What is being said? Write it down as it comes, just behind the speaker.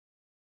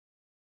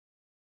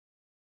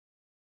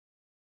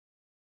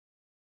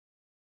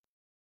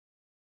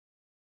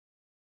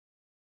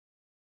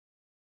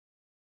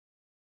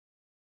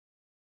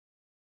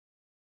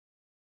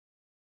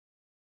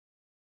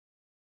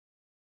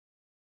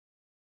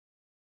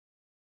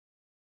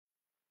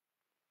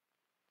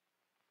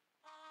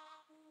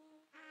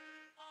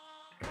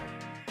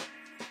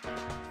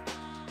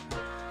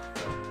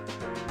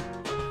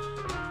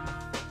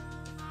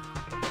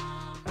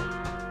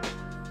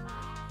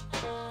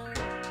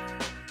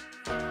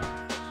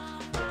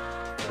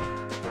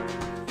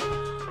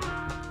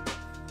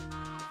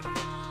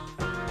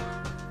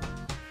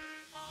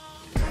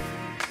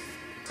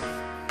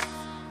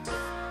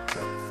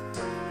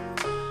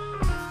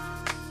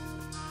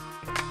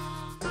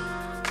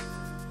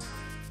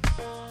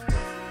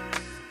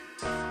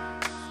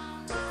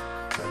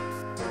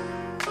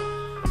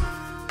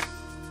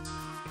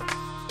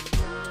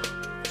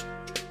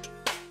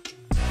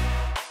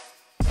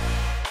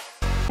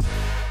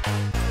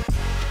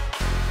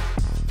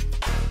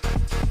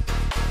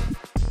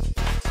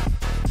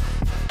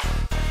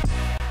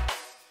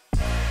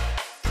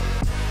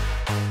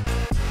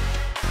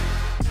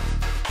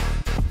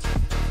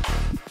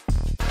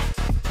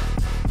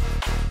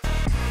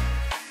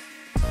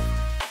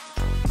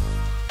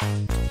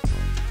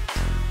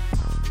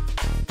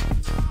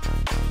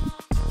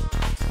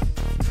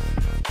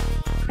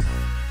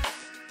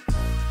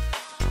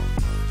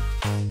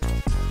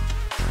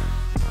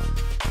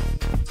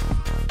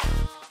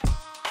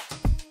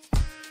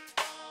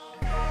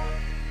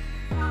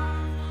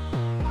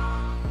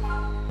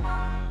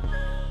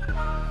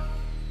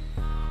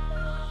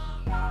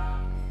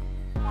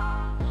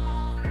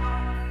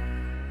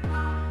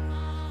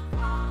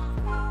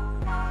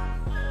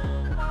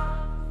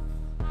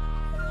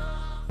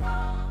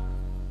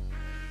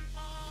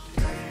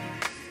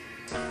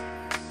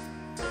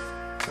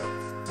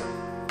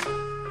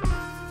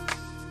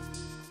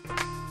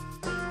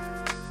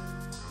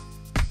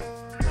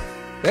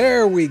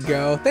There we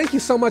go. Thank you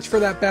so much for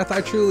that, Beth.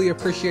 I truly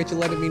appreciate you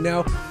letting me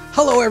know.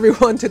 Hello,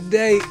 everyone.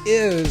 Today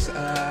is,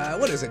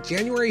 what is it,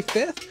 January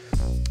 5th?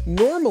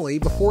 Normally,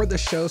 before the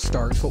show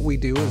starts, what we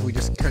do is we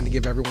just kind of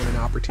give everyone an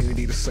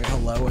opportunity to say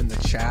hello in the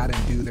chat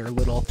and do their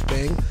little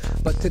thing.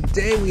 But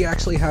today we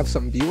actually have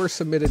some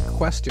viewer-submitted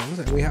questions,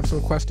 and we have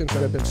some questions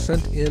that have been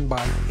sent in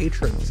by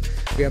patrons.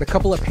 We had a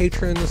couple of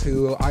patrons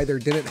who either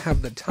didn't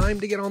have the time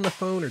to get on the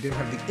phone or didn't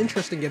have the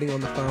interest in getting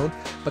on the phone,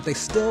 but they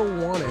still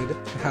wanted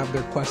to have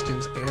their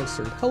questions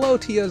answered. Hello,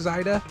 Tia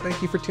Zaida.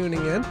 Thank you for tuning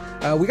in.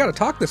 We got to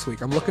talk this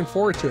week. I'm looking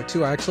forward to it,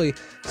 too. I actually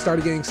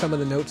started getting some of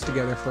the notes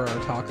together for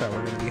our talk that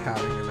we're going to be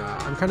having. And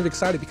I'm kind of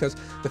excited because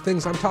the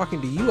things I'm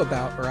talking to you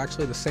about are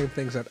actually the same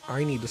things that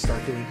I need to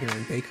start doing here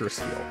in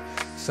Bakersfield.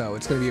 So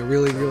it's going to be a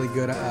really, really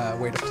good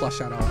way to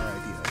flush out all our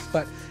ideas.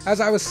 But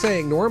as I was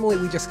saying, normally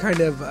we just kind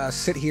of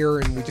sit here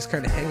and we just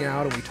kind of hang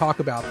out and we talk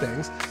about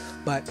things.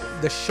 But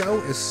the show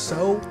is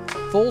so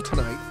full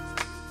tonight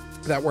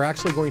that we're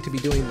actually going to be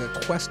doing the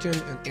question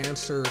and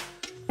answer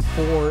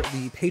for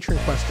the patron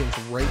questions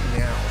right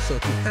now. So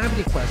if you have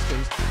any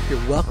questions, you're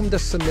welcome to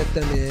submit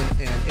them in,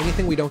 and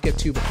anything we don't get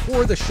to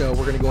before the show,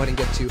 we're going to go ahead and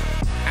get to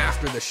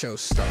after the show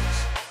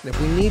starts. And if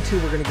we need to,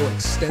 we're going to go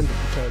extend it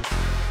because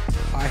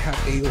I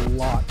have a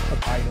lot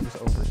of items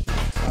over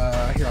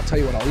here. Here, I'll tell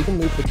you what, I'll even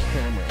move the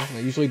camera. And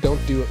I usually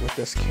don't do it with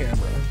this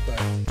camera, but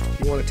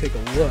if you want to take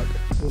a look,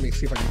 let me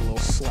see if I can get a little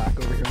slack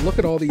over here. Look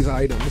at all these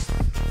items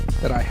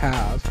that I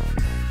have.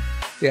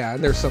 Yeah,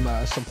 and there's some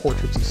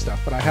portraits and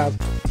stuff, but I have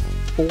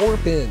 4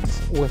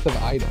 bins worth of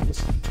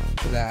items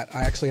that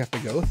I actually have to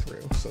go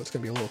through, so it's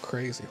gonna be a little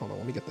crazy. Hold on,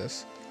 let me get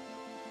this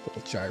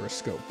little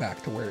gyroscope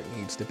back to where it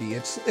needs to be.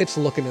 It's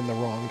looking in the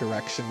wrong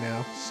direction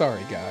now.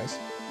 Sorry, guys.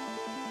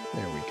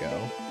 There we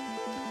go.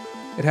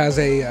 It has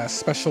a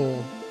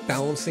special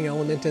balancing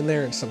element in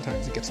there, and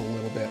sometimes it gets a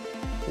little bit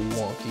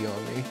wonky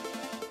on me.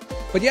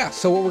 But yeah,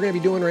 so what we're going to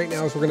be doing right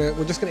now is we're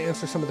just going to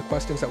answer some of the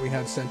questions that we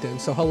had sent in.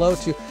 So hello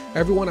to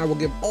everyone. I will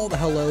give all the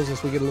hellos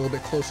as we get a little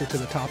bit closer to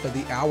the top of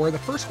the hour. The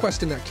first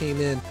question that came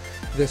in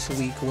this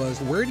week was,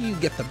 where do you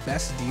get the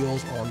best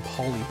deals on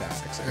poly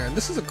bags? And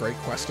this is a great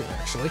question,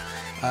 actually.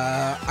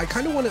 I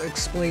kind of want to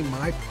explain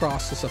my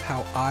process of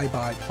how I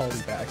buy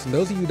poly bags. And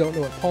those of you who don't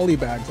know what poly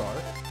bags are,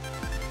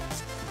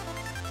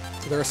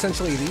 they're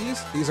essentially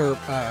these. These are,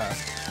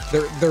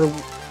 they're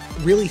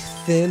really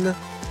thin,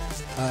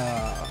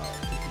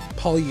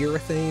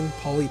 polyurethane,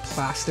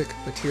 polyplastic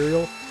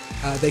material.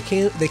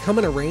 They come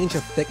in a range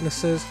of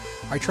thicknesses.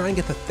 I try and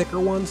get the thicker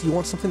ones. You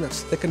want something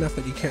that's thick enough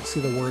that you can't see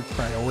the word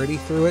priority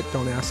through it.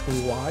 Don't ask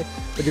me why.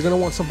 But you're going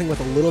to want something with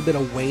a little bit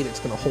of weight. It's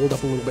going to hold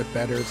up a little bit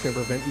better. It's going to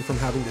prevent you from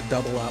having to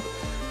double up.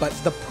 But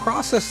the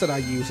process that I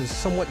use is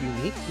somewhat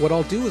unique. What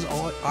I'll do is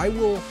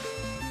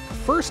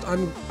First,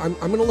 I'm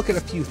going to look at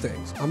a few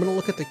things. I'm going to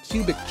look at the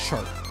cubic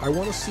chart. I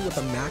want to see what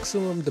the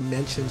maximum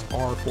dimensions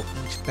are for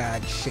each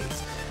bag shape.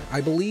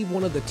 I believe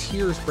one of the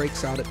tiers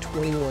breaks out at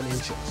 21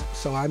 inches.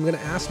 So I'm going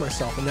to ask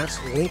myself, and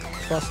that's length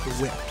plus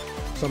the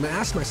width. So I'm going to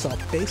ask myself,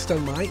 based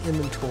on my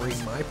inventory,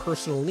 my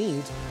personal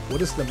needs,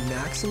 what is the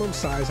maximum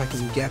size I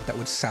can get that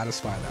would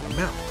satisfy that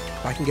amount?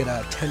 If I can get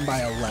a 10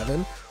 by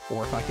 11,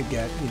 or if I could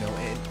get,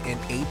 an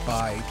 8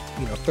 by,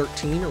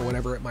 13 or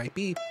whatever it might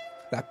be,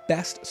 that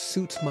best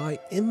suits my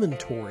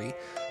inventory,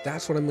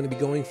 that's what I'm going to be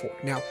going for.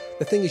 Now,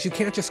 the thing is, you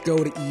can't just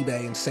go to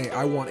eBay and say,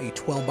 I want a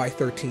 12 by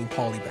 13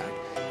 poly bag.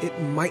 It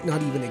might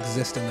not even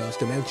exist in those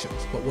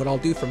dimensions. But what I'll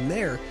do from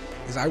there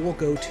is I will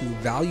go to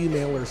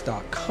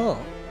valuemailers.com,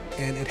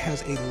 and it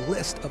has a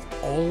list of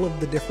all of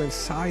the different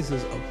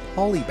sizes of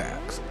poly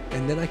bags.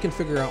 And then I can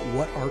figure out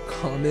what are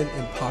common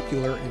and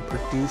popular and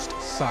produced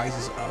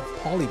sizes of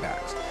poly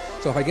bags.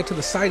 So if I get to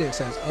the site and it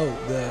says, oh,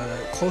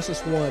 the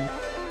closest one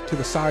to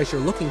the size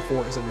you're looking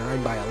for is a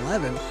 9 by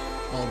 11,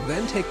 I'll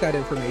then take that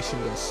information,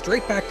 go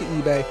straight back to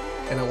eBay,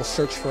 and I will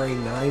search for a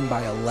 9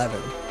 by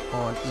 11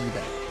 on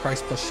eBay.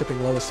 Price plus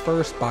shipping lowest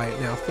first, buy it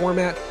now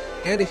format,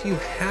 and if you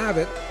have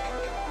it,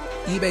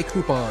 eBay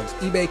coupons,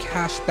 eBay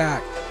cash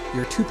back,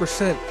 your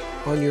 2%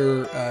 on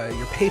your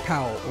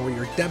PayPal or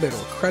your debit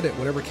or credit,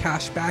 whatever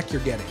cash back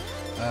you're getting.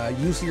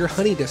 Use your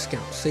honey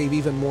discount, save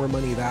even more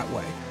money that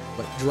way,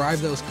 but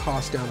drive those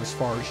costs down as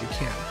far as you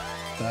can.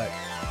 But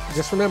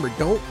just remember,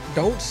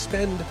 don't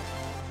spend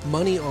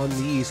money on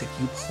these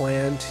if you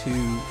plan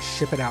to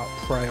ship it out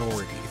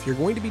priority. If you're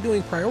going to be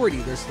doing priority,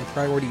 there's the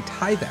priority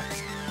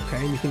Tyvek,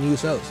 okay, and you can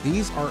use those.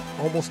 These are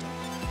almost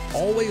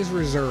always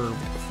reserved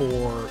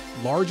for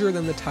larger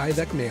than the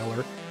Tyvek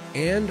mailer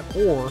and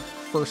or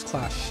first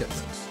class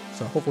shipments.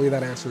 So hopefully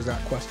that answers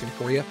that question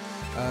for you.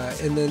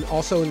 And then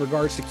also in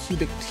regards to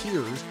cubic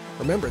tiers,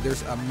 remember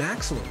there's a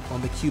maximum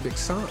on the cubic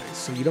size,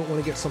 so you don't want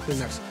to get something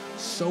that's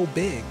so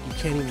big you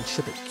can't even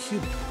ship it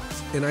cubic.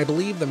 And I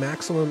believe the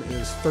maximum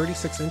is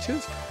 36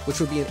 inches,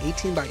 which would be an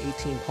 18 by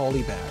 18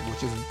 poly bag,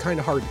 which is kind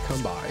of hard to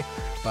come by,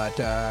 but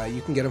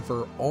you can get them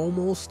for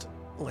almost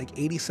like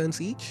 80 cents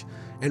each.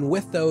 And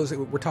with those,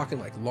 we're talking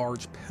like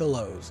large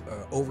pillows,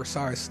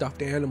 oversized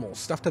stuffed animals,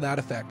 stuff to that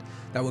effect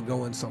that would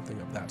go in something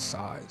of that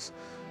size.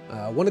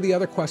 One of the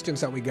other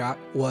questions that we got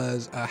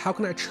was, how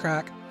can I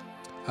track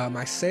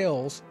my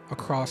sales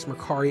across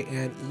Mercari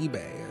and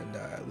eBay.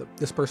 And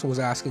this person was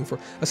asking for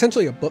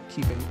essentially a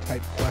bookkeeping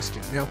type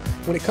question. Now,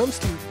 when it comes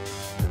to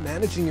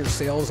managing your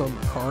sales on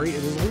Mercari, it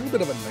is a little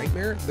bit of a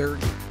nightmare.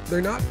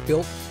 They're not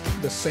built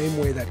the same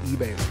way that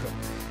eBay is built.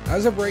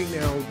 As of right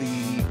now,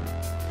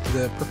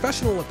 the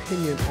professional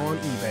opinion on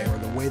eBay, or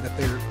the way that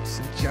they're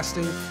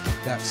suggesting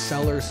that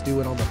sellers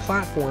do it on the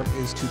platform,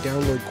 is to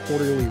download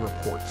quarterly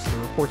reports. The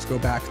reports go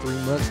back 3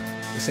 months.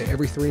 They say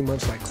every 3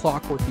 months, like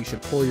clockwork, you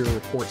should pull your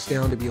reports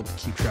down to be able to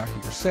keep track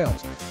of your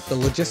sales. The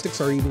logistics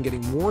are even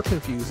getting more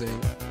confusing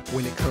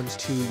when it comes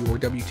to your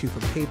W-2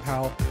 from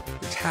PayPal,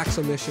 your tax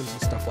omissions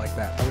and stuff like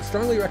that. I would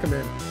strongly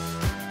recommend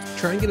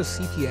try and get a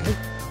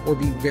CPA, or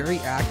be very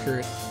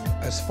accurate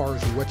as far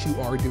as what you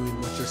are doing,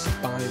 what you're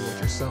buying, what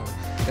you're selling.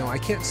 Now, I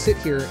can't sit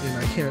here and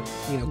I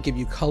can't, give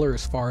you color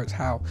as far as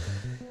how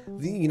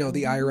the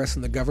IRS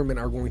and the government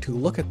are going to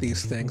look at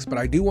these things, but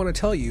I do want to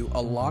tell you,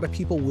 a lot of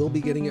people will be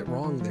getting it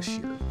wrong this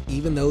year,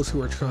 even those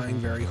who are trying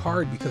very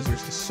hard, because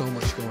there's just so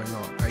much going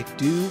on. I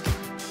do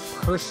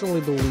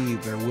personally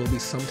believe there will be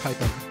some type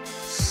of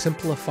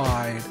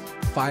simplified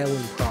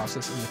filing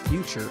process in the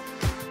future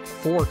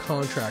for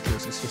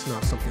contractors. It's just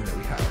not something that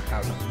we have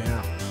as of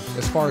now.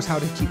 As far as how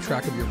to keep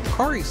track of your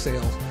Mercari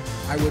sales,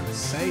 I would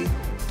say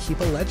keep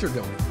a ledger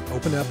going.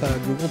 Open up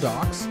Google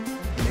Docs,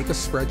 make a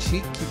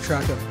spreadsheet, keep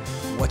track of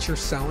what you're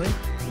selling,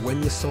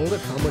 when you sold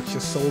it, how much you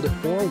sold it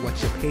for,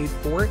 what you paid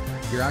for it,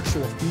 your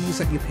actual fees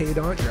that you paid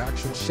on it, your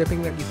actual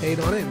shipping that you paid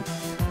on it, and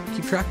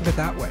keep track of it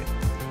that way.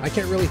 I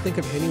can't really think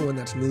of anyone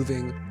that's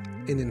moving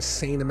an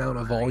insane amount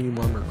of volume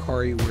on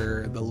Mercari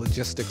where the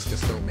logistics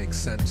just don't make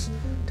sense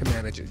to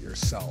manage it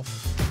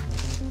yourself.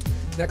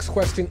 Next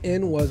question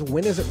in was,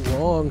 when is it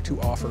wrong to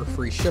offer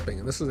free shipping?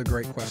 And this is a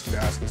great question to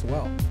ask as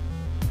well.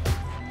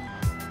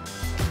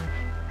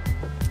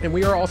 And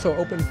we are also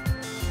open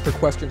for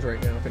questions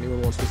right now if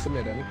anyone wants to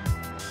submit any.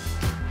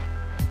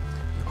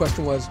 The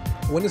question was,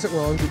 when is it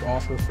wrong to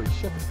offer free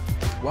shipping?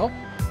 Well,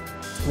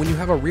 when you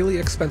have a really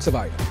expensive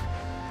item.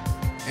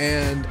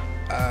 And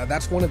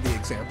that's one of the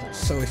examples.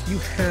 So if you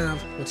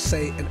have, let's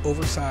say, an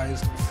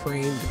oversized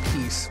framed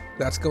piece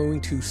that's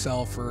going to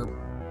sell for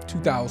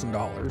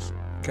 $2,000,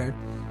 okay?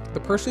 The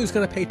person who's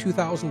going to pay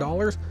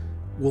 $2,000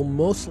 will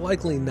most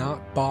likely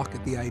not balk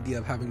at the idea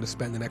of having to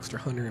spend an extra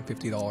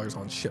 $150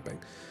 on shipping.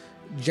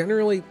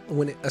 Generally,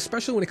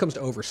 especially when it comes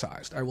to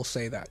oversized, I will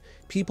say that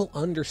people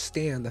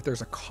understand that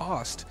there's a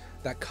cost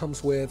that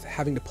comes with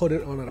having to put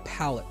it on a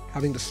pallet,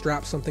 having to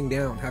strap something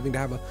down, having to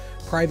have a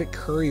private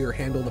courier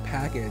handle the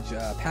package,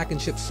 pack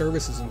and ship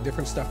services and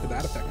different stuff to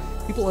that effect.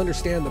 People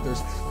understand that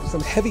there's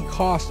some heavy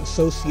cost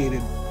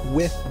associated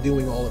with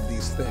doing all of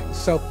these things.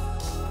 So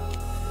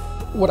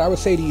what I would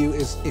say to you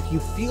is, if you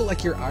feel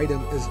like your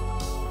item is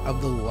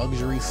of the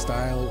luxury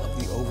style,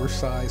 of the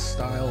oversized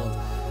style, of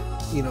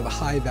the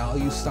high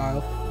value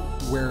style,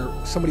 where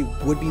somebody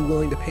would be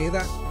willing to pay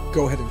that,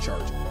 go ahead and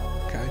charge it,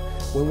 okay?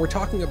 When we're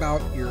talking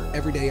about your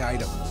everyday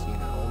items,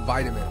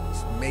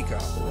 vitamins,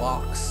 makeup,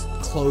 locks,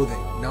 clothing,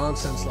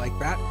 nonsense like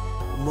that,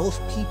 most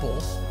people,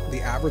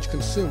 the average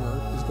consumer,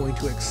 is going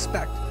to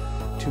expect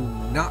to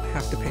not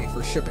have to pay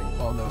for shipping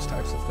on those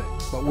types of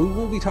things. But we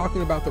will be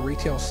talking about the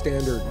retail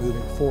standard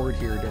moving forward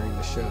here during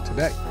the show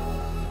today.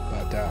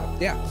 But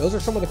yeah, those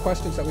are some of the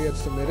questions that we had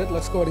submitted.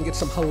 Let's go ahead and get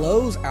some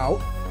hellos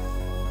out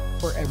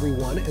for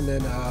everyone, and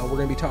then we're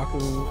going to be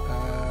talking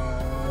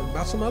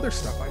about some other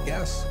stuff, I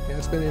guess. Yeah,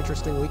 it's been an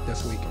interesting week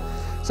this week.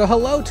 So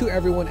hello to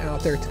everyone out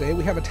there today.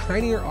 We have a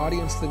tinier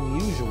audience than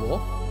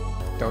usual.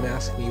 Don't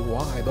ask me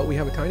why, but we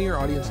have a tinier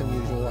audience than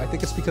usual. I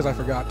think it's because I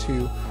forgot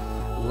to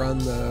run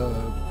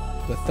the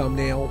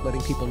thumbnail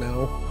letting people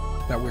know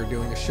that we're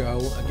doing a show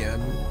again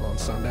on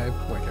Sunday,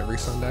 like every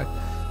Sunday.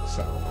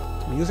 So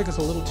the music is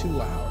a little too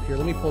loud. Here,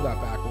 let me pull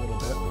that back a little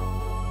bit.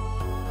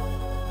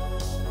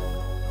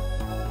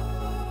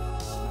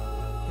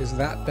 Is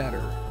that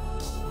better?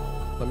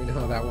 Let me know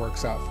how that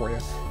works out for you.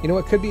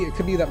 It could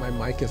be that my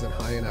mic isn't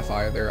high enough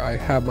either. I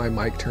have my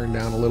mic turned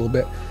down a little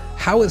bit.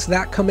 How is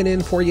that coming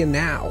in for you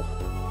now?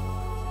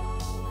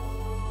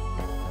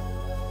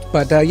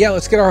 But yeah,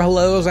 let's get our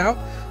hellos out.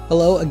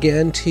 Hello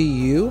again to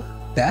you,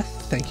 Beth.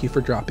 Thank you for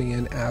dropping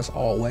in as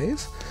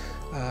always.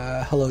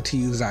 Hello to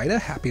you, Zaida.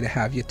 Happy to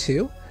have you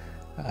too.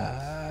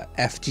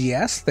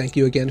 FGS, thank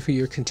you again for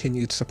your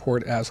continued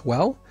support as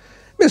well.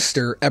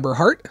 Mr.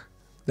 Eberhardt,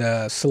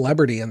 the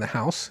celebrity in the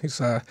house.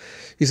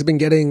 He's been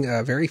getting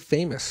very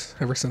famous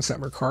ever since that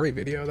Mercari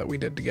video that we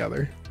did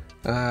together.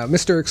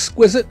 Mr.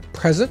 Exquisite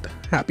present,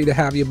 happy to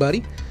have you,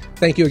 buddy.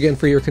 Thank you again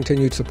for your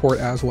continued support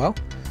as well.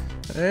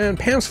 And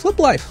Pam's Flip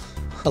Life.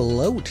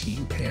 Hello to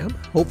you, Pam.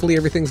 Hopefully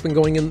everything's been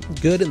going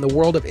good in the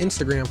world of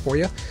Instagram for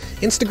you.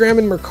 Instagram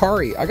and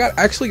Mercari. I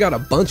actually got a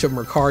bunch of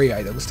Mercari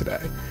items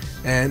today.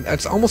 And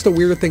it's almost a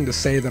weird thing to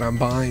say that I'm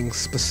buying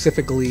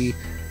specifically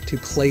to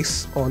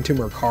place onto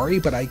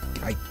Mercari, but I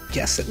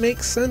guess it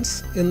makes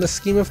sense in the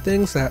scheme of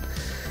things that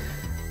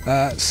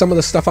some of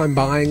the stuff I'm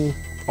buying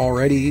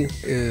already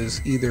is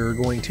either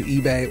going to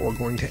eBay or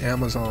going to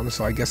Amazon,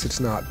 so I guess it's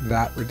not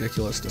that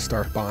ridiculous to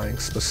start buying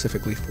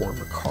specifically for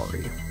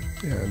Mercari.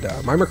 And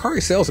my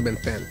Mercari sales have been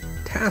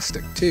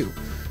fantastic too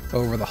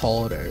over the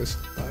holidays.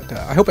 But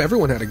I hope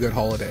everyone had a good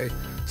holiday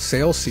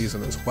sales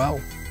season as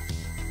well.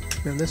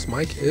 And this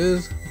mic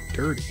is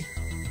dirty.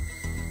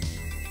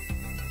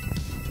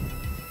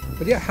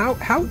 But yeah,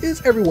 how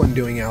is everyone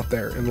doing out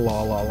there in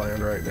La La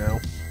Land right now?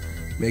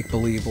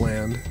 Make-believe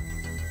land,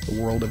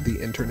 the world of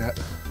the internet.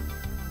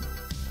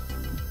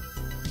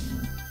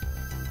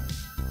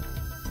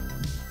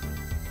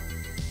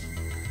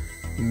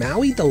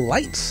 Maui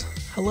Delights.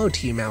 Hello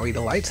to you, Maui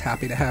Delights.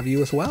 Happy to have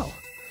you as well.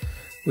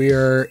 We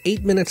are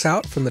 8 minutes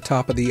out from the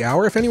top of the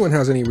hour. If anyone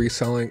has any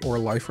reselling or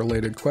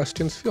life-related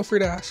questions, feel free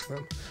to ask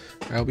them.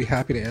 I'll be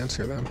happy to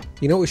answer them.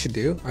 You know what we should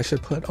do? I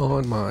should put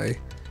on my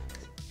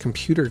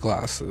computer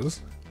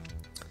glasses,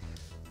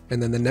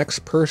 and then the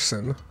next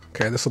person,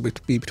 okay, this will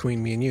be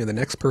between me and you, the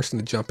next person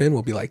to jump in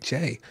will be like,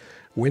 Jay,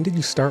 when did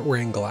you start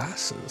wearing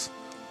glasses?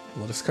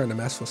 We'll just kind of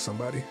mess with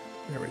somebody.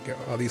 There we go.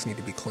 Oh, these need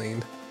to be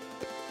cleaned.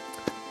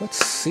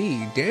 Let's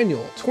see.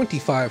 Daniel,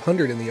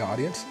 2,500 in the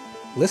audience.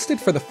 Listed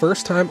for the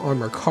first time on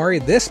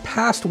Mercari this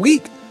past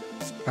week.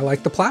 I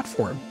like the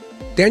platform.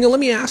 Daniel, let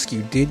me ask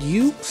you, did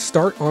you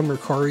start on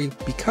Mercari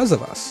because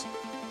of us?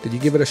 Did you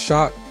give it a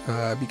shot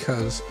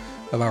because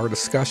of our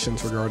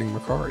discussions regarding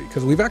Mercari?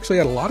 Because we've actually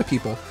had a lot of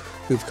people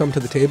who've come to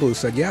the table who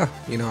said, yeah,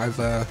 you know,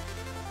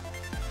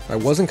 I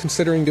wasn't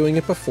considering doing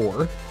it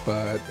before,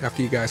 but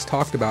after you guys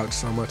talked about it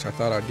so much, I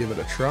thought I'd give it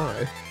a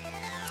try.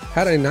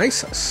 Had a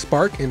nice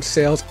spark in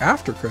sales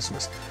after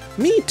Christmas.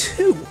 Me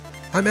too.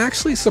 I'm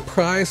actually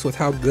surprised with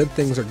how good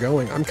things are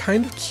going. I'm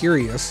kind of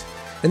curious,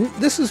 and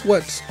this is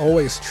what's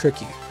always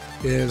tricky,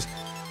 is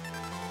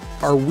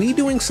are we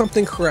doing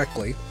something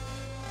correctly?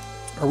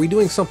 Are we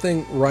doing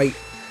something right?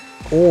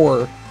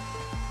 Or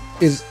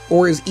is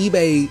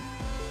eBay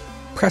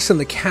pressing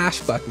the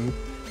cash button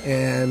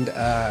and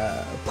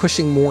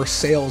pushing more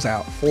sales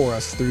out for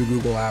us through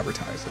Google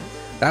advertising?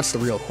 That's the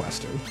real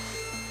question.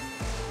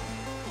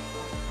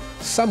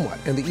 Somewhat,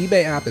 and the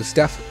eBay app is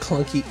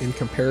clunky in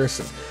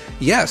comparison.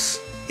 Yes,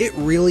 it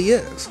really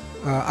is.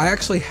 I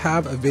actually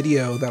have a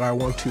video that I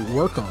want to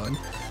work on,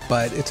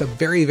 but it's a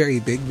very, very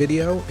big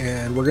video,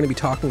 and we're going to be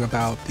talking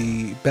about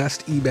the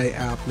best eBay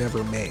app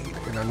never made,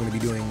 and I'm going to be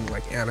doing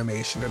like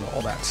animation and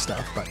all that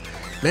stuff. But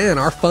man,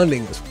 our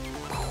funding is,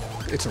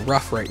 it's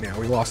rough right now.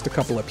 We lost a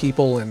couple of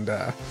people, and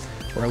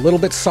we're a little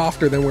bit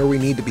softer than where we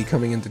need to be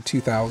coming into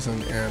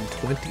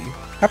 2020.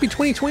 Happy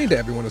 2020 to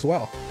everyone as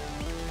well.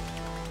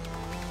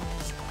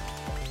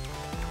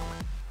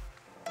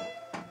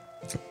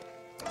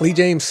 Lee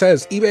James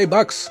says, eBay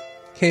Bucks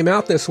came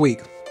out this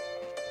week.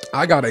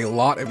 I got a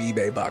lot of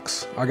eBay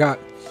Bucks. I got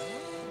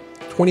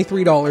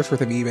 $23 worth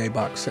of eBay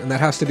Bucks, and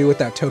that has to do with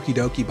that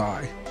Tokidoki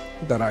buy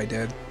that I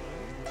did.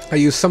 I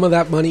used some of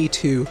that money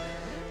to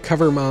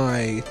cover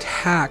my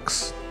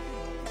tax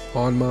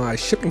on my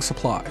shipping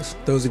supplies.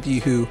 Those of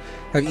you who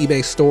have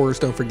eBay stores,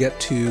 don't forget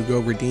to go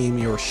redeem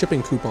your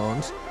shipping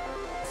coupons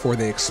before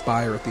they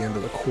expire at the end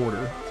of the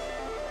quarter.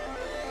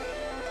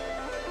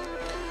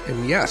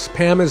 And yes,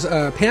 Pam is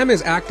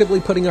actively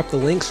putting up the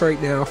links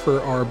right now for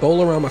our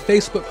Bolorama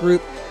Facebook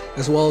group,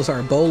 as well as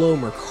our Bolo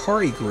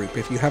Mercari group.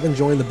 If you haven't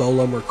joined the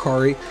Bolo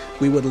Mercari,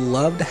 we would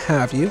love to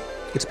have you.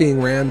 It's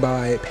being ran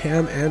by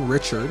Pam and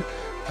Richard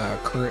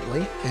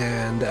currently,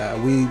 and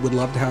we would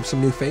love to have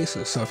some new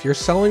faces. So if you're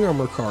selling on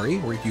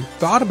Mercari, or if you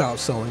thought about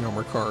selling on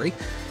Mercari,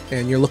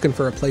 and you're looking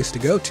for a place to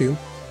go to,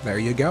 there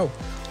you go.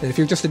 And if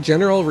you're just a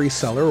general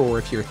reseller, or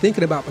if you're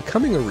thinking about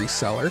becoming a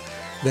reseller,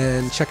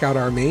 then check out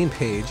our main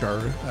page, our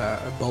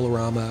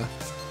Bolorama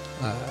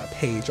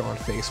page on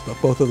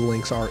Facebook. Both of the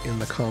links are in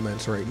the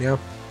comments right now.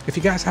 If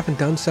you guys haven't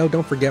done so,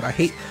 don't forget, I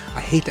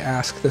hate to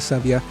ask this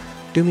of you,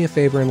 do me a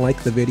favor and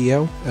like the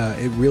video.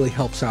 It really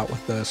helps out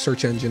with the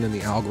search engine and the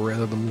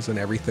algorithms and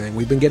everything.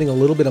 We've been getting a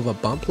little bit of a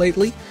bump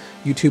lately.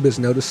 YouTube has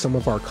noticed some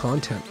of our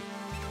content.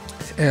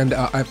 And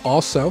I've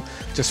also,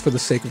 just for the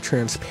sake of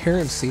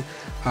transparency,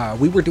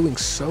 we were doing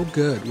so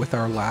good with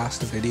our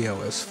last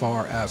video as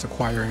far as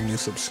acquiring new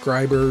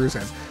subscribers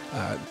and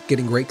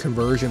getting great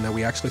conversion that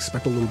we actually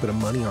spent a little bit of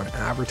money on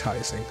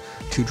advertising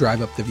to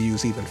drive up the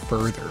views even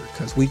further.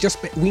 Because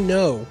we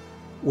know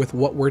with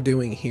what we're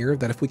doing here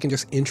that if we can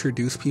just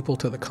introduce people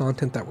to the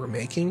content that we're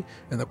making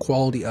and the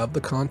quality of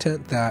the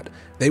content, that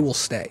they will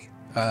stay.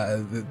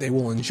 They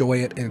will enjoy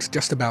it, and it's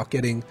just about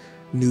getting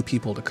new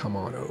people to come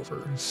on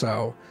over.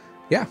 So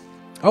yeah.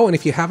 Oh, and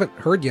if you haven't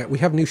heard yet, we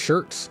have new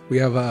shirts. We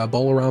have a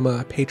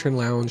Bolorama Patron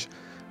Lounge,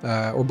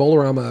 or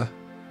Bolorama,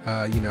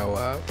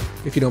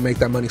 if you don't make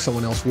that money,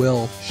 someone else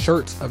will,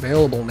 shirts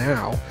available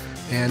now,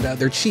 and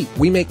they're cheap.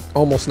 We make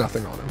almost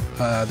nothing on them.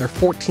 They're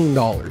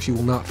 $14. You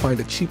will not find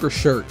a cheaper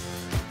shirt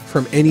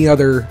from any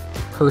other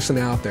person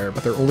out there,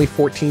 but they're only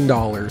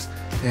 $14,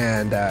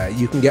 and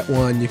you can get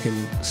one. You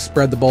can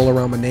spread the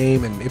Bolorama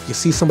name, and if you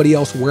see somebody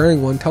else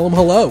wearing one, tell them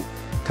hello.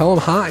 Tell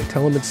them hi.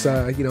 Tell them it's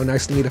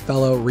nice to meet a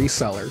fellow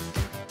reseller.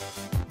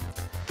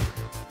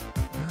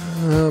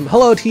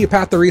 Hello to you,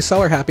 Pat the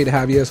Reseller. Happy to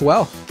have you as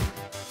well.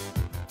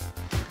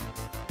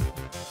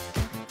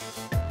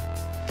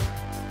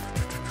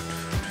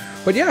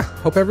 But yeah,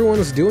 hope everyone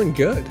is doing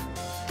good.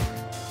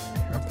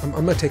 I'm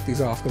going to take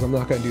these off because I'm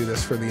not going to do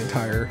this for the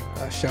entire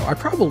show. I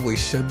probably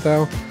should,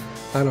 though.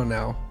 I don't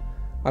know.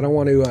 I don't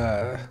want to,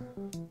 I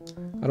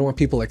don't want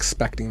people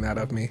expecting that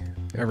of me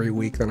every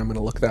week, that I'm going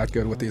to look that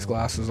good with these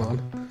glasses on.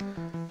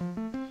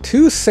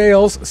 2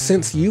 sales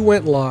since you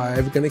went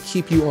live, going to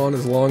keep you on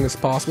as long as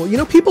possible. You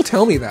know, people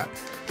tell me that.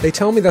 They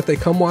tell me that they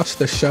come watch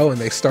the show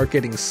and they start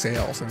getting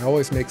sales, and it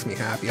always makes me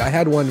happy. I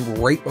had one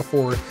right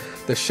before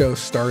the show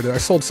started. I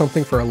sold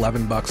something for $11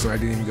 and I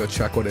didn't even go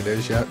check what it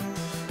is yet.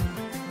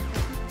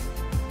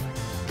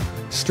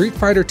 Street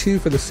Fighter 2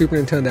 for the Super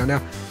Nintendo.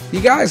 Now,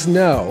 you guys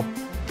know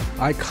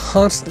I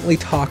constantly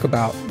talk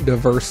about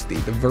diversity,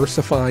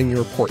 diversifying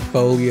your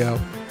portfolio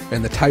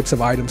and the types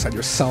of items that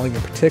you're selling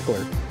in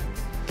particular.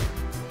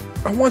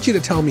 I want you to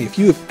tell me if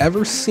you have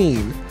ever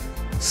seen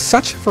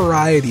such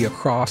variety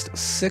across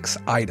 6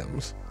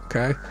 items.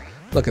 Okay,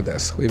 look at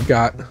this. We've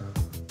got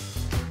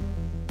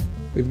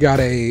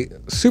a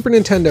Super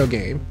Nintendo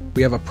game.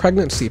 We have a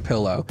pregnancy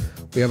pillow.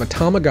 We have a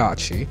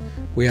Tamagotchi.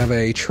 We have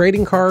a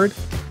trading card,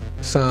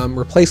 some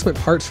replacement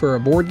parts for a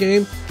board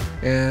game,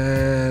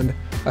 and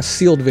a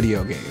sealed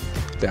video game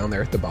down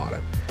there at the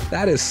bottom.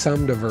 That is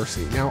some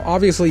diversity. Now,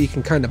 obviously, you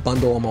can kind of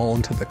bundle them all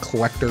into the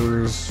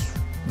collector's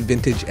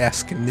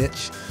vintage-esque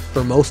niche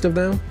for most of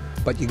them,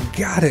 but you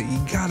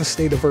gotta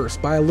stay diverse.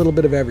 Buy a little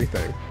bit of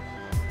everything.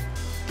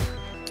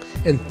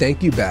 And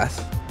thank you, Beth.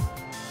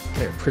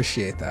 I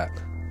appreciate that.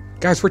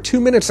 Guys, we're 2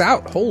 minutes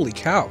out. Holy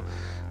cow.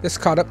 This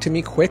caught up to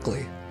me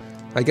quickly.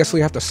 I guess we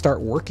have to start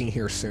working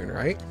here soon,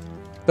 right?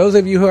 Those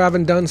of you who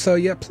haven't done so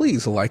yet,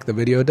 please like the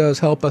video. It does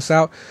help us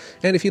out.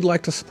 And if you'd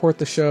like to support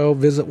the show,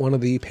 visit one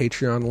of the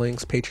Patreon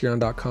links.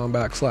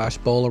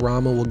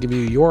 Patreon.com/Bolarama will give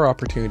you your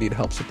opportunity to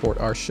help support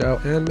our show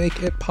and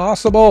make it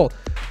possible.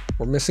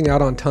 We're missing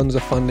out on tons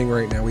of funding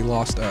right now. We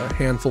lost a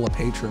handful of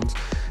patrons.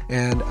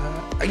 And,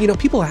 you know,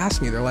 people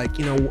ask me, they're like,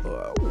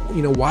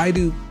 why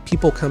do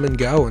people come and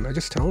go? And I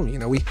just tell them,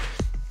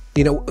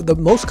 the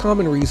most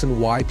common reason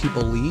why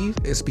people leave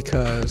is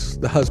because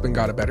the husband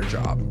got a better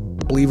job.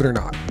 Believe it or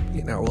not,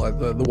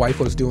 the wife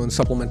was doing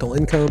supplemental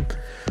income,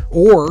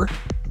 or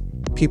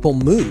people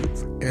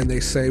move and they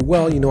say,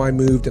 well, I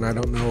moved and I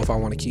don't know if I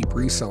want to keep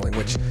reselling,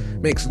 which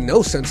makes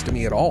no sense to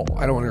me at all.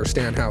 I don't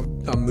understand how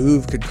a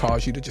move could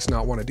cause you to just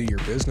not want to do your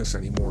business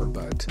anymore,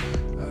 but,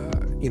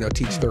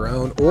 teach their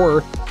own.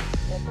 Or,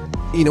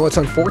 it's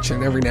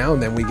unfortunate every now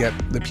and then we get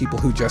the people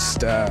who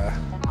just, they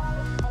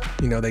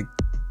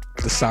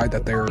decide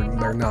that they're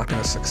not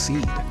going to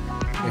succeed.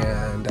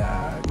 And,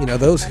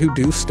 those who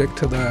do stick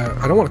to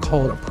I don't want to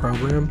call it a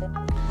program.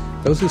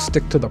 Those who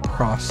stick to the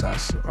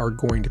process are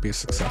going to be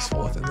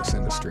successful within this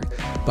industry.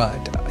 But,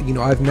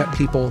 I've met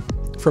people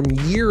from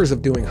years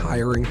of doing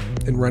hiring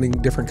and running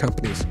different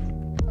companies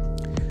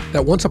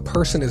that once a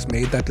person has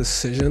made that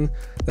decision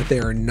that they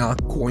are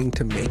not going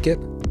to make it,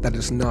 that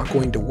is not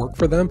going to work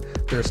for them,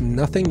 there's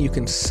nothing you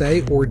can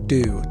say or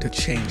do to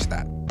change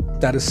that.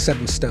 That is set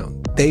in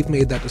stone. They've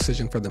made that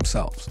decision for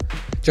themselves.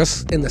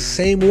 Just in the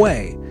same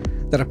way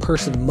that a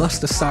person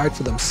must decide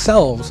for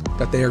themselves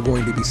that they are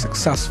going to be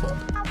successful.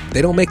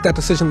 They don't make that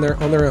decision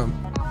on their own.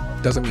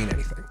 Doesn't mean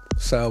anything.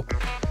 So,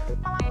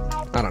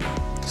 I don't know.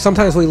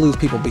 Sometimes we lose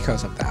people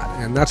because of that,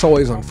 and that's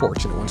always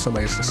unfortunate when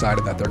somebody's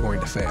decided that they're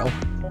going to fail.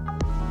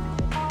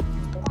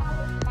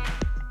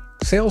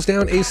 Sales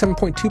down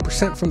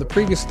 87.2% from the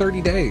previous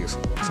 30 days.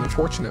 It's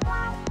unfortunate.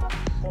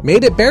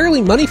 Made it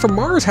barely. Money from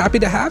Mars. Happy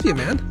to have you,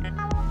 man.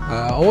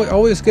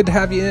 Always good to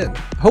have you in.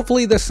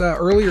 Hopefully this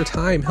earlier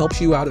time helps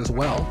you out as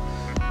well.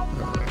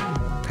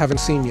 Haven't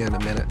seen you in a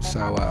minute,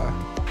 so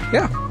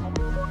yeah.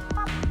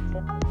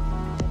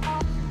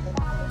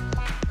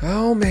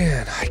 Oh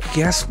man, I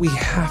guess we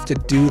have to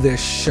do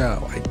this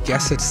show. I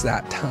guess it's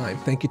that time.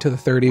 Thank you to the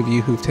 30 of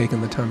you who've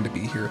taken the time to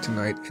be here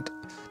tonight. It's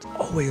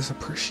always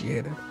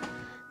appreciated.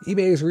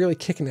 eBay is really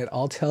kicking it,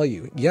 I'll tell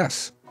you.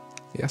 Yes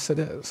it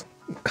is.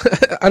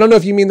 I don't know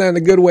if you mean that in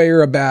a good way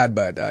or a bad,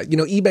 but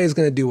eBay is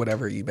going to do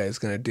whatever eBay is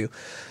going to do.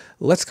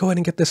 Let's go ahead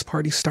and get this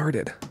party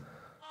started.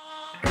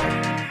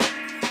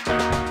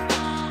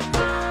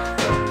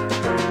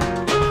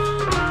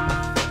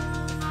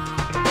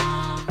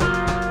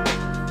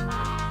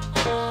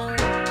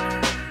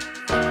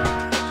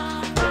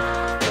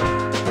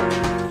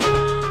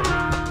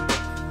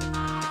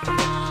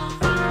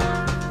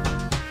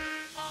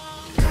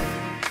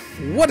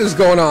 What is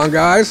going on,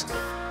 guys?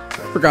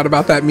 Forgot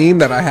about that meme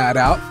that I had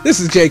out. This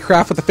is Jay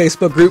Kraft with the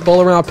Facebook group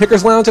Bolarama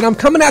Pickers Lounge, and I'm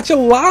coming at you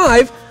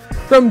live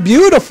from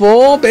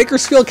beautiful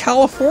Bakersfield,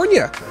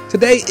 California.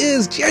 Today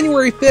is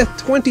January 5th,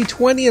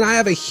 2020, and I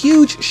have a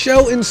huge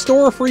show in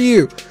store for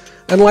you.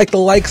 Unlike the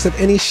likes of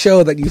any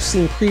show that you've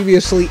seen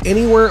previously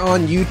anywhere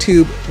on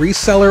YouTube,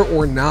 reseller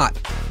or not.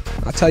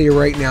 I'll tell you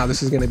right now,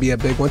 this is going to be a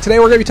big one. Today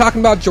we're going to be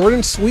talking about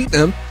Jordan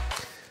Sweetnam,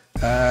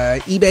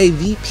 eBay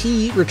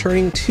VP,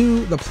 returning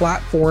to the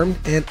platform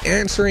and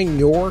answering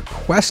your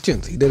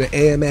questions. He did an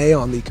AMA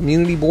on the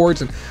community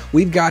boards, and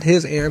we've got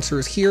his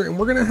answers here, and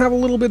we're going to have a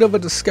little bit of a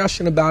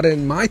discussion about it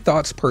and my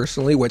thoughts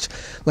personally, which,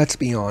 let's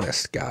be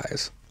honest,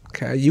 guys,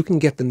 Okay, you can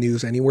get the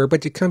news anywhere,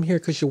 but you come here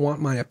because you want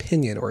my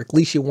opinion, or at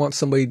least you want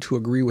somebody to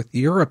agree with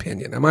your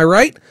opinion. Am I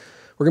right?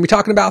 We're going to be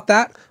talking about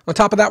that. On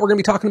top of that, we're going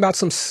to be talking about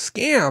some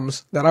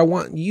scams that I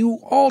want you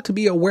all to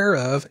be aware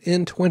of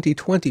in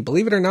 2020.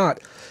 Believe it or not,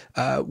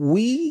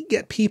 we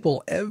get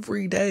people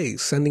every day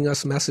sending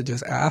us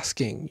messages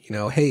asking,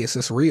 hey, is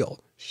this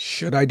real?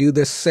 Should I do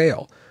this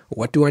sale?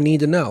 What do I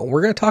need to know?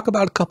 We're going to talk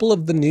about a couple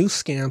of the new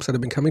scams that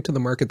have been coming to the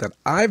market that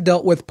I've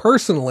dealt with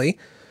personally,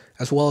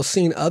 as well as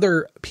seen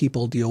other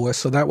people deal with.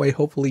 So that way,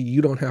 hopefully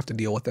you don't have to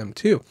deal with them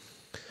too.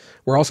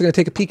 We're also going to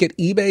take a peek at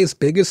eBay's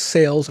biggest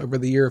sales over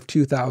the year of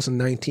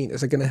 2019.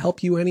 Is it going to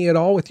help you any at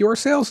all with your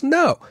sales?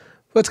 No.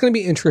 But it's going to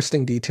be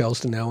interesting details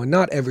to know, and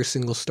not every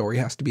single story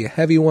has to be a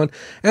heavy one.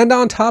 And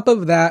on top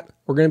of that,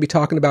 we're going to be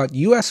talking about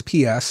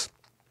USPS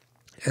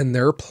and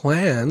their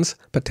plans,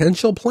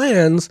 potential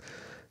plans,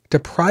 to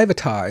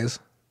privatize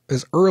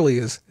as early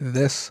as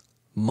this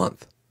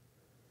month.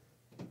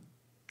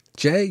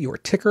 Jay, your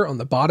ticker on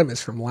the bottom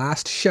is from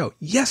last show.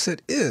 Yes,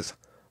 it is.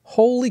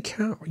 Holy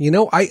cow.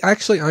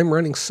 I'm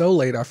running so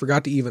late, I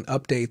forgot to even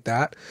update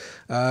that.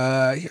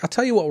 I'll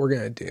tell you what we're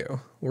going to do.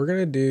 We're going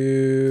to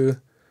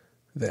do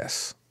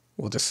this.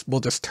 We'll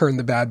just turn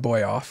the bad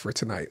boy off for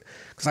tonight,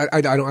 because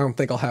I don't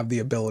think I'll have the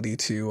ability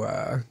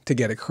to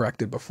get it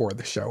corrected before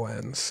the show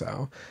ends.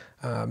 So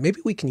maybe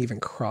we can even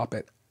crop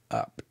it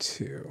up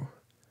too.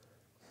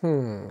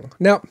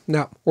 No,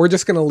 we're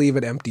just going to leave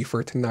it empty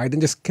for tonight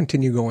and just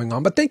continue going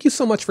on. But thank you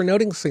so much for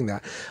noticing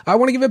that. I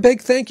want to give a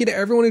big thank you to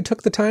everyone who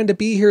took the time to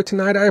be here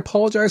tonight. I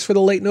apologize for the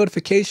late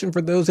notification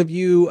for those of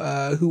you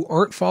who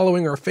aren't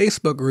following our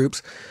Facebook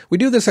groups. We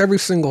do this every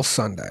single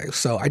Sunday,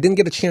 so I didn't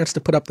get a chance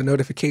to put up the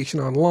notification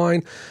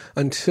online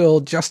until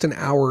just an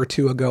hour or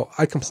two ago.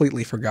 I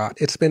completely forgot.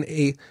 It's been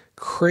a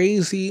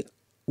crazy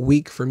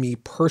week for me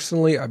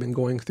personally. I've been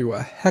going through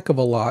a heck of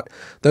a lot.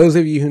 Those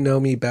of you who know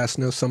me best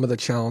know some of the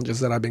challenges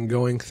that I've been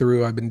going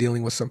through. I've been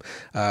dealing with some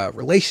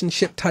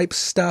relationship type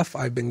stuff.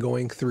 I've been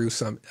going through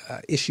some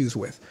issues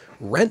with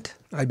rent.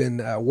 I've been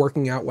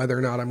working out whether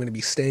or not I'm going to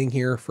be staying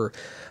here for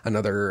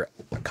another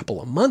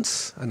couple of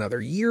months, another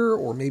year,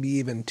 or maybe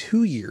even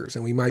 2 years.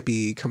 And we might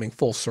be coming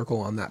full circle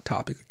on that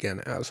topic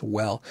again as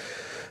well.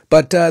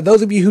 But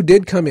those of you who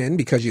did come in,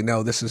 because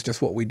this is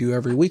just what we do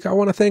every week, I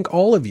want to thank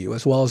all of you,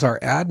 as well as our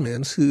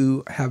admins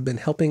who have been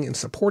helping and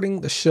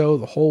supporting the show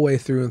the whole way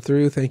through and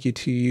through. Thank you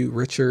to you,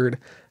 Richard,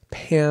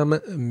 Pam,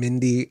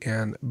 Mindy,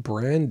 and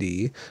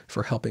Brandy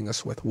for helping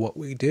us with what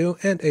we do.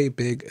 And a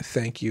big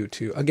thank you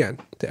to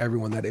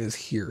everyone that is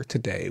here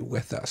today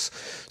with us.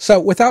 So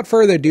without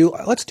further ado,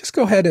 let's just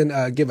go ahead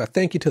and give a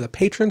thank you to the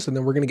patrons, and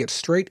then we're going to get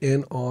straight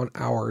in on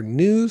our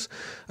news.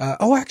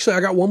 Actually,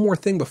 I got one more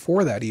thing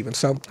before that even.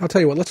 So I'll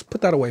tell you what, let's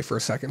put that away for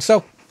a second.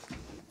 So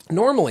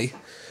normally,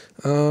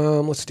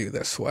 let's do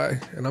this way,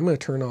 and I'm going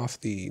to turn off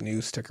the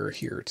news ticker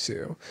here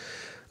too.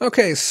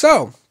 Okay,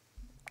 so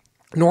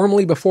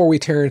normally, before we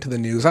tear into the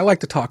news, I like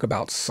to talk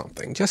about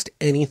something, just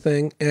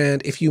anything.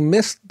 And if you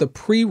missed the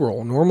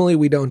pre-roll, normally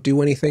we don't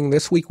do anything.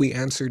 This week we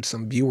answered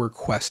some viewer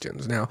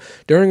questions. Now,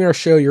 during our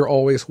show, you're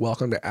always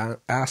welcome to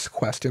ask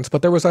questions,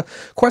 but there was a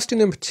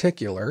question in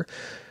particular,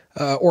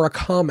 or a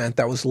comment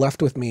that was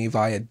left with me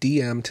via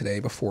DM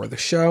today before the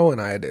show, and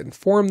I had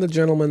informed the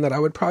gentleman that I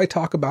would probably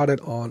talk about it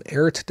on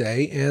air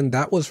today, and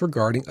that was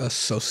regarding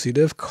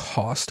associative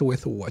cost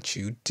with what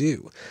you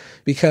do.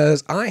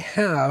 Because I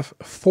have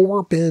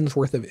 4 bins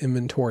worth of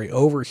inventory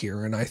over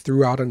here, and I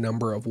threw out a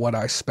number of what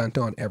I spent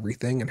on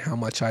everything and how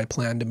much I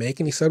plan to make,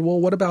 and he said, well,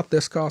 what about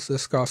this cost,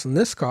 and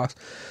this cost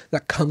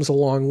that comes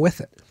along with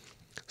it?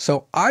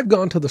 So I've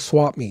gone to the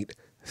swap meet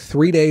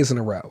 3 days in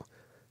a row.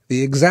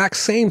 The exact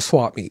same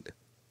swap meet,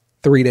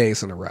 3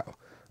 days in a row.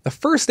 The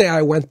first day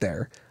I went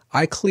there,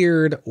 I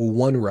cleared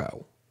 1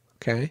 row,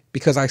 okay?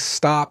 Because I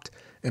stopped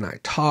and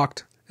I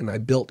talked and I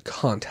built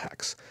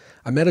contacts.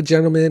 I met a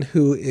gentleman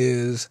who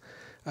is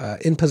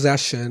in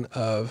possession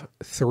of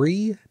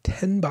 3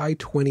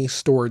 10x20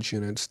 storage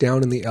units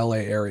down in the LA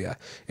area.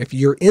 If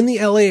you're in the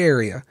LA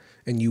area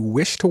and you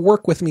wish to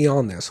work with me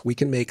on this, we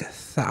can make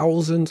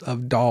thousands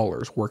of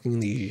dollars working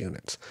these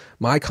units.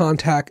 My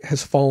contact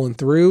has fallen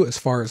through as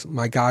far as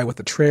my guy with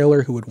the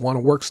trailer who would want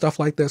to work stuff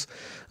like this.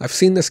 I've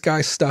seen this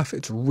guy's stuff.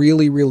 It's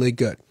really, really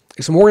good.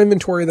 It's more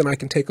inventory than I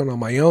can take on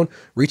my own.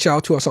 Reach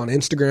out to us on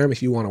Instagram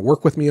if you want to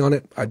work with me on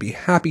it. I'd be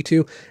happy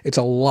to. It's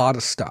a lot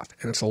of stuff,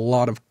 and it's a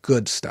lot of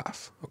good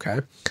stuff, okay?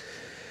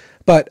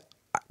 But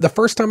the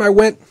first time I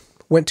went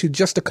to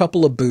just a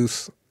couple of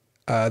booths,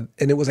 and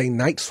it was a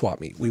night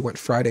swap meet. We went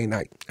Friday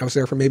night. I was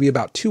there for maybe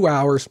about 2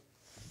 hours.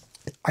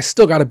 I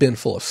still got a bin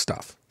full of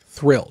stuff.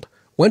 Thrilled.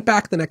 Went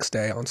back the next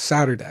day on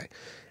Saturday.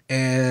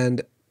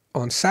 And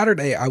on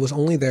Saturday, I was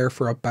only there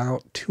for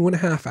about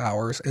 2.5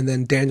 hours. And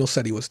then Daniel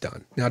said he was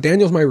done. Now,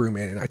 Daniel's my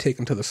roommate, and I take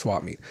him to the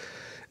swap meet.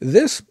 I'm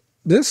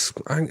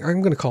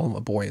going to call him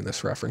a boy in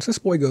this reference. This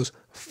boy goes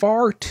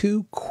far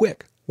too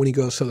quick when he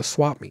goes to the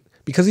swap meet.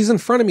 because he's in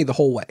front of me the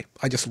whole way.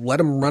 I just let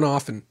him run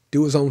off and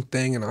do his own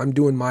thing, and I'm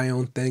doing my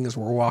own thing as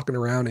we're walking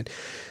around. And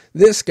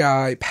this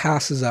guy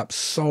passes up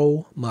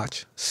so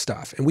much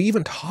stuff. And we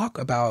even talk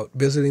about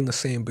visiting the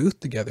same booth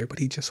together, but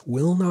he just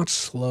will not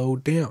slow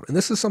down. And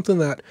this is something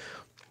that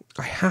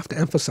I have to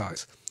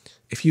emphasize.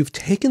 If you've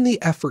taken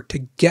the effort to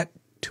get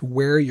to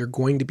where you're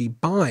going to be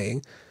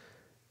buying,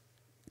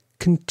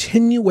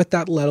 continue with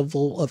that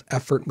level of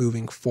effort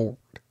moving forward.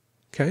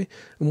 Okay?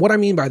 And what I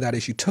mean by that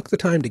is you took the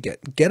time to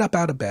get up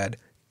out of bed,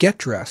 get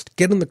dressed,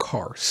 get in the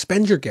car,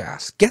 spend your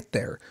gas, get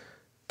there,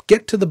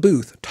 get to the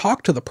booth,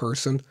 talk to the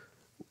person.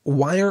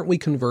 Why aren't we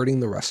converting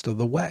the rest of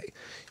the way?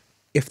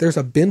 If there's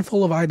a bin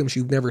full of items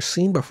you've never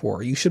seen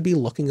before, you should be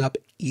looking up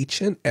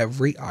each and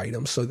every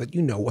item so that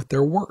you know what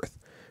they're worth.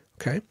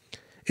 Okay?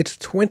 It's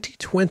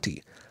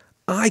 2020.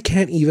 I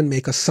can't even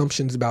make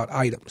assumptions about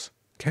items.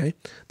 Okay?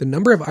 The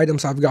number of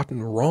items I've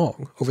gotten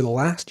wrong over the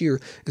last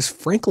year is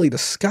frankly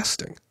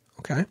disgusting.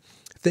 Okay?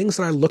 Things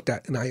that I looked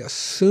at and I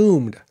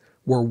assumed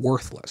were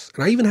worthless.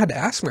 And I even had to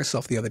ask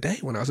myself the other day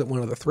when I was at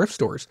one of the thrift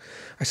stores,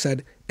 I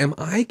said, am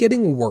I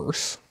getting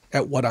worse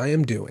at what I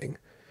am doing,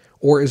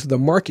 or is the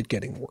market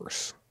getting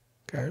worse?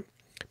 Okay?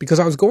 Because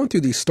I was going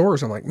through these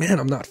stores, I'm like, man,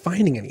 I'm not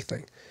finding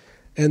anything.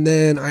 And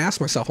then I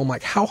asked myself, I'm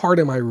like, how hard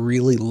am I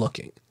really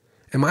looking?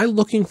 Am I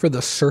looking for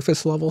the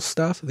surface level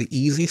stuff, the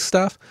easy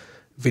stuff,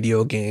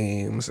 video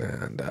games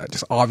and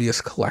just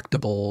obvious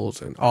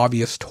collectibles and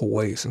obvious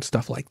toys and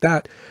stuff like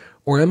that?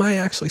 Or am I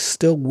actually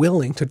still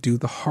willing to do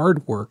the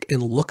hard work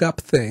and look up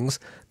things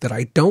that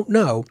I don't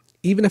know,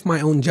 even if my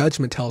own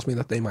judgment tells me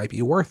that they might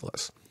be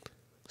worthless?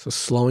 So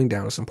slowing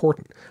down is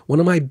important. One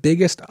of my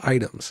biggest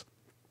items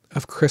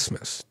of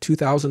Christmas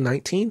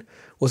 2019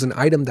 was an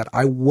item that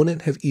I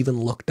wouldn't have even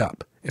looked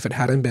up if it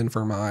hadn't been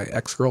for my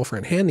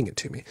ex-girlfriend handing it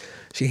to me.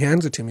 She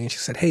hands it to me and she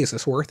said, hey, is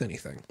this worth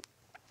anything?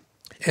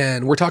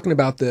 And we're talking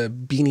about the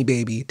Beanie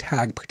Baby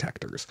tag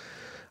protectors.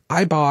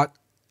 I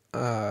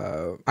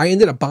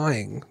ended up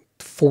buying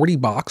 40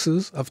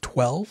 boxes of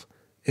 12.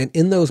 And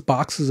in those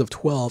boxes of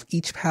 12,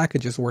 each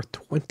package is worth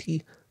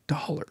 $20.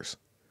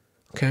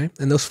 Okay?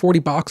 And those 40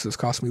 boxes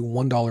cost me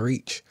 $1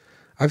 each.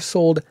 I've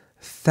sold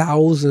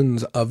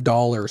thousands of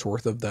dollars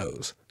worth of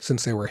those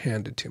since they were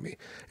handed to me.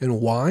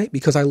 And why?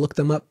 Because I looked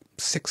them up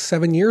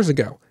 6-7 years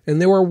ago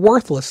and they were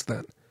worthless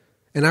then.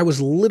 And I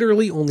was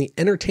literally only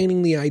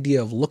entertaining the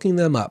idea of looking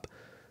them up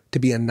to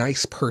be a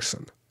nice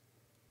person.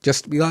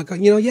 Just to be like,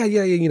 you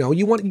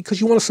want, because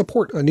you want to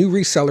support a new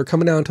reseller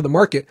coming out into the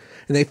market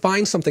and they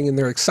find something and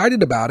they're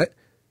excited about it.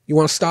 You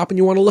want to stop and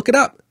you want to look it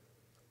up.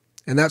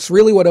 And that's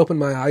really what opened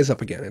my eyes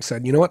up again and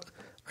said, you know what?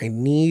 I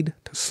need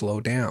to slow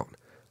down.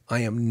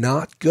 I am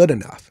not good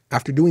enough.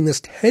 After doing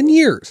this 10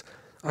 years,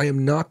 I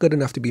am not good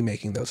enough to be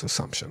making those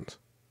assumptions.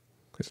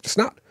 It's just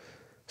not.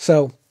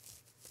 So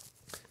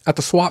at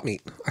the swap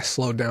meet, I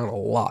slowed down a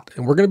lot.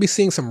 And we're going to be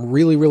seeing some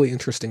really, really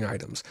interesting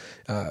items,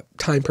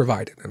 time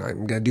provided. And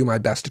I'm going to do my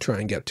best to try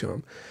and get to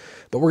them.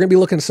 But we're going to be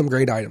looking at some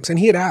great items. And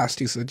he had asked,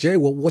 he said, Jay,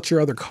 well, what's your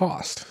other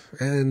cost?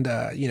 And,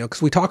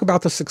 because we talk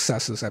about the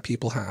successes that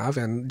people have.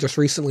 And just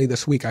recently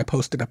this week, I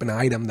posted up an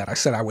item that I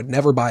said I would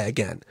never buy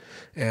again.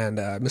 And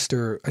I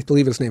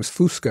believe his name's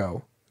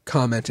Fusco,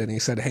 commented and he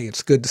said, hey,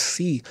 it's good to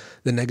see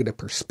the negative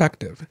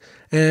perspective.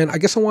 And I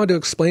guess I wanted to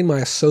explain my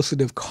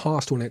associative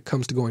cost when it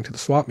comes to going to the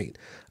swap meet.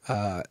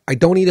 I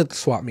don't eat at the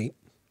swap meet.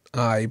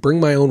 I bring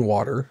my own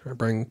water. I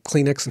bring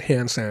Kleenex and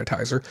hand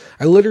sanitizer.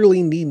 I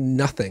literally need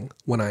nothing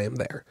when I am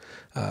there.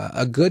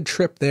 A good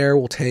trip there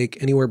will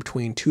take anywhere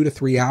between 2 to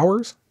 3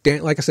 hours.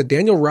 Like I said,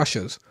 Daniel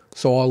rushes,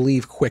 so I'll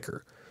leave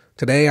quicker.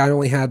 Today, I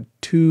only had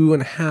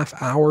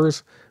 2.5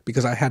 hours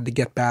because I had to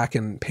get back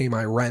and pay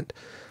my rent.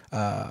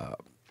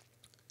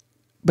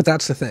 But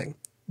that's the thing.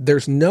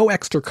 There's no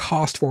extra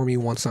cost for me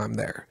once I'm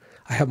there.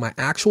 I have my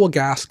actual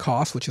gas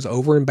cost, which is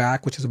over and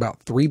back, which is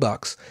about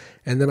 $3.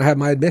 And then I have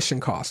my admission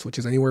cost, which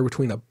is anywhere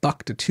between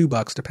 $1 to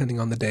 $2, depending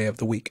on the day of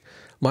the week.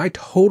 My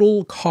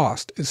total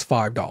cost is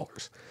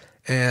 $5.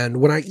 And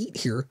when I eat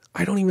here,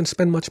 I don't even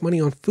spend much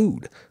money on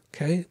food.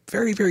 Okay.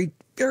 Very, very,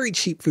 very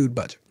cheap food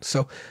budget.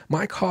 So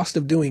my cost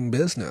of doing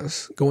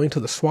business, going to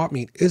the swap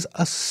meet, is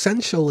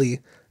essentially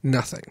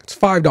nothing. It's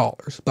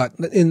 $5. But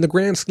in the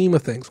grand scheme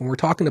of things, when we're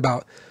talking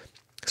about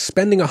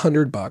spending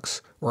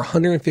 $100 or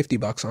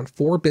 $150 on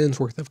 4 bins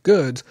worth of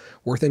goods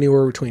worth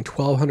anywhere between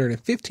 $1,200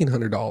 and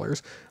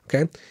 $1,500,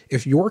 okay?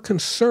 If your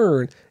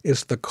concern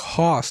is the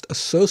cost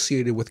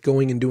associated with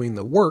going and doing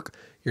the work,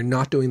 you're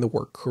not doing the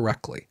work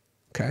correctly,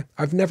 okay?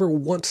 I've never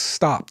once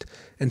stopped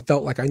and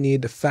felt like I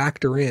needed to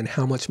factor in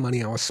how much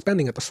money I was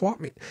spending at the swap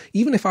meet.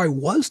 Even if I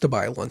was to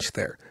buy lunch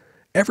there,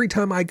 every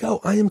time I go,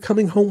 I am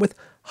coming home with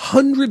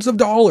hundreds of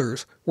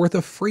dollars worth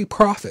of free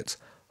profits.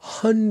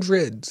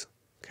 Hundreds.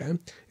 Okay.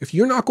 If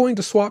you're not going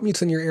to swap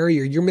meets in your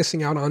area, you're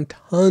missing out on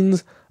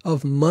tons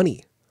of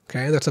money.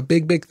 Okay. That's a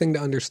big, big thing to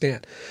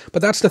understand.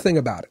 But that's the thing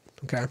about it.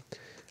 Okay.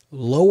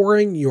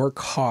 Lowering your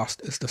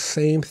cost is the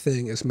same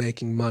thing as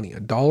making money.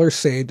 $1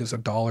 saved is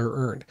 $1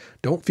 earned.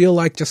 Don't feel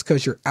like just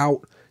because you're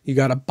out, you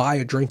got to buy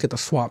a drink at the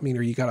swap meet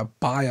or you got to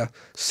buy a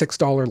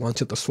 $6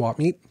 lunch at the swap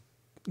meet.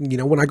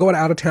 When I go to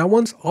out of town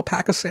ones, I'll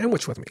pack a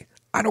sandwich with me.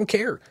 I don't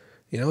care.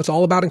 It's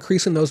all about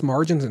increasing those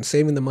margins, and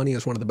saving the money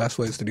is one of the best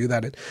ways to do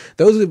that. And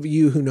those of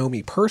you who know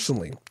me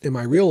personally in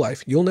my real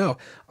life, you'll know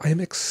I am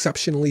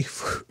exceptionally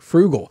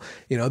frugal.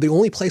 The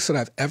only place that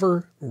I've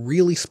ever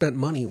really spent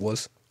money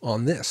was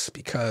on this,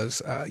 because,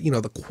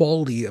 the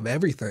quality of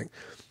everything,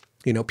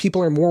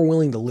 people are more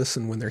willing to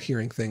listen when they're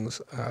hearing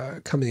things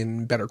coming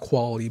in better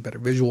quality, better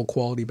visual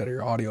quality,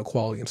 better audio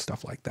quality, and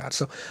stuff like that.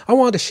 So I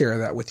wanted to share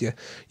that with you.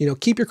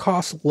 Keep your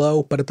costs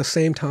low, but at the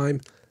same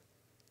time,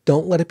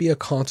 don't let it be a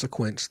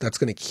consequence that's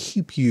going to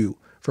keep you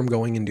from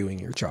going and doing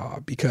your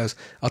job. Because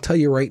I'll tell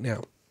you right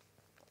now,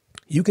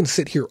 you can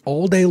sit here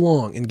all day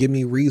long and give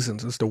me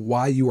reasons as to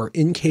why you are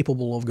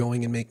incapable of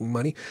going and making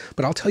money.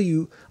 But I'll tell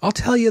you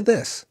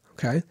this,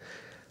 okay?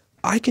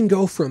 I can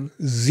go from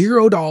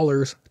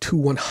 $0 to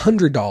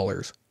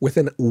 $100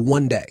 within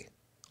one day,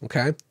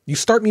 okay? You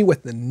start me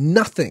with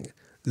nothing,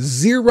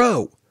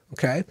 zero,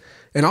 okay?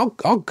 And I'll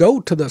go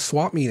to the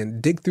swap meet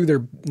and dig through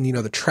their,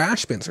 the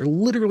trash bins. They're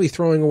literally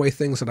throwing away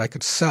things that I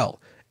could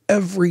sell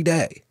every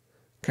day.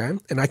 Okay.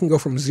 And I can go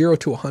from 0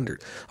 to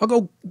 100. I'll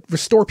go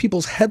restore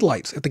people's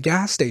headlights at the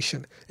gas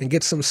station and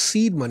get some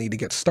seed money to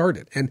get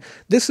started. And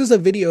this is a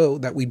video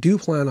that we do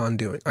plan on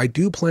doing. I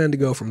do plan to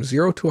go from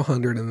 0 to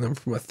 100, and then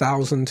from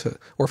 1,000 to,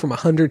 or from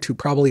 100 to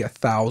probably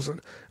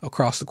 1,000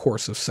 across the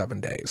course of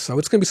 7 days. So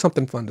it's going to be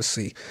something fun to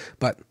see,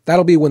 but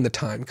that'll be when the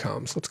time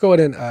comes. Let's go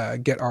ahead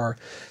and get our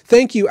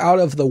thank you out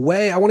of the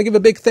way. I want to give a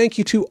big thank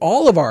you to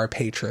all of our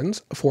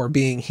patrons for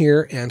being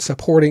here and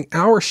supporting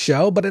our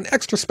show, but an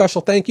extra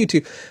special thank you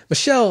to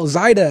Michelle,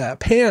 Zaida,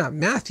 Pam,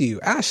 Matthew,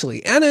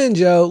 Ashley, Anna and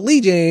Joe, Lee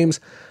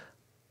James.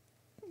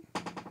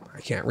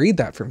 I can't read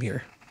that from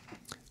here.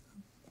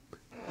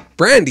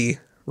 Brandy,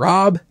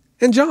 Rob,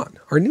 and John,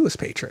 our newest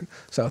patron.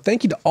 So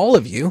thank you to all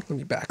of you. Let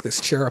me back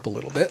this chair up a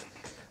little bit.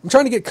 I'm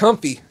trying to get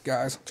comfy,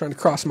 guys. I'm trying to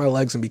cross my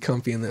legs and be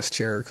comfy in this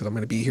chair because I'm going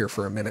to be here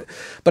for a minute.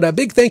 But a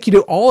big thank you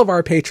to all of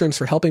our patrons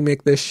for helping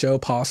make this show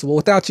possible.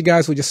 Without you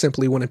guys, we just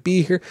simply wouldn't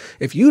be here.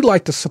 If you'd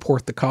like to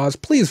support the cause,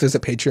 please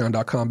visit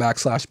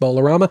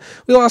patreon.com/Bolarama.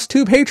 We lost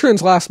 2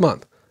 patrons last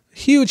month.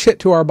 Huge hit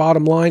to our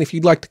bottom line. If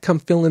you'd like to come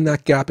fill in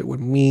that gap, it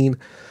would mean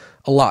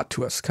a lot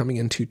to us coming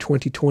into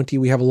 2020.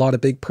 We have a lot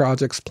of big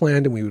projects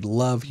planned, and we would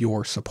love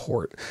your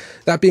support.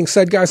 That being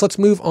said, guys, let's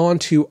move on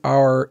to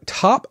our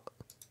top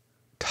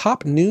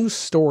news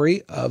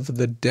story of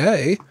the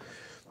day.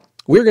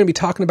 We're going to be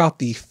talking about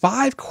the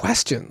 5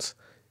 questions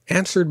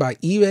answered by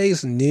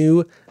eBay's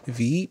new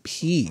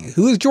VP.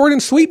 Who is Jordan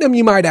Sweetnam,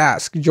 you might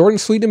ask? Jordan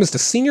Sweetnam is the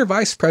Senior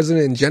Vice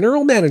President and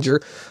General Manager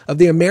of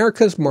the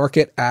Americas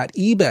market at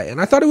eBay.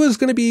 And I thought it was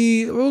going to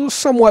be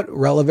somewhat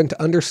relevant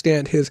to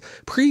understand his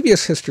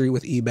previous history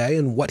with eBay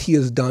and what he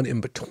has done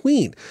in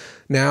between.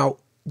 Now,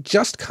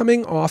 just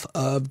coming off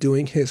of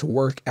doing his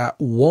work at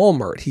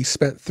Walmart, he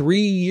spent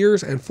 3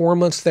 years and 4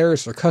 months there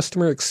as their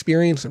customer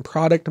experience and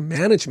product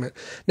management.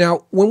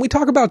 Now, when we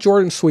talk about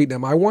Jordan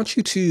Sweetnam, I want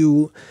you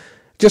to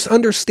just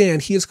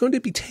understand he is going to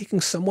be taking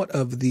somewhat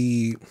of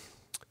the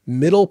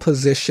middle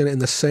position in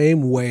the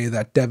same way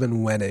that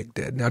Devin Wenig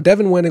did. Now,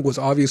 Devin Wenig was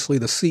obviously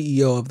the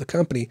CEO of the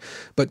company,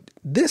 but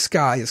this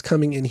guy is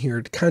coming in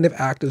here to kind of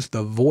act as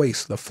the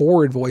voice, the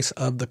forward voice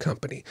of the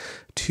company,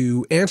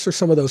 to answer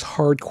some of those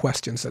hard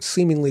questions that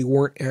seemingly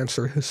weren't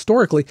answered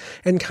historically,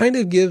 and kind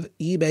of give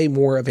eBay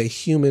more of a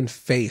human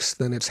face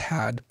than it's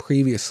had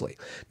previously.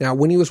 Now,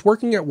 when he was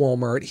working at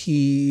Walmart,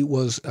 he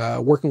was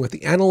working with the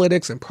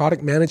analytics and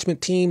product management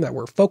team that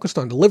were focused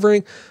on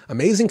delivering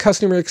amazing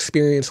customer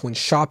experience when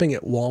shopping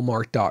at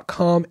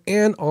Walmart.com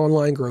and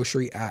online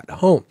grocery at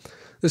home.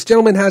 This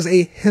gentleman has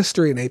a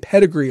history and a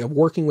pedigree of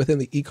working within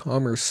the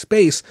e-commerce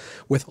space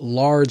with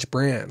large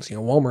brands.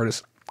 Walmart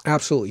is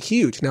absolutely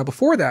huge. Now,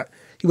 before that,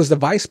 he was the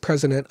vice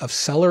president of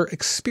seller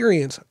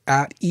experience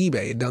at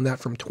eBay. He'd done that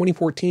from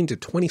 2014 to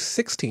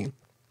 2016.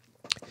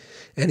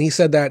 And he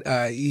said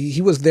that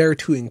he was there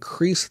to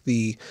increase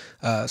the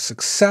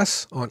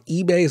success on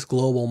eBay's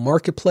global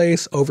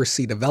marketplace,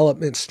 oversee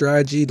development,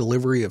 strategy,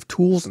 delivery of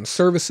tools and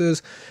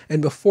services.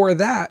 And before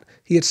that,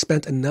 he had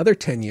spent another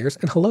 10 years,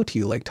 and hello to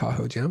you, Lake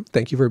Tahoe Jim.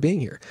 Thank you for being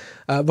here.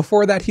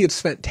 Before that, he had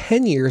spent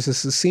 10 years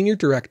as the senior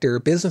director,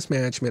 business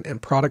management,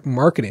 and product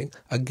marketing,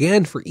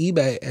 again for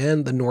eBay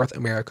and the North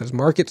America's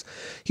markets.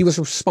 He was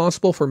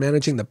responsible for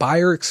managing the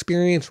buyer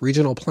experience,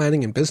 regional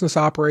planning, and business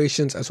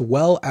operations, as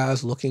well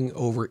as looking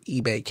over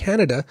eBay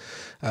Canada.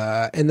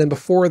 And then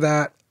before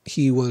that,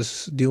 he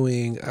was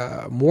doing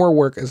more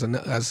work as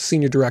a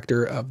senior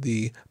director of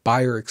the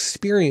buyer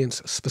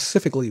experience,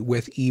 specifically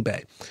with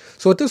eBay.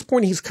 So at this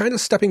point, he's kind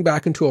of stepping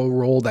back into a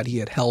role that he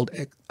had held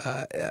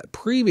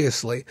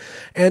previously.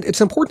 And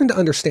it's important to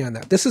understand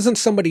that this isn't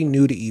somebody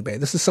new to eBay.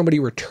 This is somebody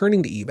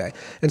returning to eBay.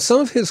 And some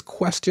of his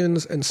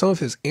questions and some of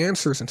his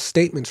answers and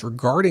statements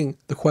regarding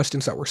the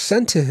questions that were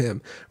sent to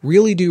him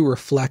really do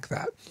reflect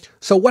that.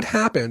 So what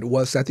happened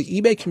was that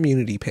the eBay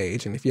community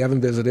page, and if you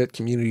haven't visited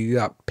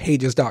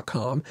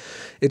community.pages.com,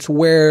 it's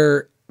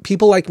where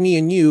people like me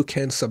and you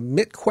can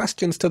submit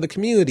questions to the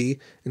community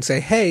and say,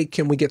 hey,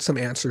 can we get some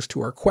answers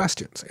to our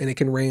questions? And it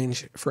can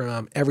range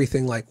from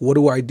everything like, what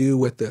do I do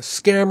with this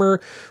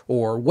scammer?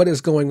 Or what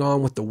is going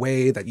on with the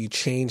way that you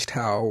changed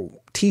how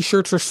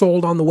t-shirts are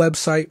sold on the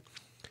website?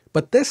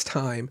 But this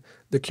time,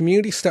 the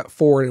community stepped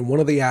forward and one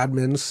of the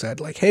admins said,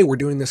 like, hey, we're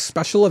doing this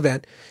special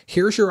event.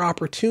 Here's your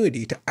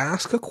opportunity to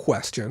ask a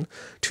question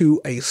to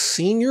a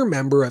senior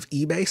member of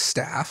eBay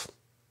staff,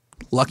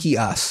 lucky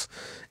us,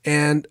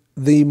 and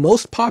the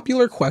most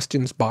popular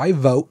questions by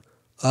vote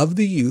of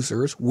the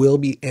users will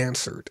be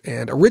answered.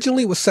 And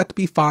originally it was set to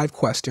be 5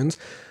 questions.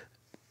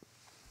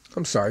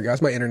 I'm sorry,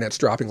 guys, my internet's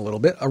dropping a little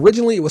bit.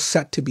 Originally, it was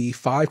set to be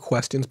 5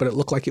 questions, but it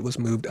looked like it was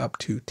moved up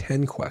to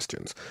 10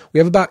 questions. We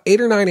have about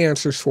 8 or 9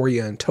 answers for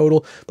you in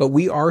total, but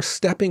we are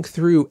stepping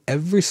through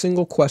every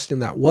single question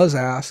that was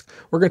asked.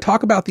 We're going to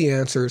talk about the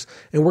answers,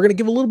 and we're going to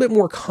give a little bit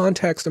more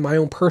context and my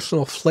own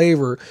personal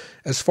flavor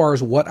as far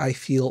as what I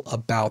feel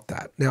about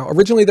that. Now,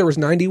 originally, there was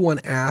 91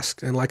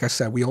 asked, and like I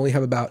said, we only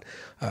have about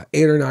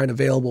 8 or 9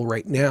 available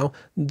right now.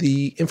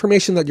 The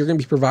information that you're going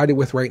to be provided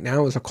with right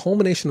now is a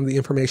culmination of the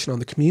information on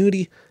the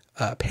community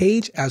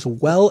page, as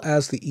well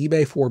as the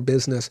eBay for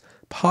Business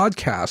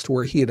podcast,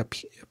 where he had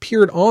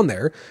appeared on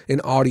there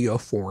in audio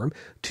form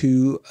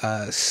to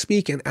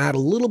speak and add a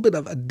little bit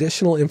of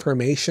additional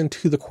information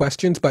to the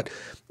questions. But,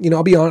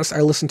 I'll be honest,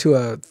 I listened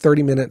to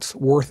 30 minutes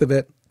worth of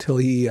it till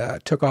he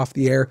took off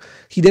the air.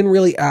 He didn't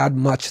really add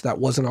much that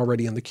wasn't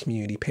already in the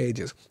community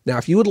pages. Now,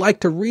 if you would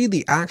like to read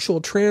the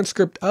actual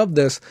transcript of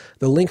this,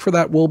 the link for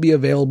that will be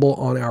available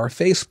on our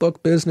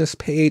Facebook business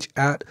page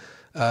at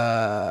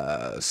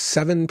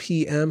 7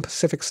 p.m.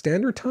 Pacific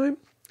Standard Time.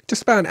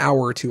 Just about an hour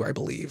or two, I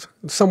believe,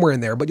 somewhere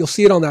in there. But you'll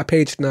see it on that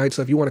page tonight,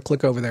 so if you want to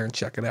click over there and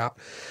check it out.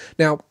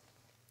 Now,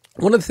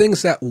 one of the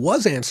things that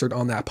was answered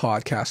on that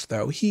podcast,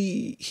 though,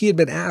 he had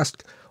been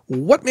asked,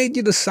 what made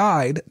you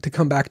decide to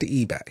come back to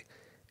eBay?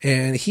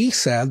 And he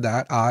said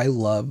that I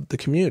love the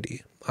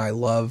community. I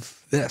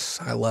love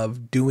this. I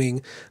love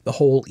doing the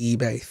whole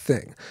eBay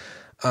thing.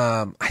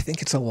 I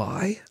think it's a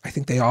lie. I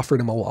think they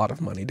offered him a lot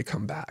of money to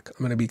come back.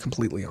 I'm going to be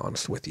completely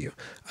honest with you.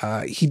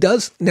 He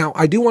does. Now,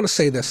 I do want to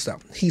say this, though.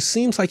 He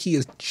seems like he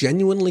is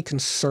genuinely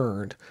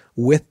concerned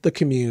with the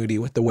community,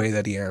 with the way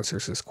that he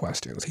answers his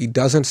questions. He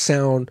doesn't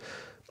sound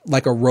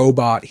like a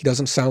robot. He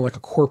doesn't sound like a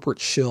corporate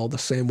shill the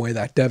same way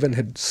that Devin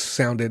had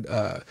sounded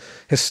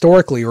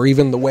historically, or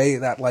even the way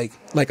that like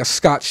a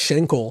Scott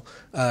Schenkel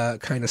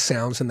kind of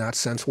sounds in that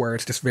sense, where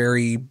it's just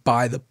very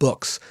by the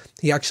books.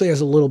 He actually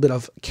has a little bit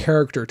of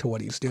character to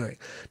what he's doing.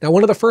 Now,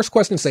 one of the first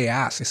questions they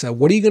asked, they said,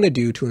 what are you going to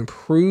do to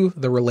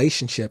improve the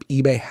relationship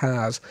eBay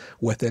has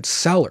with its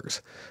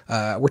sellers?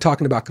 We're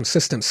talking about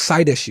consistent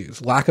site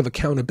issues, lack of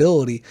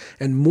accountability,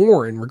 and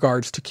more in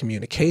regards to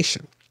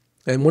communication.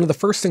 And one of the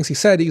first things he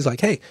said, he's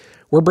like, hey,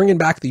 we're bringing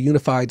back the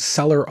unified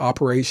seller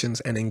operations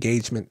and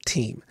engagement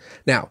team.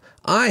 Now,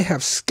 I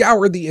have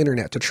scoured the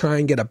internet to try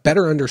and get a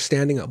better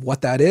understanding of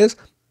what that is.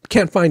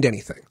 Can't find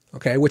anything.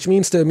 Okay, which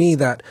means to me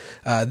that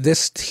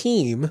this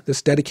team,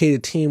 this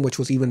dedicated team, which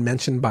was even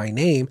mentioned by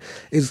name,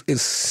 is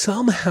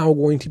somehow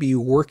going to be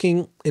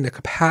working in a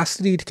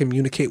capacity to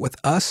communicate with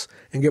us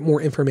and get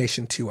more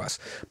information to us.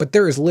 But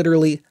there is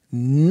literally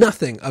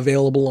nothing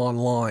available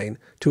online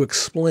to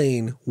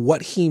explain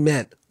what he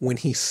meant when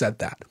he said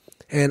that.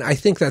 And I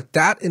think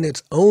that in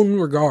its own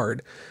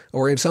regard,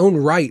 or its own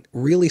right,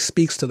 really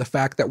speaks to the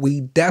fact that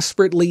we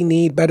desperately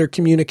need better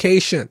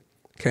communication.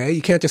 Okay,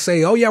 you can't just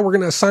say, oh yeah, we're going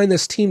to assign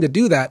this team to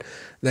do that,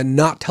 then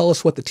not tell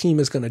us what the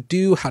team is going to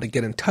do, how to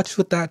get in touch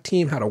with that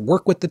team, how to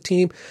work with the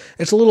team.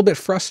 It's a little bit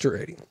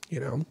frustrating,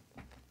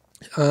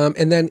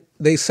 And then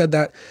they said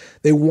that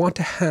they want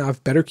to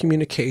have better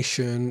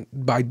communication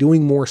by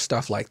doing more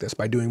stuff like this,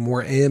 by doing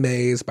more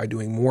AMAs, by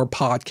doing more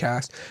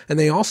podcasts. And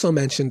they also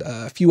mentioned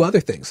a few other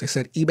things. They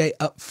said eBay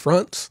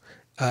upfronts,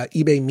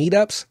 eBay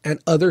meetups, and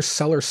other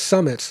seller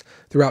summits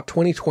throughout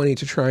 2020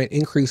 to try and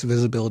increase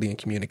visibility and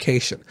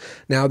communication.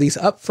 Now, these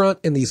upfront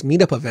and these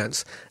meetup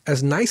events,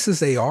 as nice as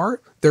they are,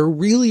 they're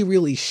really,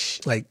 really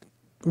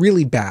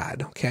really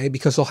bad, okay?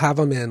 Because they'll have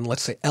them in,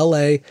 let's say,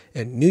 LA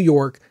and New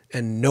York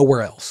and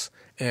nowhere else.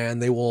 And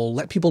they will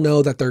let people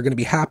know that they're going to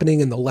be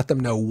happening, and they'll let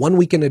them know 1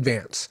 week in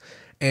advance.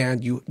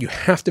 And you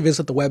have to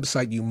visit the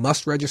website. You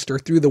must register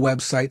through the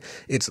website.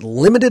 It's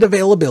limited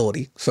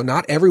availability, so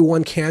not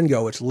everyone can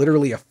go. It's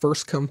literally a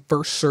first come,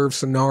 first serve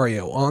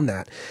scenario on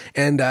that.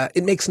 And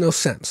it makes no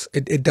sense.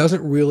 It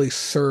doesn't really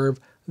serve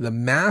the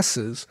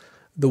masses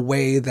the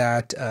way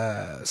that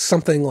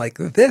something like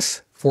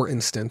this, for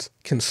instance,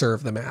 can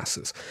serve the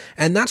masses.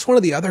 And that's one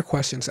of the other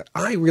questions that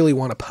I really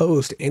want to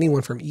pose to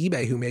anyone from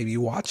eBay who may be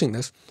watching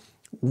this.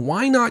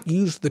 Why not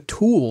use the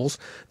tools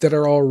that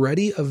are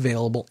already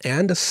available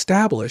and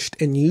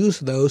established and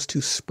use those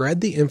to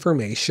spread the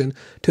information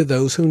to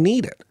those who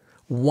need it?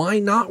 Why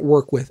not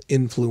work with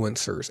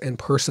influencers and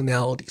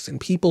personalities and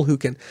people who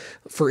can,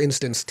 for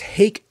instance,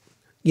 take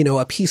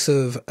a piece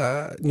of,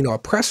 a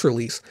press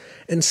release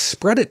and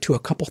spread it to a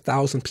couple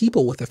thousand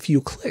people with a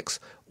few clicks?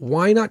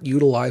 why not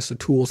utilize the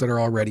tools that are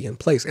already in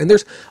place? And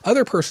there's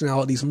other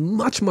personalities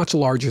much, much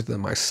larger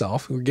than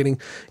myself who are getting,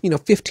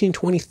 15,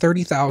 20,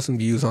 30,000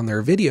 views on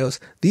their videos.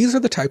 These are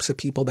the types of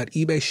people that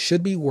eBay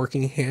should be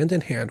working hand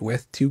in hand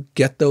with to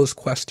get those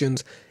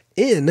questions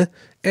in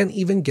and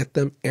even get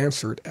them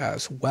answered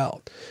as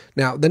well.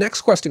 Now, the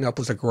next question up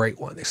was a great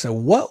one. They said,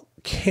 what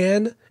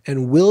can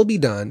and will be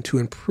done to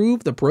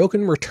improve the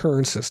broken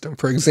return system?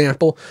 For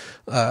example,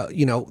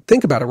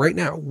 think about it right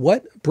now.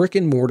 What brick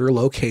and mortar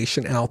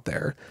location out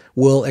there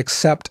will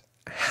accept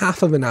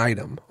half of an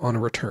item on a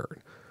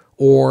return,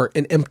 or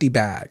an empty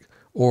bag,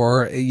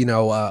 or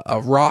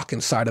a rock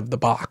inside of the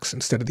box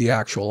instead of the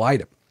actual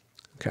item?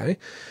 Okay.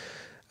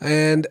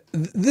 And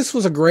this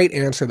was a great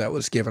answer that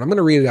was given. I'm going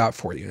to read it out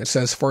for you. It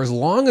says, for as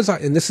long as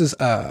and this is,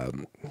 Mr.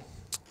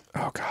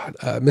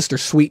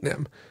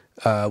 Sweetnam,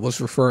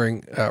 was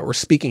referring or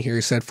speaking here.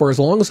 He said, for as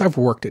long as I've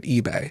worked at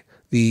eBay,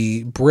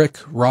 the brick,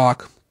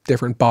 rock,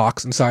 different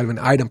box inside of an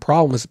item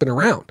problem has been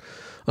around.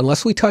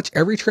 Unless we touch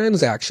every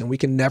transaction, we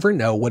can never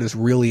know what is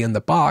really in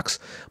the box,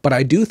 but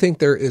I do think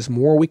there is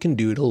more we can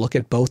do to look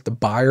at both the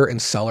buyer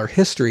and seller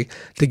history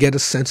to get a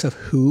sense of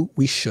who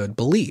we should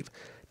believe.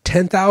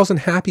 10,000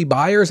 happy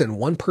buyers and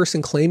one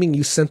person claiming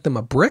you sent them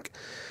a brick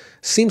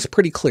seems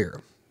pretty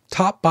clear.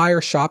 Top buyer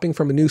shopping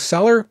from a new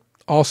seller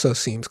also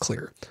seems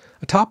clear.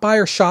 A top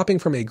buyer shopping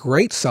from a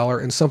great seller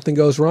and something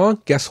goes wrong,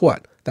 guess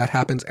what? That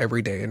happens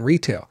every day in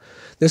retail.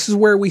 This is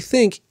where we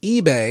think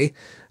eBay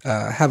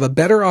have a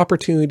better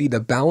opportunity to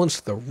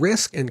balance the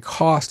risk and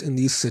cost in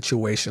these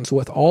situations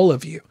with all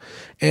of you.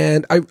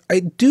 And I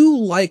do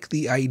like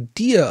the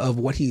idea of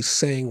what he's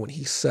saying when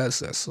he says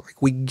this.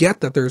 Like, we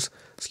get that there's,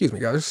 excuse me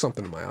guys, there's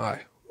something in my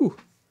eye. Ooh.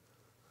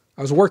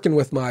 I was working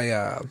with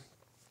my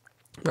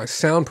my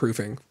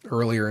soundproofing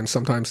earlier, and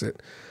sometimes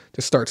it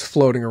just starts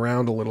floating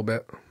around a little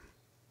bit.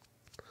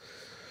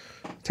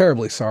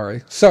 Terribly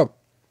sorry. So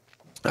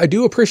I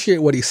do appreciate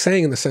what he's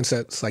saying in the sense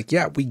that it's like,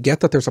 yeah, we get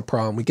that there's a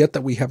problem. We get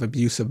that we have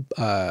abusive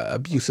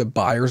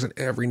buyers, and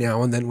every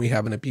now and then we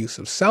have an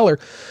abusive seller.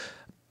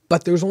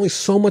 But there's only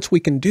so much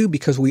we can do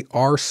because we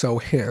are so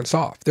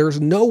hands-off.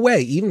 There's no way,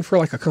 even for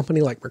like a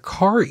company like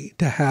Mercari,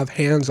 to have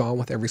hands-on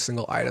with every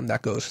single item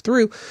that goes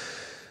through.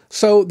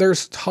 So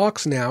there's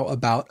talks now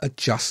about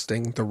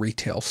adjusting the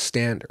retail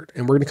standard,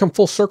 and we're going to come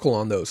full circle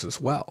on those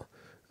as well.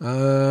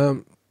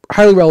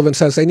 Highly Relevant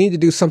says they need to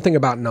do something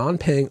about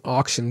non-paying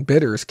auction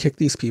bidders, kick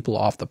these people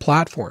off the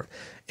platform,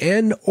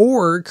 and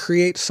or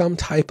create some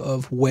type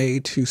of way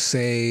to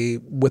say,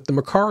 with the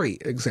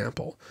Mercari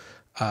example,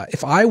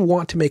 if I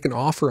want to make an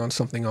offer on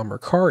something on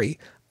Mercari,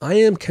 I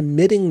am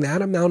committing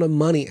that amount of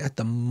money at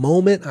the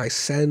moment I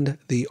send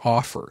the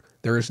offer.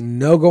 There is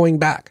no going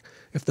back.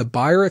 If the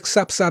buyer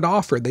accepts that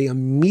offer, they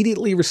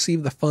immediately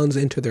receive the funds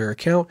into their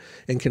account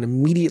and can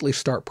immediately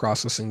start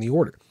processing the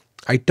order.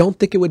 I don't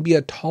think it would be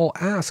a tall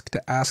ask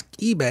to ask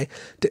eBay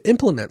to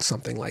implement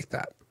something like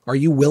that. Are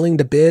you willing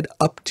to bid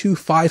up to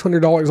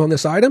 $500 on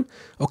this item?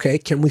 Okay,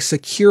 can we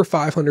secure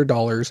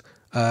 $500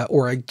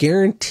 or a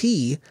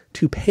guarantee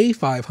to pay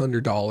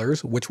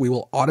 $500, which we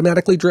will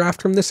automatically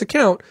draft from this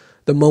account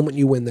the moment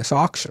you win this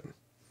auction?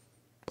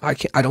 I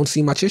don't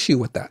see much issue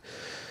with that.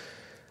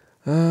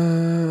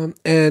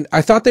 And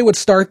I thought they would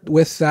start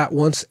with that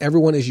once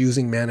everyone is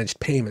using managed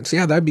payments.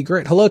 Yeah, that'd be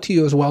great. Hello to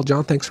you as well,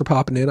 John. Thanks for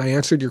popping in. I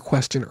answered your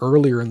question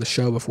earlier in the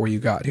show before you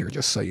got here,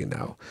 just so you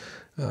know.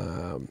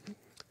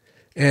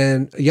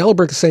 And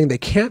Yellowbrick is saying they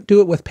can't do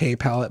it with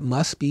PayPal. It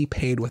must be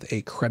paid with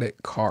a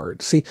credit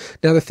card. See,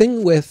 now the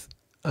thing with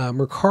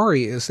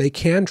Mercari is they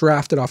can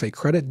draft it off a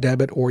credit,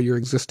 debit, or your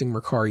existing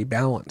Mercari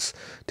balance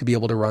to be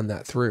able to run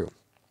that through.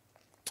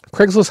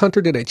 Craigslist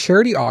Hunter did a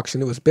charity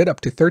auction. It was bid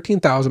up to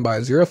 $13,000 by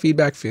a zero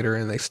feedback feeder,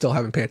 and they still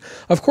haven't paid.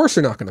 Of course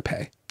they're not going to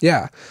pay.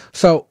 Yeah.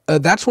 So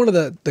that's one of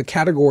the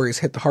categories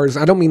hit the hardest.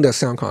 I don't mean to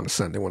sound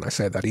condescending when I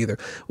say that either.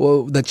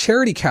 Well, the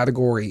charity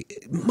category,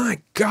 my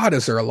God,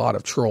 is there a lot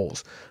of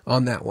trolls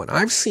on that one.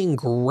 I've seen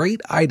great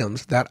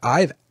items that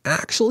I've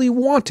actually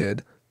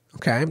wanted,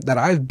 okay, that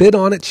I've bid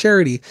on at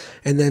charity,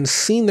 and then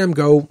seen them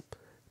go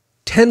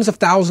tens of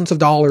thousands of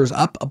dollars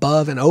up,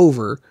 above, and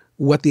over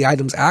what the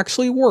item's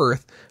actually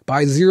worth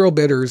by zero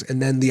bidders,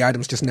 and then the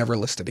item's just never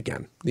listed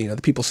again. You know,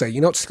 the people say,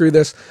 you know what, screw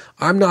this,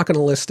 I'm not going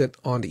to list it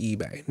onto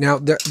eBay. Now,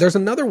 there's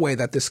another way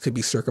that this could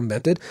be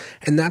circumvented,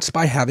 and that's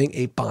by having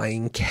a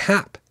buying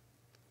cap.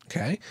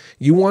 Okay?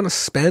 You want to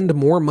spend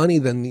more money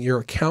than your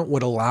account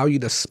would allow you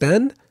to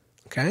spend?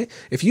 Okay?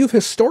 If you've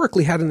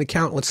historically had an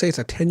account, let's say it's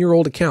a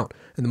 10-year-old account,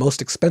 and the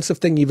most expensive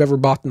thing you've ever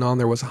bought on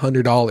there was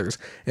 $100,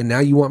 and now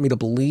you want me to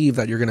believe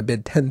that you're going to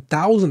bid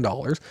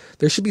 $10,000,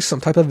 there should be some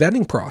type of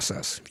vetting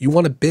process. If you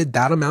want to bid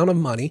that amount of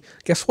money,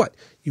 guess what?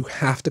 You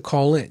have to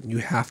call in. You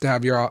have to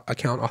have your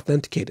account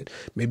authenticated.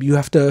 Maybe you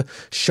have to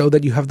show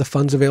that you have the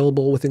funds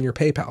available within your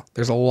PayPal.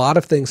 There's a lot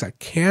of things that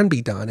can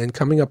be done, and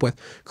coming up with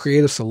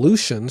creative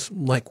solutions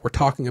like we're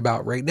talking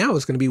about right now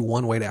is going to be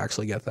one way to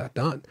actually get that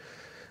done.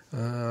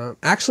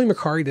 Actually,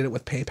 Mercari did it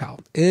with PayPal.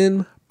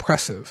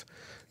 Impressive.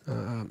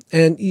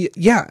 And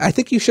yeah, I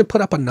think you should put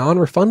up a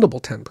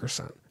non-refundable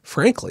 10%,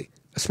 frankly,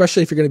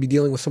 especially if you're going to be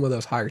dealing with some of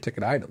those higher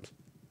ticket items.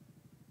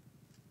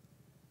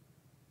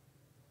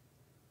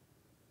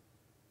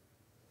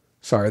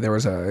 Sorry, there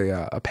was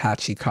a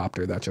Apache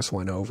copter that just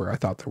went over. I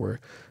thought there were.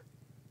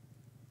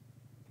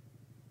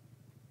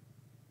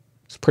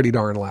 It's pretty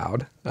darn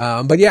loud.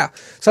 But yeah,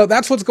 so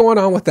that's what's going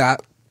on with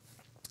that.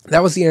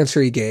 That was the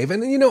answer he gave.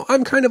 And,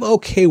 I'm kind of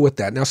okay with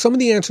that. Now, some of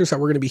the answers that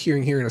we're going to be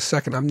hearing here in a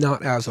second, I'm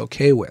not as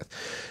okay with.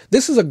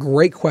 This is a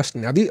great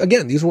question. Now,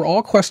 these were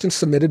all questions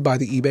submitted by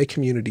the eBay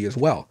community as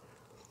well.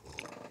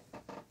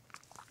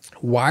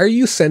 Why are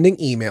you sending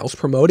emails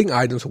promoting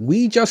items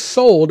we just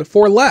sold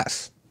for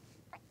less?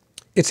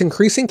 It's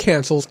increasing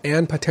cancels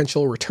and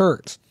potential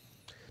returns.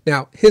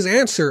 Now, his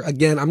answer,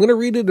 again, I'm going to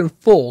read it in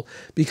full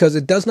because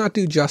it does not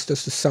do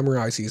justice to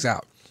summarize these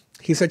out.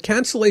 He said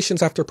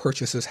cancellations after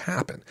purchases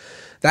happen.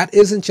 That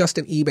isn't just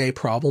an eBay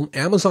problem.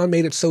 Amazon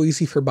made it so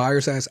easy for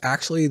buyers as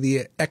actually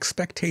the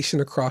expectation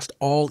across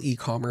all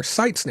e-commerce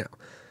sites now.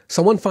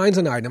 Someone finds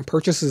an item,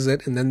 purchases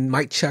it, and then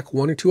might check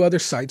one or two other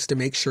sites to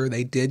make sure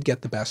they did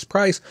get the best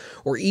price,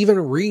 or even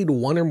read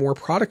one or more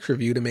product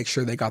review to make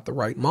sure they got the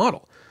right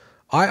model.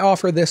 I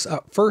offer this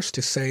up first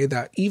to say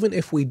that even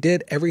if we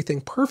did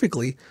everything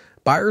perfectly,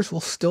 buyers will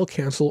still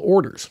cancel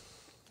orders.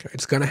 Okay,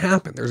 it's going to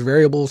happen. There's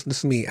variables, this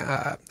is me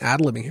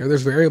ad-libbing here,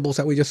 there's variables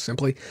that we just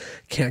simply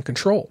can't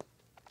control.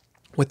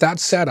 With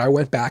that said, I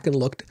went back and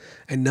looked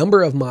at a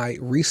number of my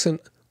recent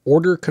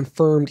order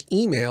confirmed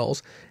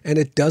emails, and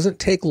it doesn't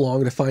take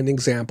long to find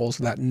examples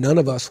that none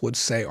of us would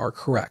say are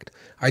correct.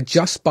 I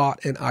just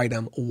bought an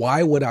item.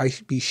 Why would I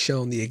be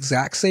shown the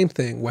exact same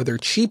thing, whether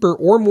cheaper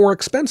or more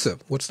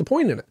expensive? What's the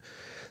point in it?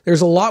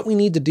 There's a lot we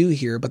need to do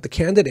here, but the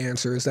candid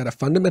answer is that a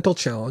fundamental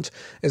challenge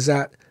is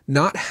that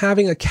not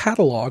having a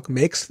catalog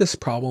makes this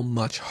problem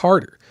much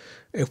harder.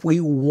 If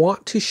we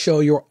want to show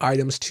your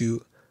items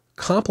to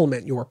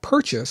complement your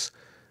purchase,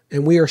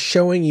 and we are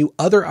showing you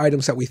other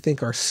items that we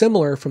think are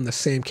similar from the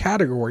same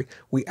category,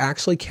 we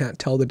actually can't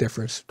tell the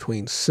difference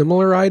between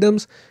similar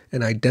items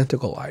and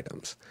identical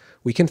items.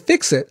 We can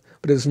fix it,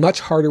 but it is much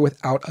harder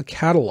without a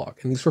catalog.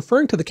 And he's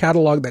referring to the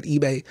catalog that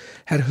eBay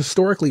had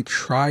historically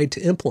tried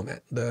to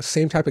implement, the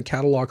same type of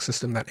catalog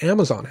system that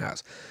Amazon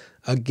has.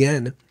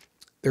 Again,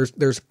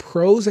 there's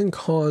pros and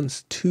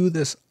cons to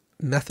this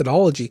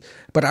methodology,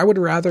 but I would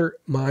rather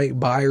my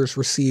buyers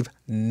receive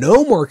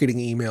no marketing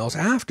emails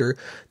after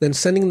than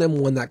sending them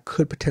one that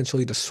could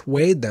potentially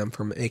dissuade them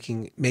from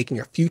making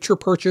a future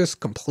purchase,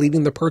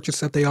 completing the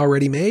purchase that they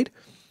already made.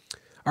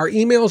 Our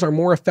emails are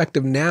more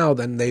effective now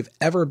than they've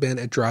ever been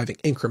at driving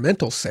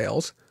incremental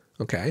sales,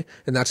 okay?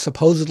 And that's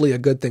supposedly a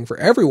good thing for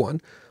everyone,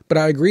 but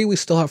I agree we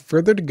still have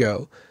further to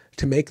go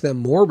to make them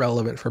more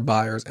relevant for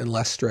buyers and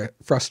less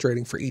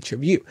frustrating for each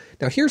of you.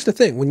 Now, here's the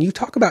thing. When you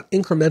talk about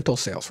incremental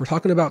sales, we're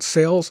talking about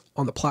sales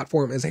on the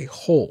platform as a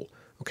whole,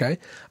 okay?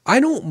 I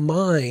don't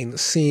mind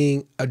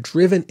seeing a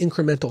driven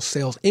incremental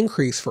sales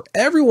increase for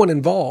everyone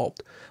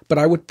involved, but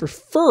I would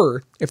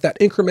prefer if that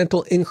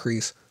incremental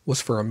increase was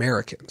for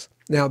Americans.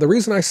 Now, the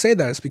reason I say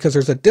that is because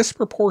there's a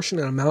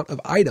disproportionate amount of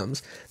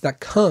items that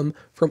come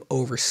from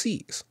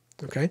overseas.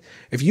 Okay.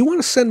 If you want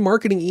to send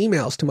marketing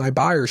emails to my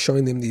buyers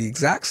showing them the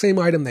exact same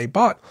item they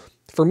bought,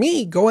 for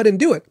me, go ahead and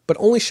do it, but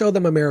only show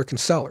them American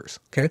sellers.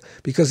 Okay.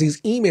 Because these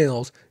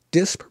emails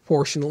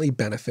disproportionately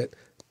benefit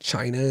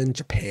China and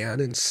Japan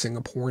and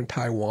Singapore and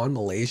Taiwan,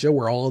 Malaysia,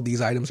 where all of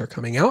these items are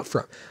coming out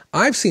from.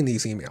 I've seen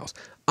these emails.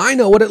 I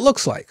know what it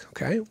looks like.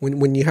 Okay.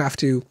 When you have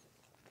to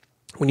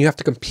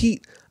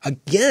compete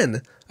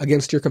again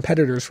against your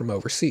competitors from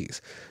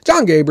overseas.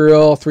 John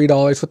Gabriel,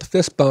 $3 with the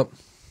fist bump.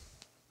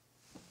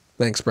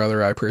 Thanks,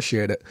 brother. I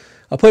appreciate it.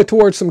 I'll put it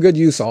towards some good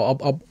use.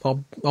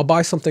 I'll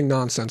buy something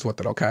nonsense with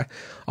it, okay?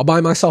 I'll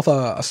buy myself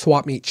a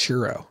swap meet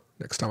churro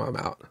next time I'm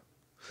out.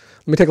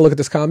 Let me take a look at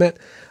this comment.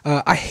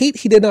 I hate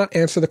he did not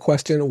answer the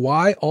question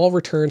why all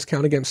returns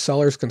count against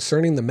sellers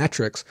concerning the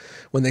metrics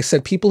when they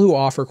said people who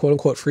offer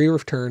quote-unquote free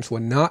returns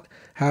would not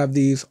have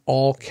these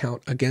all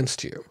count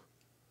against you.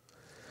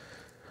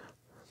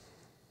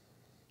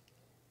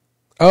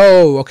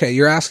 Oh, okay.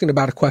 You're asking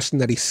about a question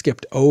that he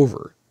skipped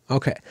over.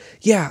 Okay.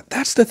 Yeah,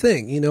 that's the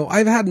thing.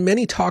 I've had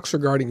many talks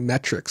regarding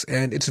metrics,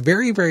 and it's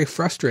very, very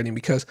frustrating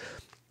because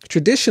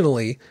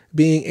traditionally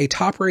being a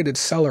top-rated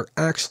seller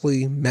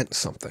actually meant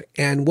something.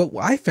 And what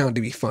I found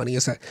to be funny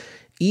is that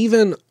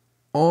even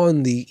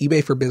on the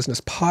eBay for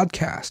Business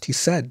podcast, he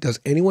said, does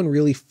anyone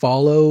really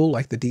follow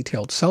like the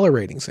detailed seller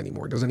ratings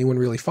anymore? Does anyone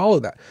really follow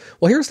that?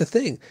 Well, here's the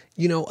thing.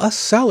 Us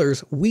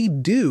sellers, we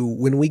do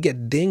when we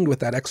get dinged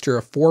with that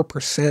extra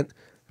 4%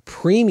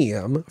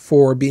 premium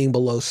for being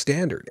below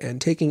standard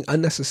and taking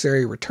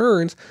unnecessary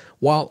returns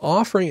while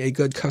offering a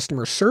good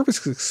customer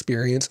service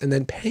experience and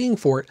then paying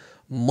for it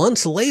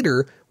months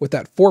later with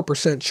that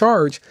 4%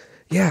 charge.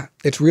 Yeah,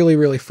 it's really,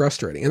 really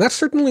frustrating. And that's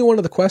certainly one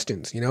of the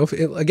questions.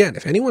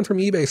 If anyone from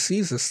eBay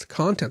sees this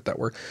content that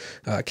we're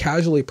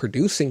casually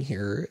producing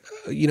here,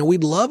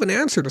 we'd love an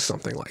answer to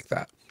something like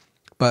that.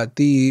 But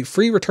the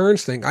free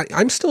returns thing,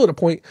 I'm still at a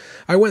point,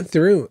 I went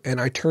through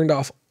and I turned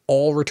off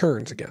all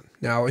returns again.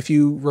 Now, if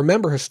you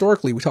remember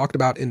historically, we talked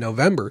about in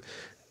November,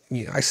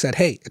 I said,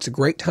 hey, it's a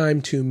great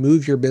time to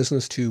move your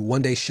business to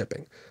one-day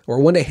shipping or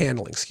one-day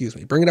handling,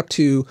 Bring it up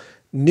to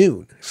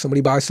noon. If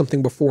somebody buys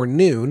something before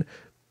noon,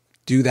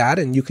 do that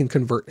and you can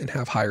convert and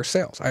have higher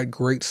sales. I had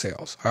great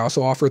sales. I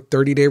also offered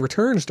 30-day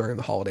returns during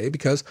the holiday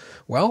because,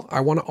 well, I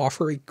want to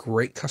offer a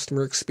great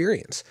customer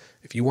experience.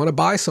 If you want to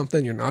buy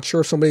something, you're not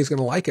sure if somebody's going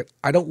to like it,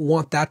 I don't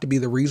want that to be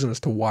the reason as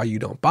to why you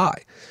don't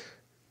buy.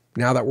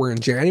 Now that we're in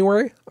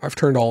January, I've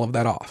turned all of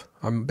that off.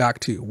 I'm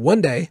back to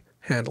 1 day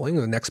handling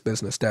the next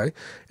business day,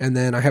 and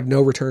then I have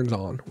no returns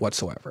on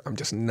whatsoever. I'm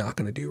just not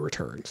going to do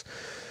returns.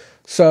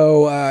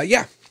 So,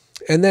 yeah.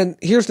 And then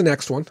here's the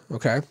next one,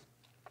 okay?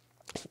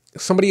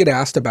 Somebody had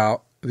asked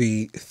about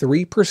the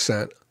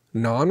 3%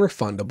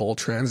 non-refundable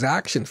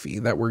transaction fee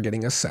that we're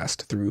getting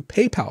assessed through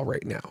PayPal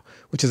right now,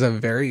 which is a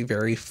very,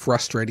 very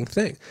frustrating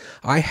thing.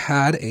 I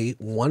had a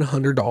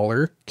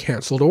 $100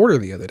 canceled order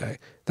the other day.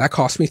 That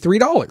cost me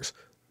 $3.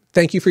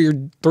 Thank you for your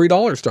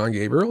 $3, John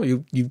Gabriel.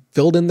 You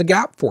filled in the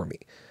gap for me.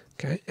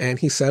 Okay. And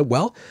he said,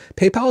 well,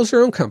 PayPal is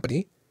their own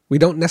company. We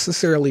don't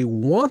necessarily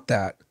want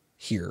that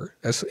here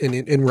as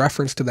in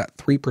reference to that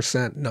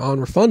 3%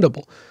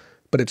 non-refundable,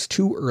 but it's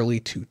too early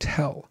to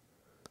tell.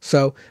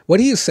 So what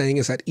he is saying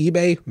is that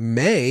eBay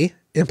may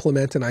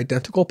implement an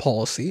identical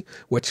policy,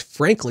 which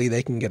frankly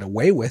they can get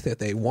away with if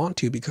they want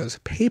to, because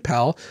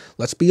PayPal,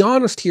 let's be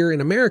honest here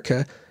in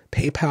America,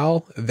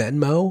 PayPal,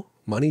 Venmo,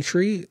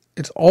 MoneyTree,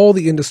 it's all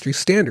the industry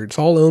standard. It's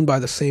all owned by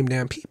the same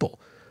damn people.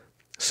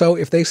 So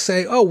if they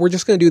say, oh, we're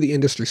just going to do the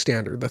industry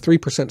standard, the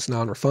 3% is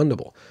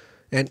non-refundable.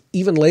 And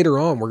even later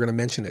on, we're going to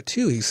mention it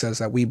too. He says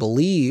that we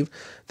believe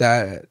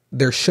that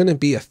there shouldn't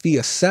be a fee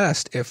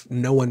assessed if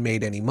no one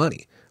made any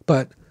money.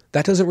 But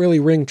that doesn't really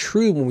ring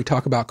true when we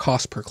talk about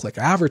cost per click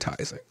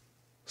advertising.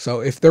 So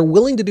if they're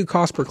willing to do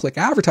cost per click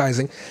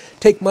advertising,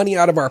 take money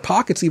out of our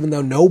pockets, even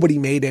though nobody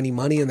made any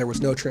money and there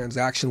was no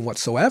transaction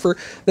whatsoever,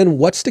 then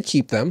what's to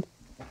keep them?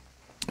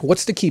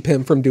 What's to keep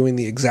him from doing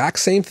the exact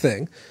same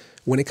thing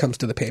when it comes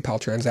to the PayPal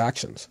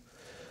transactions?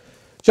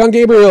 John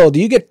Gabriel,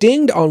 do you get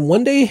dinged on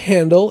 1 day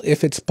handle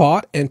if it's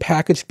bought and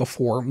packaged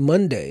before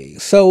Monday?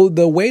 So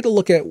the way to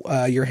look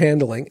at your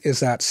handling is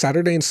that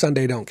Saturday and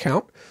Sunday don't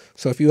count.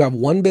 So if you have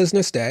one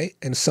business day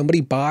and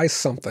somebody buys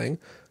something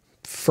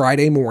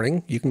Friday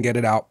morning, you can get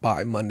it out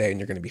by Monday and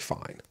you're going to be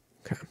fine.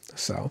 Okay.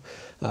 So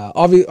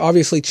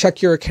obviously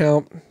check your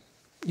account,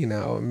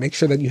 make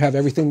sure that you have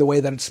everything the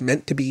way that it's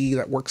meant to be,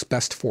 that works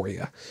best for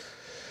you.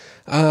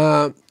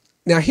 Now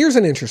here's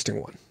an interesting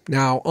one.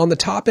 Now on the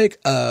topic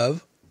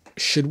of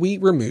should we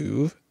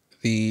remove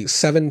the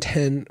 7,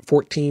 10,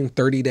 14,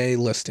 30-day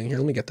listing? Here,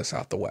 let me get this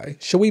out the way.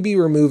 Should we be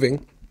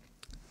removing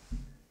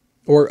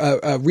or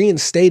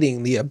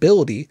reinstating the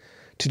ability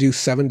to do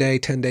 7-day,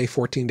 10-day,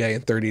 14-day,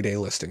 and 30-day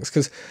listings?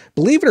 Because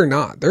believe it or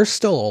not, there's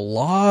still a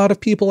lot of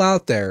people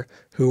out there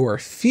who are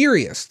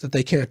furious that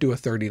they can't do a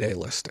 30-day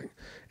listing.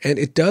 And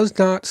it does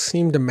not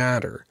seem to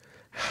matter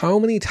how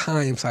many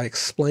times I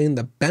explain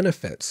the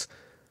benefits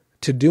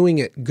to doing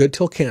it good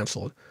till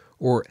canceled,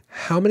 or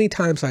how many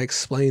times I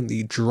explain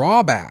the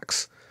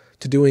drawbacks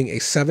to doing a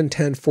 7,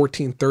 10,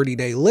 14,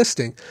 30-day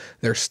listing.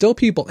 There's still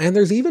people, and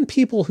there's even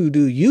people who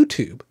do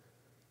YouTube,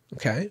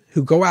 okay,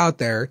 who go out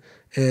there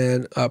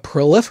and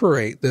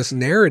proliferate this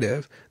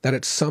narrative that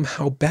it's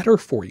somehow better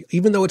for you,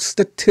 even though it's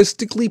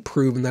statistically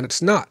proven that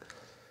it's not.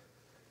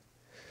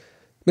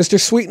 Mr.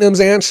 Sweetnam's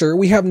answer,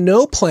 we have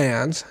no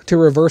plans to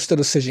reverse the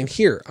decision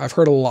here. I've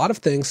heard a lot of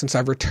things since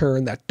I've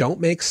returned that don't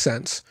make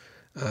sense,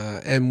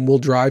 and will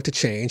drive to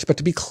change. But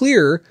to be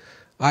clear,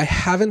 I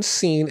haven't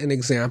seen an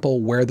example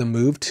where the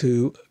move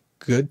to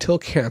good till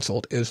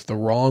canceled is the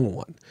wrong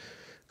one.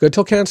 Good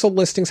till canceled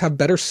listings have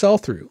better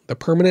sell-through. The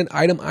permanent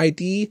item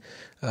ID,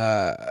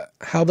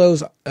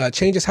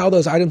 changes how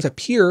those items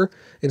appear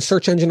in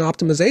search engine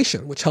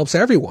optimization, which helps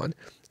everyone.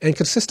 And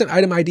consistent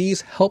item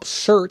IDs help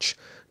search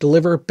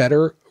deliver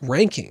better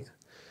ranking.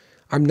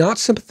 I'm not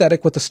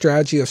sympathetic with the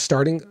strategy of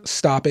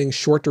stopping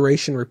short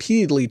duration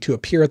repeatedly to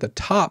appear at the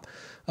top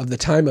of the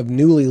time of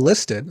newly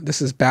listed. This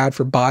is bad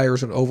for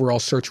buyers and overall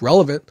search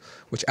relevant,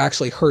 which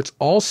actually hurts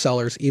all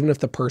sellers, even if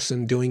the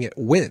person doing it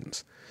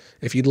wins.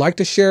 If you'd like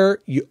to share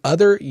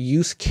other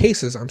use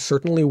cases, I'm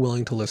certainly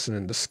willing to listen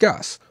and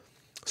discuss.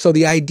 So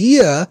the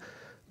idea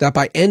that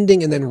by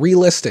ending and then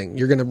relisting,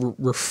 you're going to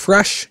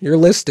refresh your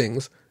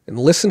listings, and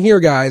listen here,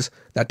 guys,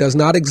 that does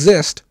not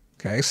exist.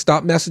 Okay,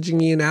 stop messaging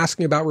me and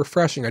asking about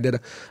refreshing. I did a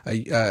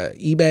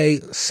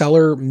eBay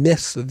seller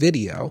myths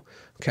video.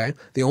 Okay,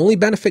 the only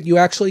benefit you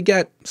actually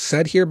get,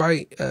 said here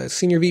by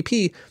Senior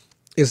VP,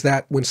 is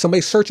that when somebody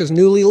searches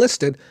newly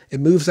listed, it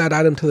moves that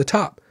item to the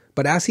top.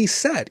 But as he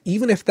said,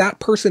 even if that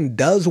person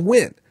does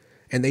win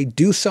and they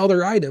do sell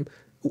their item,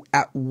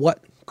 at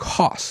what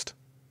cost?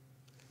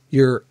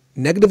 You're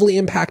negatively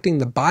impacting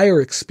the buyer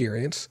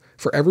experience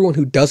for everyone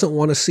who doesn't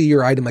want to see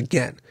your item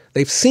again.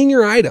 They've seen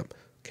your item.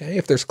 Okay,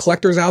 if there's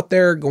collectors out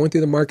there going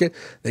through the market,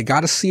 they got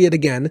to see it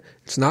again.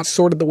 It's not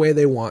sorted the way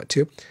they want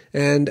to.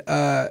 And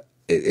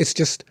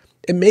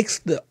it makes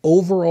the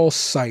overall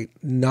site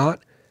not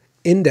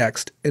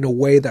indexed in a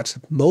way that's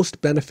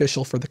most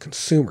beneficial for the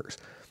consumers.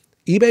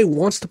 eBay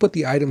wants to put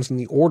the items in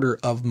the order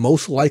of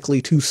most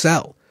likely to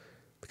sell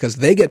because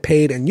they get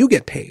paid and you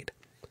get paid.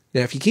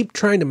 Now, if you keep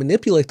trying to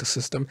manipulate the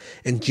system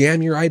and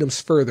jam your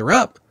items further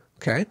up,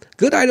 Okay,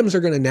 good items are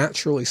going to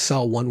naturally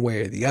sell one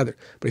way or the other.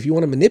 But if you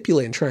want to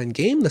manipulate and try and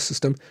game the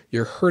system,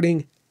 you're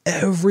hurting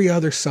every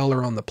other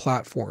seller on the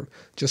platform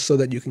just so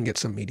that you can get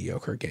some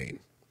mediocre gain.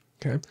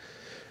 Okay.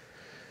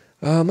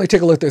 Let me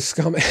take a look at this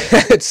comment.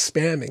 It's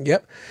spamming.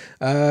 Yep.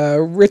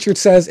 Richard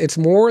says it's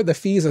more the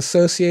fees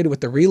associated with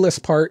the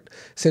relist part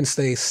since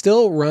they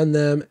still run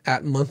them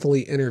at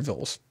monthly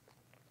intervals.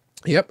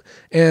 Yep.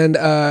 And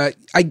I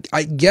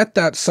get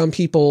that some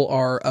people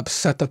are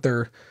upset that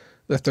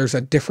there's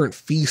a different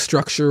fee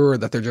structure or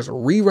that they're just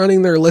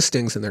rerunning their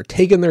listings and they're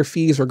taking their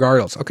fees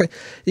regardless. Okay.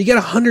 You get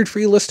 100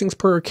 free listings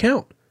per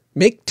account.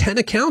 Make 10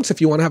 accounts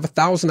if you want to have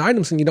 1,000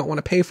 items and you don't want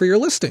to pay for your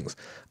listings.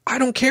 I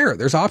don't care.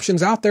 There's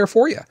options out there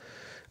for you.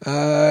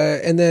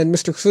 And then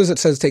Mr. Exquisite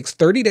says it takes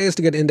 30 days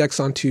to get indexed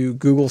onto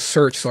Google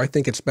search. So I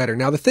think it's better.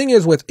 Now, the thing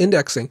is with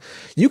indexing,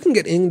 you can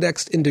get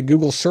indexed into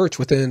Google search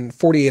within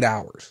 48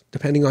 hours,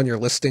 depending on your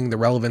listing, the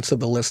relevance of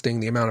the listing,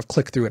 the amount of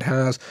click through it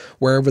has,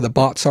 wherever the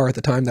bots are at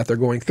the time that they're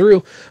going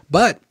through.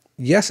 But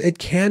yes, it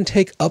can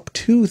take up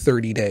to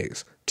 30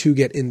 days to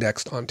get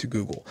indexed onto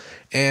Google.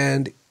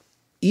 And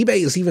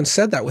eBay has even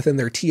said that within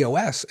their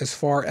TOS as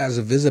far as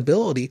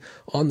visibility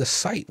on the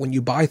site. When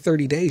you buy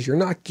 30 days, you're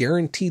not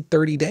guaranteed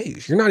 30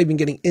 days. You're not even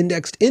getting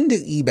indexed into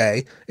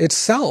eBay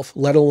itself,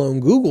 let alone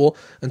Google,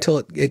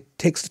 until it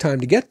takes the time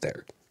to get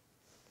there.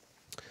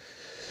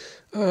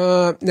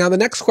 Now, the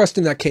next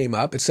question that came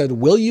up, it said,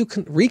 will you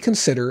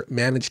reconsider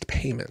managed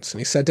payments?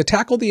 And he said, to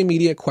tackle the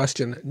immediate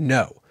question,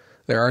 no.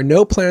 There are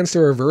no plans to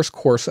reverse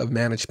course of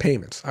managed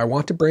payments. I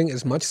want to bring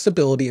as much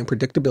stability and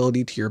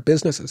predictability to your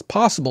business as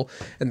possible,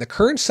 and the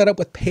current setup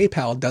with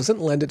PayPal doesn't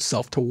lend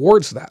itself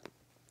towards that.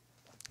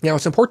 Now,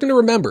 it's important to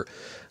remember,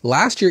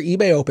 last year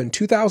eBay opened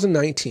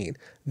 2019.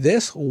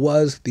 This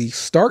was the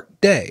start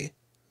day,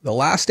 the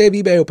last day of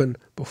eBay open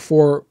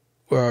before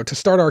to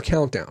start our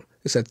countdown.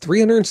 It said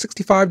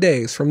 365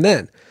 days from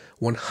then.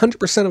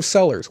 100% of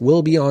sellers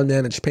will be on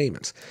managed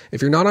payments.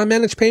 If you're not on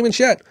managed payments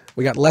yet,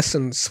 we got less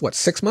than,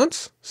 6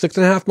 months?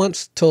 6.5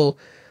 months till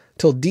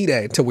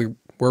D-Day, till we're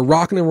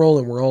rocking and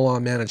rolling, we're all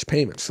on managed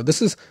payments. So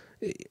this is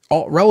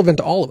all relevant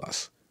to all of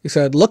us. He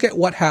said, look at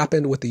what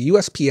happened with the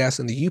USPS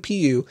and the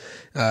UPU,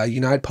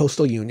 United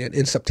Postal Union,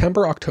 in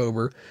September,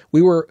 October.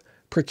 We were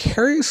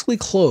precariously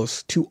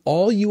close to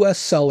all U.S.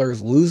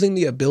 sellers losing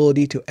the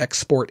ability to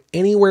export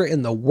anywhere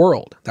in the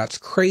world. That's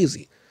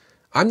crazy.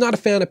 I'm not a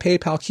fan of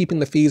PayPal keeping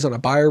the fees on a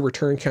buyer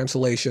return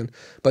cancellation,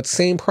 but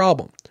same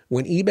problem.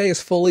 When eBay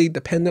is fully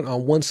dependent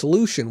on one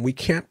solution, we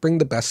can't bring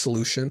the best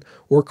solution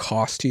or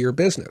cost to your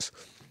business.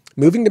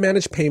 Moving to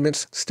managed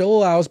payments still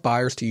allows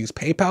buyers to use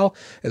PayPal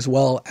as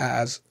well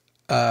as,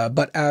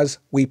 but as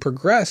we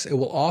progress, it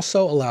will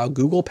also allow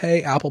Google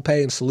Pay, Apple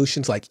Pay, and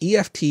solutions like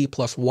EFT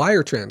plus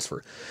wire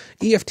transfer.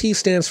 EFT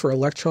stands for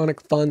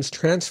electronic funds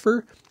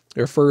transfer. It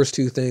refers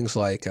to things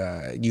like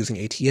using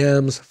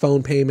ATMs,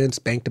 phone payments,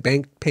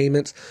 bank-to-bank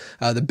payments.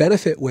 The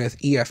benefit with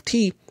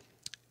EFT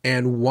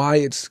and why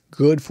it's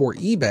good for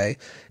eBay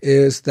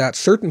is that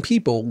certain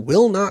people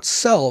will not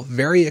sell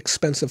very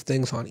expensive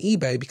things on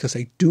eBay because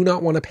they do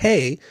not want to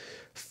pay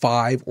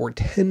 5 or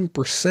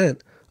 10%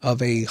 of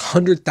a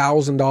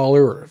 $100,000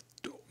 or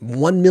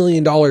 $1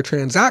 million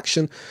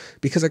transaction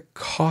because it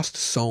costs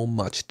so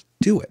much to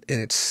do it, and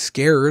it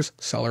scares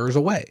sellers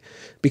away.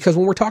 Because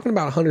when we're talking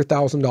about a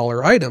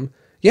 $100,000 item,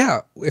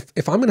 yeah,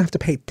 if I'm going to have to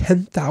pay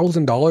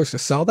 $10,000 to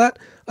sell that,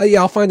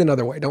 yeah, I'll find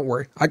another way. Don't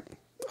worry.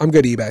 I'm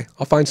good, eBay.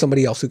 I'll find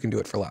somebody else who can do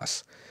it for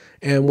less.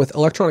 And with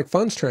electronic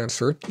funds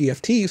transfer,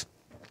 EFTs,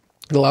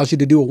 it allows you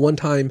to do a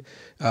one-time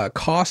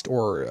cost,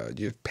 or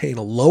you're paying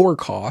a lower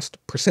cost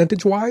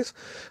percentage-wise.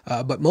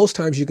 But most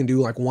times you can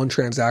do like one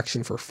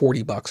transaction for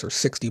 $40 or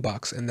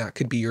 $60, and that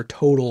could be your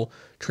total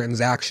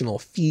transactional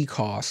fee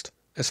cost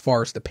as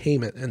far as the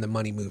payment and the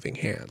money moving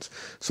hands.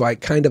 So I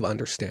kind of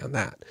understand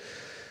that.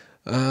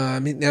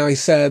 Now he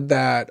said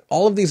that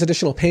all of these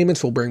additional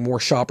payments will bring more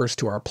shoppers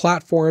to our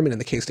platform, and in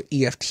the case of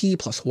EFT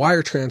plus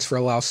wire transfer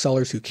allows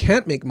sellers who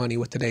can't make money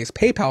with today's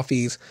PayPal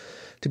fees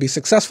to be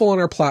successful on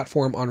our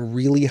platform on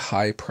really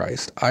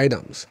high-priced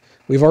items.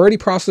 We've already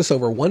processed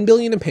over $1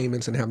 billion in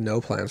payments and have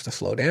no plans to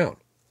slow down.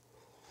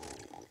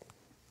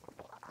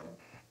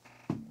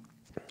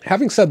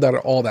 Having said that,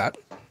 all that,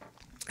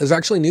 there's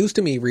actually news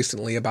to me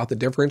recently about the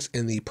difference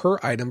in the per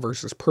item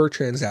versus per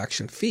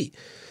transaction fee.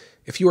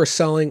 If you are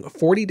selling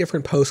 40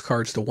 different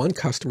postcards to one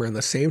customer in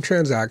the same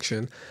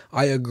transaction,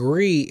 I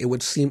agree it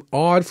would seem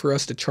odd for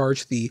us to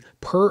charge the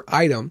per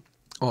item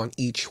on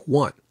each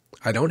one.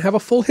 I don't have a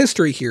full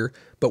history here,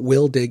 but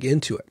we'll dig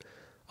into it.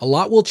 A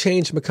lot will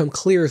change and become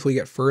clear as we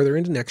get further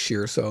into next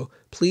year, so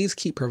please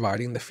keep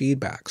providing the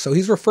feedback. So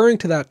he's referring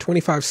to that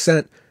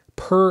 25-cent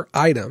per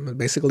item,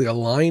 basically a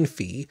line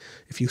fee,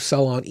 if you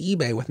sell on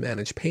eBay with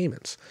managed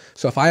payments.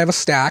 So if I have a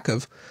stack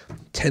of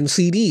 10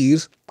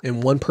 CDs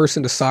and one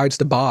person decides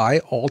to buy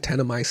all 10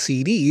 of my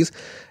CDs,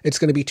 it's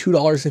going to be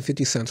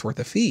 $2.50 worth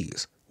of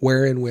fees.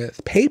 Wherein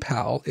with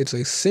PayPal, it's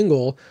a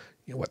single,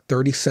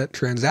 30-cent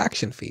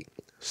transaction fee.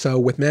 So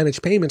with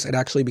managed payments, it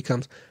actually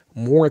becomes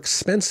more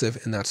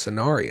expensive in that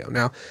scenario.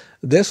 Now,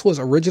 this was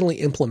originally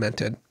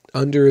implemented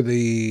under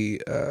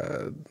the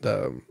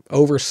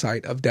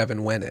oversight of Devin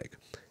Wenig.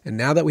 And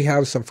now that we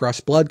have some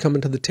fresh blood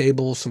coming to the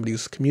table, somebody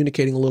who's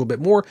communicating a little bit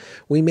more,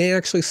 we may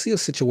actually see a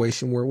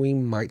situation where we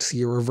might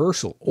see a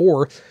reversal,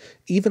 or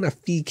even a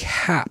fee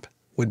cap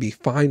would be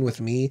fine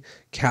with me.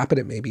 Cap it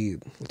at maybe,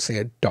 let's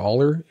say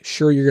 $1.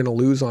 Sure, you're going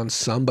to lose on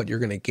some, but you're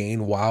going to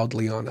gain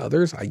wildly on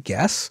others, I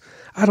guess.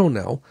 I don't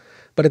know.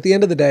 But at the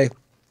end of the day,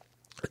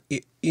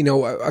 you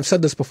know, I've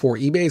said this before,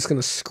 eBay is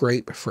going to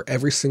scrape for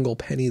every single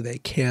penny they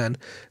can. And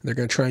they're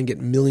going to try and get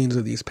millions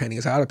of these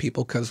pennies out of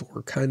people because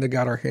we're kind of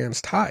got our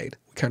hands tied.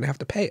 We kind of have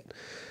to pay it.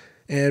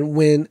 And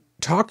when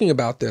talking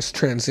about this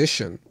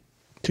transition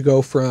to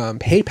go from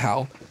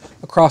PayPal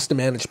across to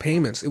managed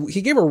payments,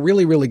 he gave a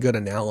really, really good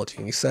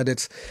analogy. He said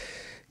it's,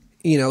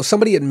 you know,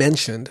 somebody had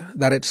mentioned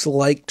that it's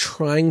like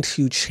trying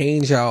to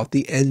change out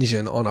the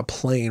engine on a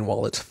plane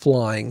while it's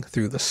flying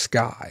through the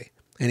sky.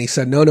 And he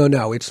said, no,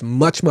 it's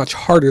much, much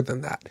harder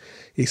than that.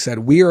 He said,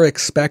 we are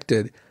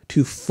expected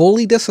to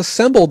fully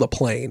disassemble the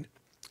plane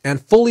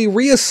and fully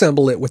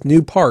reassemble it with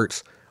new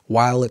parts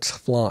while it's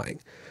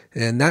flying.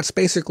 And that's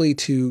basically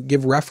to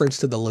give reference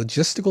to the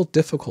logistical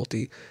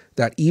difficulty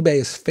that eBay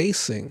is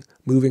facing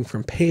moving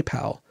from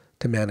PayPal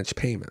to managed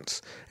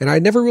payments. And I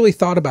never really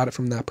thought about it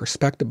from that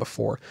perspective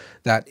before,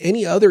 that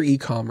any other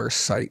e-commerce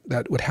site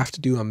that would have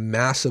to do a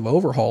massive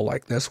overhaul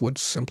like this would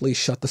simply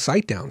shut the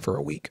site down for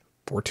a week,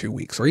 or 2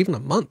 weeks, or even a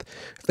month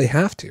if they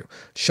have to.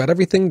 Shut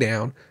everything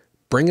down,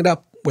 bring it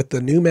up with the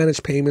new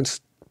managed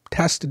payments,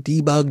 test,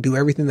 debug, do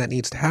everything that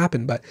needs to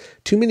happen. But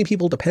too many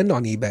people depend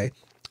on eBay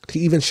to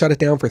even shut it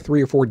down for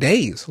 3 or 4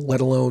 days, let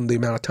alone the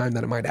amount of time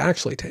that it might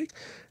actually take.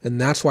 And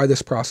that's why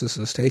this process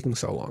is taking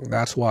so long.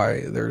 That's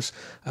why there's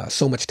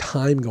so much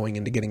time going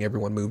into getting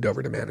everyone moved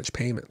over to managed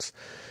payments.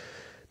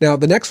 Now,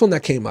 the next one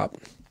that came up,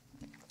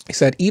 he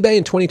said, eBay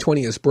in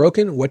 2020 is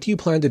broken. What do you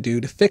plan to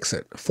do to fix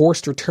it?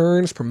 Forced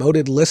returns,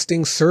 promoted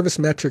listings, service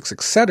metrics,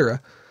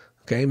 etc.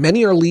 Okay,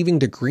 many are leaving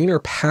to greener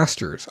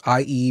pastures,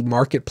 i.e.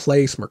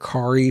 Marketplace,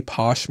 Mercari,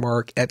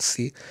 Poshmark,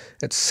 Etsy,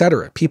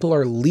 etc. People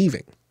are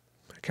leaving.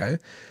 Okay, and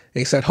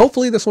he said,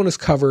 hopefully this one is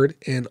covered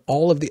in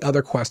all of the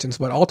other questions,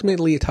 but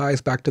ultimately it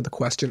ties back to the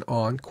question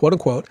on, quote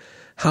unquote,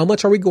 how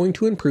much are we going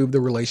to improve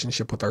the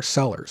relationship with our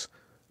sellers?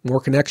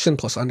 More connection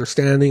plus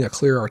understanding, a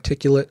clear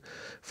articulate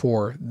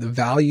for the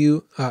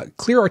value,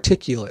 clear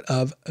articulate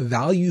of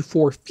value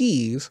for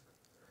fees,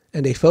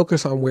 and a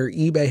focus on where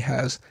eBay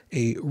has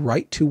a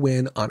right to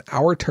win on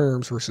our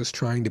terms versus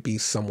trying to be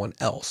someone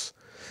else.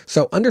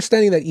 So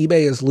understanding that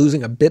eBay is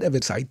losing a bit of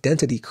its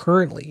identity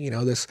currently, you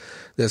know,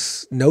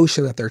 this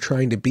notion that they're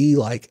trying to be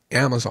like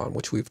Amazon,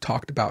 which we've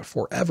talked about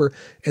forever.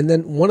 And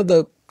then one of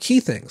the key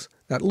things,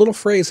 that little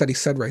phrase that he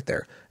said right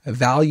there, a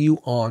value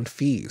on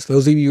fees.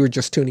 Those of you who are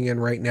just tuning in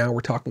right now,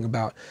 we're talking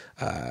about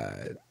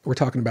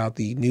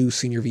the new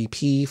senior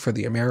VP for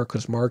the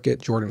Americas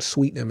market, Jordan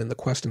Sweetnam, and the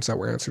questions that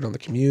were answered on the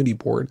community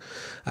board.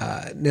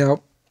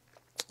 Now,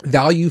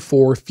 value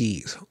for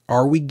fees.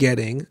 Are we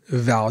getting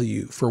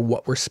value for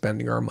what we're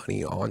spending our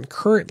money on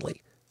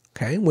currently?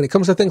 Okay. When it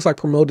comes to things like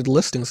promoted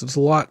listings, it's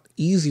a lot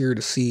easier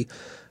to see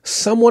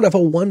somewhat of a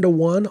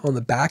one-to-one on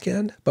the back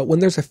end. But when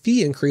there's a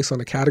fee increase on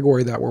a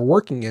category that we're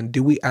working in,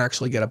 do we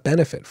actually get a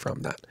benefit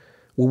from that?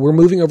 When we're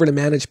moving over to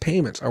managed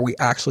payments, are we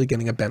actually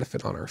getting a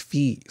benefit on our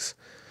fees?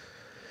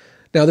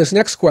 Now, this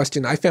next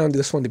question, I found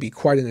this one to be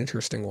quite an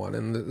interesting one.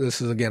 And this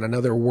is, again,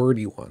 another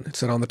wordy one. It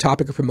said, on the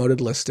topic of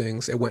promoted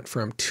listings, it went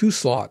from 2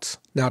 slots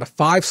now to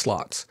 5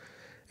 slots.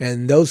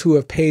 And those who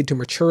have paid to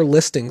mature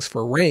listings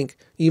for rank,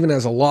 even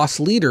as a loss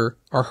leader,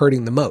 are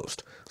hurting the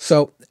most.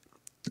 So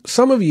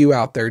some of you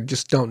out there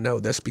just don't know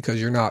this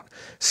because you're not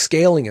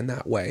scaling in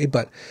that way.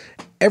 But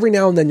every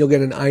now and then you'll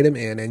get an item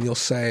in and you'll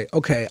say,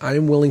 okay,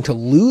 I'm willing to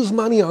lose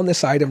money on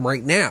this item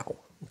right now.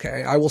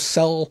 Okay, I will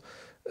sell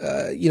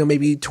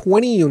maybe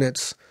 20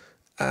 units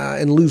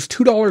and lose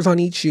 $2 on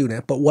each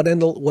unit. But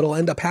what'll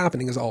end up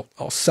happening is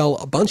I'll sell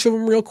a bunch of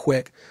them real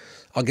quick.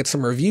 I'll get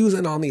some reviews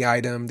in on the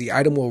item. The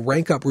item will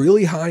rank up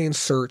really high in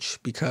search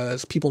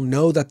because people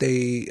know that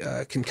they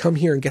can come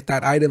here and get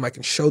that item. I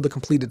can show the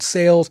completed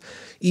sales.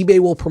 eBay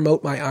will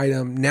promote my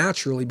item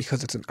naturally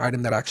because it's an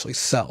item that actually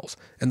sells.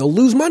 And they'll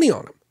lose money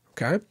on them,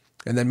 okay?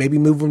 And then maybe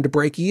move them to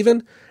break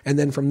even. And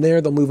then from there,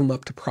 they'll move them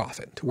up to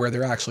profit, to where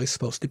they're actually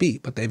supposed to be.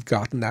 But they've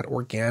gotten that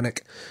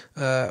organic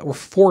or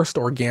forced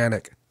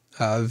organic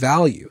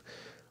value.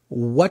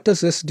 What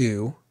does this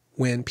do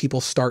when people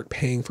start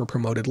paying for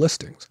promoted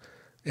listings?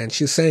 And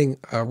she's saying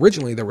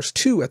originally there was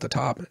 2 at the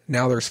top.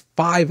 Now there's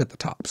 5 at the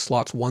top.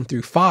 Slots 1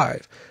 through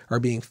 5 are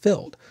being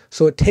filled.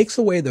 So it takes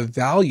away the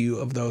value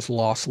of those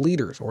lost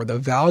leaders or the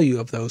value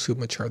of those who've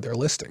matured their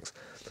listings.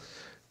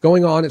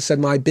 Going on, it said,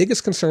 my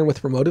biggest concern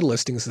with promoted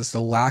listings is the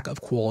lack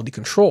of quality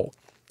control.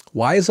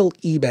 Why is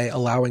eBay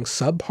allowing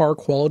subpar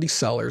quality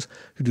sellers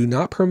who do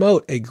not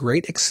promote a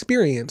great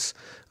experience?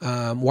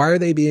 Why are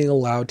they being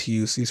allowed to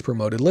use these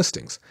promoted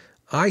listings?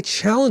 I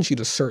challenge you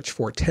to search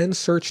for 10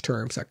 search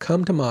terms that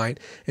come to mind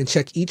and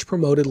check each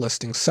promoted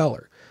listing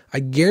seller.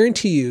 I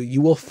guarantee you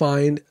will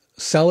find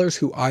sellers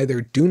who either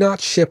do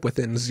not ship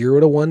within 0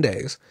 to 1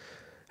 days,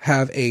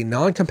 have a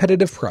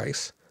non-competitive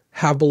price,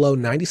 have below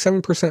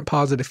 97%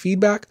 positive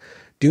feedback,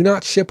 do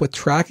not ship with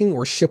tracking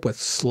or ship with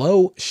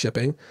slow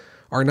shipping,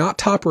 are not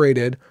top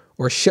rated,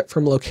 or ship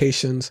from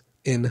locations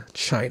in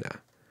China.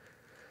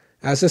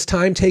 As is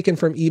time taken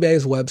from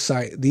eBay's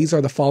website, these are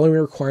the following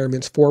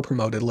requirements for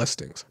promoted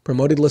listings.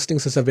 Promoted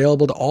listings is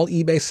available to all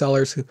eBay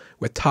sellers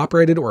with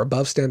top-rated or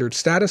above standard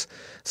status.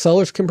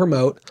 Sellers can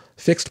promote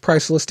fixed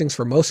price listings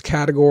for most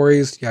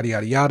categories, yada,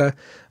 yada, yada.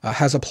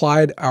 Has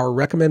applied our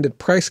recommended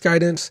price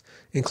guidance,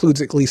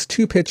 includes at least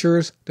 2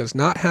 pictures, does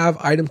not have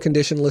item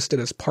condition listed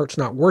as parts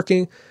not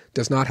working,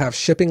 does not have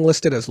shipping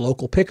listed as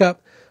local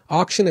pickup.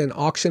 Auction and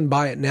auction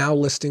buy it now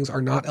listings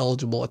are not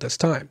eligible at this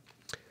time.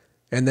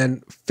 And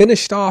then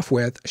finished off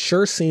with,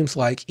 sure seems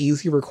like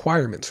easy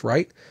requirements,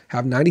 right?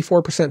 Have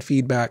 94%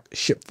 feedback,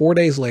 ship 4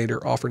 days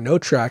later, offer no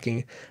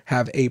tracking,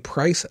 have a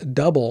price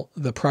double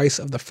the price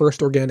of the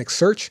first organic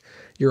search.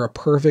 You're a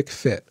perfect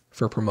fit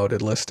for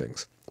promoted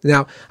listings.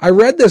 Now, I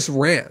read this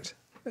rant,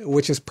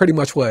 which is pretty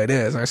much what it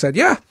is. And I said,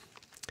 yeah,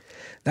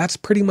 that's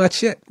pretty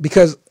much it.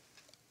 Because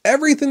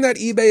everything that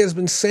eBay has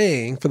been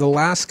saying for the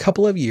last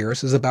couple of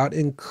years is about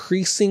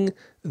increasing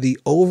the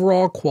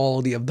overall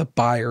quality of the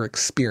buyer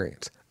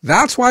experience.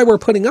 That's why we're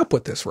putting up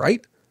with this,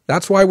 right?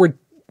 That's why we're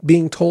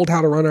being told how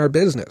to run our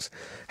business,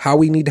 how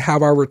we need to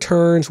have our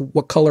returns,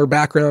 what color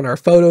background our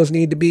photos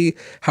need to be,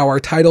 how our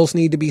titles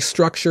need to be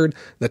structured,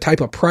 the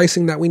type of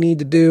pricing that we need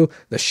to do,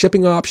 the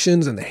shipping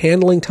options and the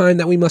handling time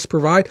that we must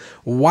provide.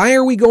 Why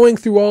are we going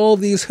through all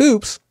of these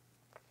hoops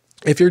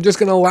if you're just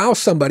going to allow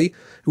somebody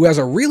who has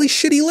a really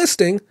shitty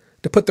listing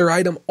to put their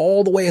item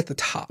all the way at the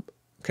top?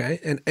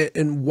 Okay.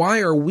 And why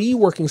are we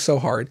working so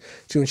hard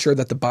to ensure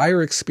that the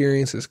buyer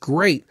experience is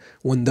great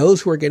when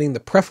those who are getting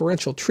the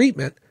preferential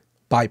treatment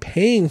by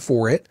paying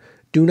for it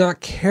do not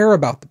care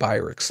about the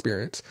buyer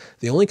experience?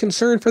 The only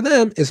concern for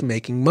them is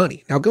making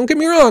money. Now, don't get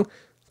me wrong.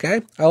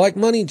 Okay. I like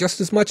money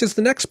just as much as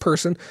the next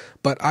person,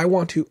 but I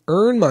want to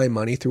earn my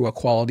money through a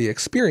quality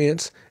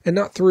experience and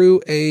not through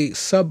a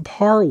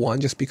subpar one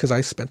just because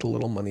I spent a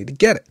little money to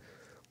get it.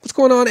 What's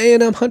going on,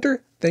 A&M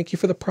Hunter? Thank you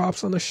for the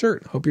props on the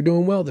shirt. Hope you're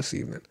doing well this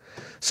evening.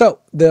 So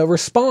the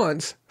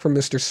response from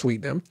Mr.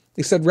 Sweetnam,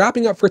 he said,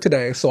 wrapping up for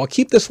today, so I'll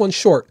keep this one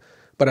short,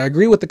 but I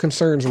agree with the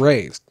concerns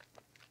raised.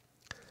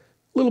 A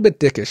little bit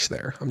dickish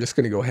there. I'm just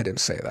going to go ahead and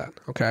say that,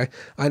 okay?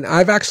 And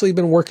I've actually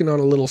been working on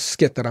a little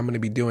skit that I'm going to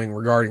be doing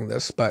regarding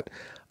this, but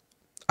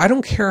I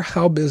don't care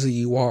how busy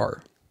you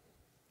are.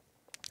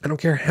 I don't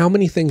care how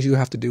many things you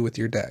have to do with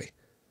your day,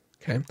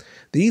 okay?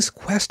 These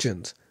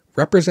questions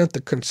represent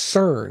the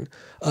concern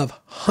of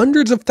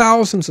hundreds of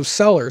thousands of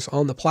sellers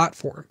on the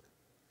platform,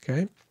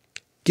 okay?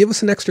 Give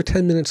us an extra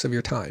 10 minutes of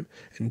your time,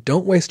 and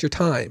don't waste your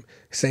time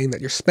saying that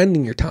you're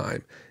spending your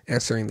time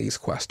answering these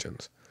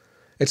questions.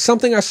 It's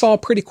something I saw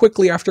pretty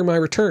quickly after my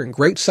return.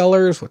 Great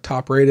sellers with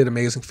top-rated,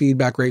 amazing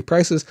feedback, great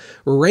prices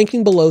were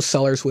ranking below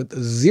sellers with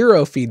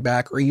 0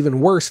 feedback or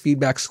even worse,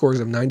 feedback scores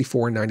of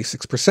 94 and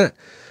 96%.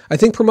 I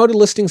think promoted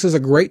listings is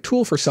a great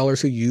tool for sellers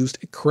who used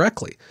it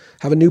correctly.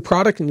 Have a new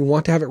product and you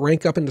want to have it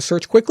rank up into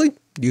search quickly?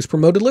 Use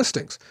promoted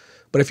listings.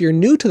 But if you're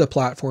new to the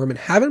platform and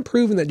haven't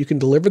proven that you can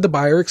deliver the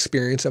buyer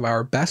experience of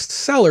our best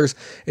sellers,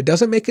 it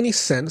doesn't make any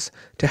sense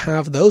to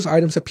have those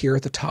items appear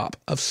at the top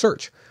of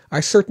search. I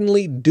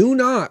certainly do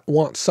not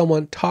want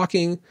someone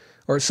taking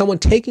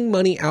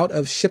money out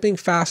of shipping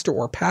faster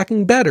or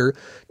packing better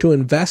to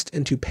invest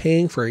into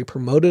paying for a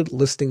promoted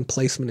listing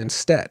placement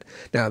instead.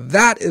 Now,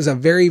 that is a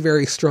very,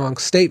 very strong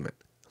statement,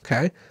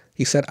 okay?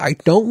 He said, I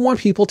don't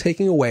want people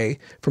taking away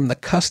from the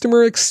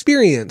customer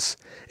experience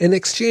in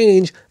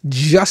exchange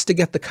just to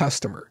get the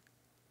customer,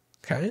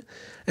 okay?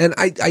 And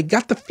I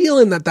got the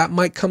feeling that that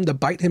might come to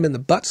bite him in the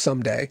butt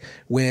someday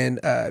when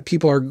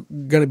people are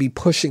going to be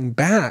pushing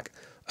back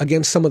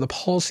against some of the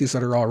policies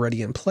that are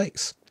already in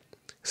place.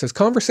 It says,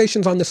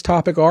 conversations on this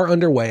topic are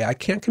underway. I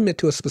can't commit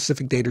to a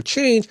specific date or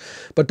change,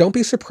 but don't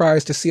be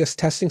surprised to see us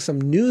testing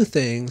some new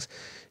things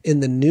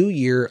in the new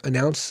year,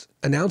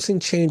 announcing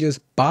changes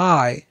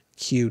by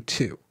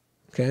Q2.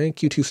 Okay,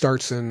 Q2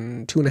 starts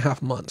in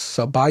 2.5 months.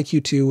 So by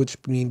Q2, which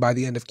means by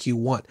the end of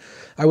Q1,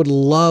 I would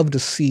love to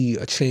see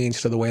a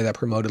change to the way that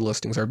promoted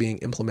listings are being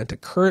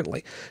implemented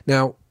currently.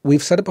 Now,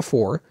 we've said it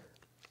before.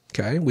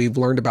 Okay, we've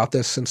learned about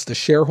this since the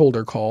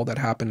shareholder call that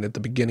happened at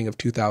the beginning of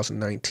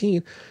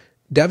 2019.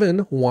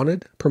 Devin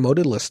wanted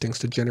promoted listings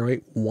to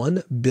generate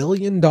 $1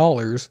 billion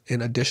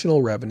in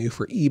additional revenue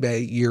for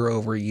eBay year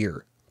over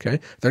year. Okay,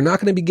 they're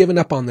not going to be giving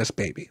up on this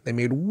baby. They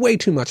made way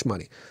too much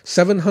money.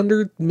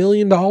 $700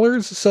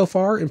 million so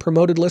far in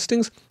promoted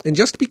listings. And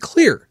just to be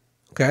clear,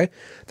 okay,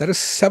 that is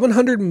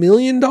 $700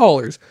 million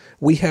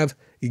we have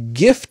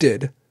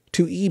gifted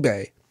to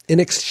eBay in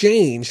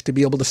exchange to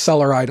be able to sell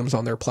our items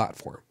on their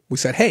platform. We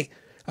said, hey,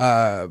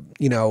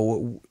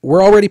 we're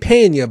already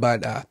paying you,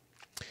 but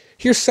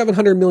here's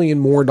 $700 million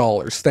more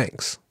dollars.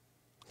 Thanks.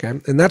 Okay.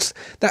 And that.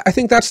 I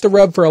think that's the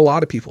rub for a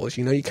lot of people is,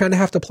 you kind of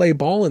have to play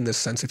ball in this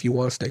sense if you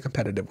want to stay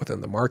competitive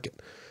within the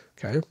market.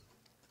 Okay.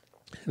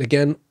 And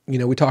again,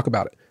 we talk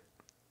about it.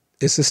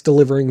 Is this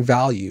delivering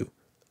value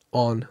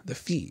on the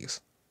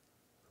fees?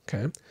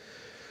 Okay.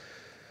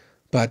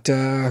 But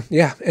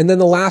yeah, and then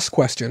the last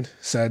question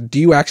said, do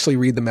you actually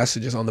read the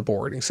messages on the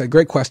board? And he said,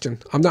 great question.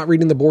 I'm not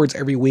reading the boards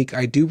every week.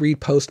 I do read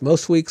posts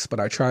most weeks, but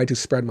I try to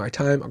spread my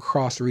time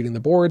across reading the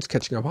boards,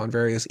 catching up on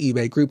various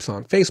eBay groups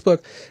on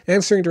Facebook,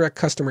 answering direct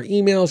customer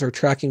emails, or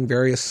tracking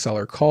various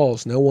seller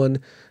calls. No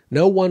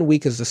one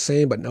week is the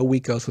same, but no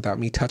week goes without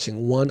me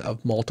touching one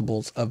of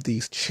multiples of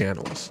these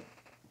channels.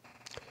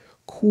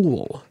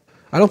 Cool.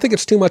 I don't think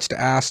it's too much to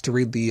ask to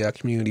read the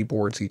community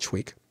boards each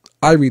week.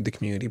 I read the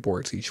community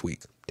boards each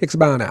week. Takes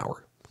about an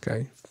hour,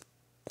 okay?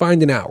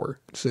 Find an hour.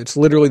 So it's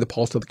literally the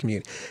pulse of the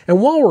community.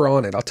 And while we're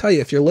on it, I'll tell you,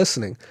 if you're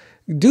listening,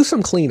 do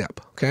some cleanup,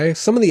 okay?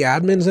 Some of the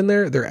admins in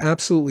there, they're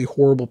absolutely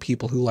horrible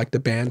people who like to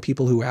ban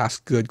people who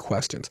ask good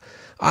questions.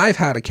 I've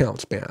had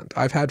accounts banned.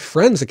 I've had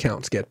friends'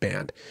 accounts get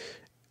banned.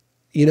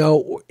 You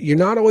know, you're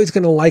not always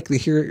going to like to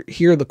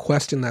hear the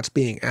question that's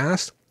being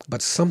asked,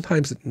 but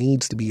sometimes it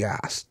needs to be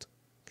asked,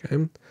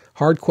 okay?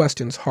 Hard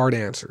questions, hard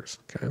answers,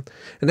 okay?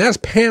 And as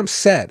Pam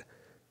said,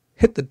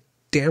 hit the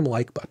damn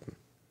like button.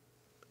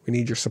 We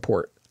need your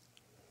support.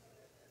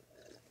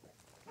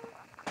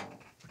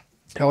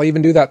 I'll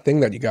even do that thing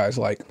that you guys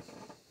like.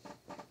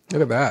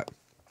 Look at that.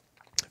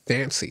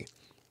 Fancy.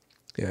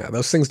 Yeah,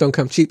 those things don't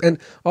come cheap. And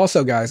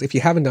also, guys, if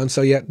you haven't done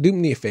so yet, do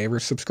me a favor,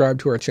 subscribe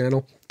to our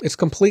channel. It's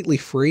completely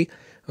free,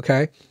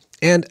 okay?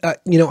 And,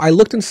 you know, I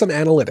looked in some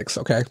analytics,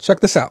 okay?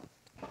 Check this out.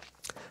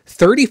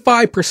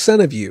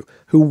 35% of you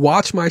who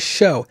watch my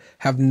show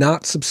have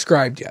not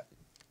subscribed yet,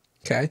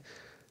 okay?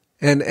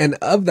 And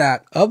of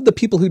that, of the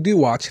people who do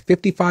watch,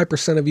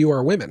 55% of you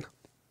are women.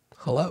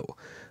 Hello.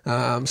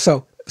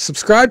 So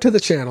subscribe to the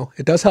channel.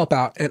 It does help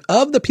out. And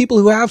of the people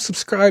who have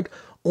subscribed,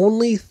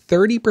 only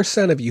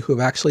 30% of you who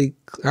have actually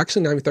not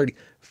even 30,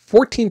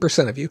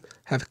 14% of you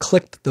have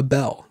clicked the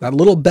bell. That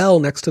little bell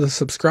next to the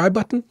subscribe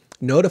button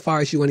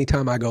notifies you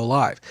anytime I go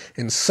live.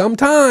 And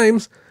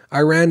sometimes I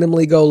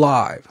randomly go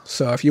live.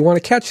 So if you want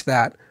to catch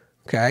that,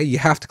 okay, you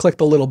have to click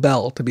the little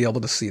bell to be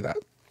able to see that.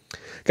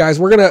 Guys,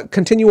 we're going to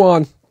continue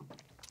on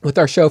with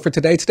our show for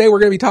today. Today, we're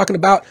going to be talking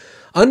about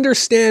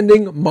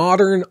understanding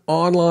modern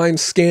online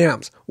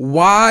scams.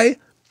 Why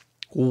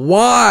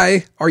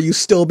are you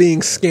still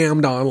being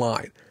scammed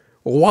online?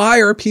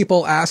 Why are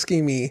people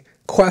asking me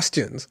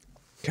questions?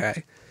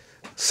 Okay.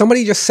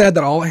 Somebody just said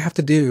that all I have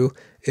to do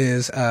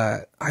is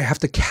I have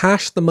to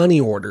cash the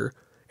money order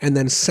and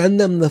then send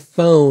them the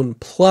phone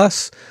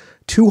plus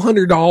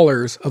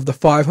 $200 of the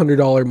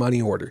 $500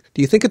 money order.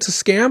 Do you think it's a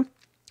scam?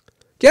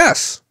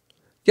 Yes.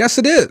 Yes,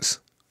 it is.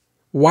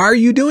 Why are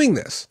you doing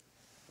this?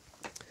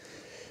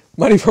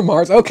 Money from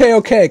Mars.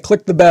 Okay.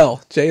 Click the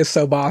bell. Jay is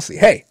so bossy.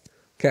 Hey,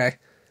 okay.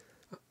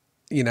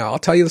 You know, I'll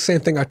tell you the same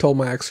thing I told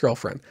my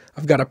ex-girlfriend.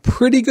 I've got a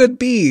pretty good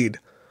bead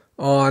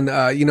on,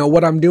 you know,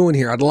 what I'm doing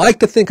here. I'd like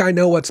to think I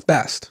know what's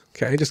best.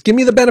 Okay. Just give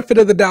me the benefit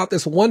of the doubt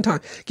this one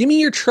time. Give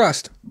me your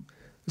trust.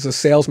 This is a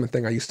salesman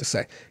thing I used to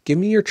say. Give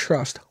me your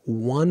trust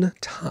one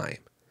time.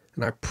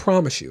 And I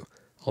promise you,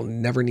 I'll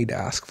never need to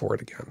ask for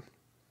it again.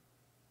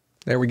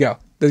 There we go.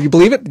 Did you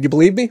believe it? Did you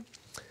believe me?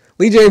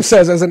 Lee James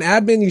says, as an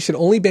admin, you should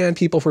only ban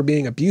people for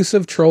being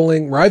abusive,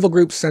 trolling, rival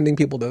groups, sending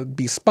people to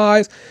be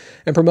spies,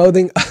 and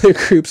promoting other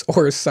groups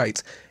or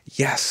sites.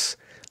 Yes,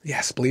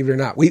 believe it or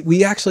not.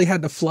 We actually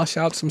had to flush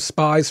out some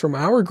spies from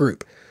our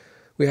group.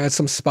 We had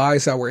some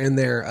spies that were in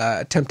there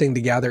attempting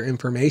to gather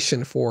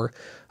information for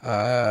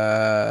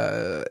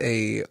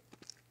a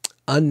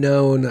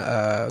unknown,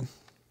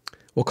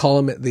 we'll call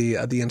him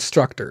the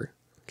instructor.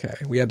 Okay,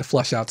 we had to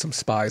flush out some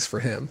spies for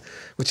him,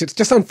 which it's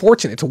just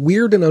unfortunate. It's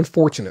weird and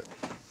unfortunate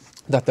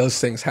that those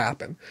things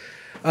happen.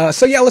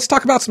 So yeah, let's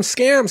talk about some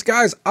scams.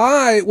 Guys,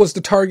 I was the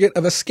target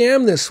of a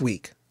scam this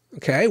week.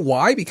 Okay,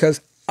 why?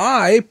 Because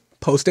I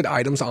posted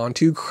items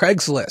onto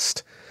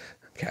Craigslist.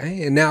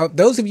 Okay, and now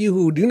those of you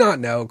who do not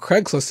know,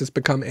 Craigslist has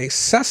become a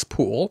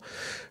cesspool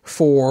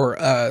for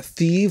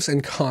thieves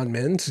and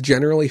conmen,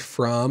 generally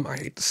from, I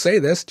hate to say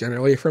this,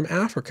 generally from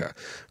Africa.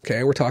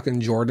 Okay, we're talking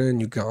Jordan,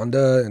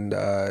 Uganda, and,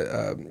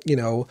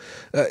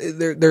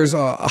 there's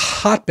a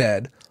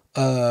hotbed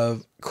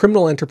of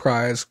criminal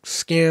enterprise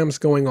scams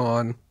going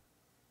on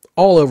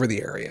all over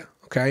the area.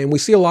 Okay, and we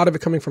see a lot of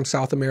it coming from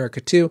South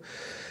America too.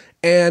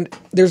 And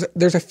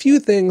there's a few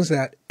things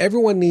that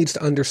everyone needs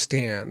to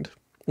understand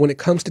when it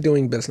comes to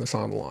doing business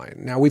online.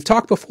 Now, we've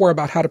talked before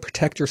about how to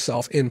protect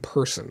yourself in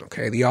person,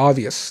 okay? The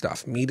obvious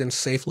stuff, meet in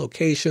safe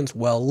locations,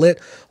 well lit.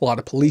 A lot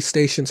of police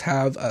stations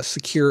have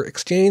secure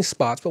exchange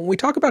spots. But when we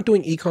talk about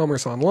doing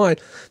e-commerce online,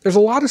 there's a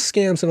lot of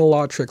scams and a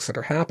lot of tricks that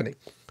are happening.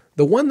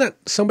 The one that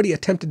somebody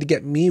attempted to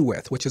get me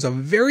with, which is a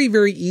very,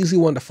 very easy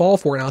one to fall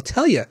for, and I'll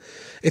tell you,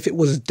 if it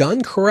was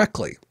done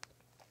correctly,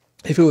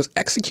 if it was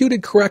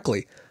executed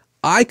correctly,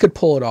 I could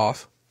pull it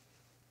off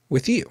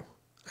with you.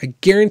 I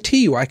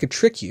guarantee you I could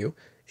trick you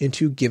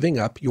into giving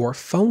up your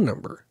phone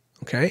number,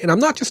 okay? And I'm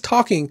not just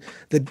talking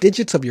the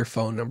digits of your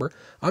phone number.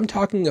 I'm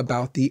talking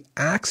about the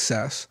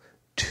access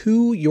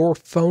to your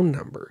phone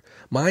number.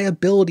 My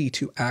ability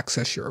to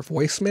access your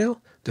voicemail,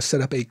 to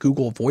set up a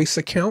Google Voice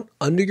account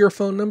under your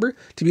phone number,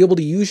 to be able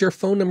to use your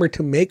phone number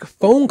to make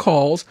phone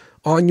calls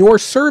on your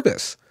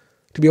service.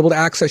 to be able to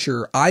access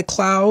your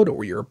iCloud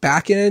or your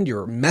backend,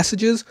 your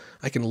messages.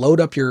 I can load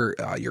up your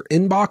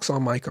inbox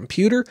on my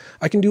computer.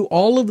 I can do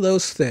all of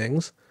those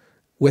things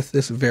with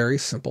this very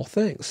simple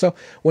thing. So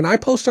when I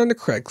post on the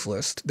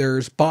Craigslist,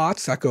 there's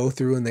bots that go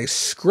through and they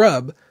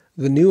scrub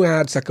the new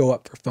ads that go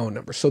up for phone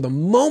numbers. So the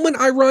moment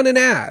I run an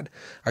ad,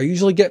 I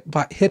usually get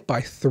hit by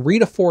 3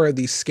 to 4 of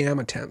these scam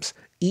attempts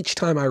each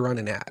time I run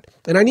an ad.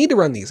 And I need to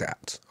run these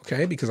ads,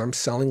 okay, because I'm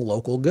selling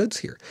local goods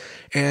here.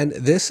 And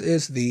this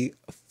is the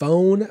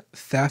phone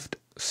theft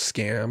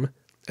scam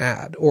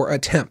ad or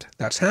attempt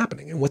that's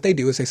happening. And what they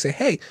do is they say,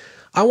 hey,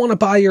 I want to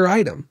buy your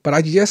item, but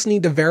I just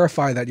need to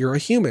verify that you're a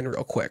human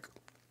real quick.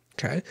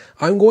 Okay,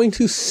 I'm going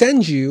to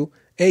send you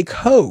a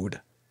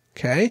code.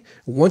 Okay,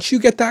 once you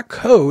get that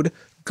code,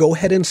 go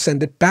ahead and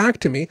send it back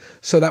to me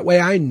so that way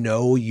I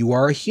know you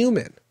are a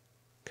human.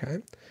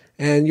 Okay,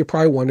 and you're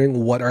probably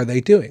wondering, what are they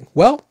doing?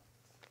 Well,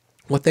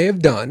 what they have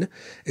done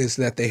is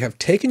that they have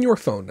taken your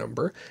phone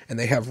number and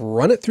they have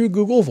run it through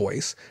Google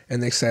Voice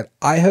and they said,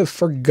 I have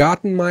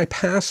forgotten my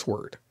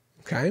password.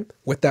 Okay,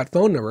 with that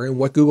phone number. And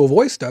what Google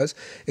Voice does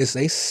is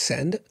they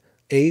send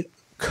a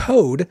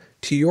code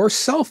to your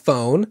cell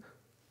phone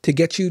to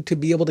get you to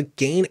be able to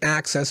gain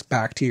access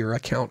back to your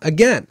account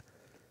again.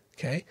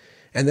 Okay,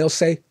 and they'll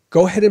say,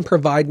 go ahead and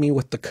provide me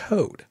with the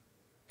code.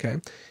 Okay,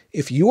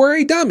 if you are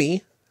a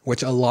dummy,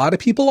 which a lot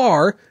of people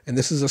are, and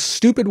this is a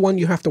stupid one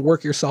you have to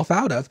work yourself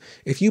out of,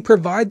 if you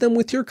provide them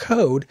with your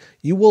code,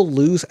 you will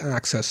lose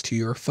access to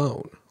your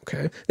phone.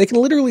 Okay, they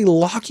can literally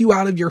lock you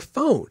out of your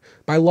phone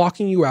by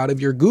locking you out of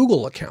your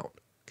Google account.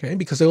 Okay,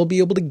 because they will be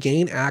able to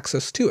gain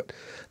access to it.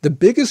 The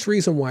biggest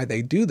reason why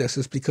they do this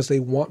is because they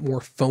want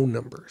more phone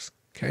numbers.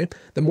 Okay,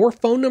 the more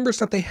phone numbers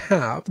that they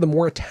have, the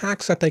more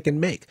attacks that they can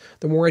make,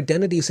 the more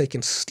identities they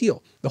can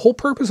steal. The whole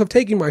purpose of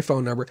taking my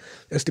phone number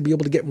is to be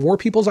able to get more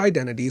people's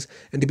identities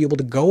and to be able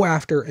to go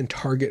after and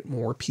target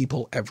more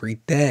people every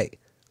day.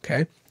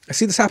 Okay, I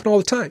see this happen all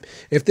the time.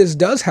 If this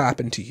does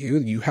happen to you,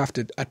 you have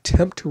to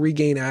attempt to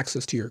regain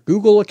access to your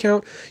Google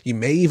account. You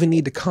may even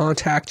need to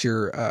contact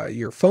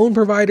your phone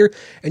provider,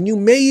 and you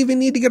may even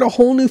need to get a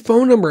whole new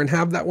phone number and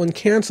have that one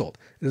canceled.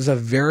 It is a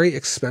very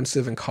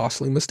expensive and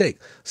costly mistake.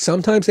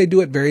 Sometimes they do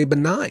it very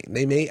benign.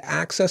 They may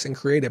access and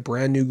create a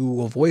brand new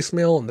Google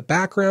voicemail in the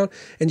background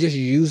and just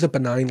use it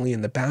benignly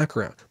in the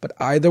background. But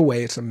either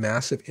way, it's a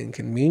massive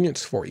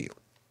inconvenience for you.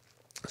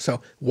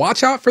 So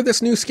watch out for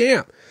this new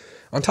scam.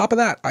 On top of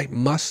that, I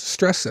must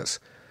stress this.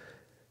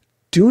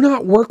 Do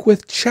not work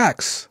with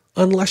checks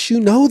unless you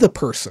know the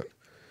person.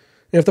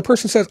 And if the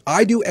person says,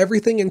 I do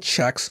everything in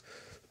checks,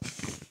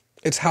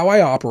 it's how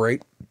I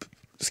operate.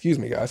 Excuse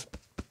me, guys.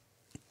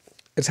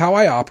 It's how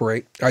I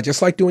operate. I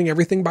just like doing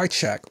everything by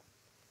check.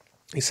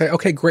 You say,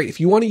 okay, great. If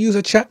you want to use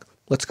a check,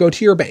 let's go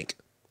to your bank.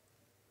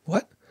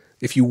 What?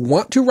 If you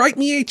want to write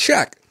me a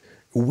check,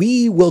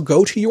 we will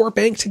go to your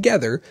bank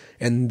together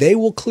and they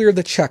will clear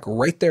the check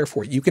right there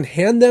for you. You can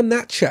hand them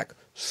that check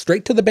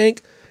straight to the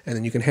bank and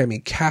then you can hand me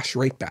cash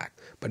right back.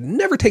 But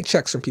never take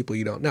checks from people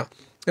you don't know.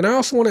 And I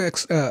also want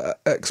to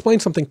explain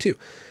something too.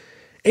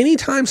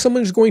 Anytime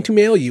someone is going to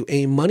mail you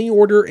a money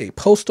order, a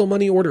postal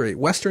money order, a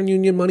Western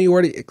Union money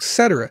order,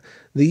 etc.,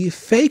 the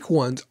fake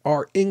ones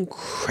are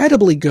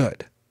incredibly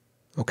good.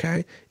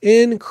 Okay?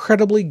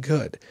 Incredibly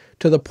good.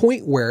 To the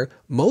point where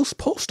most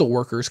postal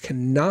workers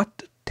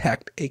cannot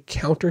detect a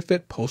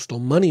counterfeit postal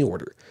money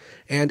order.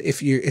 And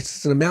if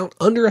it's an amount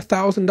under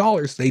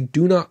 $1,000, they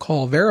do not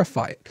call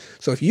verify it.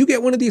 So if you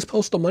get one of these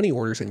postal money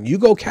orders and you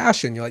go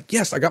cash in, you're like,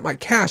 yes, I got my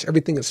cash,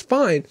 everything is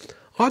fine.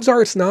 Odds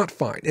are it's not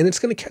fine, and it's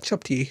going to catch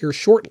up to you here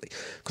shortly.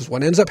 Because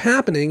what ends up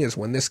happening is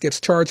when this gets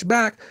charged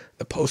back,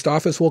 the post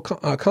office will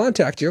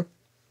contact you.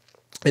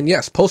 And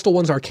yes, postal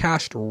ones are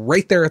cashed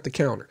right there at the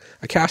counter.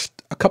 I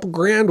cashed a couple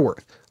grand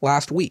worth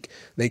last week.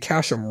 They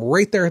cash them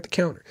right there at the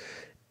counter.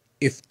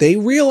 If they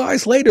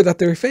realize later that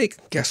they're fake,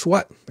 guess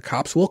what? The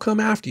cops will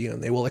come after you,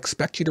 and they will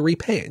expect you to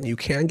repay it. And you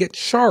can get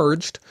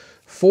charged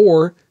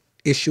for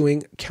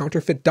issuing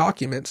counterfeit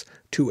documents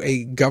to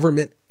a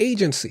government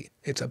agency.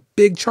 It's a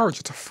big charge.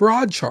 It's a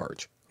fraud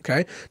charge.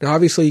 Okay. Now,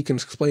 obviously you can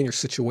explain your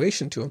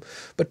situation to them,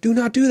 but do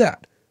not do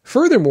that.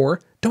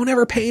 Furthermore, don't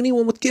ever pay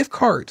anyone with gift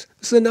cards.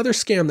 This is another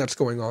scam that's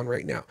going on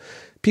right now.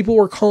 People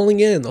were calling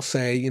in. They'll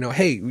say,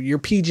 hey, your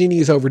PG&E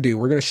is overdue.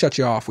 We're going to shut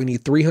you off. We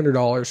need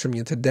 $300 from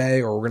you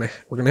today, or we're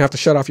going to have to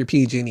shut off your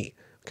PG&E.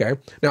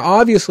 Okay. Now,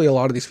 obviously a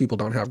lot of these people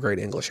don't have great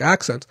English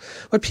accents,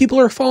 but people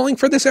are falling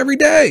for this every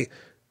day.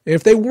 And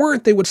if they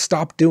weren't, they would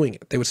stop doing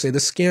it. They would say the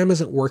scam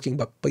isn't working,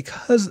 but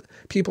because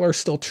people are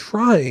still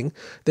trying,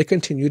 they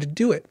continue to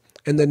do it.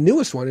 And the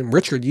newest one, and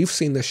Richard, you've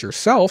seen this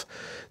yourself,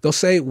 they'll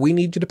say, we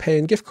need you to pay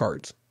in gift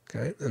cards.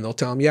 Okay. And they'll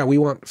tell them, yeah, we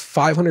want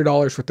 $500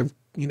 worth of,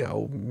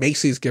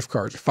 Macy's gift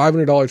cards,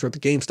 $500 worth of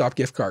GameStop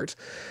gift cards.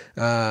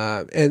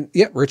 And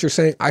yeah, Richard's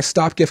saying, I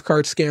stop gift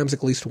card scams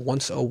at least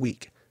once a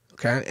week.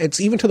 Okay. It's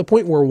even to the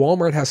point where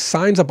Walmart has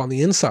signs up on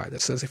the inside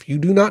that says, if you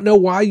do not know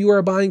why you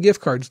are buying gift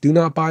cards, do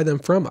not buy them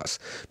from us,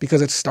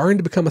 because it's starting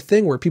to become a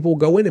thing where people will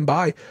go in and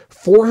buy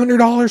 $400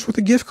 worth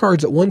of gift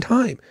cards at one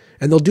time,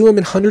 and they'll do them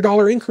in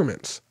 $100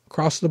 increments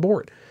across the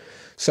board.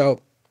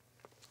 So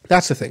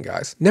That's the thing,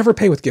 guys. Never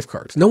pay with gift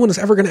cards. No one is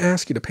ever going to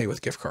ask you to pay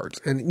with gift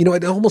cards. And, you know,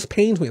 it almost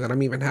pains me that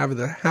I'm even having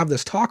to have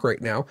this talk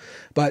right now,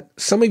 but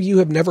some of you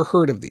have never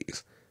heard of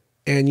these.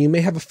 And you may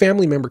have a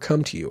family member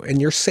come to you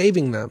and you're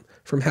saving them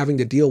from having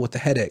to deal with the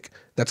headache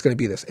that's going to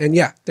be this. And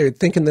yeah, they're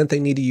thinking that they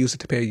need to use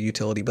it to pay a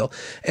utility bill.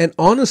 And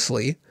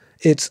honestly,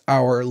 it's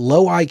our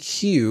low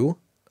IQ,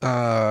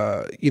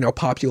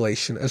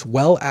 population, as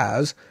well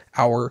as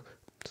our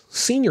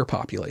senior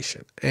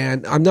population.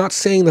 And I'm not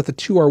saying that the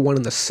two are one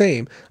and the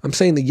same. I'm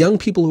saying the young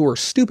people who are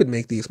stupid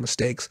make these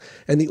mistakes,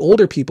 and the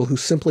older people who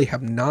simply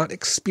have not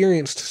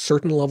experienced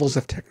certain levels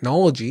of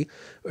technology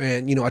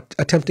and,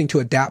 attempting to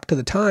adapt to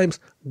the times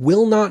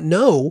will not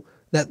know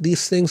that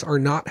these things are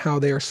not how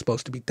they are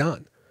supposed to be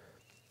done.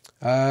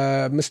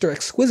 Mr.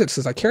 Exquisite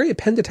says, I carry a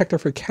pen detector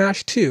for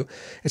cash too.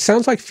 It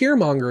sounds like fear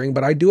mongering,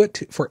 but I do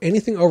it for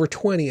anything over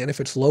 20 and if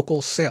it's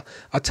local sale.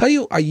 I'll tell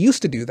you, I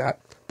used to do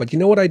that, but you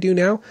know what I do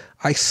now?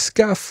 I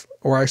scuff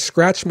or I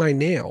scratch my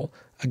nail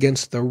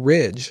against the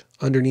ridge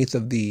underneath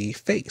of the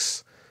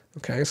face.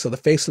 Okay, so the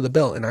face of the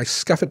bill, and I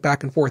scuff it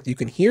back and forth. You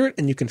can hear it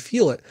and you can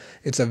feel it.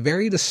 It's a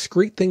very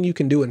discreet thing you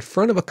can do in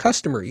front of a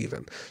customer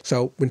even.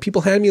 So when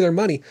people hand me their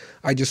money,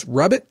 I just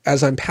rub it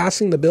as I'm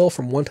passing the bill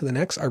from one to the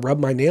next. I rub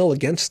my nail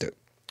against it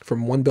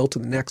from one bill to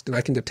the next, and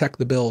I can detect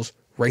the bills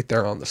right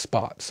there on the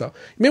spot. So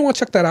you may want to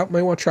check that out. You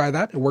may want to try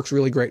that. It works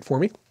really great for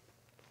me.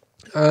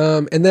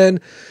 And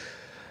then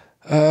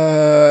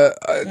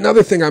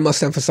another thing I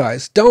must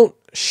emphasize, don't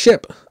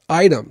ship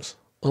items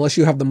unless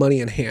you have the money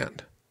in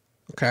hand.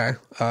 Okay.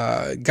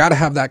 Got to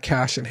have that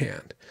cash in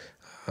hand.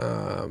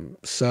 And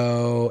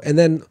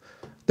then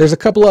there's a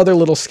couple other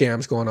little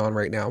scams going on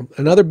right now.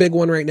 Another big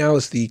one right now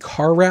is the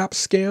car wrap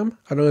scam.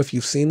 I don't know if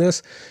you've seen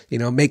this,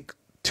 make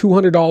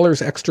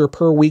 $200 extra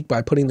per week by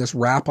putting this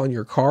wrap on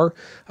your car.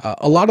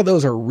 A lot of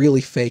those are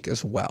really fake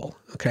as well.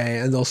 Okay.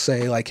 And they'll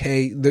say like,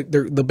 hey,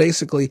 they're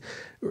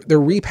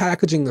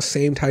repackaging the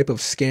same type of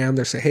scam.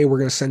 They say, hey, we're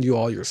going to send you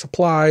all your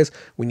supplies.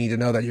 We need to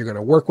know that you're going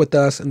to work with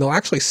us. And they'll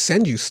actually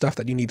send you stuff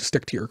that you need to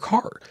stick to your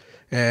car.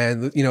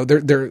 And,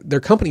 they're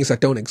companies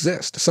that don't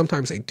exist.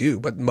 Sometimes they do,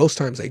 but most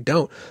times they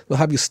don't. They'll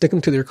have you stick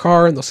them to their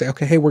car and they'll say,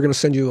 okay, hey, we're going to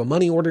send you a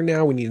money order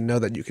now. We need to know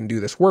that you can do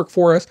this work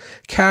for us,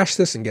 cash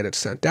this and get it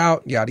sent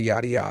out, yada,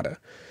 yada, yada.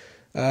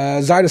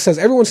 Zyda says,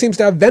 everyone seems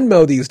to have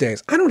Venmo these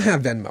days. I don't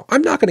have Venmo.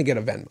 I'm not going to get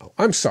a Venmo.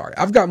 I'm sorry.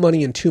 I've got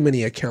money in too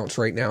many accounts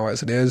right now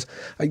as it is.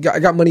 I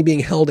got money being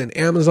held in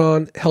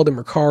Amazon, held in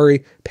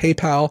Mercari,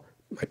 PayPal,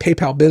 my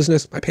PayPal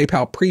business, my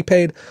PayPal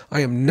prepaid.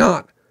 I am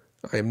not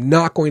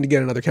going to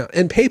get another account.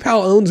 And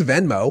PayPal owns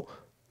Venmo.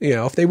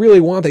 If they really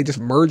want, they just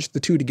merge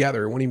the two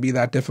together. It wouldn't even be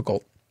that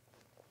difficult.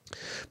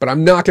 But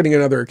I'm not getting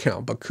another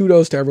account. But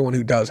kudos to everyone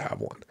who does have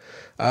one.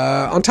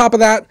 On top of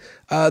that,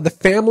 the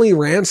family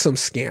ransom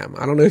scam.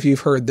 I don't know if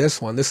you've heard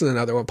this one. This is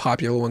another one,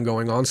 popular one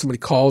going on. Somebody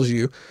calls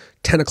you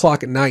 10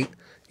 o'clock at night.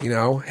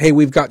 Hey,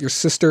 we've got your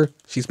sister.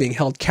 She's being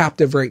held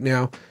captive right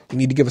now. You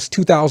need to give us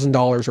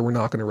 $2,000 or we're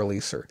not going to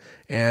release her.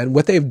 And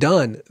what they've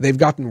done, they've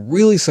gotten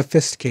really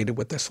sophisticated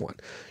with this one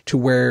to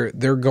where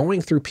they're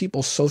going through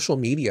people's social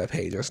media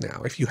pages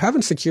now. If you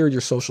haven't secured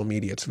your social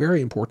media, it's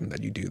very important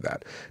that you do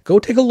that. Go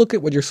take a look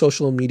at what your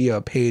social media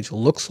page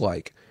looks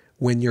like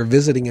when you're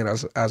visiting it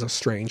as a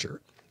stranger.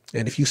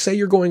 And if you say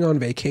you're going on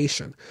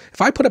vacation,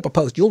 if I put up a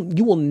post, you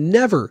will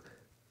never,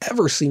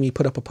 ever see me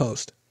put up a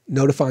post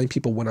notifying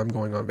people when I'm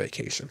going on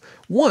vacation.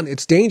 One,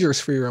 it's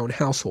dangerous for your own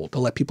household to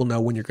let people know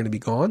when you're going to be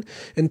gone.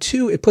 And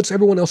two, it puts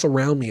everyone else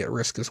around me at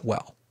risk as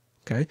well.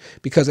 Okay?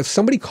 Because if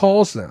somebody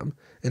calls them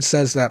and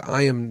says that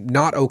I am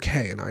not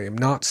okay and I am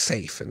not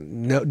safe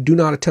and do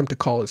not attempt to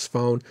call his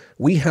phone,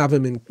 we have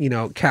him in,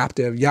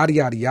 captive, yada,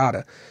 yada,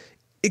 yada.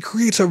 It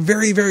creates a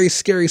very, very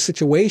scary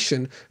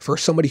situation for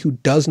somebody who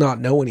does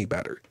not know any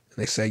better.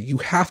 And they say, you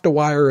have to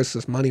wire us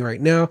this money right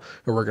now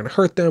or we're going to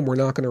hurt them. We're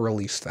not going to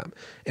release them.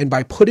 And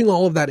by putting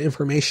all of that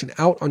information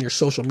out on your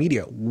social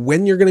media,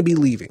 when you're going to be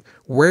leaving,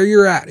 where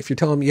you're at, if you're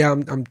telling them, yeah,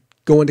 I'm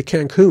going to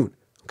Cancun.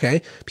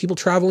 Okay. People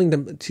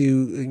traveling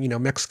to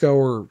Mexico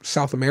or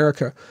South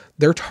America,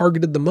 they're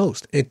targeted the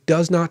most. It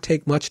does not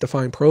take much to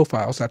find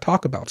profiles that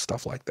talk about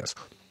stuff like this.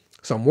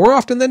 So more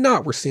often than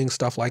not, we're seeing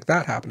stuff like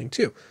that happening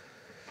too.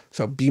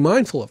 So be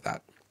mindful of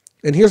that.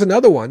 And here's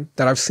another one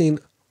that I've seen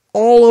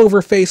all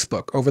over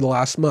Facebook over the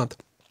last month.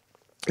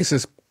 It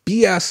says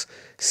BS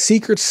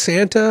Secret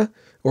Santa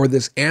or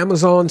this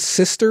Amazon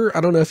sister.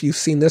 I don't know if you've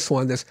seen this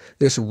one, this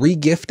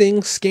regifting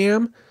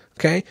scam.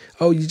 Okay.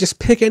 Oh, you just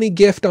pick any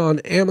gift on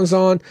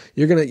Amazon.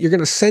 You're going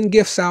to send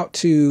gifts out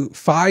to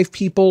 5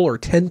 people or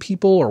 10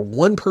 people or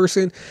one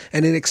person.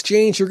 And in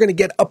exchange, you're going to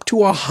get up to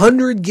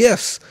 100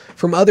 gifts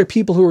from other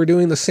people who are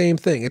doing the same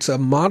thing. It's a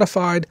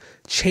modified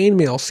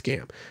chainmail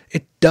scam.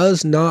 It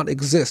does not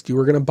exist. You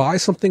are going to buy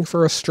something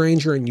for a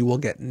stranger and you will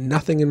get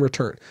nothing in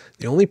return.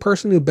 The only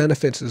person who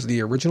benefits is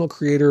the original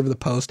creator of the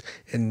post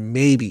and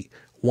maybe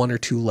 1 or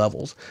 2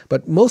 levels.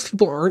 But most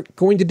people aren't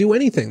going to do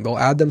anything. They'll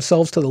add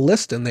themselves to the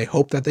list and they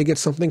hope that they get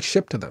something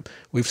shipped to them.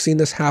 We've seen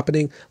this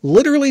happening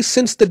literally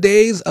since the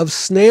days of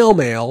snail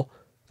mail,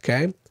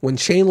 okay, when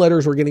chain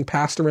letters were getting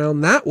passed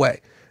around that way.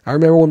 I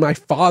remember when my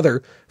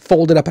father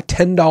folded up a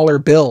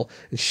 $10 bill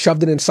and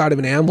shoved it inside of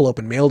an envelope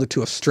and mailed it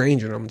to a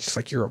stranger. And I'm just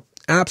like, you're an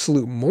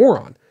absolute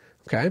moron.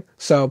 Okay.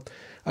 So,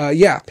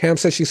 yeah, Pam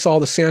says she saw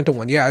the Santa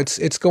one. Yeah,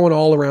 it's going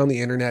all around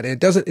the internet. It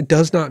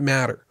does not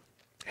matter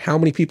how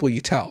many people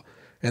you tell.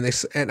 And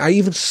I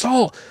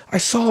saw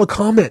a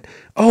comment.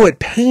 Oh, it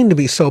pained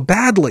me so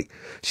badly.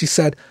 She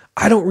said,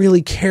 I don't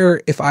really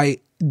care if I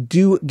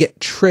do get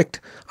tricked.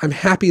 I'm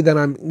happy that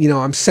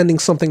I'm sending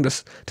something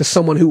to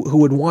someone who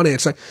would want it.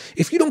 It's like,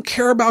 if you don't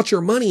care about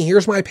your money,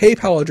 here's my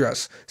PayPal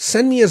address.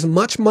 Send me as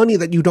much money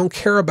that you don't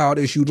care about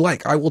as you'd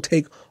like. I will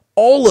take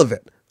all of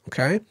it.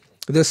 Okay.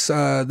 This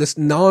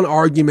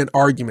non-argument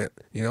argument,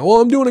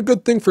 well, I'm doing a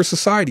good thing for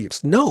society.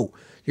 It's no,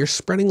 you're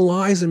spreading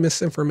lies and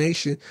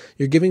misinformation.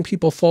 You're giving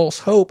people false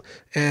hope,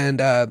 and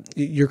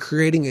you're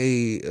creating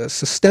a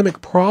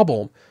systemic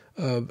problem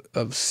of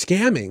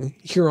scamming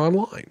here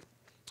online.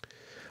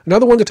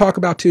 Another one to talk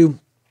about too,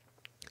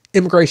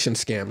 immigration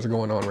scams are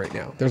going on right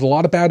now. There's a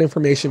lot of bad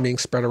information being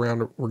spread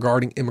around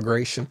regarding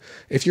immigration.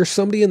 If you're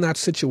somebody in that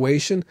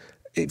situation,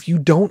 if you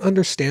don't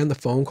understand the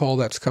phone call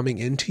that's coming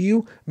into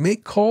you,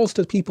 make calls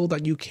to people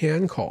that you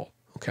can call,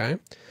 okay?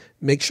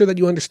 Make sure that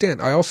you understand.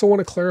 I also want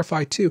to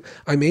clarify too,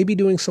 I may be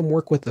doing some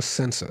work with the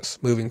census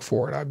moving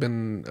forward. I've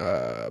been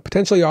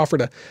potentially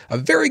offered a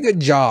very good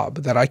job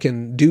that I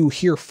can do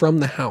here from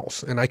the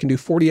house, and I can do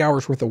 40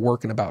 hours worth of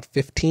work in about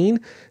 15.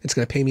 It's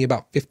going to pay me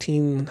about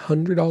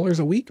 $1,500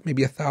 a week,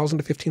 maybe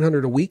 $1,000 to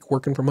 $1,500 a week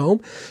working from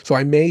home. So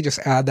I may just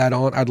add that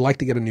on. I'd like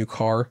to get a new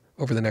car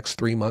over the next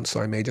 3 months,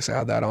 so I may just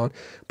add that on.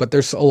 But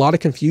there's a lot of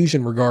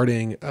confusion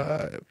regarding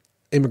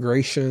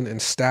immigration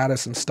and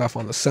status and stuff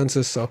on the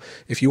census. So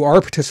if you are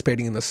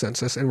participating in the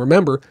census, and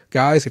remember,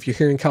 guys, if you're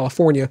here in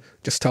California,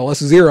 just tell us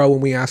 0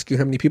 when we ask you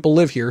how many people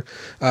live here.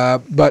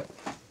 But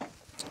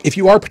if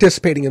you are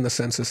participating in the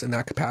census in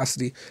that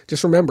capacity,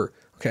 just remember,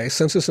 okay,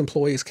 census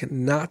employees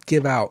cannot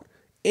give out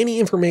any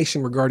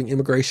information regarding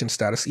immigration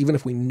status, even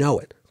if we know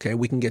it. Okay,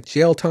 we can get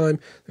jail time.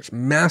 There's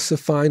massive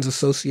fines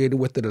associated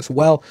with it as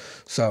well.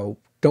 So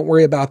don't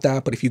worry about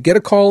that. But if you get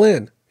a call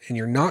in and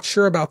you're not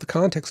sure about the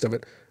context of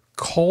it,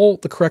 call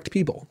the correct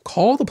people.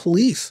 Call the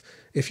police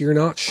if you're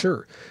not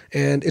sure.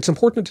 And it's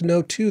important to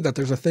know too that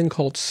there's a thing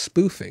called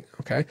spoofing.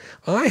 Okay,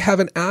 I have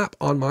an app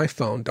on my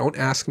phone. Don't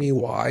ask me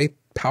why.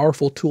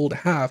 Powerful tool to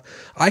have.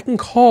 I can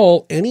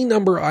call any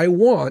number I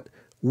want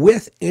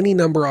with any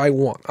number I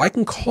want. I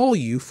can call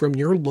you from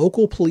your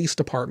local police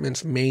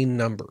department's main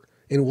number,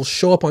 and it will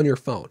show up on your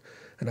phone.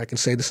 And I can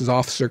say, this is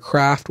Officer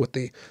Kraft with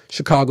the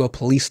Chicago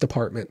Police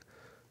Department.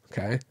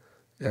 Okay,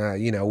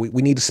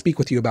 we need to speak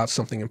with you about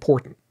something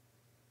important.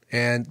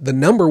 And the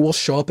number will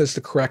show up as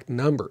the correct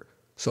number.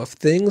 So if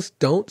things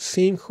don't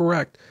seem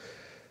correct,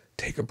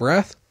 take a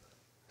breath,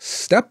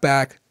 step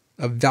back,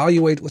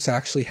 evaluate what's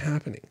actually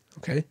happening.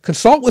 Okay,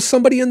 consult with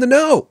somebody in the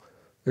know.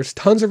 There's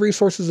tons of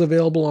resources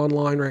available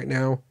online right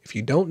now. If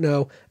you don't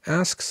know,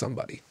 ask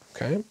somebody.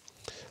 Okay,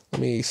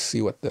 let me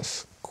see what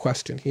this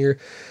question here.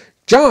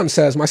 John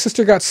says, my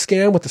sister got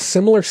scammed with a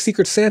similar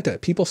Secret Santa.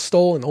 People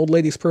stole an old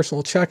lady's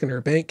personal check in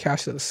her bank,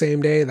 cashed it the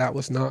same day. That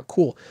was not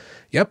cool.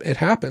 Yep, it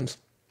happens.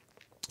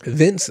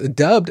 Vince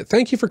Dubbed,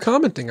 thank you for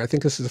commenting. I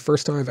think this is the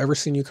first time I've ever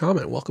seen you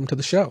comment. Welcome to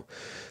the show.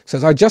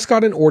 Says, I just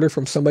got an order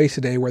from somebody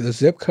today where the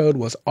zip code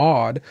was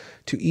odd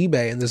to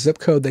eBay, and the zip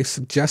code they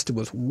suggested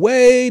was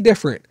way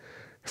different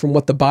from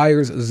what the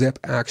buyer's zip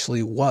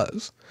actually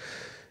was.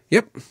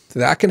 Yep,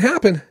 that can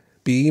happen.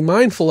 Be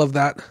mindful of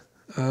that.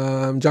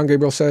 John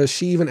Gabriel says,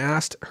 she even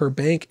asked her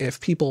bank if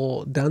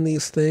people done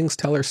these things.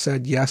 Teller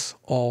said yes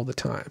all the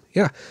time.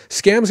 Yeah,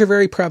 scams are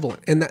very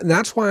prevalent. And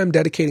that's why I'm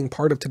dedicating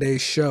part of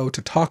today's show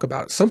to talk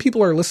about it. Some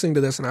people are listening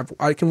to this, and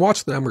I can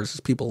watch the numbers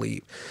as people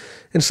leave.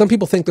 And some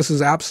people think this is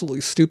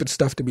absolutely stupid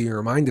stuff to be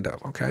reminded of,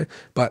 okay?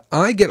 But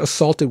I get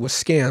assaulted with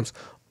scams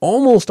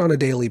almost on a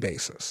daily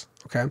basis.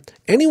 Okay.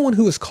 Anyone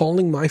who is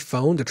calling my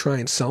phone to try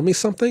and sell me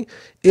something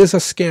is a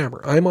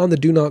scammer. I'm on the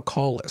do not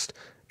call list.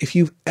 If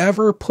you've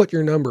ever put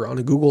your number on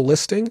a Google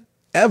listing,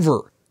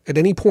 ever, at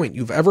any point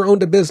you've ever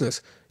owned a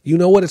business, you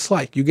know what it's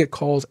like. You get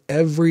calls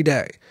every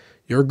day.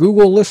 Your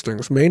Google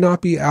listings may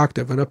not be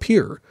active and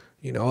appear.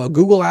 A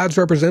Google Ads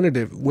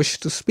representative wishes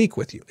to speak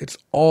with you. It's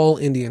all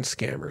Indian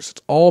scammers.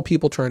 It's all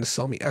people trying to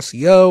sell me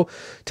SEO,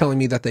 telling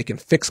me that they can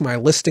fix my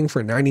listing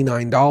for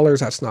 $99.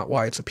 That's not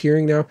why it's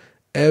appearing now.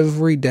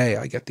 Every day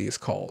I get these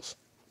calls.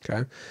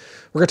 Okay.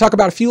 We're going to talk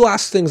about a few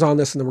last things on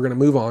this, and then we're going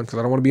to move on because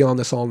I don't want to be on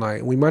this all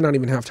night. We might not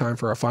even have time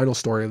for our final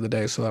story of the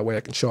day, so that way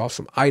I can show off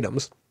some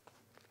items.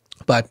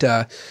 But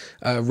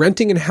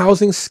renting and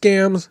housing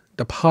scams,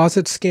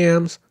 deposit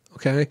scams,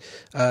 okay?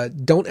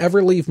 Don't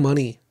ever leave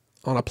money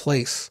on a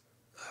place,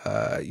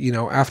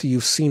 after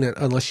you've seen it,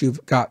 unless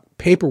you've got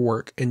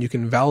paperwork and you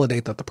can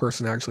validate that the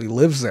person actually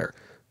lives there.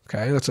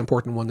 Okay, that's an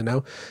important one to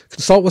know.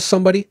 Consult with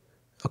somebody,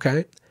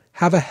 okay?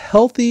 Have a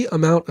healthy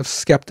amount of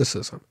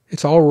skepticism.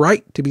 It's all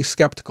right to be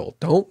skeptical.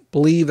 Don't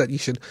believe that you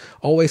should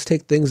always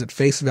take things at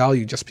face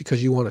value just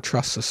because you want to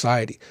trust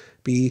society.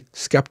 Be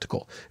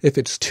skeptical. If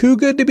it's too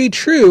good to be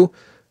true,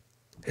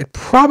 it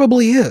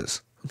probably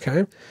is,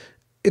 okay?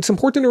 It's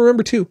important to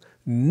remember too,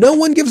 No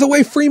one gives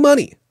away free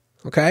money.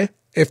 Okay.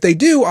 If they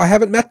do, I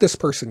haven't met this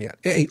person yet.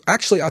 Hey,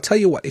 actually, I'll tell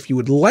you what, if you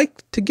would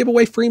like to give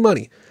away free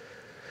money,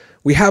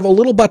 we have a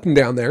little button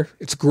down there.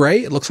 It's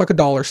gray. It looks like a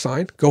dollar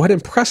sign. Go ahead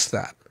and press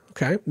that.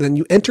 Okay. Then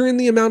you enter in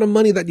the amount of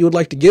money that you would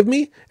like to give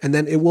me, and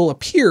then it will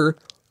appear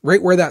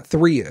right where that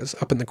 3 is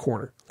up in the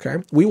corner.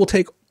 Okay. We will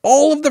take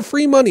all of the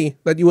free money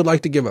that you would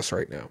like to give us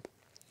right now.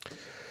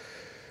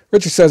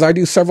 Richard says, I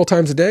do several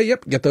times a day.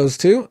 Yep. Get those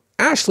too.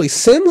 Ashley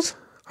Sims.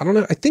 I don't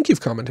know. I think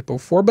you've commented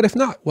before, but if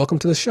not, welcome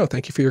to the show.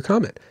 Thank you for your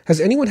comment. Has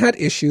anyone had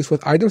issues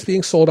with items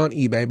being sold on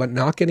eBay, but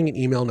not getting an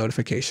email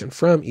notification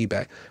from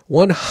eBay?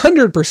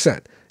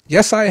 100%.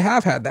 Yes, I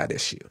have had that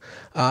issue.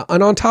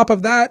 And on top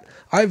of that,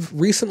 I've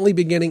recently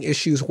been getting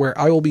issues where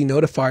I will be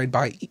notified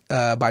by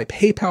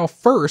PayPal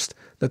first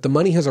that the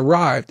money has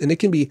arrived, and it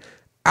can be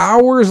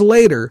hours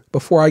later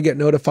before I get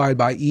notified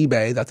by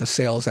eBay that the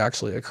sale has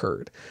actually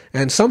occurred.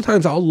 And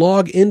sometimes I'll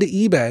log into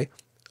eBay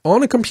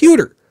on a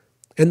computer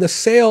and the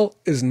sale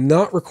is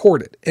not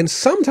recorded. And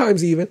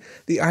sometimes even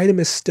the item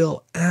is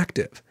still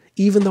active.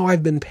 Even though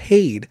I've been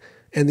paid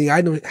and the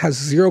item has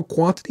 0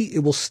 quantity, it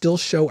will still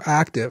show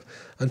active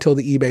until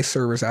the eBay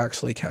servers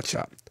actually catch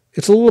up.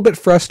 It's a little bit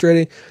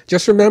frustrating.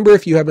 Just remember,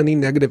 if you have any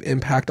negative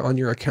impact on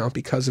your account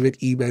because of it,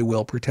 eBay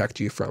will protect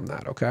you from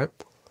that, okay?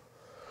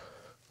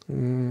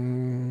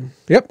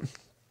 Yep.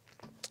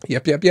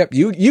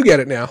 You get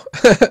it now.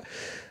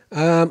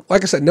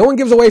 Like I said, no one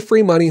gives away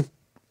free money.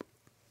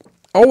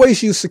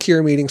 Always use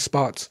secure meeting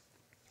spots.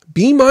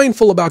 Be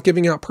mindful about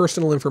giving out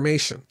personal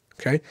information.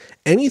 Okay.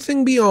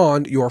 Anything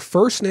beyond your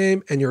first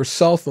name and your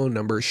cell phone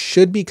number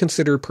should be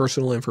considered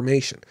personal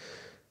information.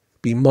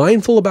 Be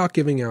mindful about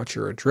giving out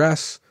your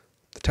address,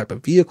 the type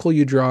of vehicle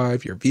you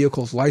drive, your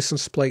vehicle's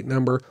license plate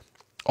number.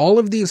 All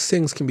of these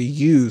things can be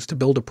used to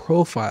build a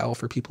profile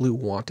for people who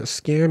want to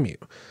scam you.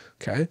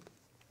 Okay.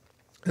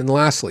 And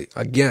lastly,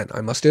 again, I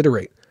must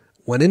iterate,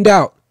 when in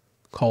doubt,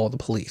 call the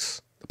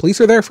police. The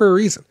police are there for a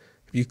reason.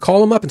 If you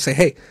call them up and say,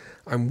 hey,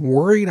 I'm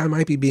worried I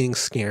might be being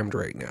scammed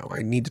right now.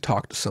 I need to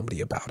talk to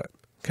somebody about it.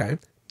 Okay.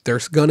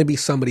 There's going to be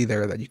somebody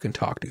there that you can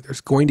talk to.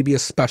 There's going to be a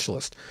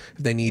specialist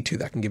if they need to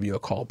that can give you a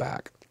call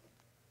back.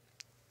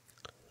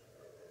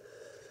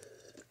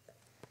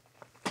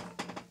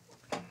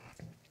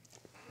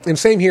 And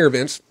same here,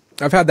 Vince.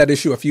 I've had that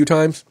issue a few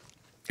times.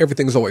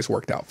 Everything's always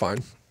worked out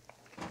fine.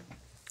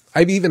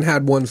 I've even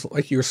had ones,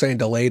 like you were saying,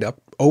 delayed up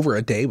over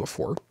a day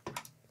before.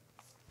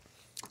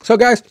 So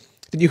guys,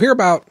 did you hear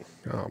about,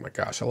 oh my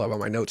gosh, I love how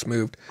my notes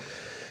moved.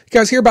 You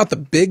guys hear about the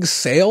big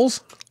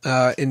sales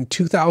in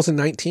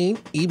 2019?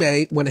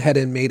 eBay went ahead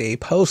and made a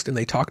post and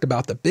they talked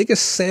about the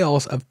biggest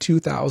sales of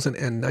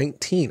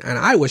 2019. And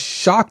I was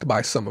shocked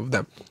by some of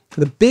them.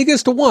 The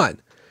biggest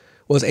one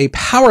was a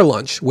power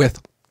lunch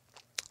with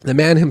the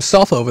man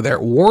himself over there,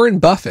 Warren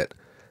Buffett,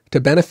 to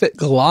benefit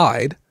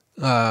Glide,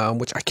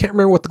 which I can't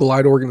remember what the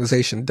Glide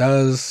organization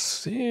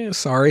does.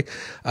 Sorry.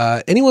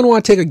 Anyone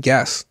want to take a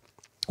guess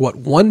what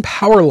one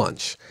power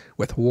lunch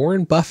with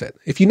Warren Buffett?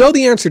 If you know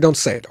the answer, don't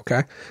say it,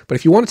 okay? But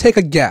if you want to take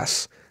a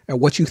guess at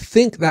what you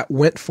think that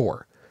went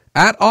for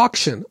at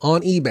auction on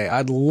eBay,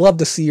 I'd love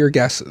to see your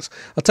guesses.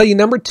 I'll tell you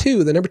number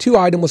 2. The number 2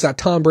 item was that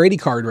Tom Brady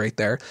card right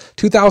there.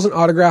 2000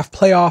 autograph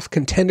playoff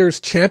contenders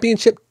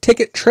championship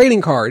ticket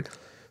trading card.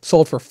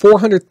 Sold for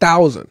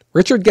 $400,000.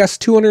 Richard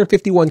guessed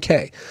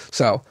 $251K.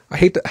 So I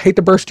hate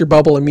to burst your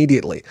bubble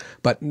immediately,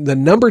 but the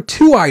number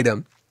 2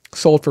 item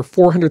sold for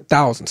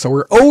 $400,000. So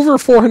we're over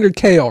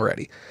 $400K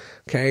already.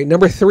 Okay.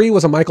 Number 3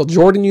 was a Michael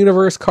Jordan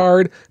Universe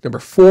card. Number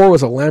 4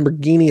 was a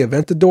Lamborghini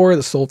Aventador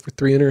that sold for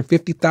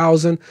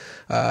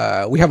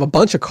 $350,000. We have a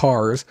bunch of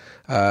cars,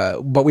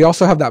 but we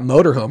also have that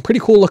motorhome.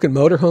 Pretty cool looking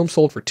motorhome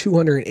sold for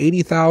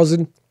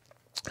 $280,000.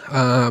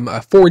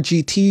 A Ford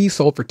GT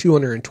sold for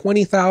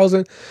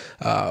 $220,000.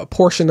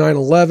 Porsche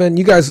 911.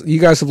 You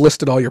guys have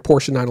listed all your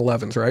Porsche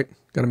 911s, right?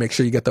 Got to make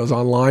sure you get those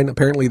online.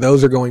 Apparently,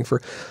 those are going for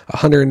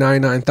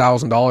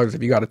 $199,000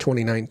 if you got a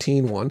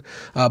 2019 one.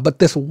 But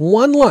this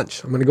one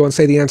lunch, I'm going to go and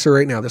say the answer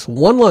right now. This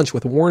one lunch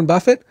with Warren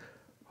Buffett,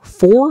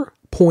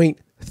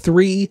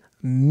 $4.3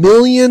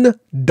 million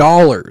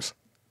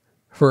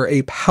for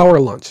a power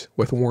lunch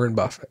with Warren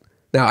Buffett.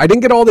 Now, I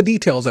didn't get all the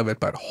details of it,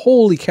 but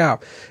holy cow,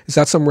 is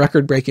that some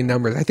record-breaking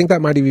numbers. I think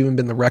that might have even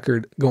been the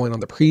record going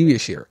on the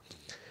previous year.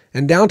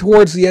 And down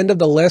towards the end of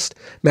the list,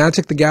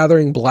 Magic the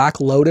Gathering Black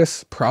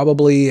Lotus,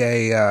 probably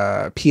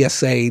a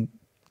PSA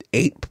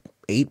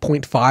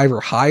 8.5 or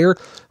higher,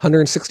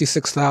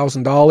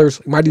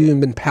 $166,000. It might have even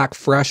been packed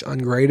fresh,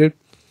 ungraded.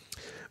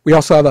 We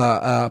also have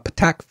a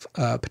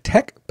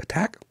Patek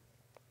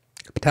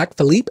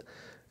Philippe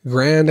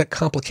Grand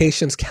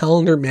Complications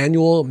Calendar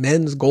Manual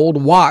Men's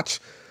Gold Watch.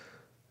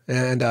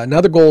 And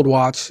another gold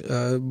watch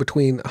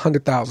between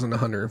 $100,000 and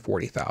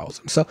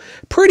 $140,000. So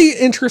pretty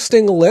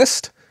interesting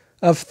list.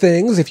 of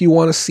things. If you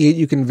want to see it,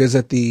 you can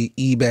visit the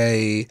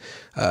eBay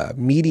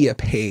media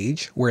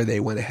page where they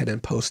went ahead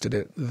and posted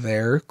it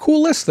there.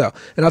 Cool list though.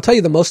 And I'll tell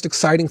you, the most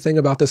exciting thing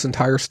about this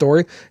entire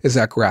story is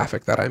that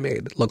graphic that I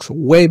made. It looks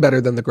way better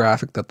than the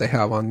graphic that they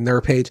have on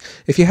their page.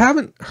 If you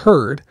haven't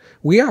heard,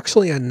 we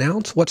actually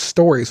announce what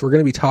stories we're going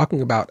to be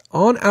talking about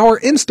on our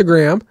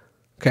Instagram.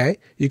 Okay.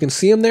 You can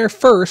see them there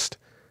first.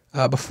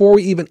 Before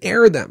we even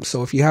air them.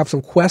 So if you have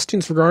some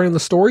questions regarding the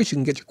stories, you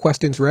can get your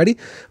questions ready.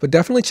 But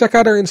definitely check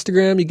out our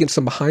Instagram. You get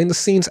some behind the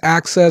scenes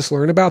access,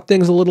 learn about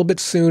things a little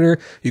bit sooner.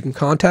 You can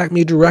contact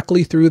me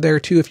directly through there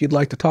too if you'd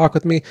like to talk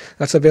with me.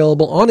 That's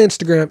available on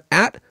Instagram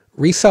at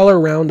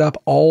Reseller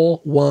Roundup,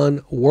 all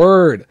one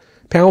word.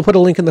 Pam will put a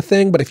link in the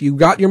thing, but if you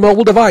got your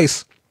mobile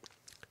device,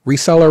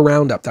 Reseller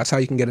Roundup, that's how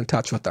you can get in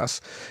touch with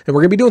us. And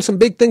we're going to be doing some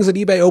big things at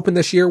eBay Open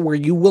this year where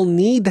you will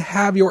need to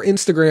have your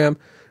Instagram.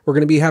 We're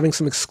going to be having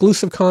some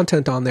exclusive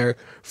content on there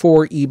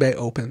for eBay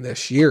Open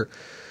this year.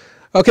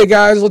 Okay,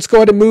 guys, let's go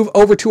ahead and move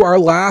over to our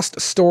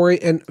last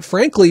story, and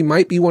frankly,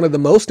 might be one of the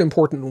most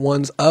important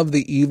ones of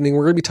the evening.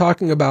 We're going to be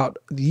talking about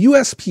the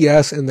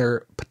USPS and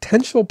their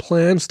potential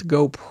plans to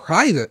go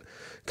private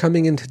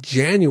coming into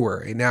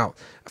January. Now,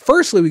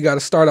 firstly, we got to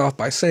start off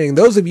by saying,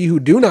 those of you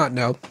who do not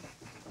know,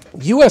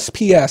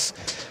 USPS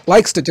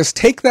likes to just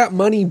take that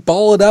money,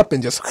 ball it up,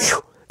 and just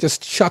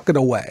chuck it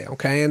away,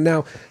 okay? And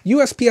now,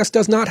 USPS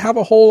does not have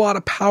a whole lot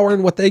of power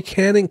in what they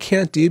can and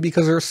can't do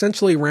because they're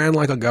essentially ran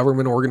like a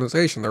government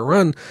organization. They're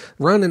run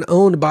and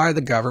owned by the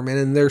government,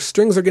 and their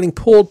strings are getting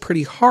pulled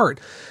pretty hard.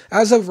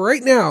 As of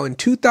right now, in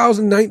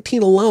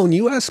 2019 alone,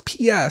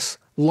 USPS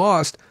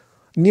lost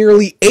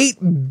nearly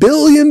 $8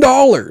 billion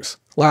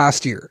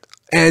last year.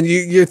 And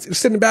you're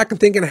sitting back and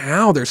thinking,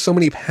 how? There's so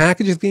many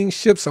packages being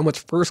shipped, so much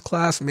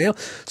first-class mail.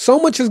 So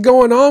much is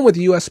going on with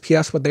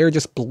USPS, but they're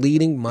just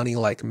bleeding money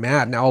like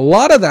mad. Now, a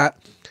lot of that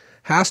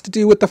has to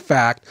do with the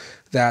fact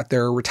that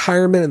their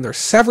retirement and their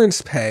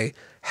severance pay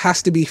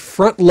has to be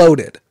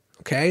front-loaded,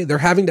 okay? They're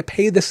having to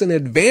pay this in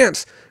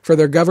advance for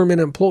their government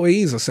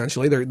employees,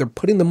 essentially. They're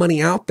putting the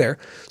money out there,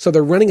 so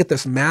they're running at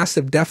this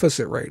massive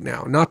deficit right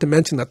now. Not to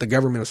mention that the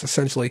government is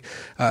essentially,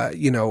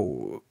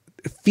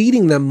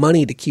 feeding them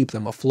money to keep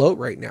them afloat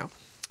right now.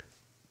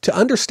 To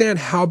understand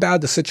how bad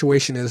the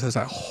situation is as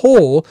a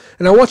whole,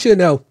 and I want you to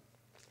know,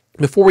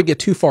 before we get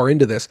too far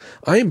into this,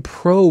 I am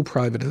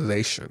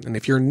pro-privatization. And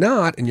if you're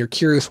not, and you're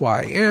curious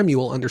why I am, you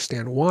will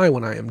understand why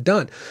when I am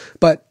done.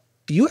 But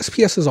the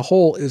USPS as a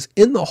whole is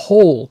in the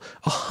hole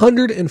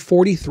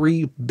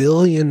 $143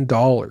 billion.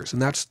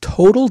 And that's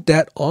total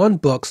debt on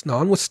books,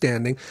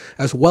 notwithstanding,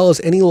 as well as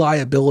any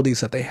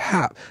liabilities that they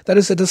have. That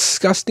is a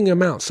disgusting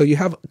amount. So you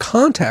have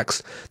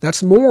context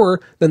that's more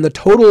than the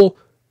total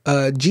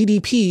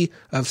GDP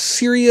of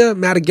Syria,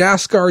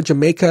 Madagascar,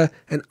 Jamaica,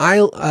 and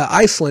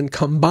Iceland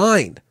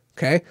combined.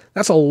 Okay,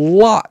 that's a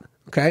lot.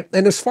 Okay,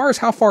 and as far as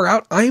how far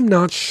out, I am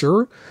not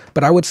sure,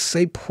 but I would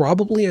say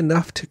probably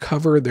enough to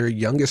cover their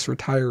youngest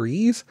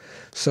retirees.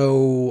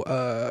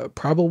 So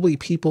probably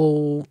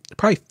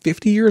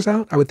 50 years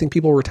out. I would think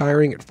people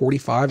retiring at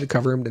 45 to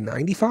cover them to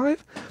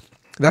 95.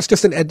 That's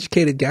just an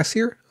educated guess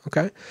here.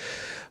 Okay.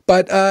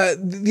 But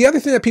the other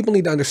thing that people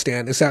need to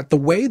understand is that the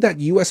way that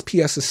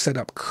USPS is set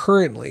up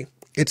currently,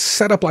 it's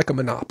set up like a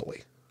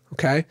monopoly.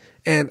 Okay.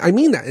 And I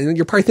mean that. And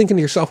you're probably thinking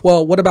to yourself,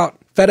 well, what about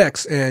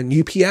FedEx and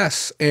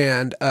UPS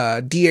and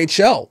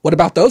DHL? What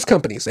about those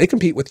companies? They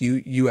compete with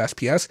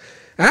USPS.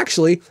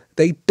 Actually,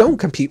 they don't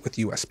compete with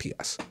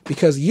USPS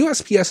because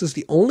USPS is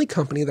the only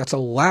company that's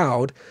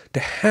allowed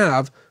to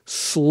have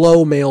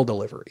slow mail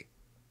delivery.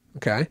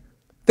 Okay.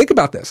 Think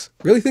about this.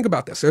 Really think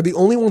about this. They're the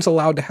only ones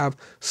allowed to have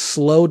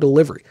slow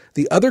delivery.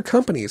 The other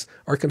companies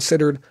are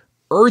considered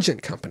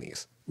urgent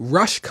companies,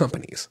 rush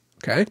companies.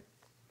 Okay.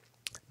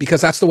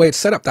 Because that's the way it's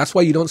set up. That's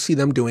why you don't see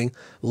them doing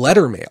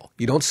letter mail.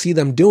 You don't see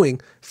them doing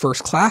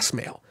first class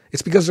mail.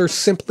 It's because they're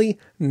simply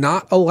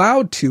not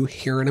allowed to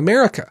here in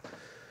America.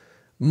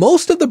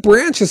 Most of the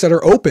branches that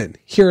are open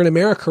here in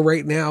America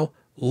right now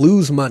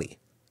lose money.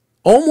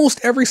 Almost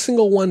every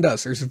single one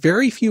does. There's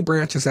very few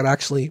branches that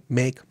actually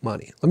make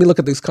money. Let me look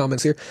at these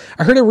comments here.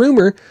 I heard a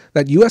rumor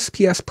that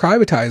USPS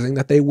privatizing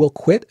that they will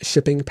quit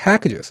shipping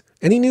packages.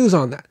 Any news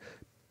on that?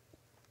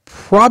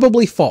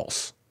 Probably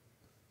false.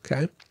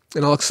 Okay.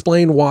 And I'll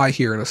explain why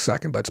here in a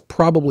second, but it's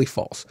probably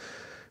false.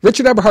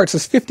 Richard Eberhardt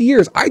says 50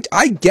 years.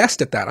 I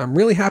guessed at that. I'm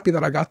really happy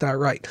that I got that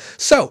right.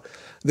 So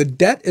the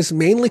debt is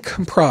mainly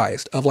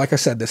comprised of, like I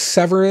said, this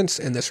severance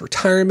and this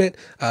retirement.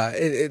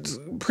 It's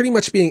pretty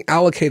much being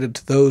allocated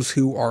to those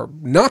who are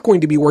not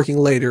going to be working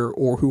later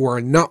or who are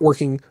not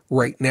working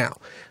right now.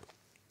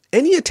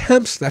 Any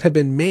attempts that have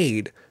been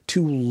made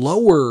to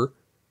lower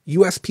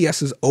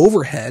USPS's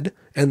overhead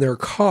and their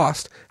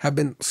cost have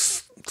been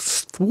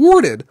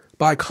thwarted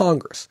by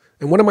Congress.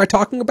 And what am I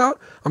talking about?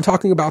 I'm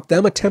talking about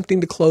them attempting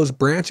to close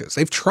branches.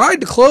 They've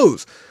tried to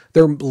close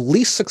their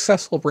least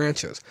successful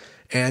branches.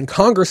 And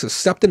Congress has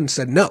stepped in and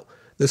said, no,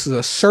 this is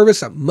a service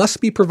that must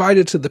be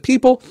provided to the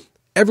people.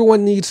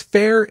 Everyone needs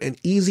fair and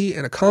easy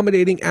and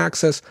accommodating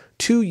access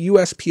to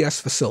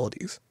USPS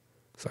facilities.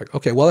 It's like,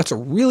 okay, well, that's a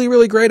really,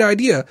 really great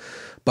idea,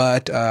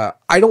 but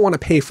I don't want to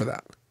pay for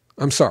that.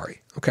 I'm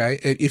sorry. Okay.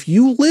 If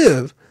you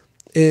live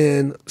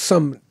in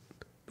some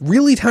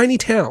really tiny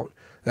town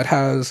that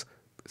has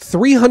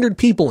 300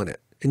 people in it,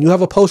 and you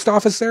have a post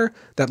office there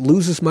that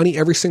loses money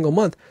every single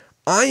month,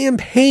 I am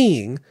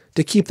paying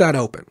to keep that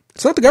open.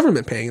 It's not the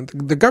government paying.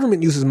 The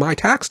government uses my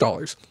tax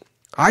dollars.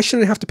 I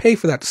shouldn't have to pay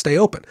for that to stay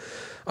open.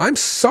 I'm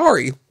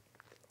sorry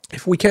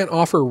if we can't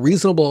offer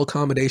reasonable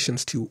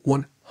accommodations to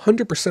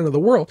 100% of the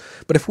world,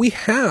 but if we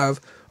have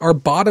our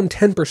bottom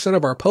 10%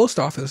 of our post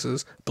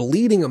offices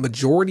bleeding a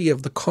majority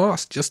of the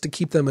cost just to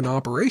keep them in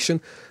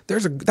operation,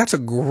 that's a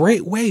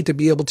great way to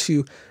be able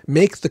to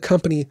make the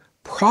company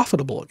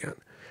profitable again.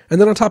 And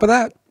then on top of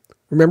that,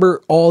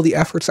 remember all the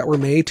efforts that were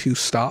made to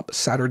stop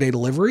Saturday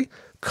delivery?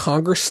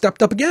 Congress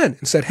stepped up again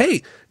and said,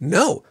 hey,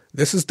 no,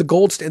 this is the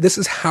gold standard. This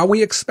is how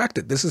we expect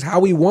it. This is how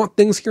we want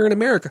things here in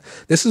America.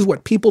 This is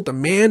what people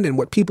demand and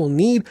what people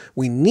need.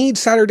 We need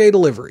Saturday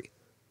delivery.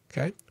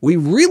 Okay? We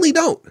really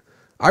don't.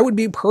 I would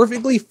be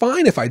perfectly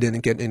fine if I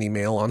didn't get any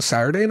mail on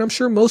Saturday, and I'm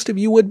sure most of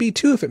you would be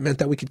too if it meant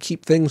that we could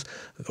keep things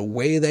the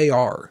way they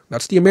are.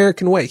 That's the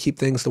American way, keep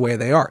things the way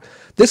they are.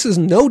 This is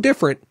no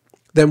different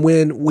than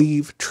when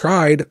we've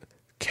tried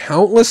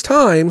countless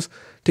times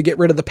to get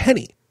rid of the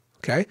penny.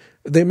 Okay.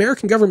 The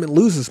American government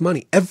loses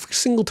money. Every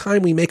single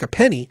time we make a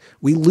penny,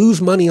 we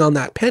lose money on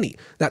that penny.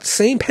 That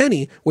same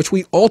penny, which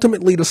we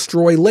ultimately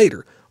destroy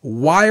later.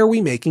 Why are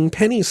we making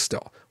pennies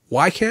still?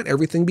 Why can't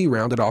everything be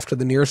rounded off to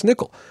the nearest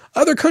nickel?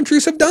 Other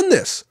countries have done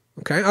this.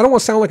 Okay. I don't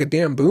want to sound like a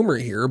damn boomer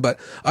here, but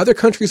other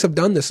countries have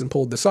done this and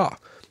pulled this off.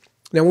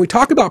 Now, when we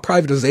talk about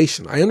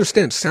privatization, I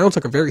understand it sounds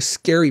like a very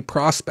scary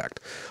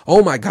prospect.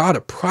 Oh my God,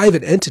 a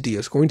private entity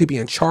is going to be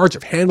in charge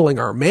of handling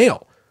our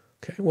mail.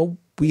 Okay, well,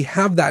 we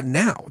have that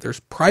now. There's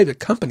private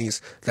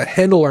companies that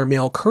handle our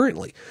mail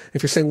currently.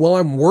 If you're saying, well,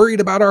 I'm worried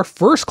about our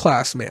first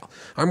class mail,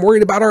 I'm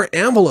worried about our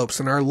envelopes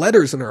and our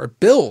letters and our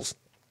bills,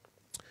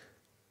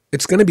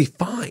 it's going to be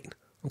fine.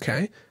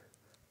 Okay,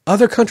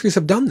 other countries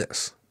have done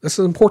this. This is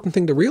an important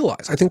thing to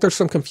realize. I think there's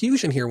some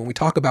confusion here when we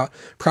talk about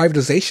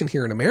privatization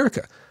here in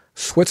America.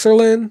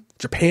 Switzerland,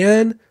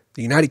 Japan,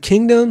 the United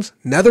Kingdoms,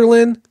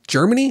 Netherlands,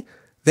 Germany,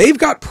 they've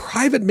got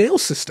private mail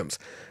systems.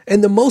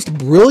 And the most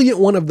brilliant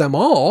one of them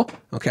all,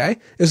 okay,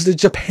 is the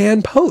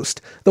Japan Post.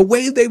 The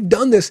way they've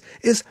done this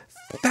is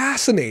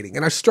fascinating.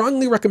 And I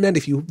strongly recommend,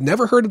 if you've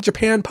never heard of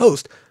Japan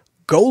Post,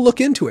 go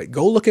look into it.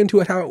 Go look into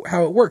it, how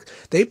it works.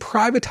 They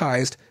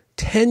privatized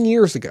 10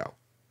 years ago.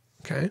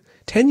 Okay.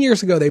 10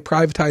 years ago, they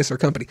privatized their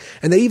company,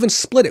 and they even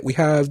split it. We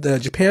have the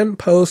Japan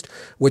Post,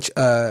 which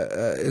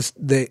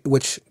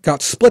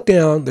got split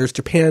down. There's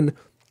Japan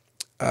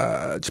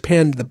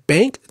the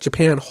bank,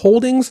 Japan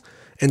Holdings,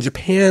 and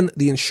Japan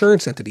the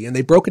insurance entity. And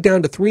they broke it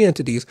down to 3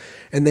 entities,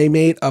 and they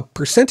made a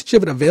percentage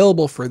of it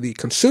available for the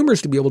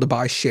consumers to be able to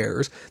buy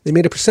shares. They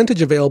made a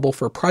percentage available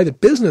for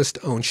private business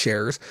to own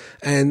shares,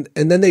 and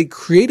then they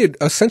created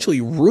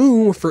essentially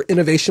room for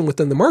innovation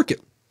within the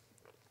market.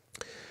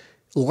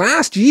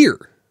 Last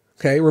year,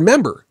 okay,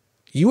 remember,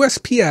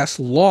 USPS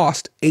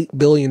lost $8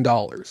 billion.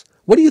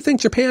 What do you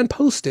think Japan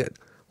Post did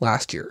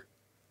last year?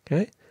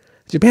 Okay,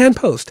 Japan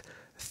Post,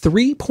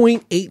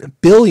 $3.8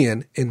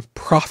 billion in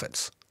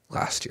profits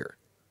last year.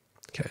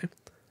 Okay,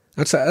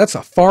 that's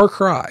a far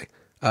cry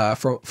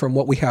from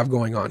what we have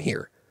going on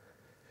here.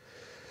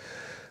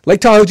 Lake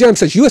Tahoe Gem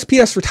says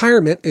USPS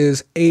retirement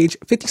is age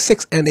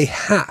 56 and a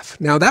half.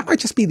 Now, that might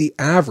just be the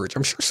average.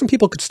 I'm sure some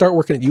people could start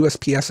working at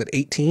USPS at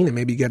 18 and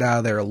maybe get out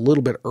of there a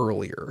little bit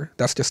earlier.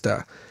 That's just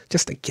a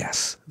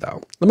guess, though.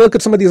 Let me look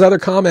at some of these other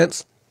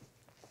comments.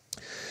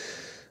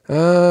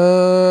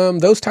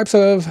 Those types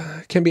of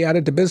can be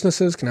added to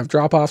businesses, can have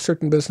drop off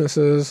certain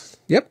businesses.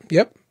 Yep.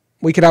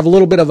 We could have a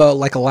little bit of a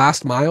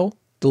last mile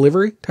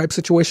delivery type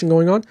situation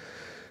going on.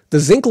 The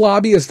zinc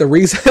lobby is the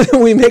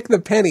reason we make the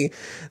penny.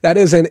 That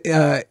is an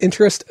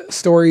interest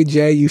story,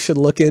 Jay, you should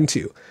look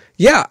into.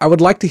 Yeah, I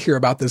would like to hear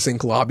about the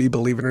zinc lobby,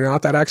 believe it or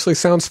not. That actually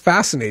sounds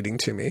fascinating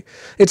to me.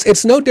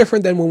 It's no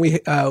different than when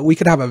we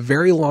could have a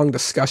very long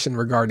discussion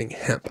regarding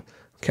hemp.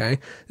 Okay,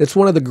 it's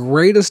one of the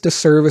greatest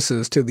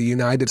disservices to the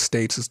United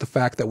States is the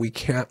fact that we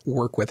can't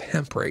work with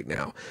hemp right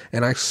now.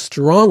 And I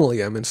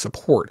strongly am in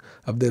support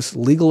of this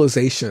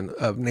legalization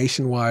of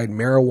nationwide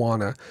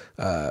marijuana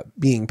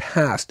being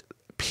passed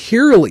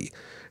purely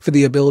for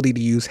the ability to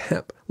use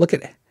hemp. Look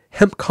at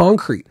hemp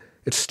concrete.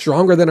 It's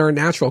stronger than our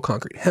natural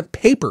concrete. Hemp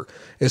paper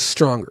is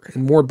stronger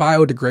and more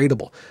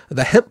biodegradable.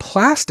 The hemp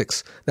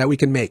plastics that we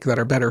can make that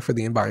are better for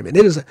the environment.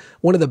 It is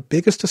one of the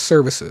biggest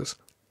disservices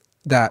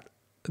that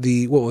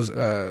the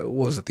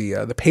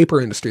paper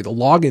industry, the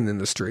logging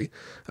industry,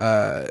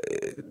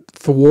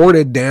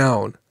 thwarted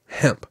down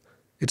hemp.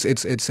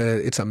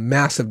 It's a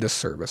massive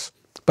disservice.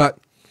 But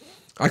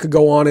I could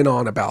go on and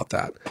on about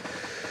that.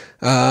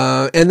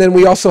 And then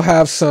we also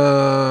have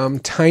some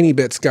tiny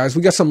bits, guys.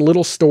 We got some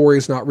little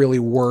stories, not really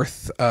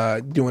worth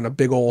doing a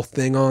big old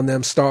thing on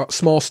them.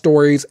 Small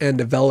stories and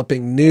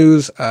developing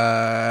news.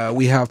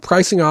 We have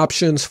pricing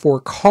options for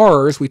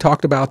cars. We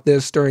talked about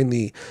this during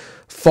the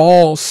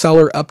Fall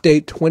Seller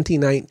Update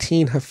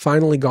 2019 have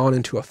finally gone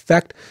into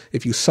effect.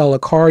 If you sell a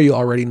car, you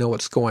already know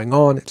what's going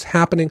on. It's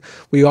happening.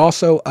 We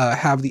also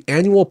have the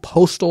annual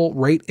postal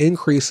rate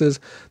increases.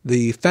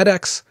 The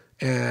FedEx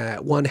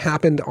one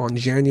happened on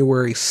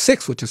January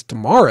 6th, which is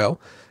tomorrow.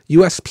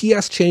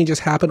 USPS changes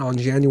happen on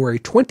January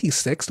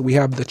 26th. We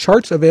have the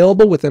charts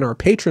available within our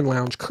Patron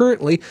Lounge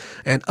currently,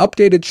 and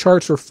updated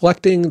charts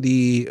reflecting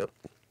the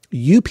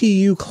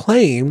UPU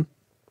claim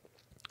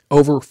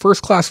over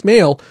first-class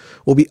mail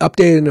will be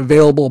updated and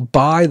available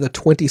by the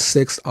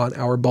 26th on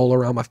our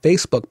Bolorama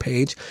Facebook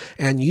page.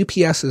 And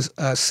UPS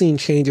has seen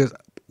changes a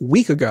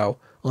week ago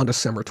on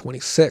December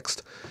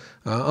 26th.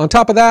 On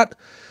top of that,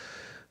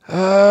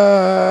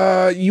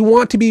 you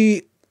want to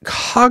be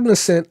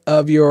cognizant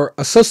of your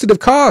associative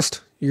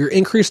cost, your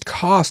increased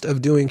cost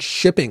of doing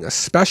shipping,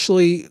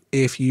 especially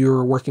if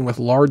you're working with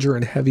larger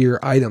and heavier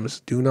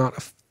items. Do not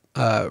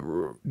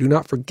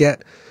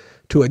forget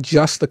to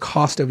adjust the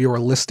cost of your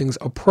listings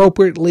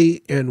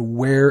appropriately and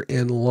where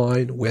in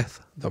line with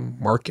the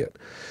market.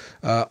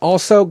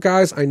 Also,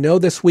 guys, I know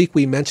this week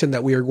we mentioned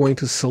that we are going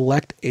to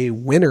select a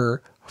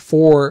winner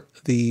for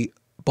the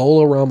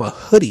Bolorama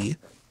hoodie.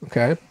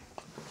 Okay.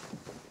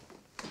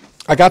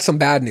 I got some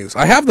bad news.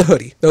 I have the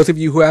hoodie. Those of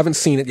you who haven't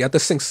seen it yet,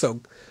 this thing's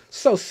so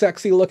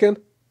sexy looking.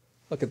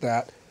 Look at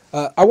that.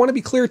 I want to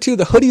be clear, too,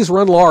 the hoodies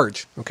run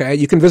large, okay?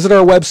 You can visit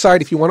our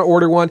website if you want to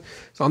order one.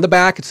 It's on the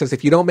back. It says,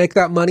 if you don't make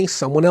that money,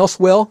 someone else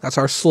will. That's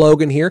our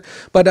slogan here.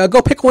 But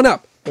go pick one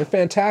up. They're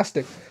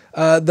fantastic.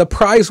 The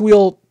prize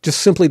wheel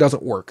just simply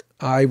doesn't work.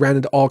 I ran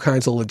into all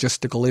kinds of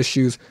logistical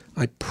issues.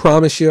 I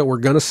promise you, we're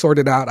going to sort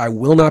it out. I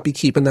will not be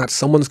keeping that.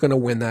 Someone's going to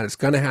win that. It's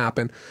going to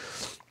happen.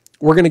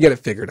 We're going to get it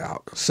figured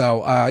out.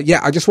 So, yeah,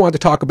 I just wanted to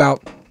talk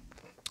about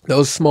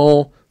those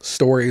small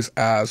stories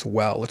as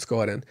well. Let's go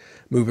ahead and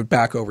move it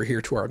back over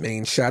here to our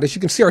main chat. As you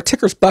can see, our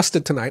ticker's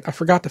busted tonight. I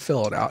forgot to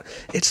fill it out.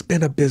 It's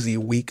been a busy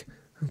week.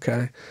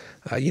 Okay.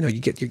 You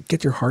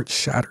get your heart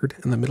shattered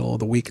in the middle of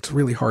the week. It's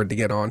really hard to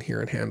get on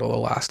here and handle the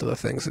last of the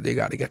things that you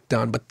got to get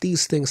done. But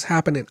these things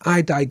happen, and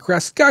I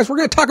digress. Guys, we're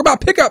going to talk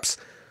about pickups.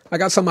 I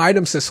got some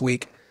items this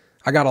week.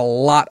 I got a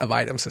lot of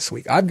items this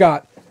week. I've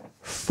got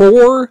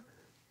 4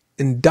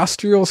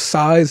 industrial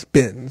size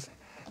bins.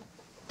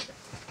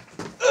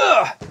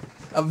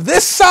 Of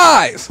this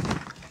size,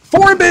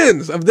 4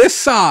 bins of this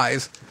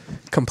size,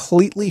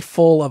 completely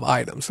full of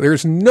items.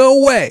 There's no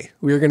way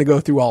we are going to go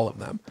through all of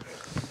them.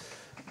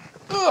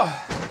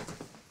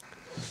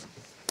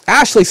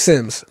 Ashley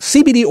Sims,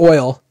 CBD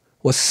oil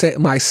was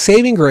my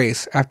saving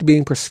grace after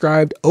being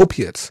prescribed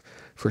opiates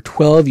for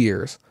 12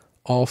 years,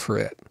 all for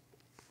it.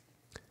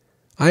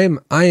 I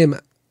am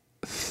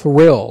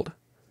thrilled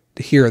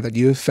to hear that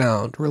you have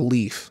found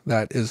relief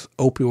that is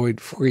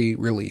opioid-free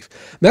relief.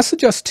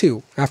 Message us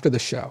too after the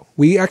show.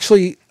 We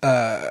actually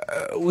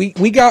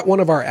we got one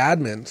of our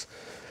admins,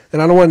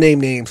 and I don't want to name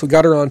names. We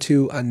got her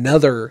onto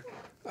another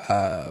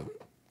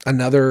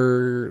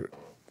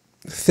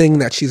thing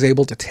that she's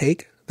able to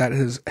take that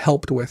has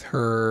helped with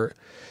her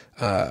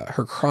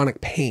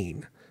chronic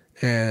pain.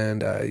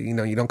 And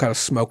you don't gotta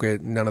smoke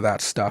it, none of that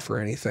stuff or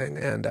anything.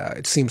 And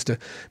it seems to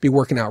be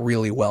working out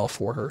really well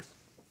for her.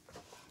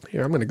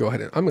 Here, I'm gonna go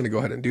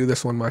ahead and do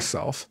this one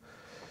myself.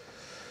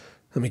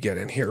 Let me get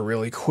in here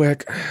really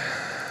quick.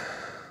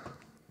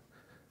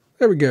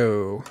 There we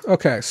go.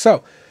 Okay,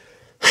 so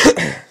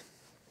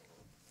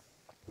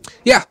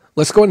yeah,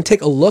 let's go ahead and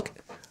take a look.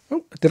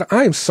 Oh,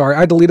 I'm sorry,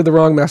 I deleted the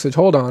wrong message.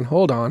 Hold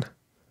on.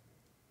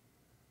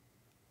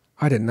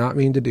 I did not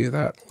mean to do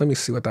that. Let me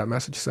see what that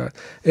message said.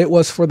 It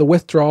was for the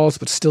withdrawals,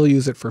 but still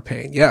use it for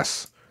pain.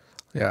 Yes.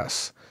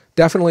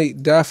 Definitely.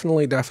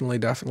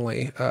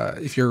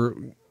 If you're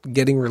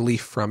getting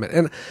relief from it.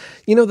 And,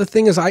 the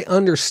thing is, I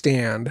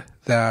understand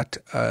that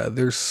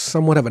there's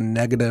somewhat of a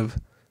negative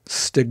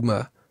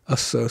stigma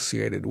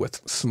associated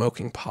with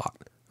smoking pot.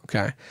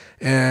 Okay.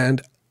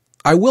 And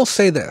I will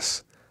say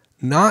this,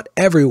 not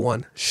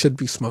everyone should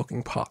be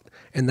smoking pot.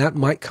 And that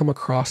might come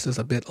across as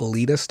a bit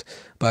elitist,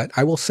 but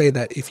I will say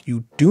that if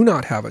you do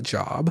not have a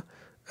job,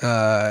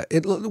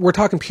 we're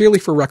talking purely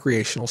for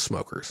recreational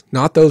smokers,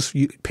 not those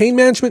pain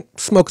management,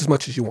 smoke as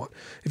much as you want.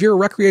 If you're a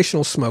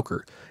recreational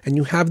smoker and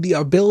you have the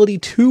ability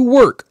to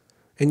work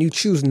and you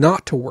choose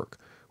not to work,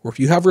 or if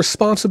you have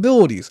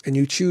responsibilities and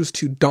you choose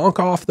to donk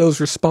off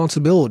those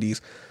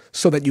responsibilities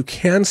so that you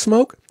can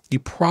smoke, you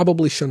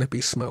probably shouldn't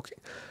be smoking.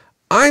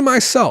 I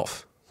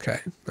myself, okay,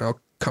 I'll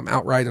come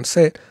outright and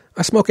say it,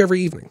 I smoke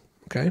every evening.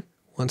 Okay.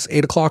 Once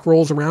 8 o'clock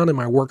rolls around and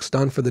my work's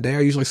done for the day, I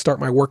usually start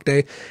my work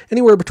day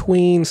anywhere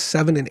between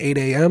 7 and 8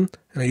 a.m.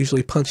 and I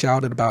usually punch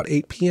out at about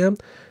 8 p.m.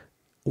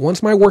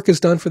 Once my work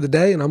is done for the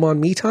day and I'm on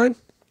me time,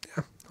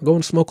 yeah, I'll go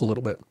and smoke a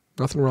little bit.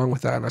 Nothing wrong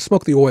with that. And I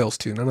smoke the oils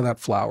too, none of that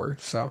flour.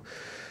 So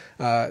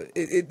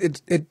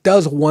it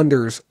does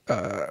wonders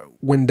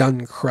when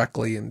done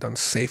correctly and done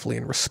safely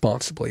and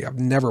responsibly. I've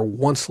never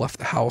once left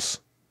the house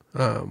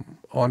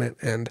on it.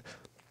 And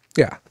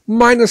yeah,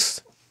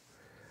 minus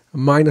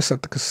minus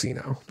at the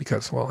casino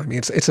because, well, I mean,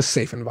 it's a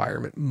safe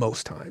environment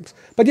most times.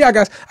 But yeah,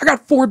 guys, I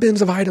got 4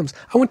 bins of items.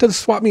 I went to the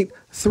swap meet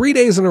 3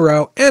 days in a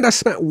row, and I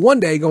spent 1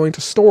 day going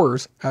to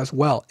stores as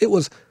well. It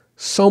was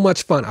so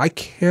much fun. I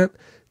can't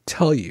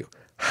tell you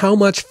how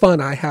much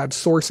fun I had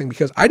sourcing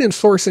because I didn't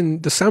source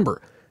in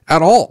December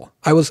at all.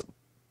 I was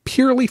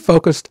purely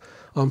focused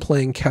on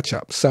playing catch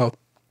up. So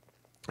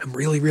I'm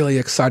really, really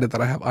excited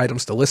that I have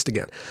items to list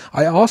again.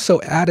 I also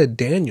added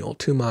Daniel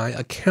to my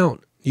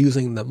account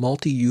using the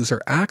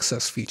multi-user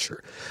access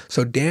feature.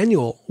 So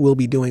Daniel will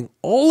be doing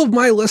all of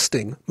my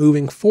listing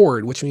moving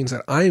forward, which means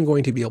that I am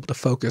going to be able to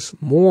focus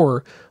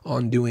more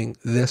on doing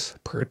this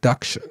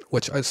production,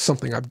 which is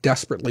something I've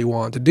desperately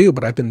wanted to do,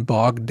 but I've been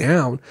bogged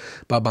down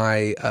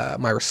by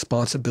my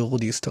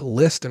responsibilities to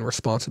list and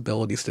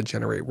responsibilities to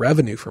generate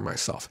revenue for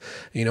myself.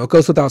 You know, it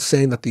goes without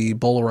saying that the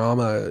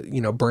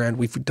Bolorama, brand,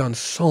 we've done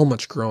so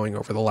much growing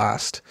over the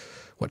last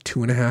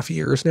 2.5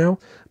 years now,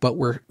 but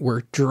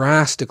we're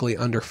drastically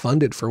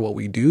underfunded for what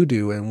we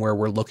do and where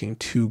we're looking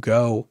to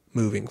go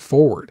moving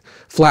forward.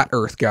 Flat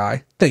Earth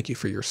guy, thank you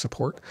for your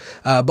support.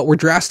 But we're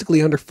drastically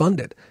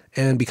underfunded.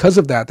 And because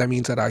of that, that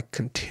means that I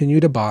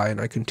continue to buy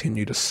and I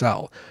continue to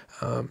sell.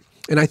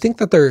 And I think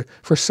that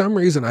for some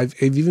reason, I've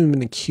even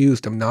been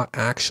accused of not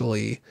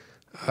actually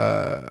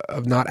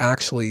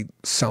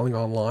selling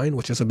online,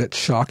 which is a bit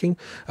shocking.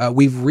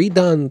 We've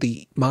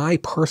redone my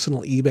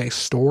personal eBay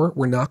store.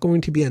 We're not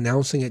going to be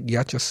announcing it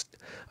yet, just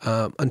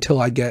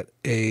until I get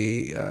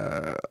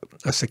a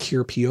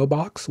secure PO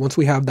box. Once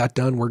we have that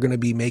done, we're going to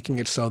be making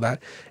it so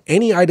that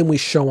any item we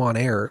show on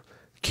air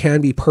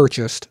can be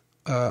purchased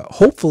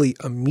hopefully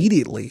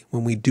immediately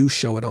when we do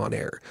show it on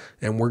air.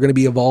 And we're going to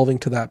be evolving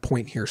to that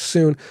point here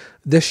soon.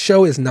 This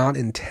show is not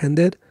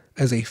intended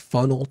as a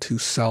funnel to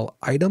sell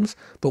items,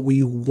 but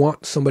we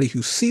want somebody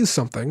who sees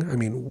something. I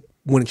mean,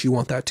 wouldn't you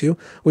want that too?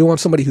 We want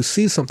somebody who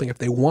sees something, if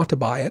they want to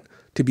buy it,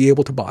 to be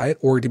able to buy it,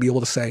 or to be able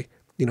to say,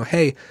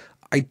 hey,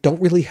 I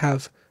don't really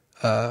have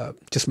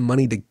just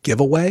money to give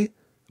away,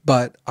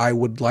 but I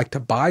would like to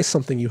buy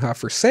something you have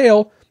for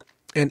sale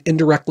and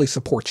indirectly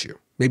support you.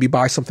 Maybe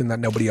buy something that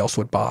nobody else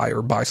would buy,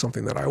 or buy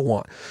something that I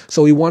want.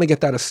 So we want to get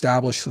that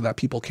established so that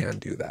people can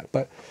do that.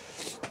 But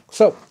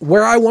so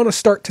where I want to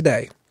start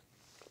today,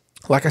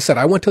 like I said,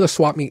 I went to the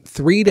swap meet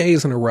 3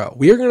 days in a row.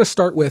 We are going to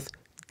start with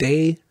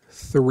day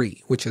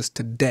 3, which is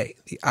today.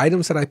 The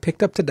items that I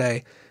picked up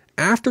today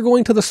after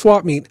going to the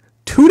swap meet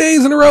 2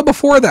 days in a row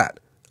before that.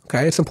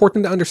 Okay, it's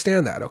important to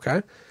understand that,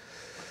 okay?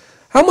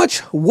 How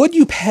much would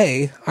you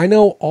pay? I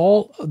know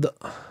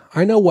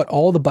what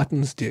all the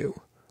buttons do.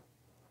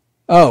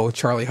 Oh,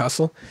 Charlie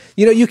Hustle.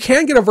 You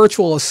can get a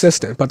virtual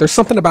assistant, but there's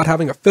something about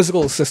having a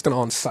physical assistant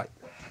on site.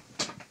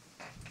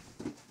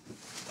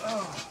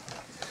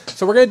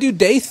 So we're going to do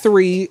day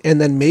 3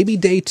 and then maybe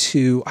day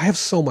 2. I have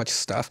so much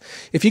stuff.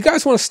 If you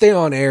guys want to stay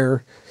on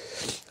air,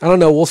 I don't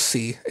know. We'll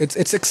see.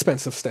 It's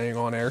expensive staying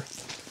on air.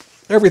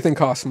 Everything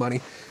costs money.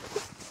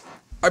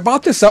 I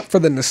bought this up for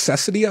the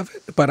necessity of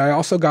it, but I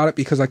also got it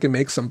because I can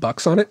make some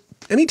bucks on it.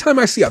 Anytime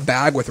I see a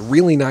bag with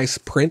really nice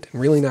print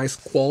and really nice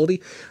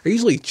quality, I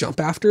usually jump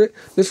after it.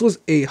 This was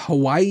a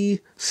Hawaii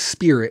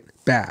Spirit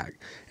bag,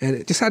 and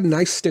it just had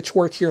nice stitch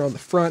work here on the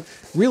front.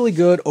 Really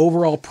good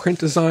overall print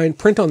design,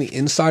 print on the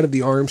inside of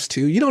the arms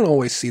too. You don't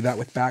always see that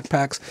with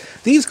backpacks.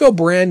 These go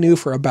brand new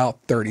for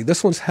about $30.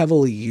 This one's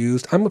heavily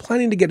used. I'm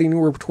planning to get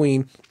anywhere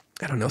between,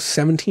 I don't know,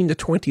 $17 to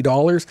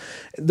 $20.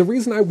 The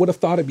reason I would have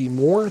thought it'd be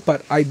more,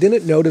 but I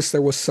didn't notice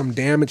there was some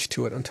damage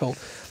to it until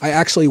I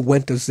actually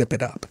went to zip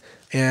it up.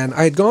 And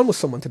I had gone with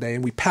someone today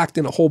and we packed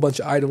in a whole bunch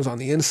of items on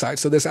the inside.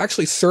 So this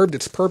actually served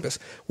its purpose.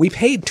 We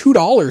paid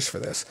 $2 for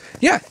this.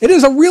 Yeah, it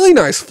is a really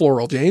nice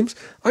floral, James.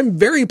 I'm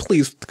very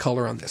pleased with the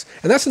color on this.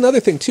 And that's another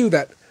thing too,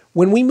 that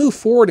when we move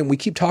forward and we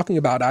keep talking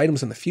about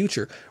items in the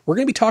future, we're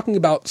going to be talking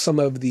about some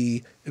of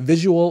the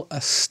visual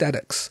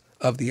aesthetics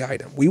of the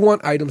item. We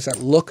want items that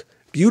look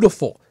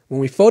beautiful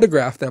when we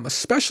photograph them,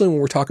 especially when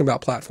we're talking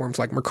about platforms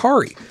like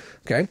Mercari.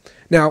 Okay.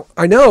 Now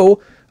I know,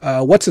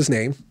 what's his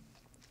name?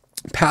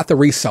 Pat the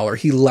reseller,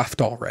 he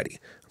left already.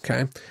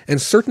 Okay. And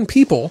certain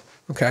people,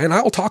 okay, and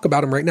I will talk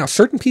about him right now.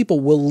 Certain people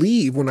will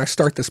leave when I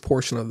start this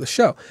portion of the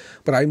show,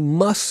 but I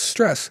must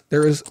stress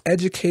there is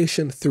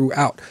education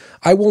throughout.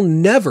 I will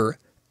never,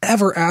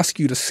 ever ask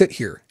you to sit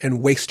here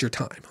and waste your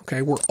time.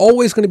 Okay. We're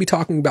always going to be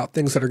talking about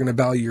things that are going to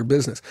value your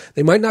business.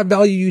 They might not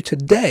value you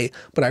today,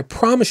 but I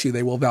promise you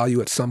they will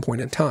value at some point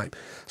in time.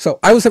 So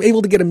I was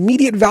able to get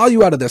immediate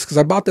value out of this because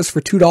I bought this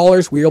for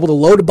 $2. We were able to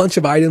load a bunch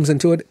of items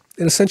into it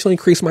and essentially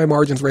increase my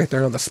margins right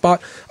there on the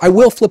spot. I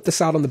will flip this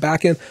out on the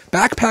back end.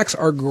 Backpacks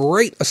are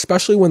great,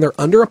 especially when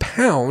they're under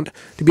 £1,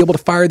 to be able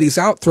to fire these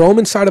out, throw them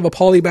inside of a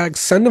poly bag,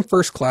 send them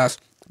first class,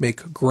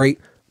 make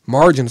great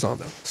margins on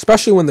them,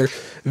 especially when they're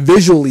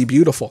visually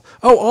beautiful.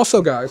 Oh,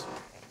 also guys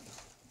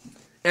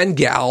and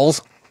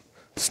gals,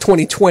 it's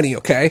 2020,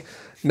 okay?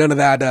 None of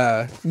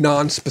that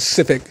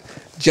non-specific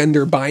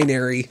gender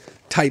binary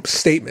type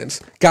statements.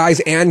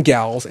 Guys and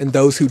gals and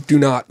those who do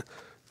not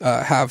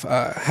have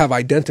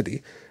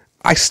identity.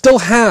 I still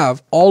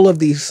have all of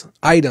these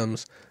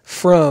items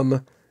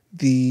from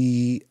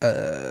the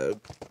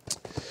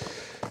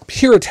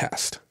peer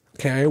test.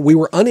 Okay, we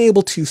were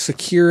unable to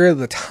secure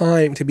the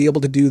time to be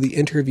able to do the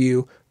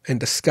interview and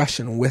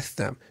discussion with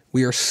them.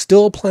 We are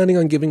still planning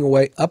on giving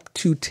away up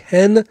to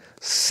 10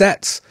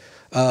 sets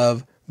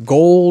of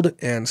gold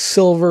and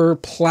silver,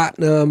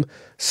 platinum,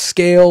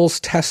 scales,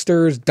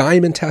 testers,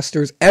 diamond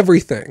testers,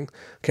 everything.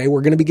 Okay,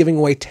 we're going to be giving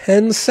away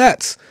 10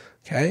 sets.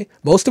 Okay,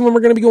 most of them are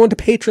going to be going to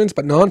patrons,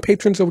 but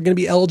non-patrons are going to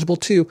be eligible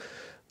too.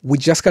 We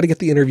just got to get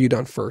the interview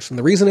done first. And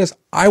the reason is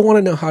I want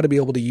to know how to be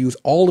able to use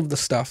all of the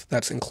stuff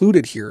that's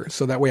included here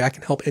so that way I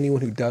can help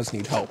anyone who does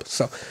need help.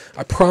 So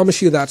I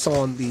promise you that's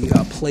on the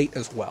plate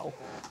as well.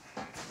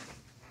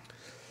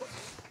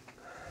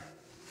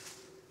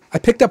 I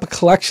picked up a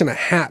collection of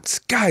hats.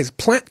 Guys,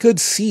 Plant Good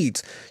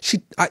Seeds.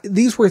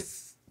 These were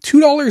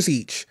 $2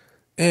 each.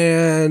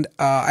 And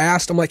I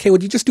asked, I'm like, hey,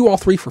 would you just do all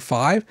three for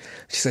 $5?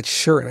 She said,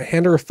 sure. And I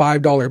handed her a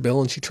 $5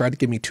 bill and she tried to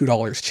give me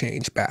 $2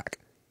 change back.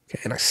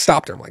 Okay, and I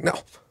stopped her. I'm like, no.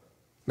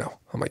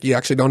 I'm like, you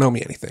actually don't owe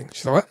me anything.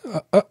 She said,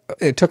 what?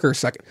 It took her a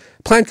second.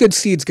 Plant Good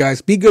Seeds,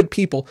 guys. Be good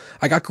people.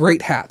 I got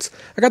great hats.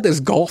 I got this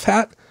golf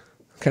hat.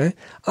 Okay.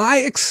 I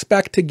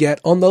expect to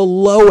get on the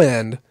low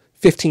end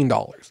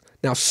 $15.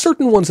 Now,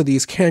 certain ones of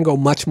these can go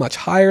much, much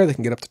higher. They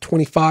can get up to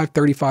 $25,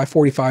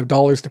 $35,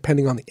 $45,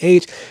 depending on the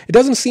age. It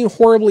doesn't seem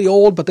horribly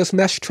old, but this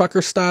mesh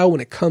trucker style, when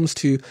it comes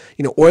to,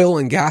 oil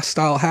and gas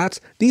style hats,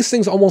 these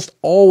things almost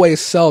always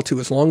sell to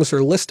as long as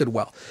they're listed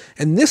well.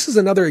 And this is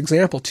another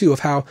example, too, of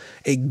how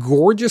a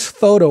gorgeous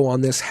photo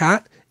on this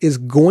hat is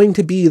going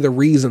to be the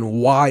reason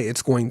why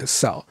it's going to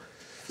sell.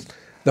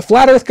 The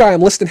Flat Earth guy,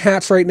 I'm listing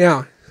hats right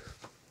now.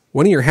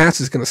 One of your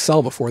hats is going to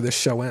sell before this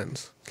show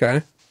ends,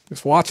 okay?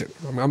 Just watch it.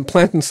 I'm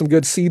planting some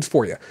good seeds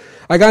for you.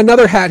 I got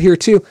another hat here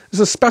too. This is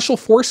a Special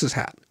Forces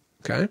hat,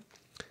 okay?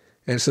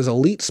 And it says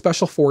Elite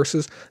Special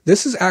Forces.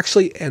 This is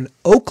actually an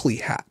Oakley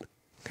hat,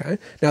 okay?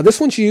 Now this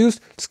one's used.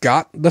 It's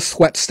got the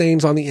sweat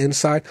stains on the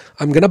inside.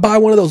 I'm going to buy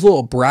one of those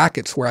little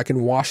brackets where I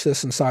can wash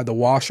this inside the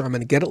washer. I'm going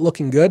to get it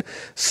looking good.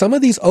 Some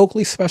of these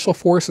Oakley Special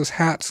Forces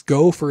hats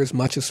go for as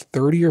much as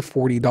 $30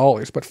 or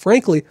 $40. But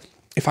frankly,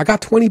 if I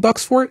got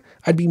 $20 for it,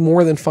 I'd be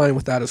more than fine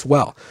with that as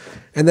well.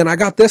 And then I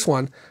got this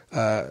one.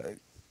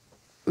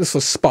 This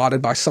was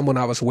spotted by someone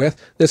I was with.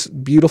 This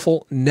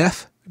beautiful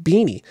Neff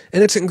beanie.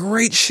 And it's in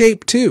great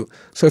shape too.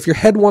 So if your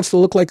head wants to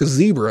look like a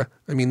zebra,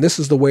 this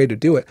is the way to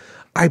do it.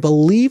 I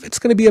believe it's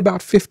going to be about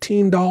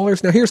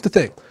 $15. Now here's the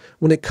thing.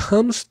 When it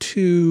comes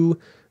to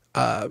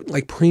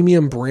like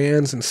premium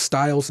brands and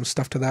styles and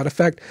stuff to that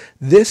effect,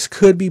 this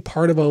could be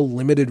part of a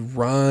limited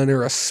run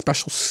or a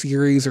special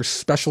series or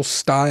special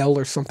style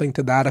or something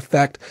to that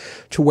effect,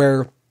 to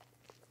where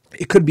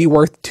it could be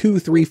worth 2,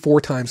 3,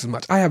 4 times as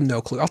much. I have no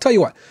clue. I'll tell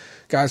you what,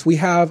 guys, we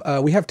have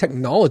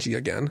technology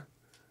again.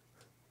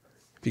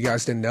 If you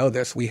guys didn't know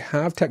this, we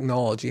have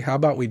technology. How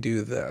about we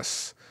do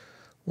this?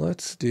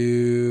 Let's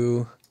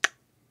do,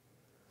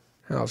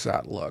 how's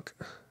that look?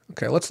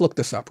 Okay, let's look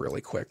this up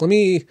really quick. Let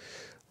me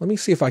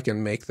see if I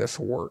can make this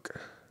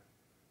work.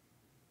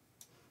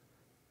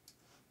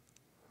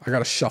 I got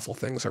to shuffle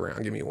things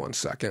around. Give me 1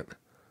 second.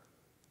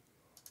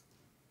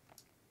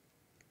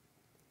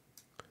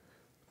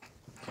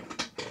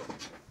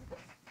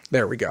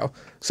 There we go.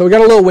 So we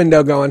got a little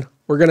window going.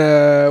 We're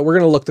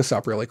gonna look this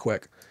up really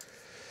quick.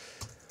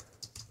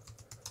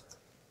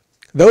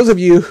 Those of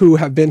you who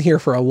have been here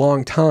for a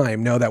long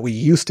time know that we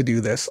used to do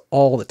this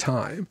all the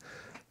time.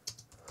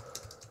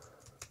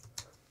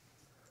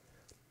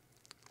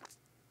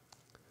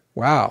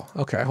 Wow.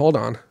 Okay, hold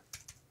on.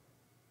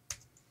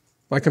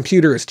 My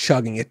computer is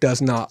chugging. It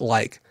does not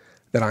like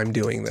that I'm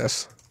doing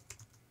this.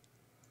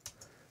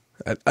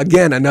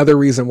 Again, another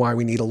reason why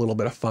we need a little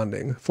bit of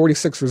funding.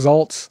 46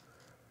 results.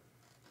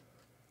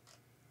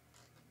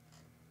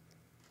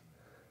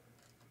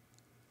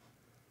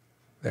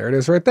 There it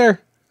is right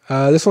there.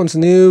 This one's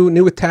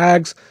new with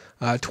tags,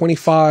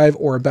 25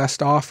 or a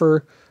best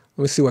offer.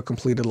 Let me see what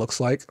completed looks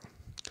like.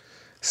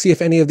 See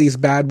if any of these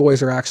bad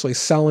boys are actually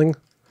selling.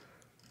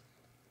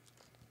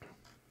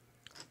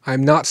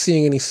 I'm not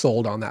seeing any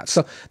sold on that.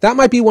 So that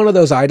might be one of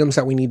those items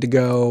that we need to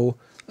go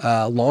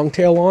long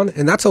tail on,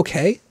 and that's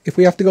okay if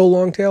we have to go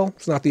long tail.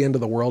 It's not the end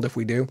of the world if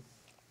we do.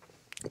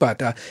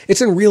 But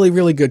it's in really,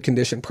 really good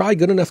condition. Probably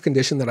good enough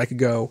condition that I could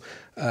go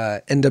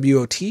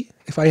NWOT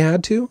if I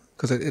had to,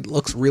 because it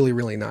looks really,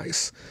 really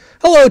nice.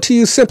 Hello to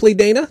you, Simply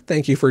Dana.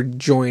 Thank you for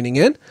joining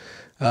in.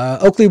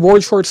 Oakley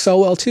board shorts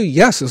sell well too.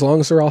 Yes, as long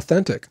as they're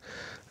authentic.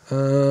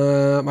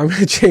 I'm going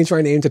to change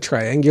my name to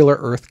Triangular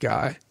Earth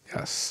Guy.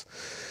 Yes.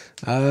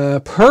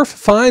 Perf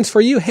finds for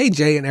you. Hey,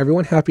 Jay and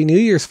everyone. Happy New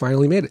Year's.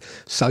 Finally made it.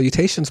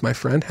 Salutations, my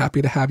friend.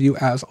 Happy to have you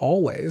as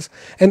always.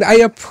 And I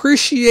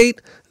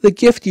appreciate the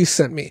gift you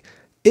sent me.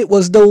 It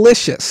was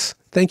delicious.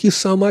 Thank you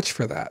so much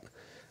for that.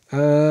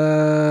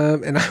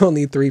 And I will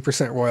need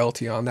 3%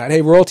 royalty on that.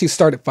 Hey, royalties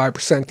start at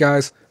 5%,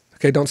 guys.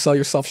 Okay, don't sell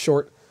yourself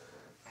short.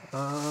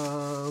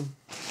 I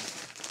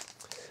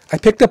I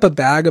picked up a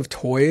bag of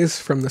toys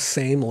from the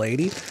same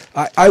lady.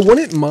 I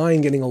wouldn't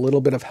mind getting a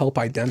little bit of help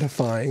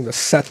identifying the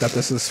set that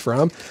this is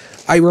from.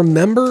 I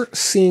remember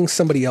seeing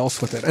somebody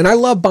else with it, and I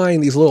love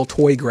buying these little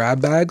toy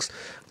grab bags.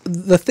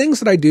 The things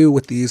that I do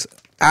with these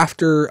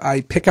after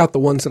I pick out the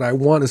ones that I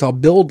want is I'll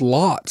build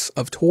lots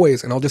of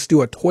toys, and I'll just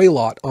do a toy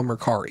lot on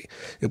Mercari.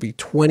 It'll be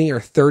 20 or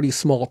 30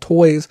 small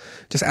toys.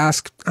 Just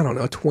ask, I don't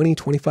know, 20,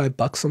 25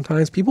 bucks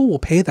sometimes. People will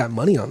pay that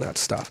money on that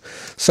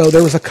stuff. So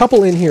there was a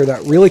couple in here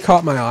that really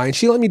caught my eye, and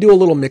she let me do a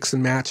little mix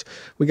and match.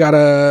 We got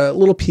a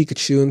little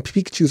Pikachu, and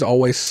Pikachus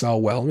always sell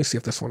well. Let me see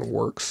if this one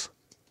works.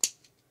 I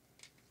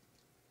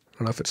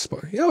don't know if it's,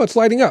 yeah, it's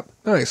lighting up.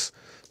 Nice.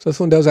 So this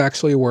one does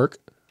actually work.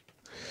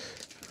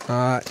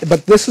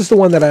 But this is the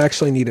one that I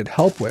actually needed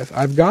help with.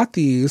 I've got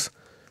these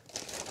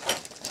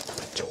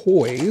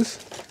toys.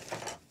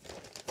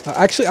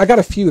 Actually, I got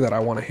a few that I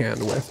want to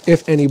hand with,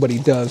 if anybody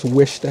does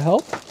wish to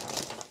help.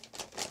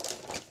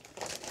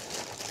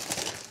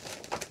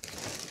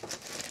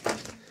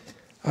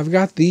 I've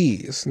got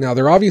these. Now,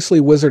 they're obviously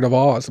Wizard of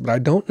Oz, but I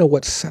don't know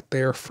what set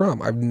they're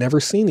from. I've never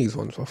seen these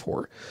ones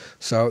before.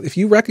 So if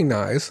you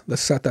recognize the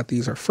set that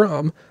these are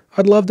from,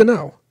 I'd love to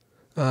know.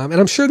 And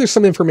I'm sure there's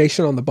some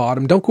information on the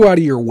bottom. Don't go out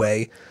of your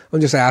way. I'm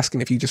just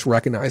asking if you just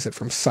recognize it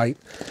from sight.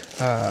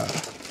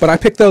 But I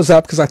picked those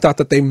up because I thought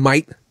that they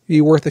might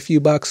be worth a few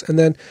bucks. And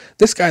then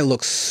this guy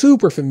looks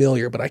super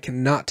familiar, but I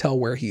cannot tell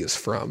where he is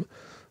from.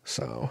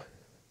 So,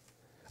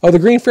 oh, the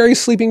Green Fairy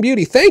Sleeping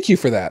Beauty. Thank you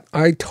for that.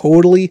 I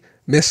totally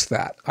missed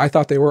that. I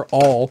thought they were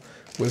all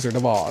Wizard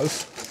of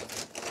Oz.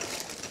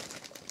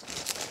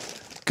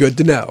 Good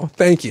to know.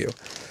 Thank you.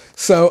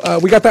 So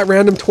we got that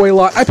random toy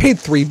lot. I paid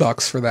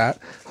 $3 for that.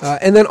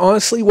 And then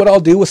honestly, what I'll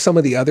do with some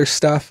of the other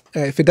stuff,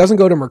 if it doesn't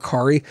go to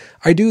Mercari,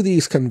 I do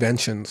these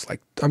conventions. Like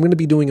I'm going to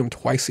be doing them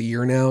twice a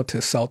year now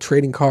to sell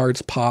trading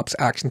cards, pops,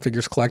 action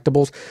figures,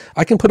 collectibles.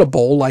 I can put a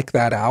bowl like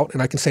that out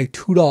and I can say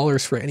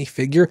 $2 for any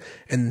figure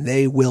and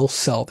they will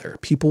sell there.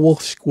 People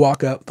will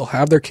walk up, they'll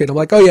have their kid. I'm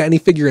like, oh yeah, any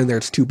figure in there,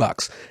 it's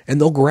 $2. And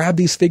they'll grab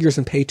these figures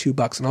and pay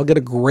 $2 and I'll get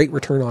a great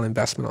return on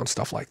investment on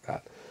stuff like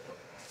that.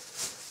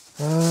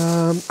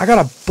 I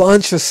got a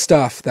bunch of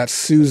stuff that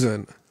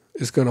Susan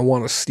is going to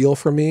want to steal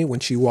from me when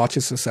she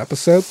watches this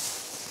episode.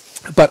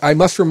 But I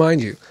must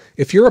remind you,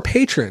 if you're a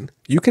patron,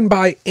 you can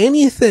buy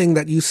anything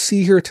that you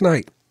see here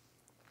tonight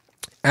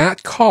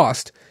at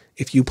cost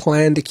if you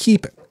plan to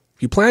keep it.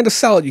 If you plan to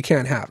sell it, you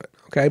can't have it.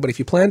 Okay, but if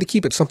you plan to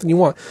keep it, something you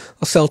want,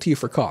 I'll sell it to you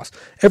for cost.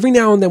 Every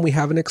now and then we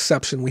have an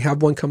exception. We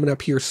have one coming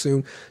up here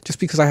soon just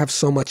because I have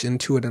so much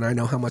into it and I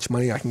know how much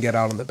money I can get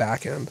out on the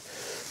back end.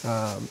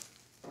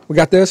 We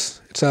got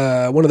this. It's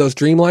one of those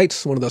dream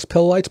lights, one of those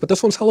pill lights, but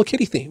this one's Hello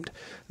Kitty themed.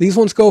 These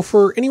ones go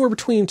for anywhere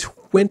between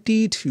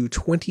 $20 to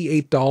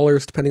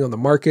 $28, depending on the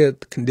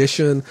market, the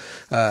condition,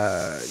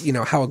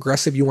 how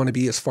aggressive you want to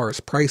be as far as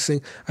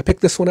pricing. I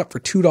picked this one up for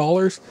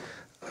 $2.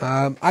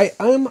 I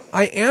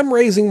am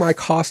raising my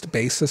cost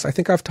basis. I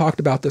think I've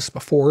talked about this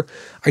before.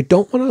 I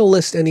don't want to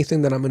list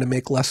anything that I'm going to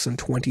make less than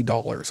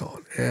 $20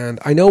 on. And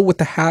I know with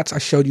the hats, I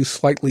showed you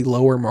slightly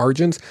lower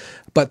margins,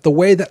 but the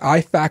way that I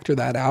factor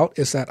that out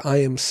is that I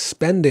am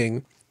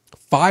spending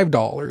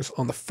 $5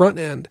 on the front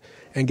end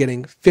and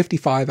getting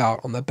 $55 out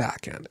on the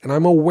back end. And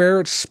I'm aware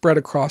it's spread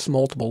across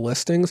multiple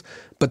listings,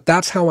 but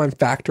that's how I'm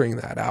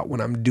factoring that out when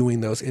I'm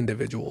doing those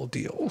individual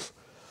deals.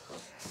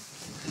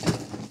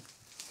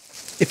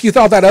 If you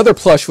thought that other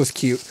plush was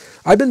cute,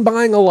 I've been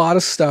buying a lot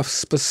of stuff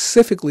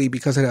specifically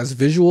because it has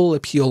visual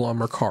appeal on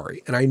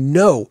Mercari. And I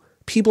know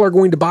people are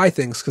going to buy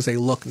things because they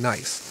look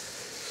nice.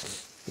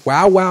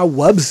 Wow Wow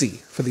Wubsy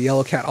for the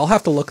yellow cat. I'll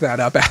have to look that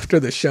up after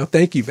the show.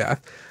 Thank you,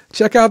 Beth.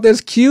 Check out this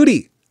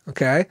cutie.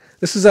 Okay.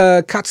 This is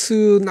a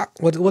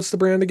what's the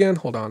brand again?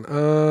 Hold on.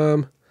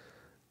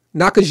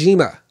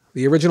 Nakajima,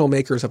 the original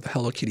makers of the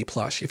Hello Kitty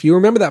plush. If you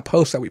remember that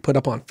post that we put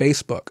up on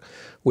Facebook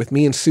with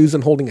me and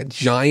Susan holding a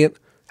giant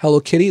Hello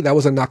Kitty, that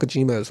was a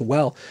Nakajima as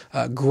well.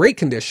 Great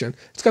condition.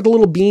 It's got the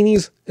little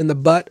beanies in the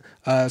butt,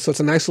 so it's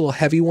a nice little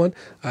heavy one.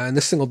 And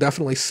this thing will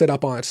definitely sit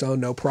up on its own,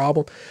 no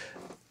problem.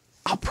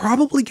 I'll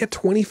probably get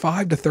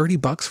 $25 to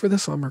 $30 for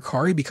this on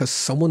Mercari because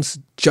someone's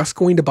just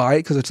going to buy it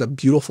because it's a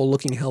beautiful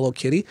looking Hello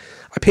Kitty.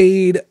 I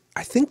paid,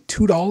 I think,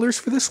 $2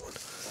 for this one.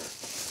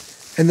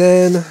 And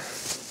then,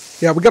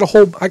 yeah, we got a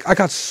whole, I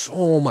got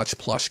so much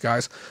plush,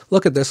 guys.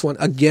 Look at this one.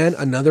 Again,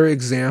 another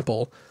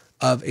example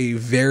of a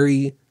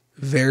very,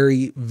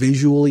 very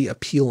visually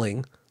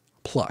appealing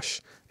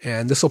plush.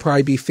 And this will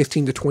probably be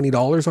 $15 to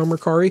 $20 on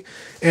Mercari.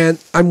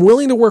 And I'm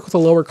willing to work with a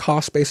lower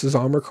cost basis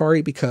on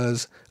Mercari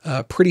because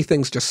pretty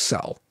things just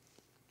sell.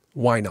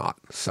 Why not?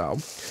 So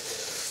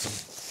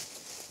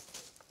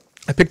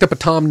I picked up a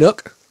Tom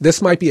Nook.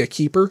 This might be a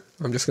keeper.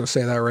 I'm just going to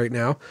say that right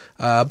now.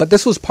 But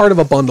this was part of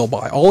a bundle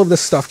buy. All of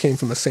this stuff came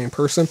from the same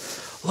person.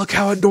 Look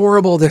how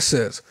adorable this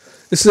is.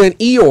 This is an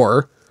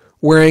Eeyore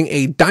wearing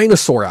a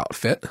dinosaur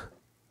outfit.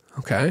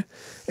 Okay.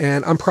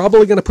 And I'm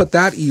probably going to put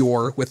that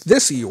Eeyore with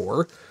this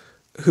Eeyore,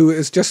 who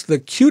is just the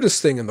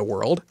cutest thing in the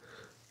world.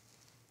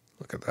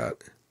 Look at that.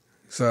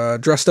 He's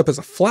dressed up as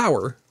a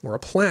flower, or a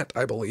plant,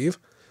 I believe.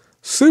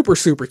 Super,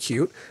 super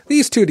cute.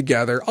 These two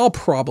together, I'll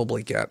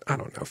probably get, I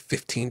don't know,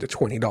 $15 to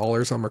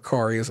 $20 on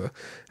Mercari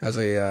as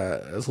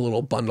a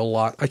little bundle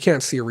lot. I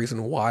can't see a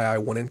reason why I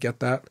wouldn't get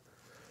that.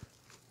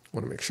 I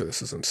want to make sure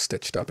this isn't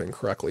stitched up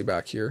incorrectly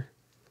back here.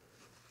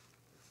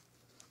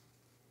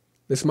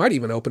 This might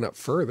even open up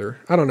further.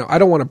 I don't know. I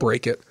don't want to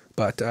break it,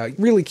 but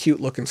really cute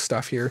looking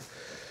stuff here.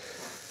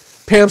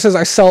 Pam says,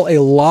 I sell a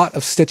lot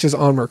of stitches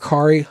on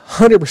Mercari.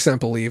 100%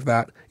 believe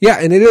that. Yeah,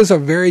 and it is a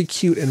very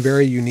cute and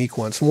very unique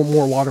one. So one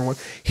more modern one.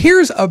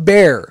 Here's a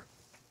bear.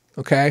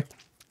 Okay?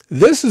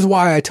 This is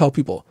why I tell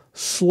people,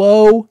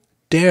 slow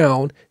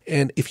down.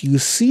 And if you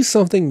see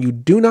something you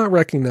do not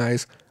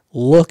recognize,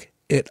 look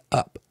it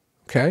up.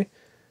 Okay?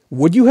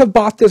 Would you have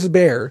bought this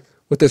bear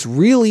with this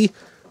really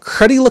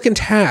cruddy looking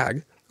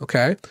tag?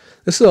 Okay?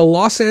 This is a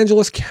Los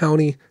Angeles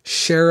County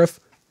Sheriff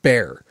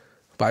bear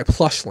by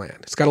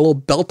Plushland. It's got a little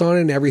belt on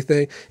it and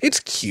everything. It's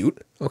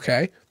cute,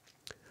 okay?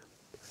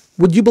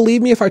 Would you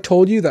believe me if I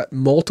told you that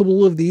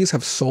multiple of these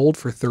have sold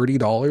for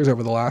 $30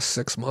 over the last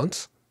 6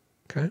 months?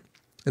 Okay?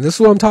 And this is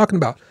what I'm talking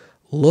about.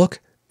 Look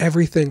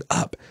everything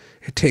up.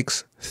 It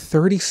takes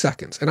 30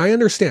 seconds. And I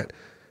understand.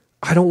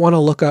 I don't want to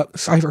look up,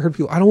 I've heard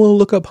people, I don't want to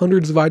look up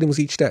hundreds of items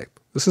each day.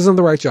 This isn't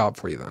the right job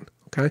for you then.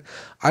 Okay.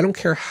 I don't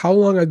care how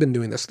long I've been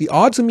doing this. The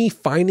odds of me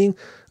finding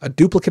a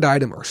duplicate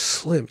item are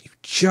slim. You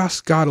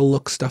just got to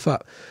look stuff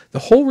up. The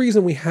whole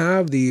reason we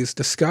have these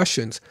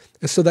discussions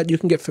is so that you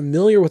can get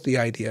familiar with the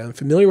idea and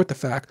familiar with the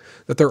fact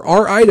that there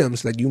are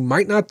items that you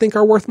might not think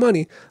are worth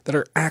money that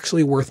are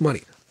actually worth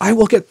money. I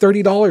will get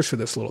 $30 for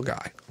this little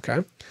guy.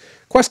 Okay.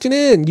 Question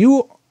in,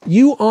 you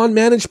on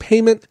managed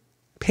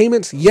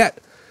payments yet?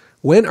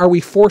 When are we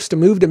forced to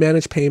move to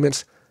managed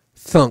payments?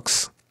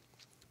 Thunks.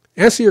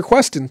 Answer your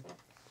question.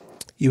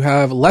 You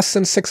have less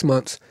than 6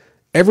 months.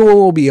 Everyone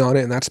will be on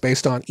it, and that's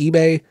based on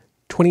eBay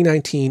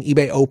 2019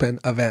 eBay Open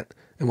event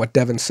and what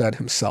Devin said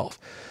himself.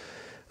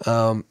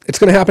 It's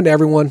going to happen to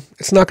everyone.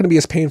 It's not going to be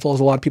as painful as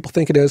a lot of people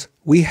think it is.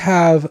 We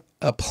have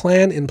a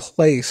plan in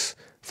place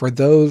for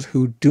those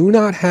who do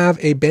not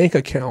have a bank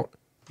account.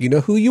 You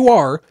know who you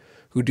are,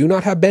 who do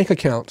not have bank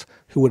accounts,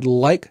 who would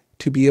like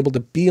to be able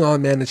to be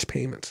on managed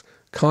payments.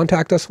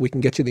 Contact us. We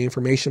can get you the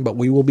information, but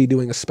we will be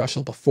doing a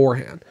special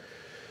beforehand.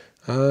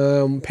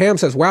 Pam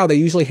says, wow, they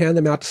usually hand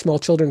them out to small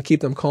children to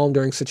keep them calm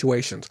during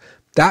situations.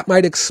 That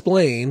might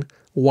explain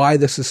why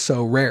this is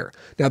so rare.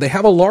 Now, they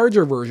have a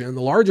larger version.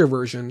 The larger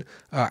version,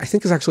 I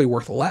think, is actually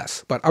worth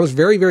less. But I was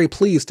very, very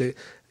pleased to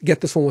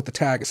get this one with the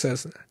tag. It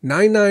says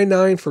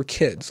 $9.99 for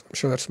kids. I'm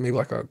sure that's maybe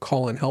like a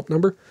call-in help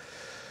number.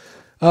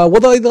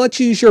 Will they let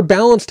you use your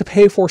balance to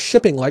pay for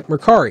shipping like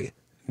Mercari?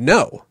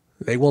 No,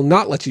 they will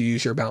not let you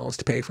use your balance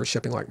to pay for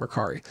shipping like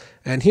Mercari.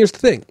 And here's the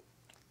thing.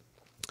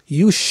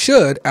 You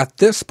should, at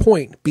this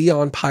point, be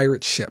on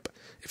Pirate Ship.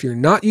 If you're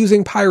not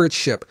using Pirate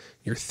Ship,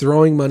 you're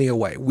throwing money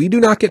away. We do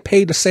not get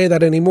paid to say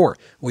that anymore.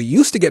 We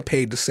used to get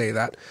paid to say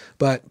that,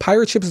 but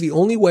Pirate Ship is the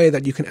only way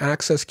that you can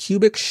access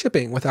cubic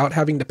shipping without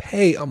having to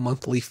pay a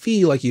monthly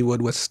fee like you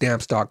would with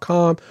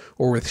Stamps.com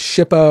or with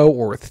Shippo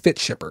or with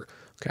FitShipper.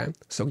 Okay,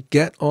 so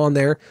get on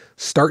there,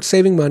 start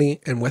saving money,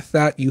 and with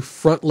that, you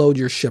front load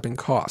your shipping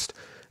cost.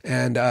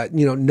 And,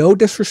 no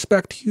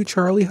disrespect to you,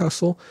 Charlie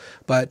Hustle,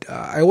 but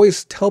I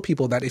always tell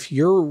people that if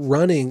you're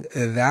running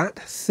that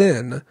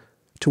thin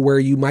to where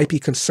you might be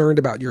concerned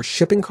about your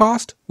shipping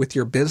cost with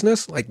your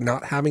business, like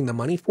not having the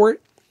money for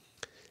it,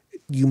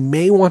 you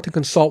may want to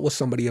consult with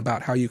somebody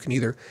about how you can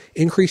either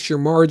increase your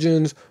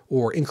margins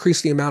or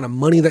increase the amount of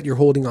money that you're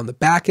holding on the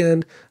back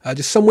end,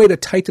 just some way to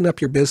tighten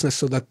up your business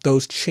so that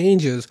those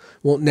changes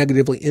won't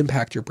negatively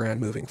impact your brand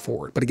moving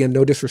forward. But again,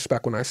 no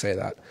disrespect when I say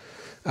that.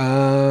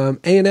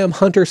 A&M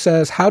Hunter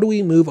says, how do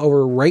we move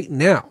over right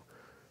now?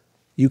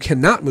 You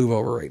cannot move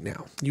over right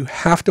now. You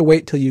have to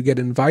wait till you get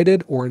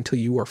invited or until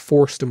you are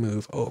forced to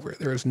move over.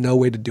 There is no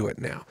way to do it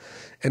now.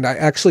 And I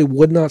actually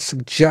would not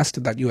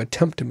suggest that you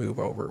attempt to move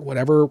over.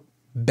 Whatever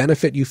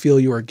benefit you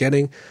feel you are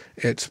getting,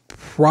 it's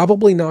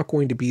probably not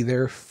going to be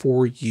there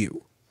for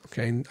you.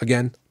 Okay.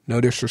 Again, no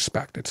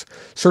disrespect. It's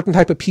certain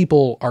type of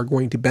people are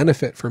going to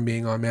benefit from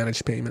being on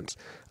managed payments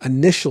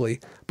initially,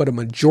 but a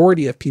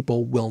majority of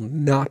people will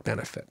not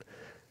benefit.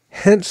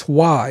 Hence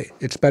why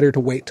it's better to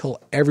wait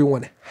till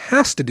everyone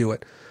has to do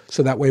it,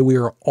 so that way we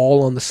are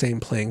all on the same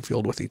playing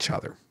field with each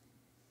other.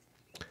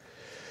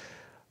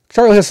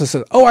 Charlie Heston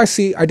says, oh, I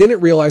see. I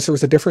didn't realize there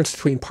was a difference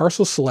between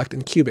Parcel Select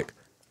and Cubic.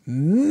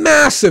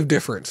 Massive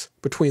difference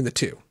between the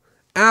two.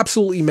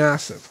 Absolutely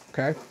massive,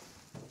 okay?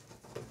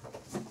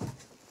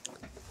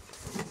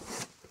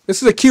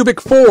 This is a Cubic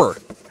 4.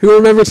 Who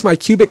remembers my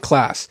Cubic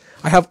class?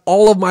 I have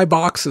all of my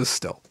boxes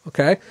still,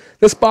 okay?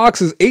 This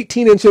box is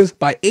 18 inches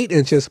by 8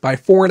 inches by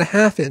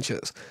 4.5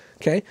 inches,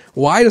 okay?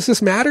 Why does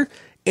this matter?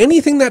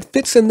 Anything that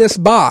fits in this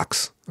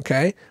box,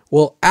 okay,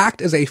 will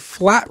act as a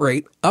flat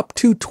rate up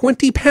to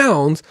 20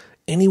 pounds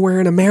anywhere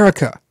in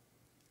America.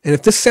 And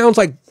if this sounds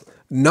like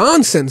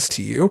nonsense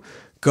to you,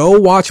 go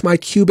watch my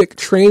Cubic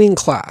training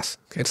class.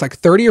 Okay, it's like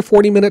 30 or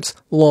 40 minutes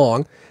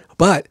long,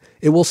 but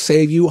it will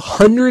save you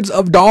hundreds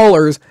of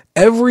dollars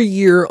every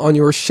year on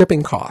your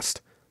shipping cost.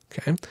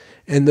 Okay.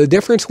 And the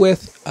difference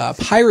with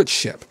pirate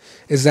ship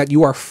is that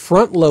you are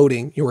front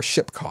loading your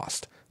ship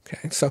cost.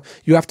 Okay. So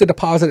you have to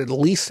deposit at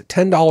least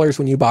 $10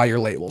 when you buy your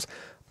labels.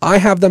 I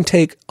have them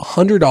take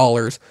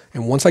 $100,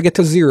 and once I get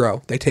to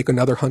zero, they take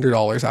another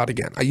 $100 out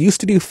again. I used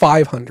to do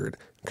 $500,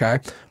 okay,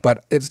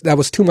 but that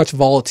was too much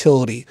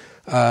volatility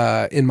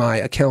in my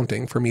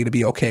accounting for me to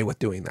be okay with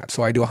doing that.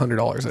 So I do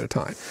 $100 at a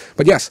time.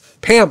 But yes,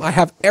 Pam, I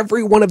have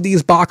every one of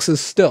these boxes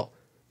still.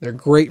 They're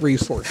great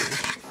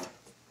resources.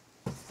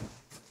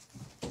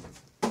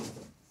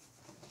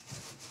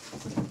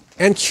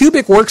 And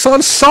Cubic works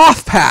on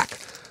soft pack.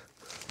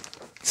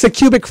 It's a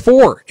Cubic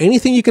 4.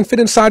 Anything you can fit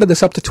inside of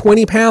this up to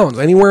 20 pounds,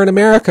 anywhere in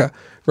America,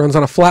 runs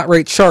on a flat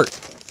rate chart.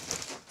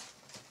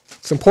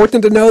 It's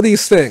important to know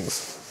these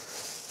things.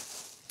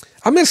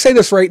 I'm going to say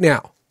this right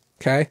now,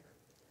 okay?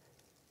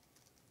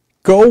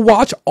 Go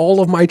watch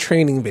all of my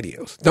training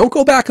videos. Don't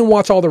go back and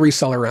watch all the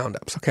reseller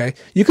roundups, okay?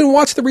 You can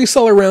watch the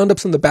reseller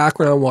roundups in the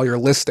background while you're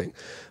listing,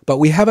 but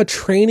we have a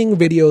training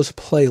videos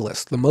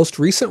playlist. The most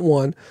recent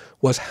one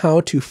was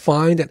how to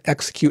find and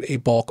execute a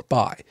bulk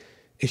buy.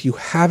 If you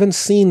haven't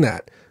seen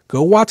that,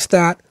 go watch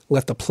that.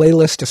 Let the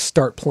playlist just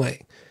start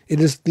playing. It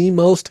is the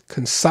most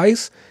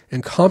concise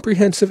and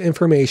comprehensive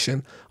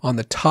information on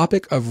the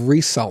topic of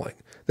reselling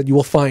that you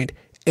will find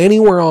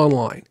anywhere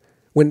online.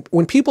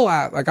 When people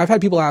ask, like I've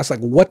had people ask, like,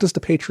 what does the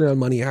Patreon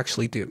money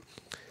actually do?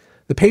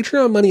 The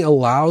Patreon money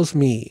allows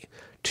me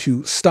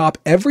to stop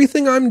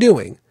everything I'm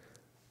doing,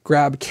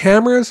 grab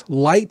cameras,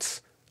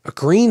 lights, a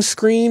green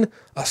screen,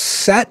 a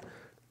set,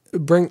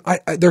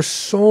 there's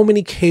so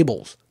many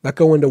cables that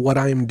go into what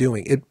I am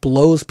doing. It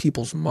blows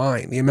people's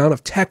mind. The amount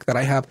of tech that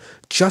I have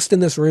just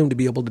in this room to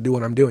be able to do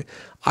what I'm doing.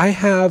 I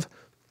have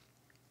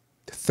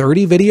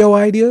 30 video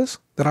ideas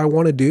that I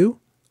want to do,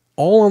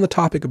 all on the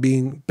topic of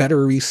being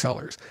better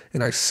resellers,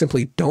 and I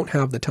simply don't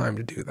have the time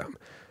to do them.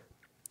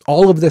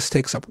 All of this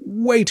takes up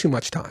way too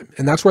much time,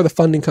 and that's where the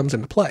funding comes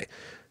into play,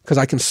 because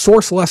I can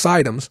source less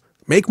items,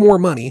 make more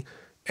money,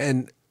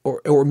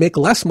 or make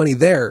less money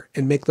there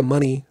and make the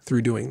money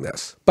through doing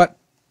this. But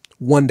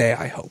one day,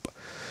 I hope.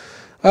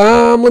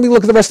 Let me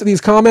look at the rest of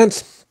these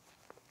comments.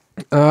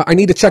 I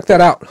need to check that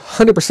out.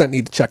 100%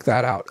 need to check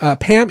that out.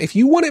 Pam, if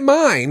you wouldn't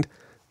mind,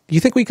 do you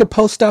think we could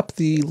post up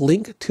the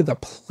link to the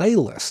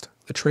playlist,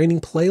 the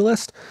training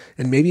playlist,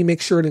 and maybe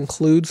make sure it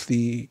includes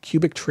the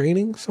Cubic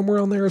training somewhere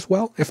on there as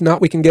well? If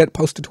not, we can get it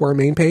posted to our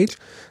main page.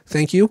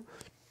 Thank you.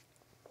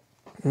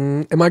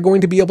 Am I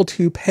going to be able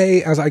to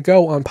pay as I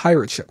go on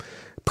pirate ship?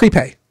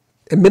 Prepay,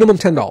 a minimum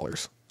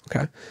 $10.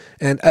 Okay,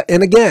 and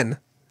again,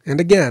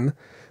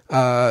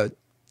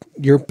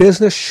 your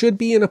business should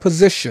be in a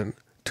position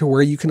to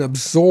where you can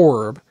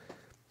absorb,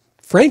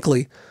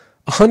 frankly,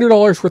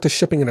 $100 worth of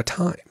shipping at a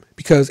time.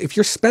 Because if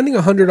you're spending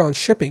 $100 on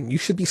shipping, you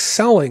should be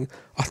selling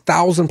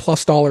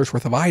 $1,000+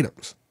 worth of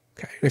items.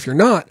 Okay, and if you're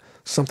not,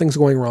 something's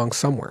going wrong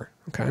somewhere.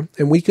 Okay,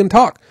 and we can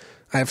talk.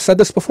 I have said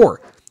this before.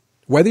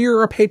 Whether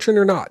you're a patron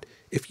or not,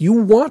 if you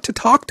want to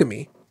talk to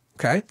me,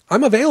 okay,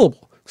 I'm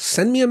available.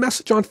 Send me a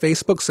message on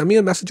Facebook, send me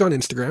a message on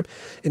Instagram.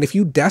 And if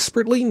you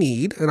desperately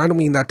need, and I don't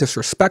mean that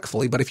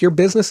disrespectfully, but if your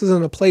business is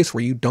in a place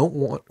where you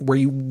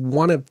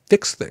want to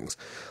fix things,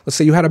 let's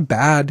say you had a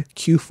bad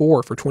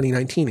Q4 for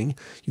 2019 and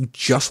you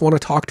just want to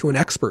talk to an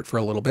expert for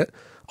a little bit,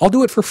 I'll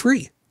do it for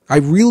free. I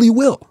really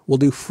will. We'll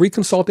do free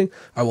consulting.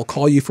 I will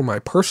call you from my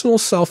personal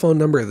cell phone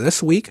number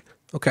this week.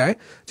 Okay.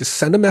 Just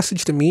send a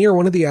message to me or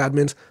one of the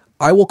admins.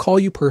 I will call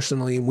you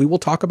personally and we will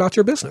talk about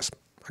your business.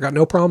 I got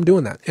no problem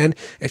doing that. And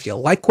if you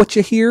like what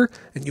you hear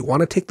and you want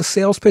to take the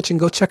sales pitch and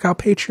go check out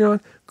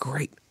Patreon,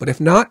 great. But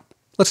if not,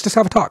 let's just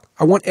have a talk.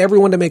 I want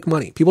everyone to make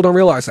money. People don't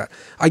realize that.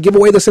 I give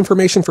away this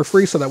information for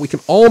free so that we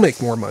can all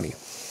make more money.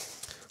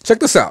 Check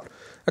this out.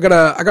 I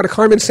got a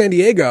Carmen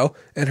Sandiego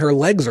and her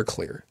legs are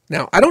clear.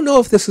 Now, I don't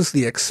know if this is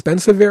the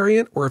expensive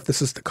variant or if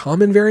this is the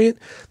common variant.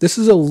 This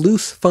is a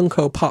loose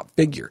Funko Pop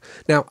figure.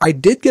 Now, I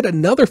did get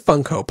another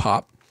Funko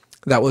Pop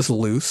that was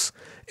loose.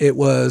 It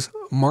was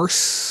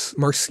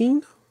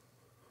Marceline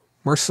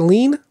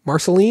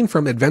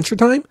from Adventure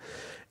Time.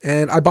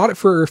 And I bought it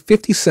for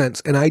 50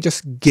 cents and I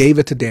just gave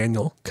it to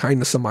Daniel,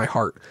 kindness of my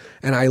heart.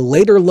 And I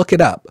later look it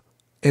up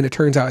and it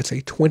turns out it's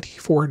a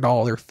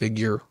 $24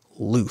 figure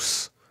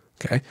loose.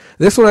 Okay.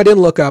 This one I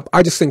didn't look up.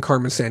 I just think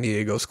Carmen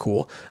Sandiego's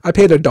cool. I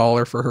paid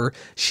 $1 for her.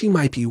 She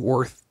might be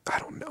worth, I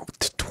don't know,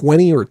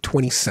 20 or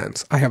 20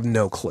 cents. I have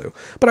no clue,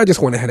 but I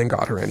just went ahead and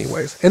got her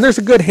anyways. And there's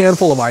a good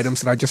handful of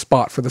items that I just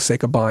bought for the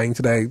sake of buying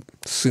today.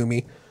 Sue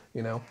me,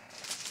 you know.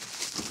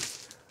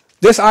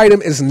 This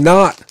item is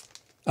not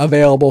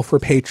available for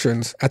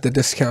patrons at the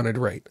discounted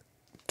rate.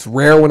 It's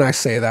rare when I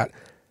say that.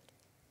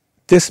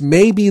 This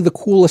may be the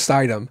coolest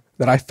item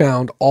that I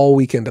found all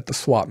weekend at the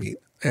swap meet.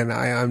 And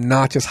I'm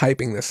not just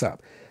hyping this up.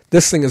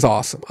 This thing is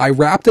awesome. I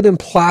wrapped it in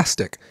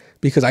plastic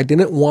because I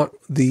didn't want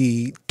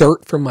the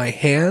dirt from my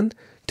hand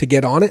to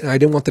get on it, and I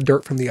didn't want the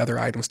dirt from the other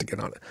items to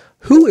get on it.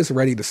 Who is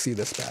ready to see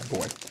this bad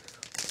boy?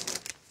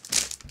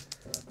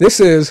 This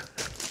is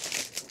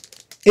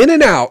In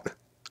and Out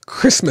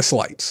Christmas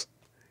lights.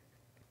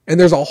 And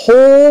there's a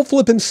whole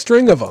flippin'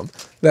 string of them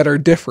that are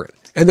different.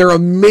 And they're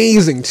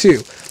amazing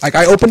too. Like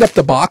I opened up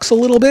the box a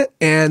little bit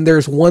and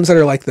there's ones that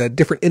are like the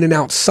different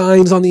In-N-Out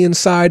signs on the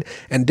inside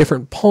and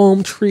different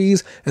palm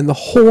trees. And the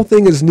whole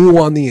thing is new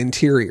on the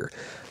interior.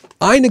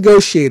 I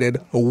negotiated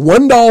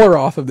 $1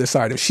 off of this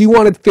item. She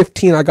wanted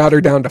 15. I got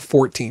her down to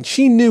 14.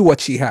 She knew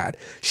what she had.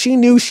 She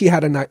knew she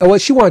had a nice, well,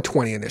 she wanted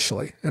 20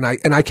 initially. And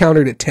I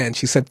countered at 10.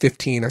 She said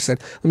 15. I said,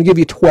 let me give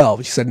you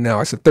 12. She said no.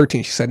 I said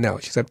 13. She said no.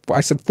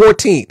 I said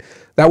 14.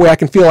 That way I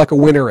can feel like a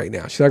winner right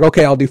now. She's like,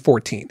 okay, I'll do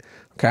 14.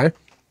 Okay.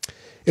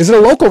 Is it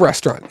a local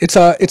restaurant? It's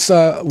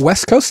a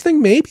West Coast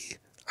thing, maybe.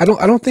 I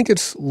don't think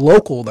it's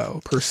local though,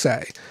 per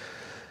se.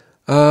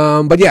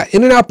 But yeah,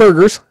 In-N-Out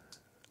burgers.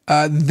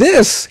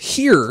 This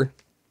here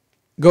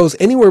goes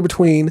anywhere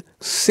between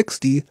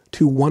 $60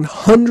 to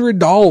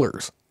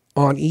 $100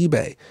 on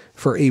eBay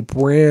for a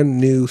brand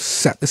new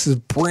set. This is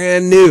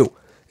brand new.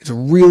 It's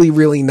really,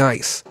 really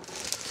nice.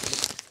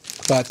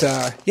 But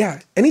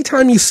yeah,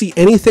 anytime you see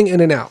anything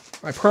In-N-Out,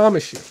 I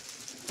promise you,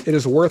 it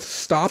is worth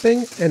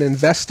stopping and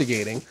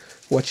investigating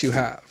what you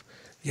have.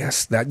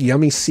 Yes, that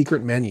yummy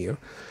secret menu.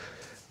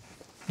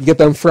 You get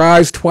them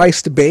fries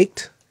twice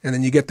baked, and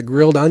then you get the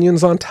grilled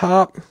onions on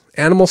top.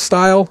 Animal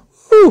style,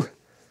 ooh,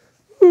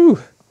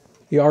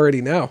 you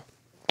already know.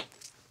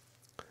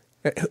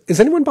 Is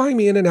anyone buying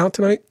me In-N-Out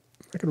tonight?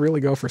 I could really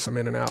go for some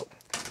In-N-Out.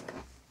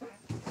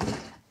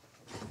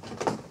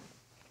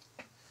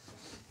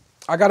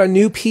 I got a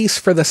new piece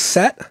for the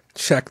set.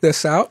 Check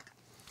this out.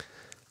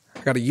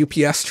 I got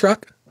a UPS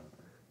truck.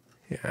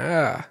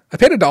 Yeah, I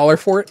paid $1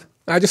 for it.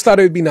 I just thought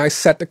it would be nice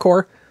set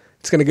decor.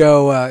 It's gonna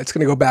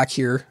go back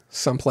here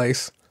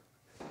someplace.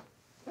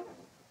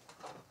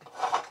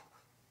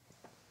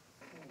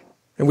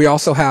 And we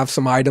also have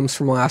some items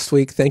from last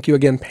week. Thank you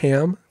again,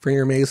 Pam, for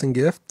your amazing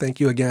gift.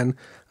 Thank you again,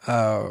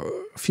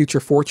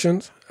 Future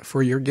Fortunes,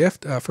 for your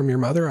gift from your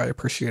mother. I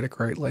appreciate it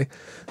greatly.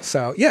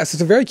 So, yes,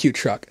 it's a very cute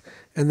truck.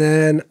 And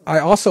then I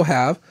also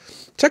have,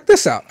 check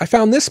this out. I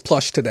found this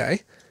plush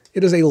today.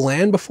 It is a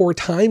Land Before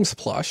Times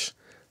plush.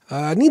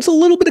 It needs a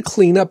little bit of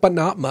cleanup, but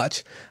not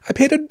much. I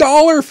paid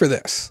 $1 for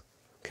this.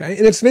 Okay,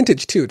 and it's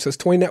vintage, too. It says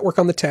Toy Network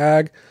on the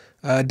tag.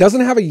 It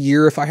doesn't have a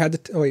year if I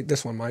had to... Oh, wait,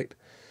 this one might...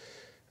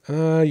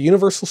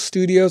 Universal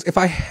Studios. If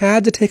I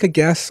had to take a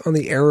guess on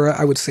the era,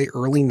 I would say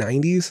early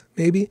 90s,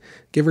 maybe,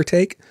 give or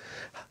take.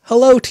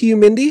 Hello to you,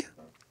 Mindy.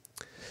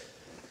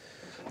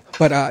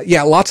 But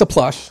yeah, lots of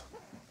plush.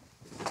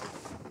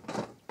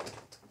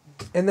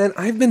 And then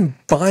I've been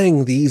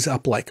buying these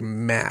up like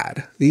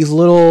mad. These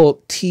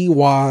little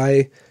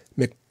TY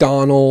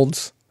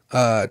McDonald's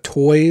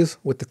toys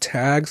with the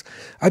tags.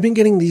 I've been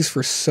getting these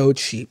for so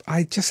cheap.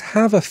 I just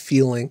have a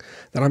feeling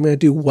that I'm going to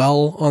do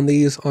well on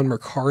these on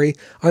Mercari.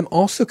 I'm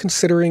also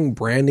considering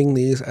branding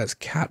these as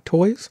cat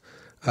toys.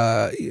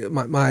 My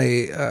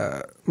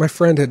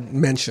friend had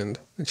mentioned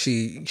that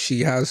she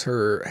has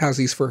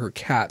these for her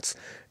cats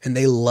and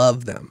they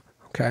love them.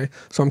 Okay,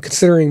 so I'm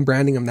considering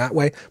branding them that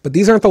way, but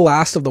these aren't the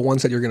last of the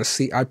ones that you're going to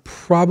see. I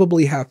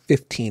probably have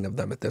 15 of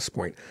them at this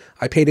point.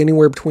 I paid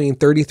anywhere between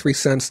 33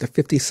 cents to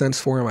 50 cents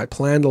for them. I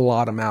plan to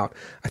lot them out.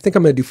 I think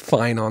I'm going to do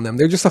fine on them.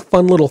 They're just a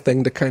fun little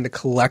thing to kind of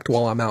collect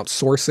while I'm out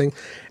sourcing.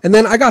 And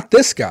then I got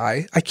this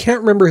guy. I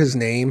can't remember his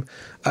name.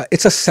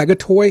 It's a Sega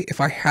toy.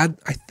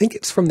 I think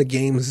it's from the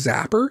game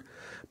Zapper.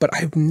 But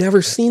I've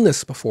never seen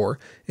this before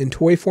in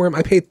toy form.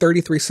 I paid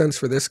 33 cents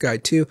for this guy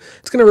too.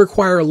 It's going to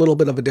require a little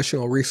bit of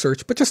additional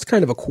research, but just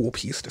kind of a cool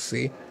piece to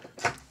see.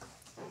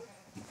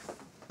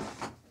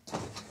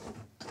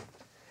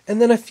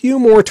 And then a few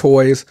more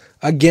toys.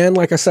 Again,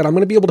 like I said, I'm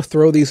going to be able to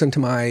throw these into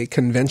my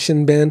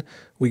convention bin.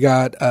 We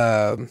got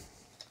Mr.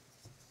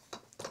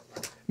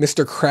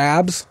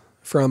 Krabs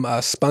from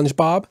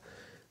SpongeBob.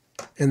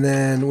 And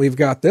then we've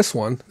got this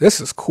one. This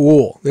is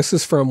cool. This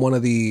is from one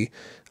of the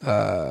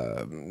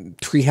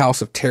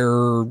Treehouse of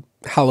Terror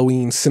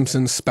Halloween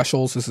Simpsons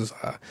specials. This is,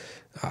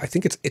 I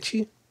think it's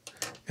Itchy.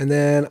 And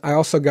then I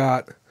also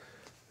got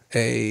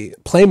a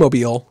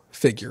Playmobil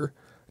figure.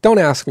 Don't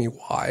ask me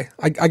why.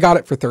 I got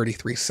it for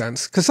 33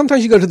 cents. Because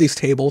sometimes you go to these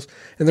tables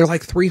and they're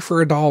like 3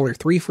 for $1,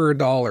 3 for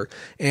 $1.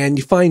 And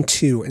you find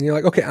two and you're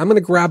like, okay, I'm going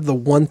to grab the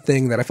one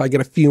thing that if I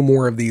get a few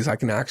more of these, I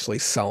can actually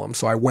sell them.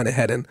 So I went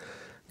ahead and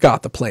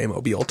got the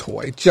Playmobil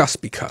toy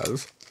just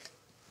because.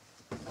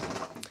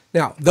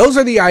 Now, those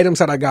are the items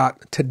that I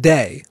got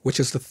today, which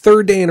is the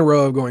third day in a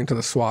row of going to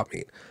the swap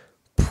meet.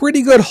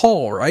 Pretty good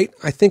haul, right?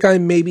 I think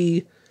I'm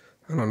maybe,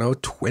 I don't know,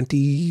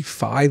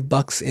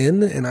 $25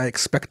 in, and I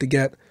expect to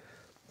get,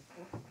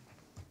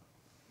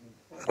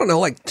 I don't know,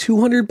 like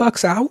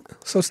 $200 out.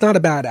 So it's not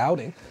a bad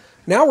outing.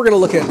 Now we're going to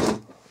look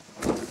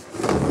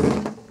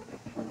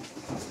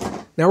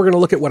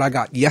at what I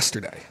got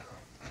yesterday.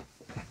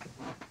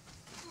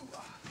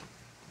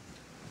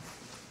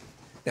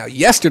 Now,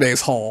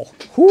 yesterday's haul,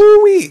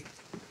 ooh-wee,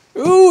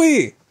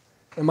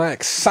 am I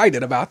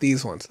excited about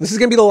these ones. This is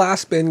going to be the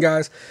last bin,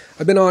 guys.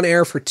 I've been on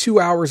air for 2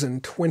 hours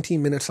and 20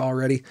 minutes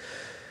already.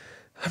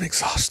 I'm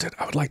exhausted.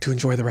 I would like to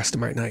enjoy the rest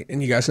of my night.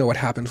 And you guys know what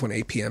happens when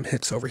 8 p.m.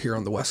 hits over here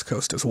on the West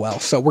Coast as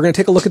well. So we're going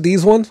to take a look at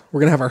these ones.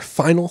 We're going to have our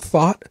final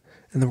thought.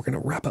 and then we're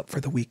going to wrap up for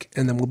the week,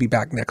 and then we'll be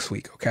back next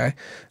week, okay?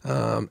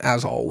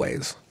 As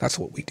always, that's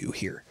what we do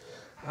here.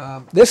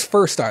 This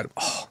first item,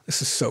 oh,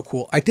 this is so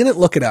cool. I didn't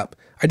look it up.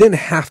 I didn't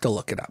have to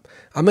look it up.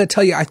 I'm going to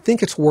tell you, I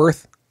think it's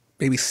worth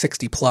maybe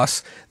 60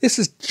 plus. This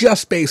is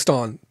just based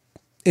on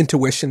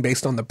intuition,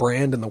 based on the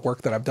brand and the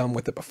work that I've done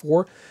with it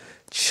before.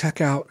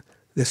 Check out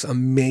this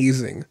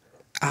amazing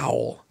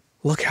owl.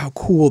 Look how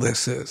cool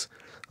this is.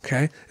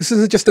 Okay. This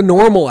isn't just a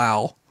normal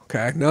owl.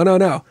 Okay.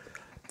 No.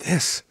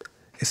 This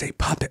is a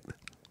puppet.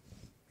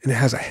 And it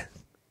has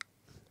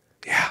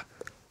yeah,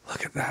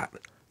 look at that.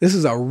 This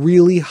is a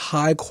really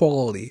high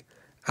quality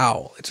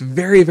owl. It's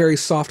very, very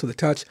soft to the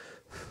touch.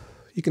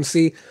 You can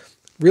see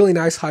really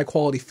nice high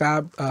quality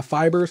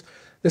fibers.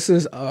 This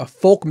is a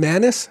Folk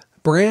Manus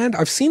brand.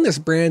 I've seen this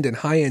brand in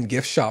high-end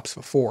gift shops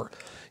before.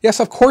 Yes,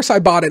 of course I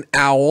bought an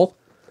owl.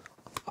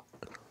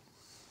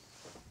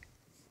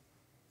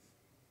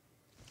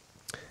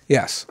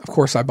 Yes, of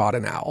course I bought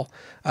an owl.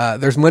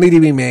 There's money to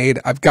be made.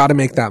 I've got to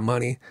make that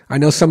money. I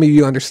know some of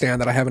you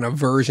understand that I have an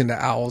aversion to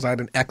owls. I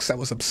had an ex that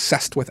was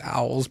obsessed with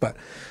owls, but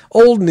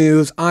old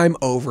news, I'm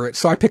over it.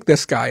 So I picked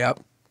this guy up.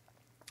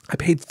 I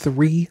paid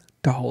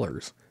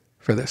 $3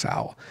 for this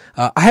owl.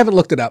 I haven't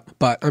looked it up,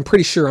 but I'm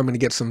pretty sure I'm going to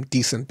get some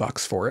decent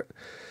bucks for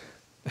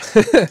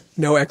it.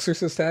 No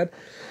exorcist head.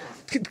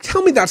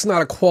 Tell me that's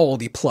not a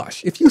quality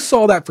plush. If you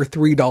saw that for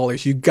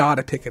 $3, you got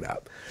to pick it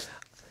up.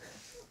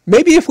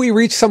 Maybe if we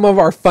reach some of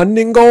our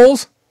funding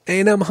goals,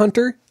 A&M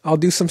Hunter, I'll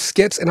do some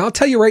skits. And I'll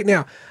tell you right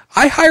now,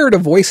 I hired a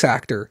voice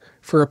actor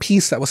for a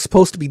piece that was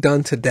supposed to be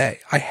done today.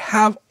 I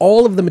have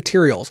all of the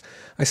materials.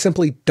 I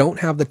simply don't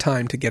have the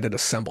time to get it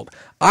assembled.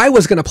 I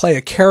was going to play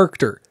a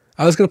character.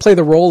 I was going to play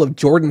the role of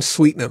Jordan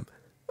Sweetnam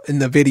in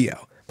the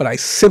video, but I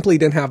simply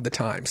didn't have the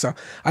time. So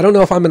I don't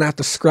know if I'm going to have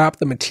to scrap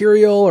the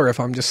material or if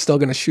I'm just still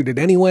going to shoot it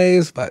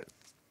anyways, but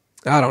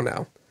I don't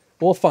know.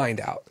 We'll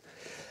find out.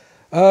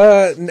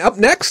 Up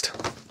next,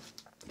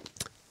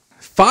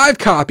 5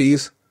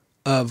 copies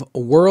of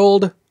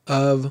World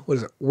of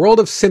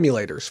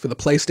Simulators for the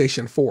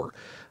PlayStation 4.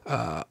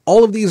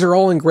 All of these are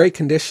all in great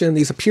condition.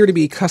 These appear to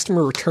be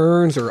customer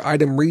returns or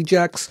item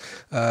rejects.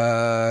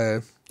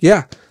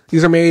 Yeah,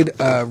 these are made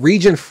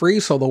region free,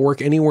 so they'll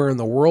work anywhere in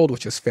the world,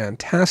 which is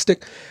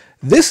fantastic.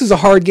 This is a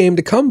hard game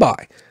to come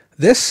by.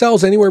 This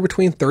sells anywhere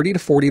between $30 to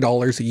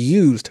 $40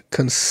 used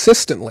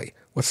consistently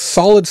with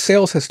solid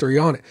sales history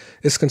on it.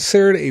 It's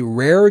considered a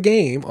rare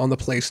game on the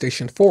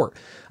PlayStation 4.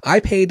 I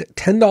paid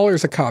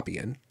 $10 a copy,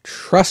 and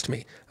trust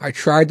me, I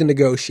tried to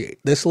negotiate.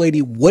 This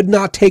lady would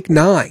not take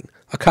 $9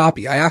 a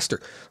copy. I asked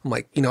her, I'm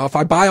like, if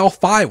I buy all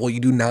 5, will you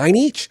do 9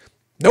 each?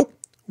 Nope,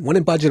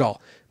 wouldn't budge at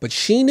all. But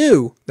she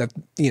knew that,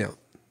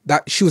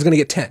 that she was going to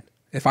get 10.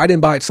 If I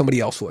didn't buy it, somebody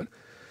else would.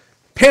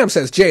 Pam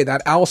says, Jay,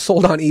 that owl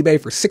sold on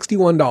eBay for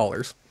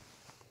 $61.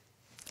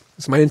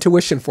 It's my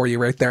intuition for you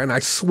right there. And I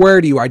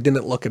swear to you, I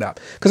didn't look it up.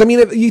 Because,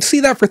 if you see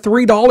that for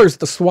 $3 at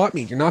the swap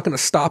meet, you're not going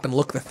to stop and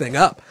look the thing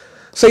up.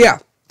 So, yeah,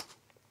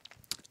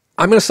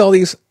 I'm going to sell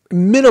these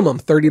minimum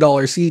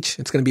 $30 each.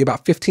 It's going to be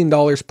about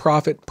 $15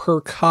 profit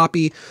per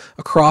copy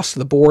across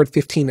the board,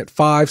 $15 at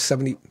 5,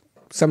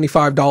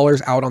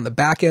 $75 out on the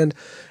back end.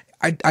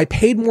 I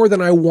paid more than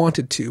I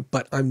wanted to,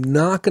 but I'm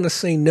not going to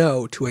say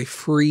no to a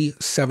free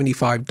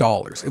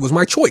 $75. It was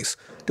my choice.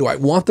 Do I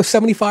want the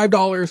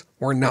 $75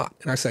 or not?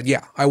 And I said,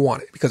 yeah, I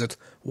want it because it's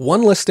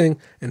 1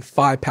 listing and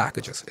 5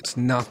 packages. It's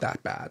not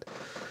that bad.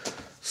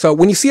 So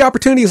when you see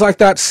opportunities like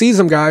that, seize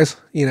them, guys.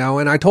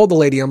 And I told the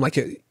lady, I'm like,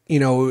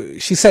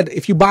 she said,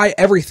 if you buy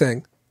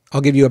everything,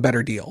 I'll give you a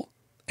better deal.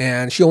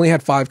 And she only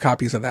had 5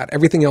 copies of that.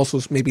 Everything else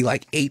was maybe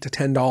like $8 to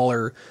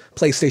 $10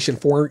 PlayStation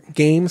 4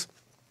 games.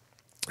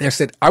 And I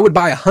said, I would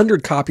buy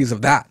 100 copies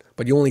of that,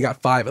 but you only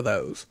got 5 of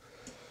those.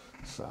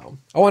 So,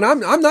 and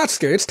I'm not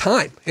scared. It's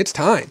time. It's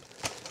time.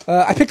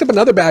 I picked up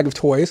another bag of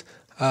toys.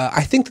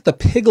 I think that the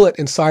piglet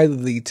inside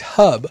of the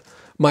tub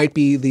might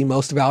be the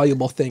most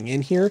valuable thing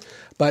in here,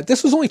 but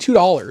this was only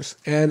 $2.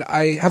 And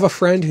I have a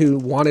friend who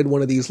wanted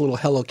one of these little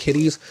Hello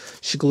Kitties.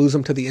 She glues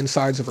them to the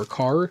insides of her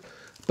car.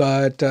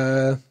 But,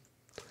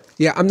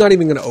 yeah, I'm not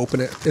even going to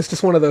open it. It's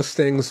just one of those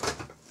things.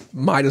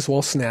 Might as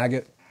well snag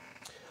it.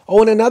 Oh,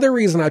 and another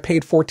reason I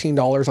paid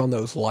 $14 on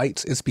those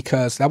lights is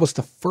because that was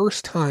the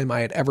first time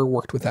I had ever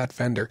worked with that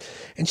vendor.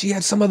 And she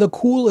had some of the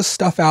coolest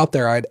stuff out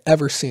there I'd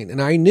ever seen.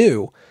 And I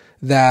knew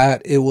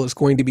that it was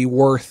going to be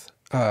worth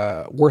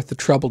the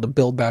trouble to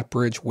build that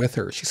bridge with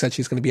her. She said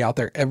she's going to be out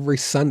there every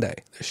Sunday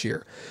this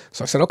year.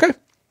 So I said, okay,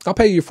 I'll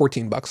pay you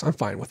 $14. I'm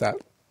fine with that.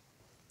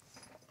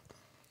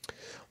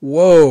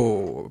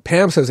 Whoa.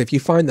 Pam says, if you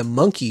find the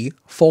monkey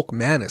Folk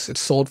Manus, it's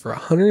sold for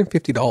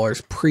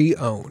 $150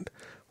 pre-owned.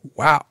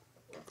 Wow.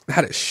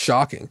 That is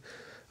shocking.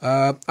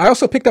 I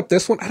also picked up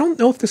this one. I don't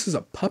know if this is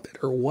a puppet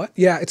or what.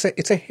 Yeah, it's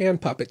a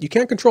hand puppet. You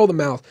can't control the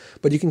mouth,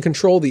 but you can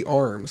control the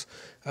arms.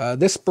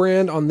 This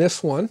brand on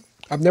this one,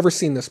 I've never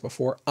seen this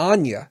before.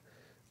 Anya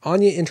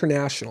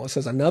International. It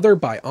says another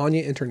by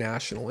Anya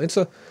International. It's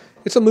a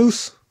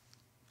moose.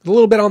 A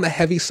little bit on the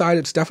heavy side.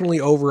 It's definitely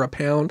over a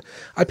pound.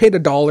 I paid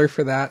 $1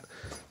 for that.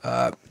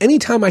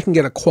 Anytime I can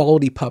get a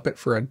quality puppet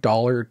for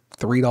 $1,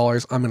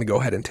 $3, I'm going to go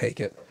ahead and take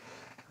it.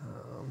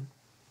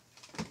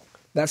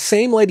 That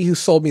same lady who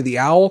sold me the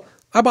owl,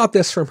 I bought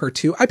this from her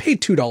too. I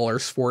paid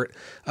 $2 for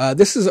it.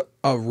 This is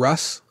a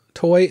Russ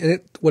toy, and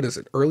what is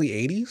it, early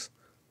 80s?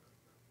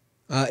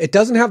 It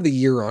doesn't have the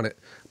year on it,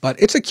 but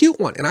it's a cute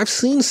one. And I've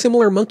seen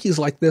similar monkeys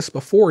like this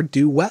before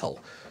do well.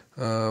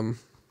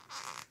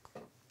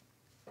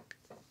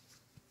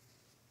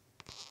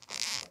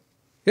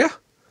 Yeah,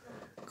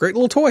 great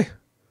little toy.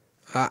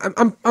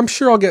 I'm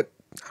sure I'll get,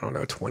 I don't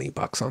know,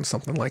 $20 on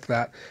something like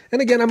that.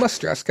 And again, I must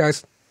stress,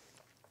 guys,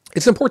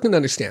 it's important to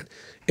understand,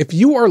 if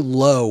you are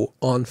low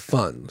on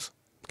funds,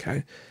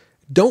 okay,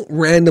 don't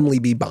randomly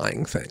be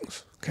buying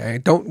things.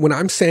 Okay. When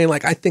I'm saying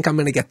like, I think I'm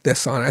going to get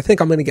this on it, I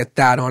think I'm going to get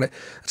that on it.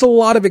 It's a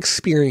lot of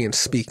experience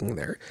speaking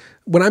there.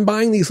 When I'm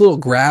buying these little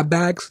grab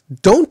bags,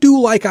 don't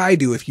do like I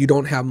do if you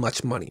don't have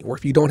much money or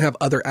if you don't have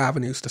other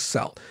avenues to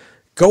sell.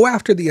 Go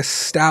after the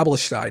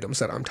established items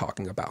that I'm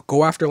talking about.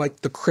 Go after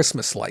like the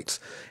Christmas lights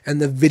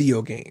and the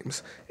video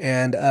games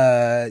and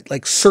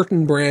like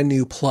certain brand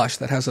new plush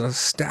that has an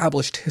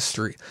established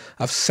history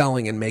of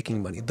selling and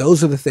making money.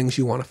 Those are the things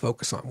you want to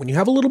focus on. When you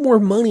have a little more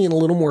money and a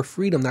little more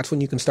freedom, that's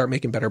when you can start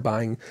making better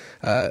buying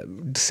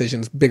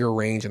decisions, bigger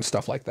range and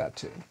stuff like that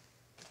too.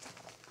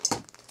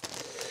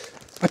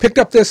 I picked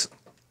up this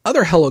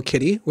other Hello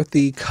Kitty with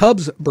the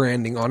Cubs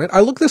branding on it.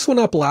 I looked this one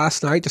up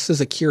last night just as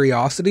a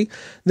curiosity.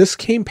 This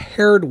came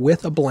paired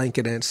with a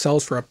blanket and it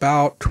sells for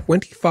about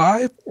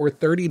 $25 or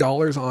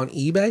 $30 on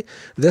eBay.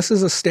 This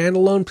is a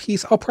standalone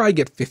piece. I'll probably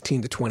get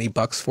 $15 to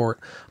 $20 for it.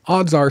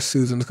 Odds are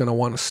Susan's going to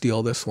want to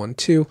steal this one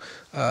too.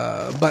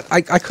 But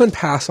I couldn't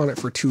pass on it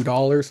for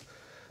 $2.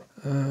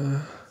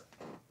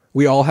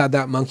 We all had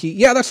that monkey.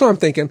 Yeah, that's what I'm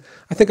thinking.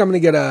 I think I'm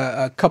going to get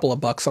a couple of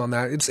bucks on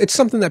that. It's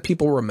something that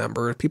people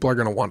remember. People are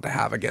going to want to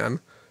have again.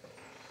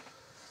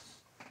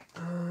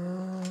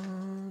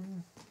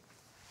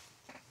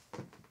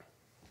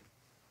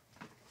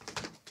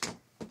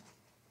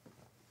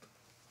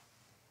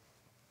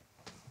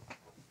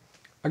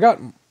 I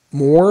got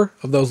more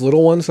of those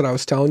little ones that I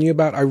was telling you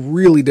about. I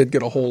really did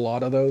get a whole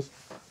lot of those.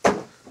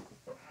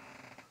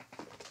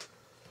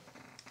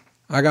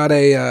 I got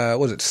a,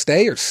 was it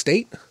Stay or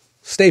State?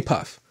 Stay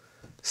Puff.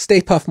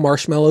 Stay Puff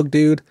marshmallow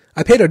dude.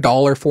 I paid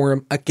 $1 for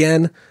him.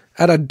 Again,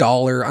 at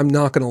 $1, I'm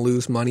not going to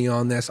lose money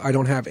on this. I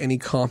don't have any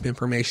comp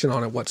information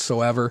on it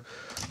whatsoever.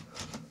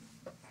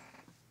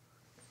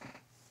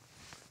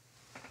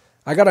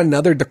 I got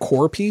another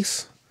decor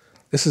piece.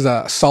 This is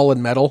a solid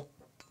metal.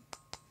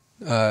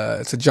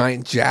 It's a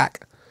giant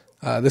jack.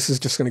 This is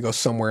just going to go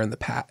somewhere in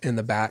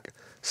the back.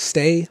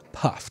 Stay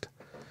puffed.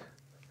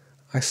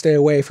 I stay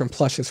away from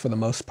plushes for the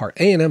most part.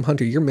 A&M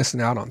Hunter, you're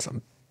missing out on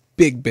some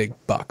big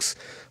bucks.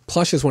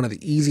 Plush is one of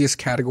the easiest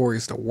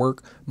categories to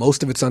work.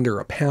 Most of it's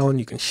under £1.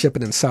 You can ship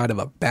it inside of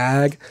a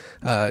bag.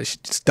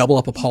 Just double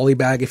up a poly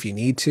bag if you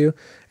need to.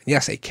 And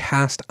yes, a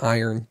cast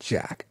iron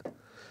jack.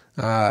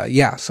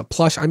 Yeah, so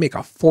plush, I make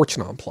a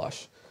fortune on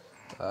plush.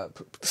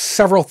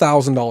 Several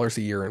 $1,000s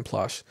a year in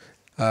plush.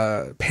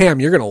 Pam,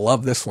 you're going to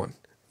love this one.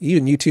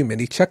 Even you too,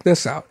 Mindy. Check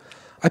this out.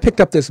 I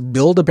picked up this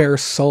Build-A-Bear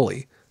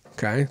Sully.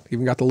 Okay.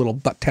 Even got the little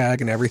butt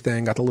tag and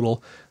everything. Got the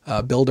little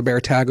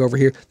Build-A-Bear tag over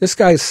here. This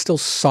guy is still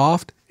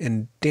soft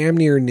and damn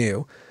near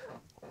new.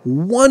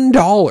 $1.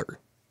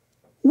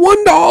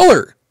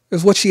 $1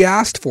 is what she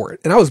asked for it.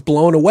 And I was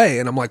blown away.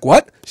 And I'm like,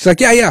 what? She's like,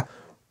 yeah.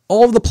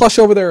 All of the plush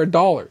over there are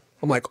 $1.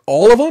 I'm like,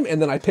 all of them?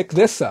 And then I picked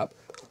this up.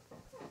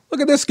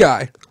 Look at this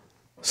guy.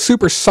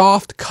 Super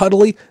soft,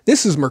 cuddly.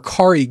 This is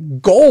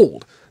Mercari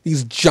Gold.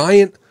 These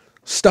giant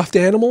stuffed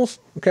animals.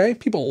 Okay.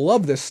 People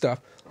love this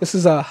stuff. This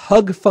is a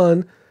Hug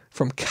Fun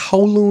from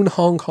Kowloon,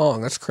 Hong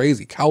Kong. That's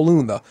crazy.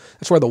 Kowloon,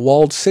 that's where the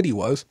walled city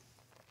was.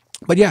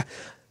 But yeah,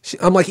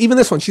 I'm like, even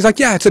this one, she's like,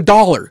 yeah, it's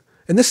 $1.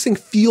 And this thing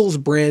feels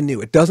brand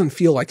new. It doesn't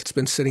feel like it's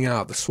been sitting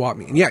out of the swap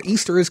meet. And yeah,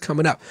 Easter is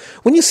coming up.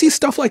 When you see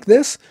stuff like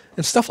this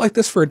and stuff like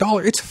this for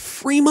 $1, it's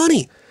free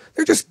money.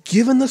 They're just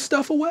giving the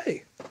stuff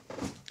away.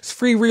 It's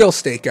free real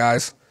estate,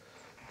 guys.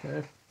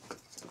 Okay.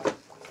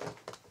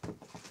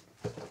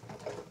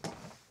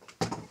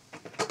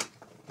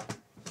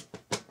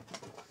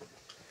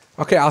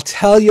 Okay, I'll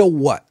tell you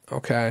what,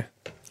 okay?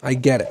 I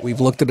get it. We've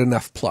looked at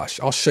enough plush.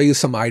 I'll show you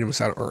some items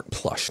that aren't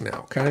plush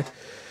now, okay?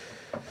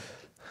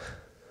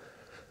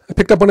 I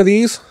picked up one of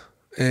these,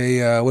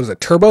 what is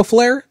it, Turbo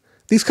Flare?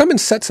 These come in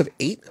sets of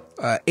 8.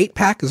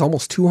 8-pack is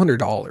almost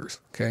 $200,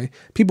 okay?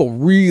 People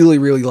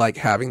really like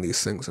having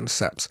these things in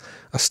sets.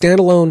 A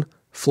standalone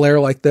flare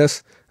like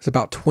this is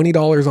about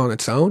 $20 on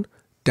its own.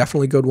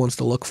 Definitely good ones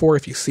to look for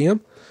if you see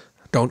them.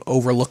 Don't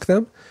overlook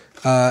them.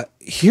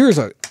 Here's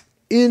an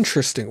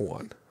interesting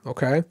one,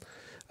 okay?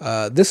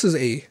 This is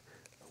a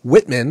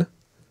Whitman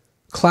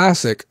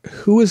Classic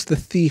Who is the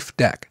Thief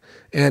deck,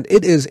 and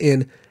it is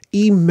in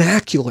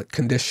immaculate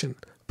condition,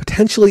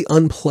 potentially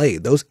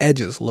unplayed. Those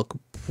edges look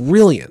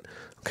brilliant,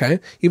 okay?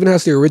 Even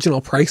has the original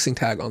pricing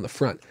tag on the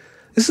front.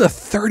 This is a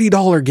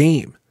 $30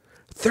 game.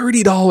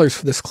 $30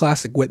 for this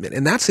classic Whitman,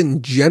 and that's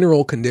in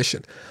general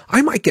condition.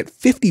 I might get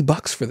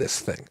 $50 for this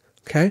thing,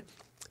 okay?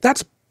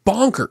 That's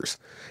bonkers.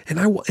 And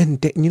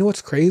you know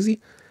what's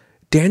crazy?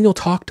 Daniel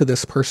talked to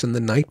this person the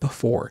night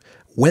before,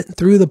 went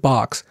through the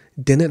box,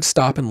 didn't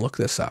stop and look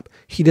this up.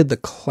 He did the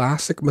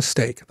classic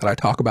mistake that I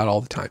talk about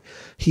all the time.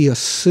 He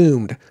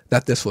assumed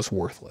that this was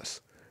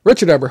worthless.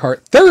 Richard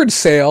Eberhardt, third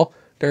sale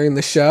during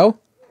the show.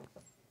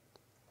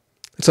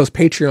 It's those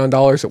Patreon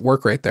dollars at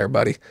work right there,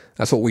 buddy.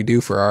 That's what we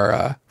do for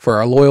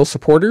our loyal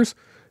supporters.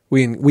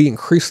 We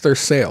increase their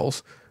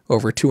sales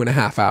over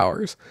 2.5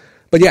 hours.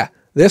 But yeah,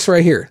 this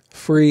right here,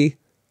 free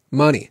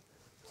money.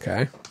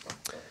 Okay.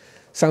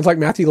 Sounds like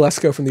Matthew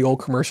Lesko from the old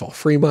commercial.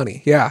 Free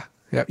money. Yeah.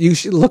 You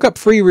should look up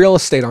free real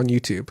estate on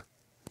YouTube.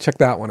 Check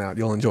that one out.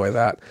 You'll enjoy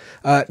that.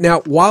 Now,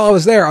 while I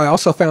was there, I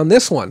also found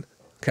this one.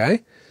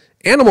 Okay.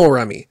 Animal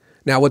Rummy.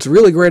 Now, what's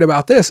really great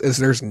about this is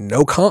there's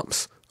no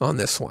comps on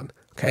this one.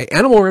 Okay.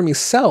 Animal Rummy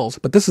sells,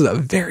 but this is a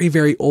very,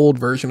 very old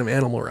version of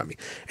Animal Rummy.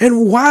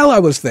 And while I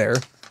was there,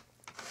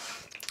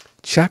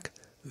 check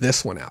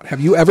this one out.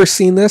 Have you ever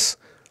seen this?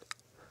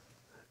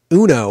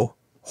 Uno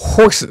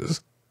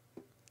horses.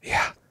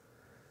 Yeah.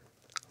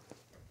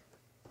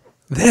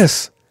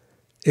 This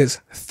is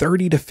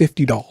 $30 to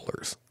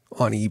 $50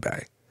 on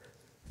eBay.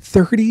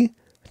 30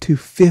 to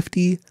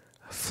 50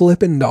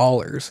 flippin'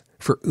 dollars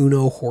for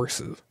Uno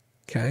horses.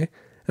 Okay.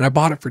 And I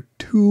bought it for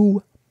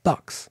 $2.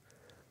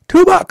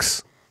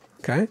 $2.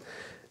 Okay.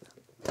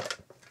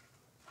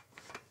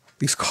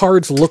 These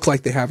cards look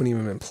like they haven't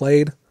even been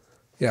played.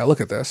 Yeah,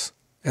 look at this.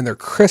 And they're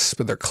crisp,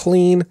 they're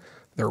clean,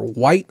 they're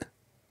white.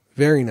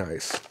 Very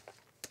nice.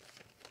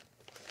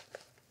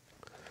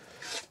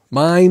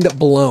 Mind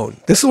blown.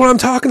 This is what I'm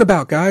talking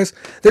about, guys.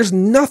 There's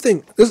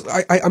nothing.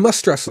 I must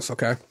stress this,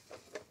 okay?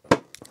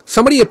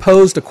 Somebody had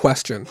posed a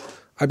question.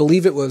 I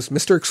believe it was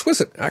Mr.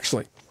 Exquisite,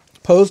 actually.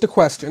 Posed a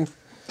question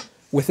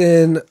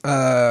within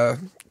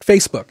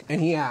Facebook. And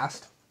he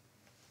asked,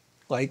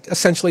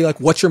 essentially,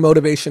 what's your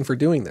motivation for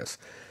doing this?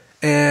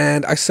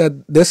 And I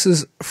said, this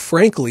is,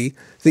 frankly,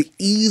 the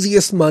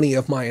easiest money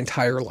of my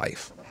entire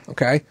life,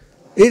 okay?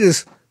 It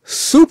is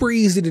super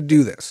easy to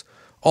do this.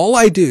 All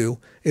I do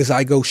is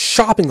I go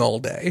shopping all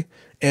day,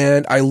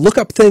 and I look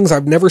up things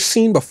I've never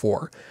seen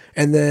before,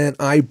 and then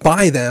I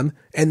buy them,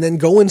 and then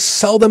go and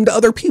sell them to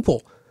other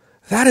people.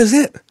 That is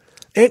it.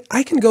 And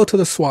I can go to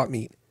the swap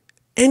meet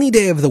any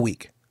day of the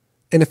week.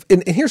 And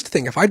here's the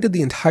thing, if I did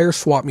the entire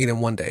swap meet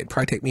in one day, it'd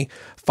probably take me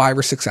 5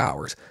 or 6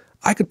 hours.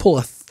 I could pull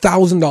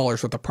 $1,000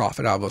 worth of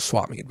profit out of a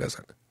swap meet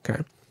visit.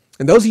 Okay.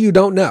 And those of you who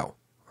don't know,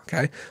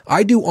 okay,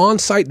 I do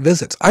on-site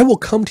visits. I will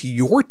come to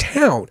your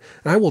town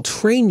and I will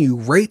train you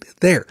right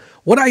there.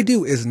 What I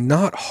do is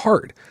not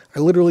hard. I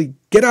literally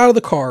get out of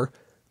the car,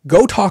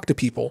 go talk to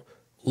people,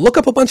 look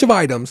up a bunch of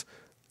items,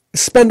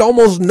 spend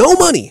almost no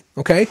money.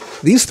 Okay.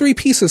 These 3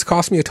 pieces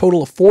cost me a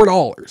total of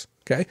 $4.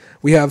 Okay.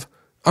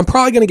 I'm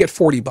probably going to get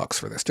 $40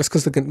 for this, just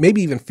because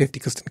maybe even 50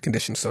 because the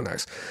condition's so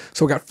nice.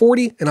 So we got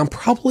 40, and I'm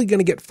probably going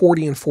to get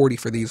 40 and 40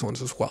 for these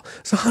ones as well.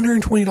 It's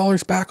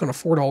 $120 back on a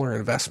 $4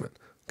 investment.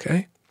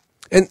 Okay.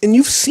 And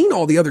you've seen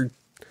all the other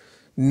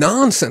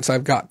nonsense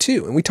I've got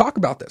too. And we talk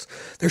about this.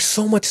 There's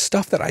so much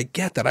stuff that I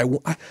get that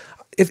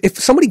if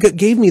somebody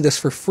gave me this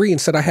for free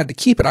and said I had to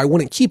keep it, I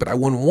wouldn't keep it. I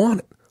wouldn't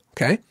want it.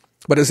 Okay.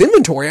 But as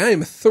inventory, I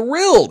am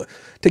thrilled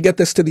to get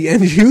this to the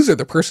end user,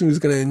 the person who's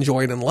going to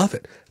enjoy it and love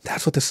it.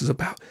 That's what this is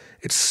about.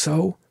 It's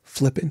so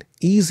flippin'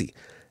 easy.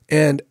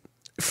 And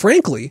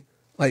frankly,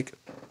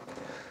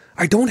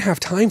 I don't have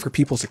time for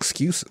people's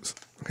excuses.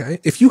 Okay.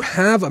 If you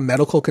have a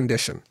medical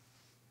condition,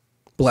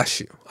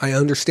 bless you. I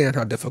understand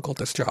how difficult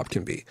this job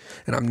can be.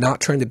 And I'm not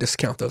trying to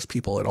discount those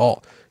people at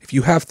all. If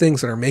you have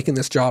things that are making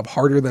this job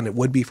harder than it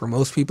would be for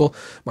most people,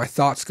 my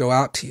thoughts go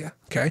out to you.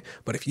 Okay.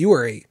 But if you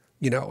are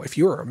if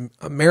you're an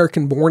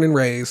American born and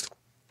raised,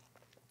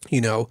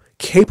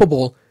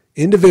 capable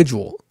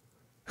individual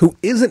who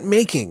isn't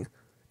making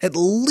at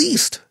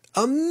least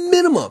a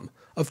minimum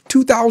of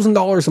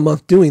 $2,000 a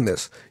month doing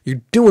this,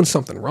 you're doing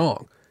something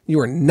wrong. You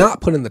are not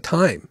putting the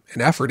time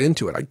and effort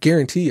into it. I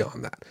guarantee you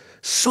on that.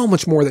 So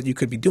much more that you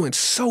could be doing.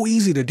 So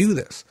easy to do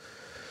this.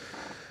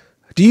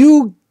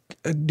 Do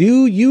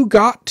you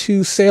got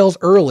to sales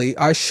early?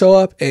 I show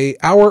up an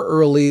hour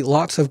early.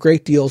 Lots of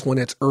great deals when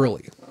it's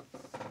early.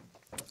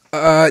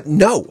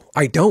 No,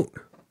 I don't.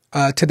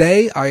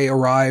 Today I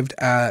arrived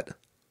at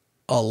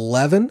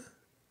 11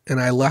 and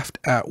I left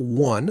at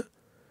 1.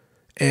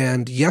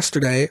 And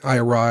yesterday I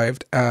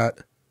arrived at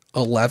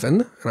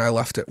 11 and I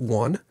left at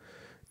 1.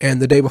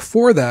 And the day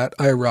before that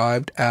I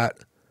arrived at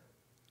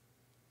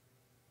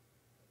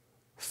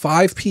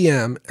 5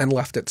 p.m. and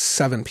left at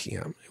 7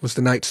 p.m. It was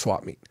the night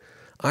swap meet.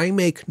 I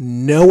make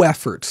no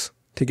efforts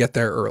to get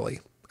there early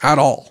at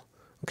all.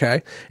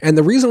 Okay. And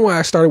the reason why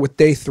I started with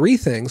day 3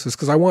 things is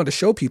because I wanted to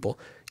show people,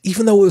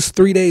 even though it was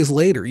 3 days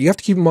later, you have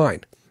to keep in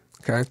mind,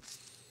 okay,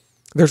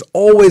 there's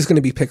always going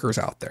to be pickers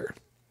out there.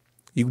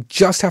 You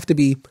just have to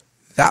be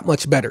that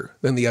much better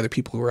than the other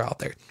people who are out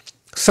there.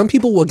 Some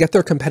people will get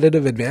their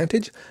competitive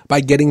advantage by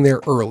getting there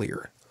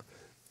earlier.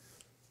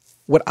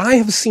 What I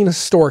have seen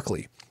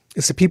historically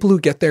is the people who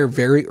get there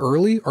very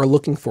early are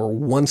looking for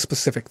one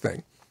specific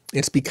thing.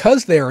 It's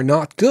because they are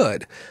not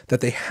good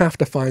that they have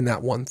to find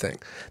that one thing.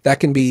 That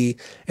can be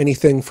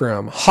anything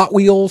from Hot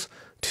Wheels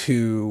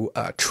to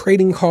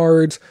trading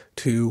cards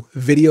to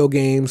video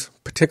games.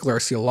 In particular, I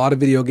see a lot of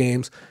video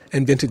games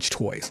and vintage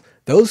toys.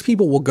 Those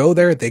people will go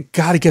there. They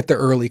got to get there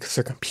early because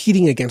they're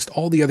competing against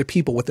all the other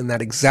people within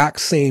that exact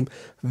same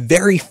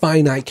very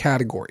finite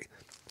category.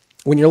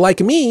 When you're like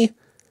me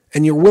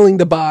and you're willing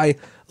to buy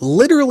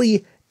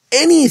literally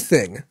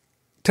anything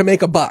to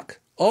make a buck,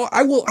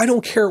 I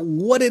don't care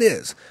what it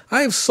is.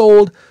 I have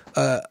sold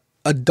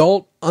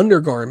adult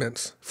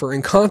undergarments for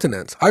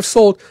incontinence. I've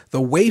sold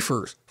the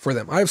wafers for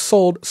them. I've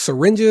sold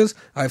syringes.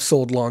 I've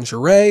sold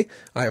lingerie.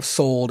 I have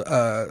sold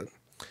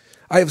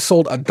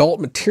adult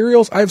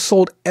materials. I've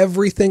sold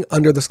everything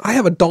under this. I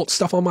have adult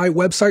stuff on my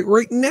website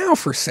right now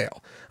for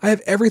sale. I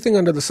have everything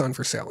under the sun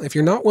for sale. If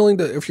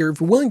you're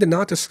willing to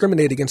not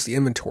discriminate against the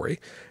inventory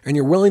and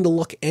you're willing to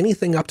look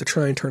anything up to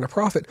try and turn a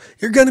profit,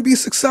 you're going to be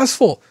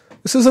successful.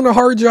 This isn't a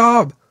hard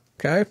job.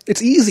 Okay.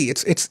 It's easy.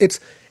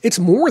 It's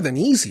more than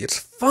easy. It's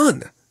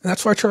fun. And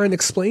that's why I try and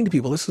explain to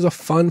people. This is a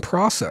fun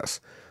process.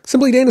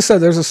 Simply Dana said,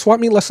 there's a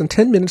swap meet less than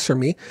 10 minutes from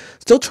me.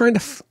 Still trying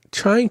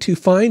to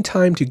find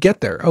time to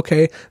get there.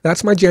 Okay.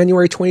 That's my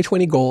January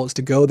 2020 goal, is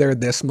to go there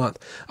this month.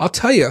 I'll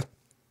tell you,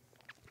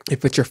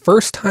 if it's your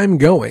first time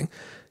going,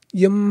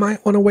 you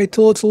might want to wait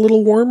till it's a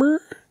little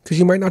warmer because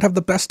you might not have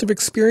the best of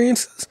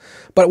experiences.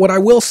 But what I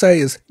will say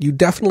is you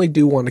definitely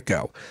do want to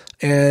go.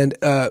 And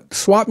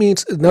swap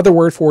meets, another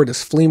word for it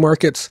is flea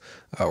markets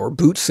or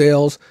boot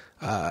sales.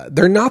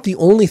 They're not the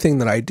only thing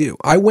that I do.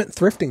 I went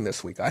thrifting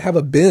this week. I have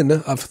a bin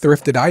of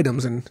thrifted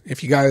items, and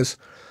if you guys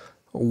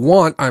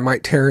want, I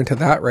might tear into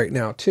that right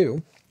now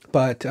too.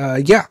 But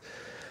yeah,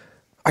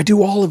 I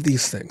do all of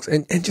these things,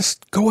 and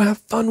just go have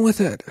fun with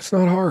it. It's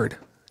not hard.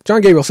 John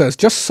Gabriel says,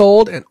 just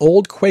sold an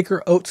old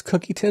Quaker Oats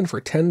cookie tin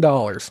for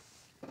 $10.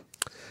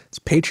 It's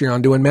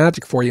Patreon doing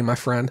magic for you, my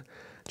friend.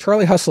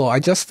 Charlie Hustle, I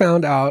just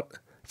found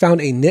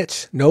a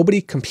niche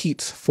nobody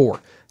competes for,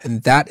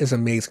 and that is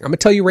amazing. I'm going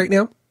to tell you right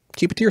now,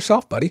 keep it to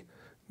yourself, buddy.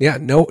 Yeah,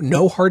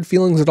 no hard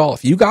feelings at all.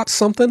 If you got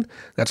something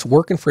that's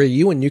working for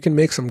you and you can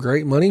make some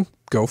great money,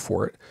 go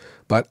for it.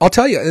 But I'll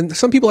tell you, and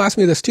some people ask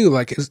me this too,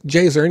 like,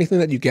 Jay, is there anything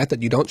that you get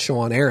that you don't show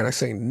on air? And I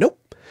say, nope.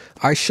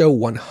 I show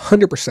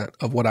 100%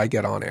 of what I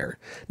get on air.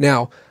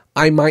 Now,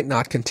 I might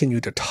not continue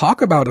to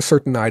talk about a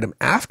certain item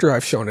after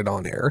I've shown it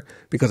on air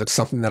because it's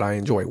something that I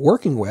enjoy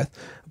working with,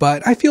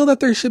 but I feel that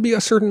there should be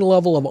a certain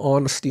level of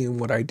honesty in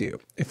what I do.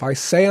 If I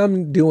say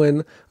I'm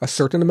doing a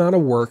certain amount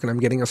of work and I'm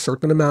getting a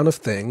certain amount of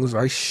things,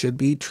 I should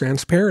be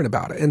transparent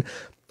about it. And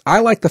I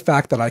like the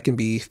fact that I can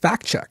be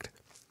fact-checked.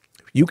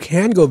 You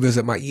can go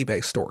visit my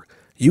eBay store.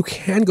 You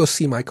can go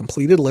see my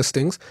completed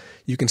listings.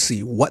 You can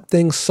see what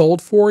things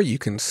sold for. You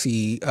can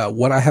see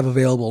what I have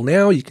available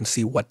now. You can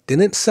see what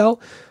didn't sell.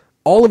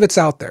 All of it's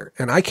out there.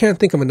 And I can't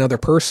think of another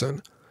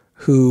person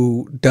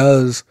who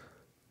does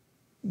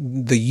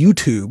the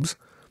YouTubes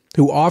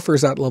who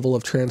offers that level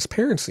of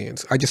transparency.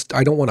 And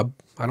I don't want to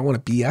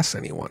BS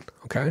anyone.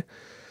 Okay.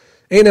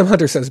 A&M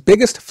Hunter says,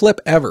 biggest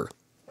flip ever.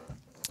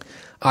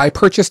 I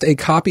purchased a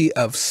copy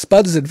of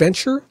Spud's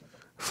Adventure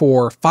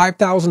for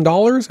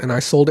 $5,000 and I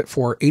sold it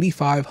for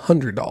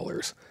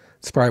 $8,500.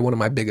 It's probably one of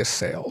my biggest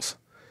sales.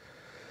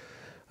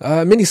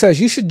 Mindy says,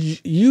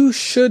 you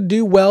should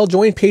do well.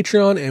 Join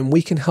Patreon and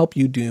we can help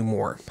you do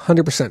more.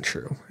 100%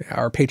 true. Yeah,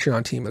 our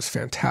Patreon team is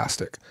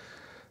fantastic.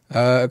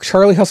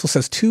 Charlie Hustle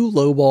says, too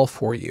lowball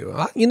for you.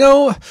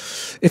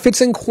 If it's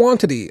in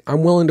quantity,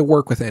 I'm willing to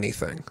work with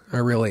anything. I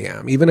really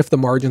am. Even if the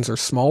margins are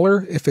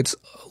smaller, if it's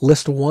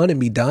list one and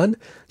be done.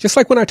 Just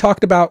like when I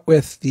talked about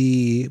with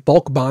the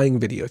bulk buying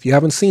video. If you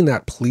haven't seen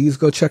that, please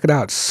go check it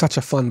out. It's such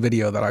a fun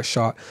video that I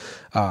shot.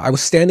 I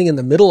was standing in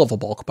the middle of a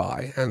bulk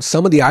buy, and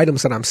some of the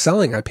items that I'm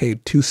selling, I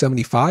paid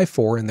 $275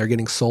 for, and they're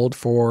getting sold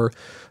for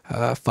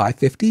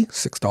 $5.50,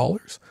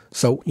 $6.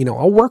 So,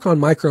 I'll work on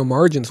micro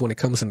margins when it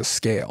comes into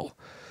scale.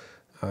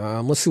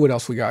 Let's see what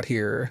else we got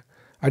here.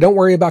 I don't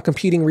worry about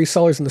competing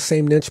resellers in the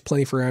same niche.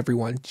 Plenty for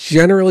everyone.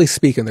 Generally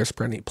speaking, there's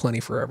plenty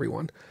for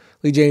everyone.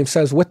 Lee James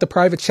says, with the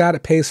private chat,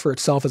 it pays for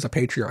itself as a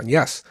Patreon.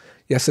 Yes,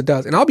 it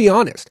does. And I'll be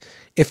honest,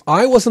 if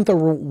I wasn't the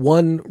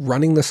one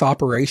running this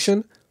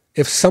operation,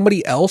 if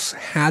somebody else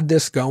had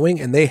this going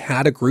and they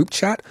had a group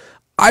chat,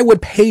 I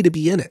would pay to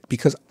be in it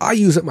because I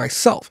use it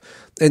myself.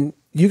 And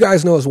you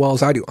guys know as well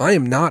as I do, I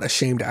am not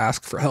ashamed to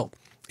ask for help.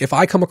 If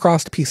I come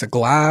across a piece of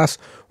glass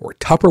or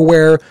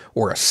Tupperware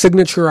or a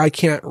signature I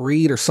can't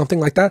read or something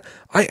like that,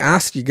 I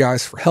ask you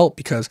guys for help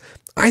because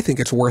I think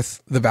it's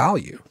worth the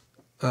value,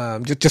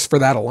 just for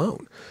that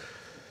alone.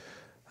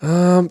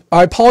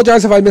 I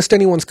apologize if I missed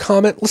anyone's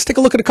comment. Let's take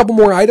a look at a couple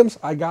more items.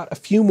 I got a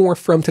few more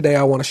from today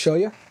I want to show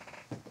you.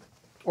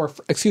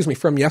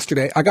 From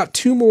yesterday. I got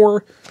two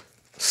more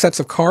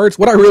sets of cards.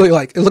 What I really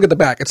like is look at the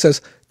back. It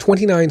says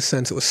 29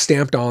 cents. It was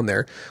stamped on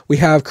there. We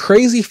have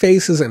crazy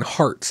faces and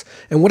hearts.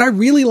 And what I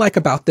really like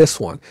about this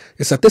one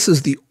is that this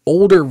is the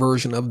older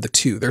version of the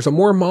two. There's a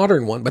more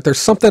modern one, but there's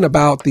something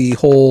about the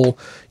whole,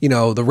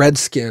 the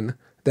Redskin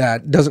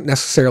that doesn't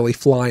necessarily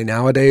fly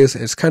nowadays.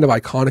 It's kind of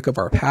iconic of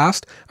our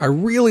past. I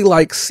really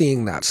like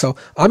seeing that. So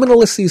I'm going to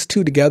list these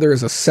two together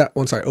as a set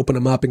once I open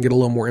them up and get a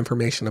little more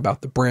information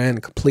about the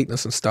brand,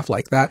 completeness, and stuff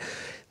like that.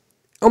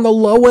 On the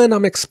low end,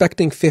 I'm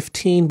expecting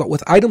 15, but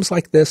with items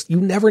like this, you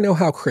never know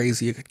how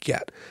crazy it could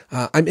get.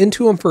 I'm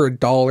into them for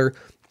 $1.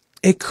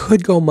 It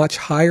could go much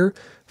higher.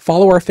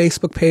 Follow our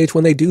Facebook page.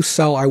 When they do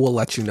sell, I will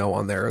let you know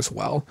on there as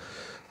well.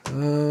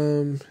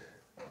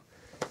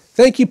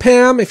 Thank you,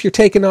 Pam. If you're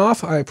taking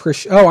off, I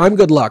appreciate. Oh, I'm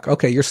good luck.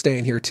 Okay, you're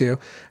staying here too.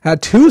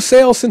 Had 2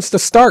 sales since the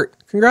start.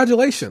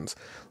 Congratulations.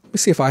 Let me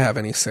see if I have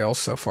any sales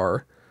so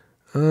far.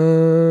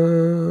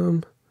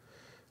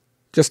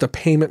 Just a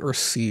payment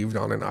received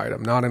on an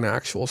item, not an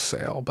actual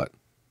sale, but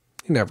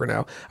you never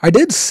know. I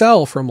did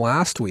sell from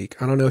last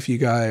week. I don't know if you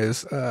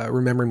guys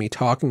remember me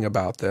talking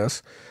about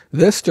this.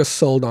 This just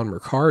sold on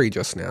Mercari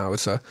just now.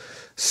 It's a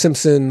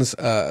Simpsons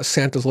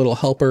Santa's Little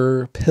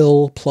Helper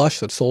pill plush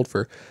that sold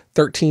for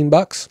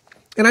 $13.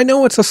 And I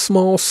know it's a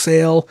small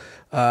sale,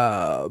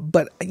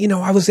 but you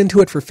know, I was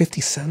into it for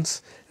 50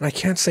 cents and I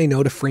can't say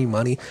no to free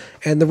money.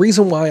 And the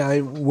reason why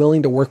I'm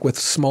willing to work with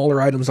smaller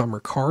items on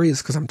Mercari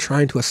is because I'm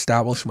trying to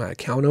establish my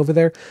account over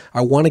there. I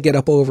want to get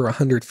up over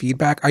 100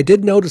 feedback. I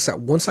did notice that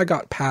once I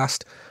got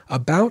past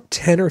about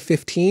 10 or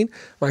 15,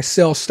 my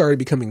sales started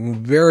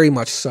becoming very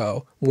much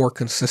so more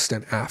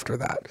consistent after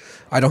that.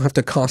 I don't have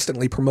to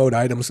constantly promote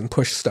items and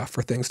push stuff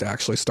for things to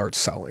actually start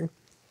selling.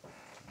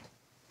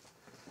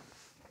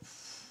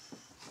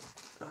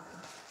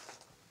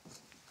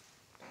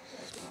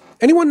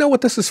 Anyone know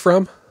what this is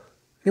from?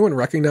 Anyone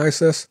recognize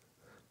this?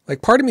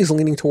 Like, part of me is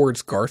leaning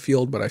towards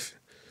Garfield, but it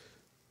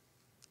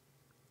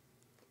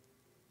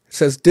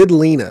says "Did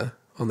Lena"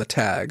 on the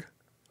tag.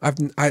 I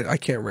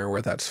can't remember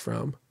where that's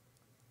from.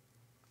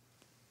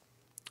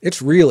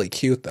 It's really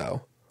cute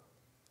though.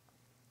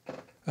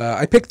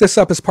 I picked this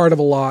up as part of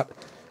a lot.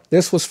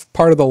 This was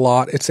part of the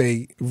lot. It's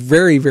a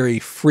very, very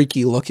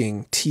freaky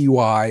looking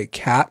TY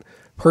cat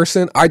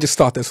person. I just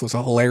thought this was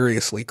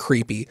hilariously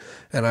creepy,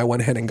 and I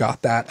went ahead and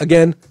got that.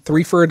 Again,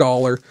 3 for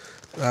 $1.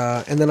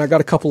 And then I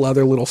got a couple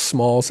other little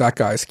smalls. That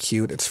guy's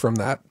cute. It's from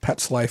that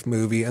Pets Life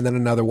movie. And then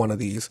another one of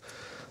these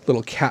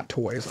little cat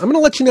toys. I'm going to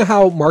let you know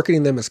how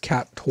marketing them as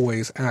cat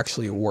toys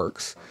actually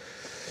works.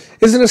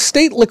 Is an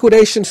estate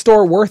liquidation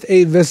store worth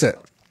a visit?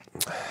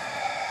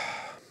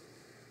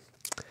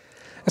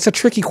 That's a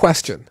tricky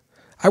question.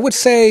 I would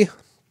say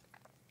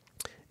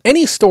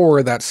any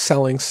store that's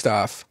selling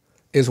stuff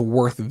is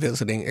worth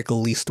visiting at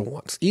least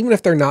once. Even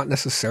if they're not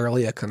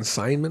necessarily a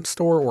consignment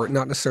store or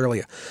not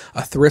necessarily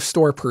a thrift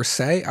store per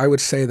se, I would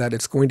say that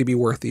it's going to be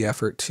worth the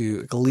effort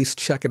to at least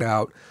check it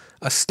out,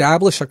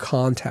 establish a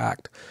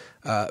contact,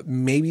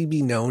 maybe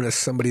be known as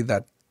somebody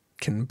that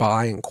can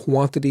buy in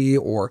quantity,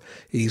 or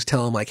he's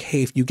telling like,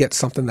 hey, if you get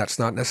something that's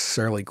not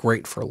necessarily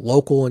great for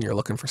local and you're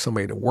looking for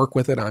somebody to work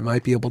with it, I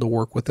might be able to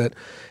work with it.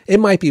 It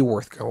might be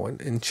worth going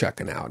and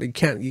checking out. You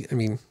can't, I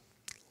mean,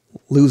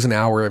 lose an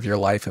hour of your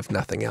life if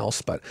nothing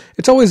else, but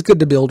it's always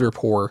good to build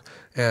rapport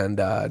and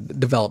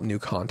develop new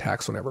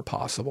contacts whenever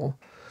possible.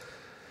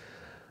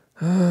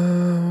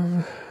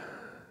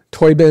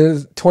 Toy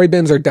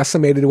bins are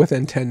decimated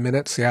within 10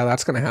 minutes. Yeah,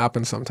 that's going to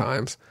happen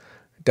sometimes.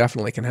 It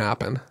definitely can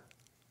happen.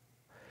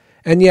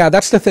 And yeah,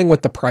 that's the thing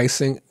with the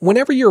pricing.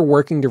 Whenever you're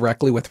working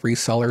directly with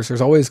resellers,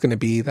 there's always going to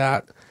be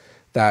that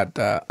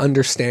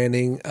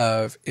understanding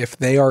of if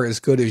they are as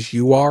good as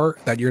you are,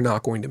 that you're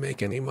not going to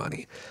make any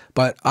money.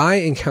 But I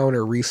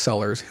encounter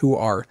resellers who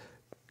are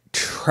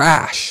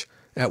trash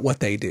at what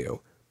they do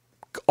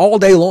all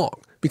day long.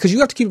 Because you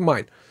have to keep in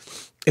mind,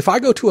 if I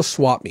go to a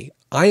swap meet,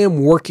 I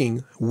am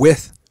working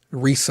with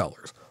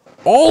resellers.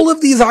 All of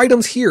these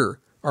items here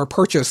are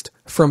purchased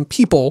from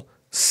people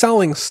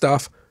selling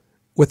stuff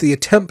with the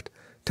attempt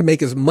to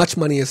make as much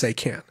money as they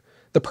can.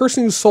 The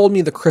person who sold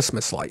me the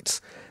Christmas lights,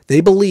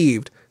 they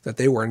believed that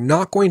they were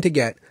not going to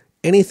get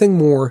anything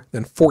more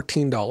than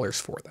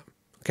 $14 for them.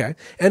 Okay.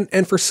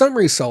 And for some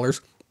resellers,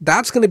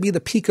 that's going to be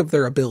the peak of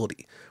their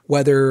ability,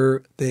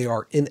 whether they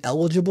are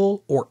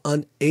ineligible or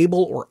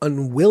unable or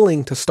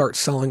unwilling to start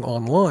selling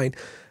online.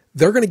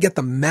 They're going to get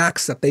the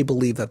max that they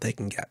believe that they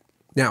can get.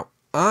 Now,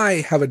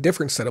 I have a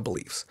different set of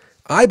beliefs.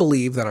 I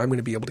believe that I'm going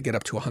to be able to get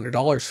up to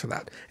 $100 for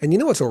that. And you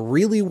know what's a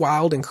really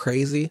wild and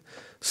crazy?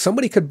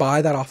 Somebody could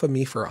buy that off of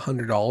me for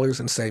 $100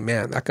 and say,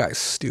 man, that guy's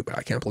stupid.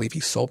 I can't believe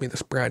he sold me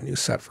this brand new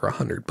set for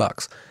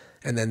 $100.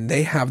 And then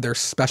they have their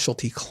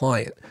specialty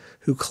client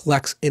who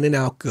collects in and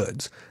out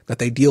goods that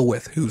they deal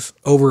with, who's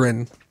over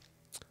in,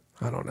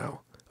 I don't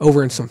know,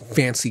 over in some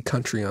fancy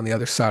country on the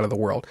other side of the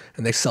world,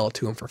 and they sell it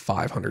to him for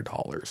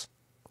 $500.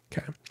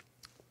 Okay.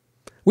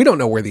 We don't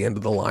know where the end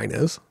of the line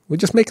is. We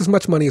just make as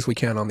much money as we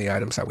can on the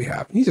items that we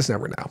have. You just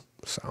never know.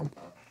 So,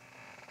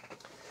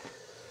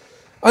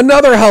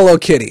 another Hello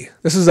Kitty.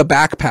 This is a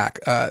backpack.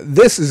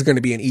 This is going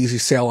to be an easy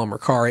sale on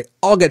Mercari.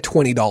 I'll get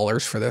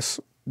 $20 for this.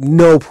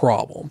 No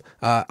problem.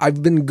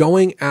 I've been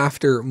going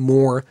after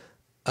more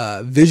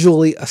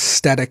visually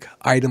aesthetic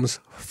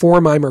items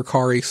for my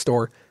Mercari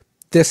store.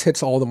 This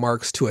hits all the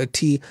marks to a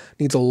T.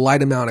 Needs a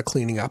light amount of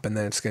cleaning up, and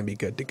then it's going to be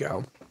good to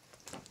go.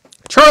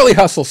 Charlie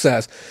Hustle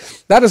says,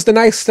 that is the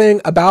nice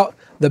thing about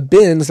the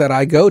bins that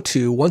I go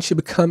to. Once you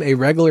become a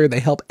regular,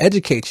 they help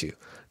educate you.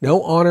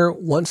 No honor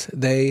once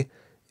they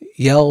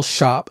yell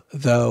shop,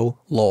 though,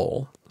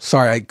 lol.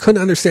 Sorry, I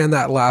couldn't understand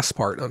that last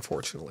part,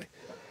 unfortunately.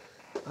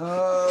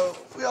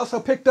 We also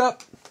picked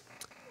up,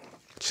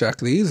 check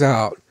these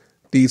out,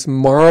 these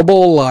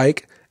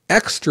marble-like,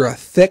 extra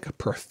thick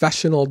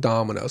professional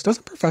dominoes.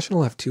 Doesn't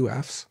professional have 2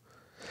 Fs?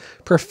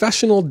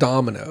 Professional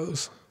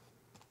dominoes.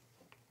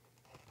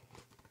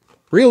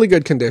 Really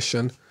good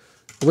condition.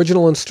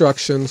 Original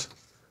instructions.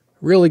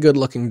 Really good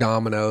looking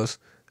dominoes.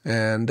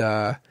 And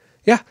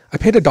yeah, I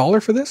paid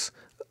 $1 for this.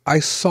 I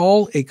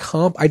saw a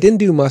comp. I didn't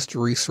do much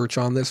research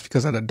on this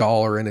because I had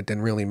 $1 and it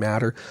didn't really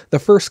matter. The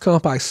first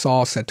comp I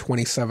saw said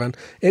 27.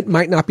 It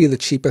might not be the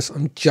cheapest.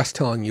 I'm just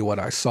telling you what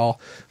I saw.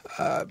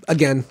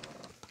 Again,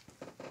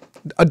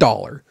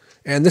 $1.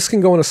 And this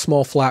can go in a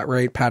small flat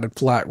rate, padded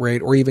flat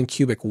rate, or even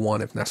cubic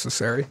 1 if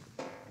necessary.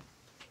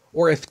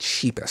 Or if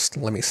cheapest,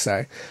 let me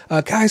say.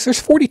 Guys, there's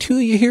 42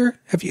 of you here.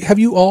 Have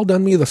you all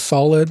done me the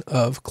solid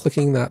of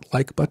clicking that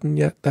like button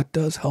yet? That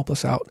does help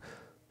us out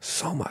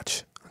so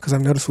much. Because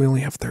I've noticed we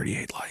only have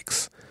 38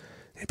 likes.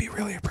 It'd be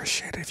really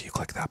appreciated if you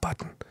click that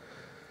button.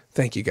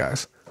 Thank you,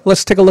 guys.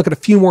 Let's take a look at a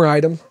few more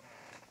items.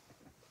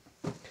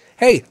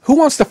 Hey, who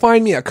wants to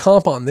find me a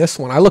comp on this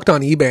one? I looked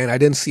on eBay and I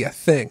didn't see a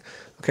thing.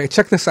 Okay,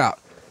 check this out.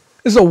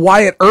 This is a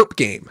Wyatt Earp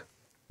game.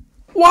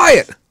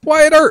 Wyatt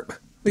Earp,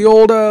 the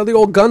old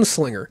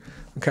gunslinger.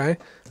 Okay,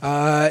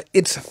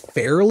 it's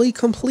fairly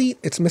complete.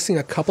 It's missing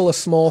a couple of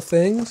small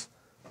things,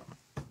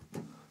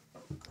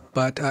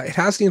 but it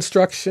has the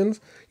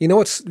instructions. You know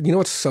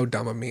what's so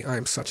dumb of me? I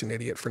am such an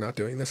idiot for not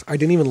doing this. I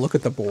didn't even look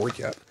at the board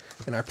yet,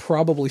 and I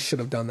probably should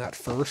have done that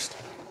first.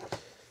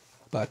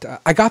 But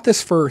I got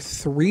this for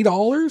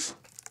 $3.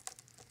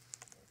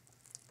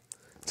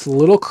 It's a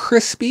little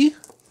crispy,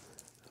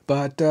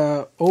 but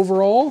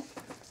overall,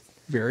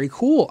 very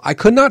cool. I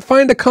could not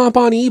find a comp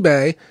on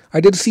eBay. I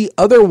did see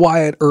other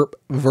Wyatt Earp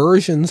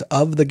versions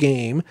of the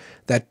game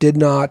that did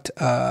not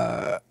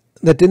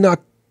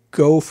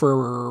go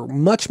for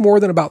much more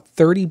than about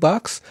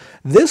 $30.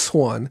 This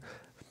one,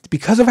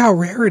 because of how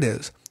rare it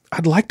is,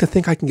 I'd like to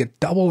think I can get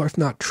double or if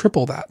not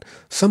triple that.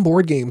 Some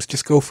board games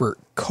just go for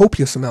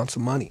copious amounts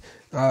of money.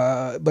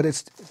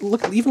 But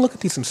look at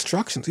these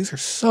instructions. These are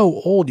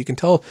so old. You can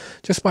tell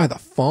just by the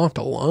font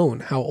alone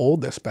how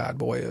old this bad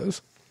boy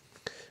is.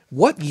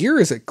 What year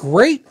is it?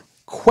 Great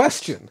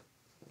question.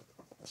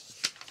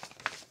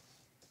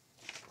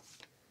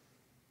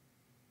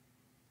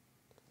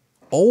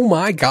 Oh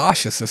my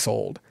gosh, is this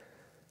old?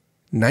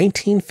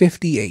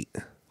 1958.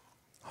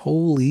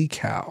 Holy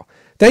cow.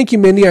 Thank you,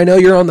 Mindy. I know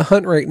you're on the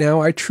hunt right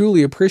now. I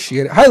truly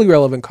appreciate it. Highly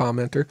relevant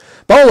commenter.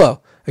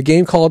 Bolo, a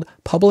game called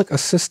Public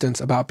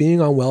Assistance about being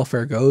on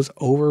welfare goes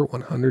over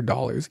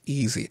 $100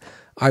 easy.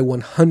 I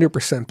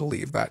 100%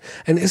 believe that.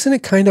 And isn't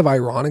it kind of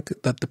ironic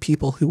that the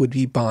people who would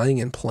be buying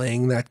and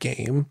playing that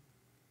game,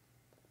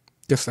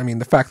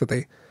 the fact that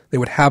they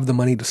would have the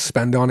money to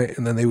spend on it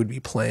and then they would be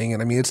playing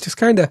it. I mean, it's just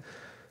kind of,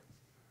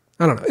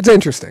 I don't know. It's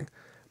interesting.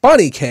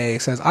 Bonnie K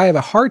says, I have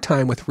a hard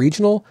time with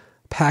regional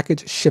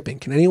package shipping.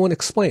 Can anyone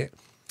explain it?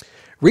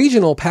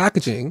 Regional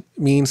packaging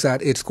means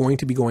that it's going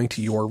to be going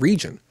to your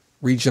region.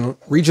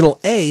 Regional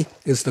A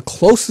is the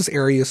closest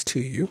areas to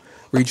you.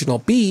 Regional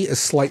B is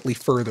slightly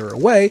further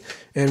away.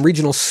 And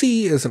Regional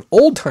C is an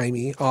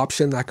old-timey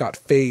option that got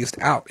phased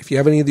out. If you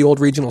have any of the old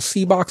Regional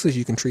C boxes,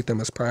 you can treat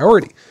them as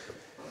priority.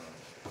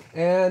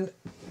 And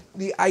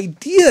the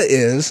idea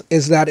is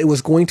that it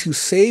was going to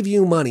save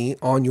you money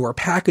on your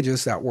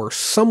packages that were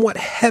somewhat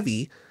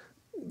heavy,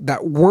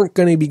 that weren't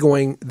going to be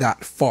going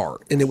that far.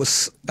 And it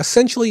was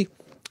essentially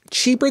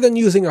cheaper than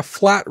using a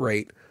flat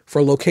rate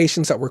for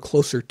locations that were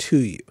closer to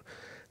you.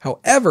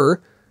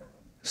 However,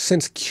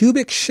 since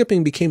cubic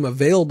shipping became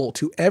available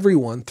to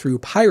everyone through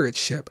Pirate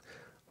Ship,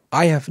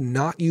 I have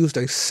not used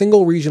a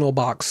single regional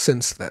box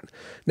since then.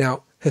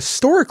 Now,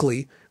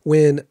 historically,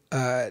 when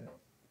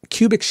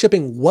cubic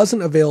shipping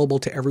wasn't available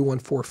to everyone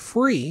for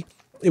free,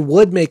 it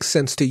would make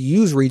sense to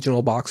use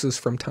regional boxes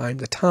from time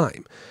to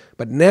time.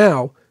 But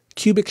now,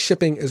 cubic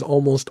shipping is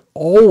almost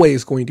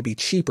always going to be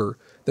cheaper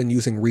than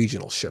using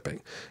regional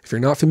shipping. If you're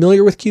not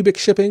familiar with cubic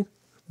shipping,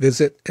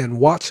 visit and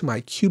watch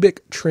my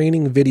cubic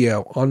training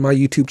video on my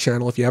YouTube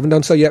channel. If you haven't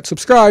done so yet,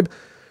 subscribe,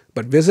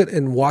 but visit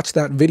and watch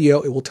that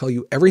video. It will tell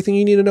you everything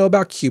you need to know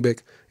about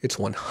cubic. It's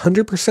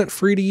 100%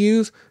 free to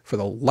use for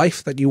the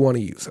life that you want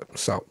to use it.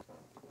 So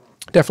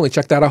definitely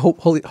check that out.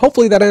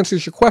 Hopefully that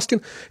answers your question.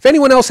 If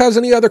anyone else has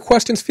any other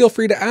questions, feel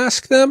free to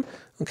ask them.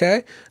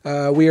 Okay.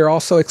 We are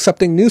also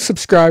accepting new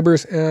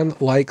subscribers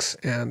and likes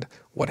and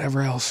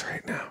whatever else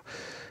right now.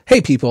 Hey,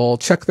 people,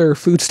 check their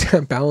food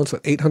stamp balance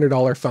with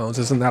 $800 phones.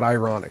 Isn't that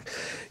ironic?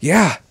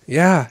 Yeah.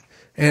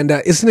 And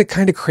isn't it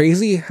kind of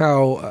crazy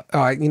how,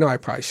 I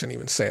probably shouldn't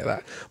even say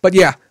that. But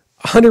yeah,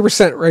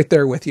 100% right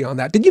there with you on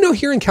that. Did you know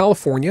here in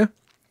California,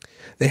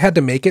 they had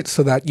to make it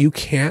so that you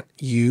can't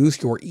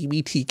use your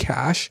EBT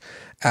cash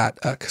at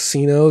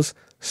casinos,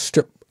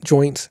 strip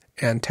joints,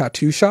 and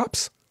tattoo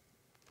shops?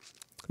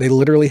 They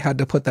literally had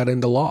to put that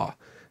into law.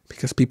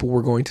 because people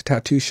were going to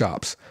tattoo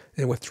shops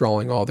and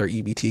withdrawing all their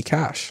EBT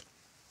cash.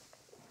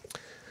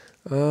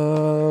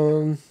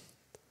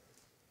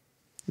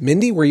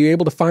 Mindy, were you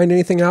able to find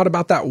anything out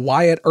about that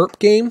Wyatt Earp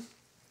game?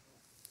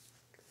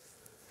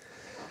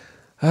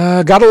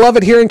 Gotta love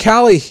it here in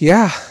Cali.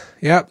 Yeah.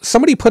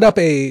 Somebody put up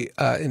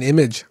an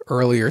image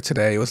earlier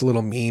today. It was a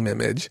little meme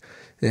image.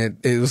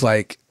 It was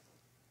like,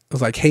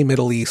 hey,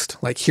 Middle East,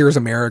 like, here's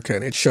America.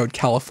 And it showed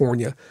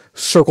California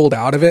circled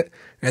out of it.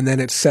 And then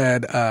it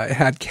said, it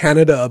had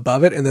Canada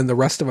above it. And then the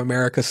rest of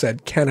America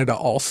said Canada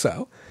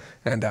also.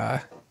 And,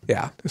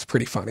 yeah, it was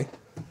pretty funny.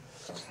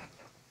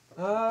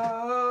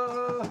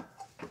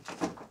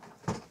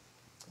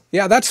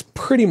 Yeah, that's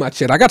pretty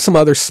much it. I got some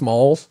other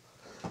smalls.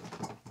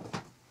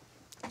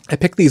 I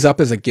picked these up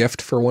as a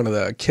gift for one of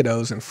the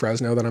kiddos in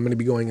Fresno that I'm going to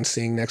be going and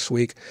seeing next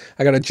week.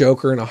 I got a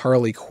Joker and a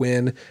Harley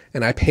Quinn,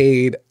 and I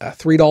paid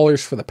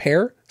 $3 for the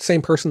pair.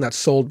 Same person that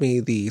sold me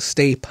the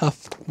Stay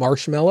Puft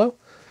Marshmallow.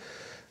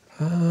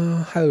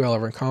 Highly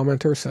relevant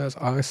commenter says,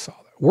 I saw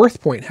that.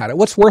 WorthPoint had it.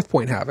 What's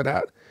WorthPoint have it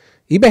at?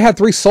 eBay had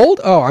 3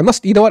 sold? Oh, I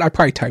must, you know what? I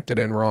probably typed it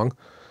in wrong.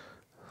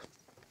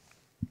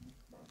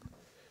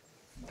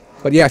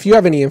 But yeah, if you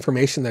have any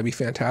information, that'd be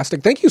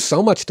fantastic. Thank you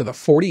so much to the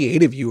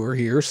 48 of you who are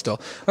here still.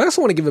 I also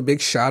want to give a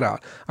big shout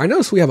out. I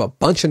noticed we have a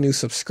bunch of new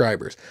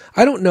subscribers.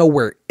 I don't know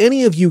where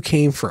any of you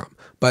came from,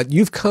 but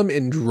you've come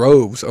in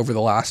droves over the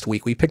last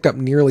week. We picked up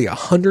nearly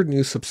 100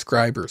 new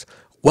subscribers.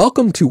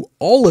 Welcome to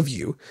all of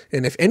you.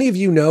 And if any of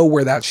you know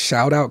where that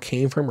shout out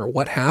came from or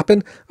what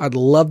happened, I'd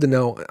love to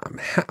know.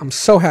 I'm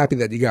so happy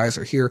that you guys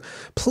are here.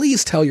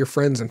 Please tell your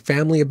friends and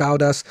family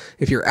about us.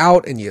 If you're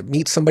out and you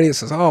meet somebody that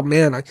says, oh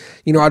man, I'd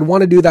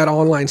want to do that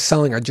online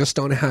selling. I just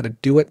don't know how to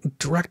do it.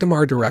 Direct them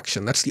our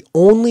direction. That's the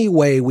only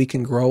way we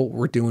can grow what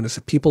we're doing, is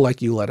if people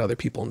like you let other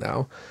people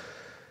know.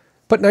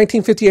 Put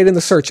 1958 in the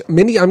search.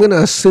 Mindy, I'm going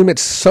to assume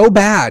it's so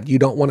bad you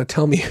don't want to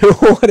tell me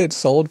what it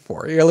sold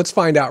for. Here, let's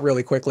find out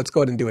really quick. Let's go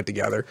ahead and do it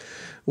together.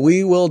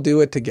 We will do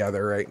it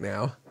together right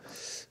now.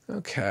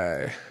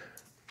 Okay.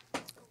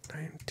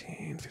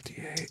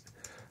 1958.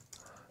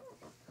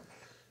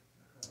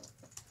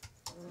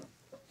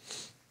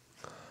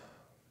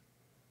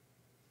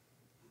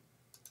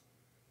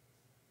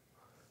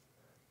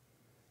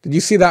 Did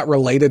you see that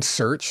related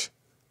search?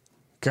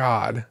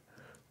 God.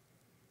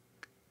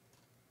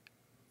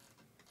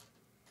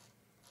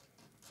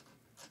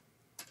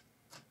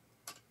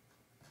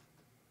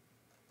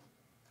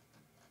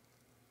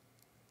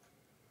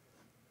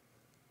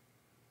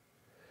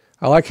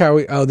 I like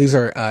how these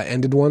are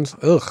ended ones.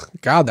 Ugh,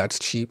 God, that's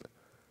cheap.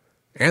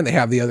 And they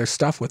have the other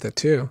stuff with it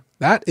too.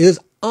 That is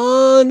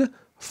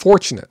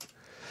unfortunate.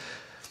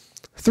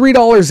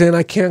 $3 in,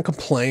 I can't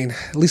complain.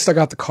 At least I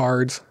got the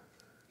cards.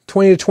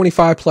 20 to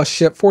 25 plus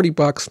ship,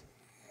 $40.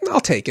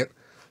 I'll take it.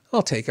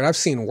 I've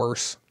seen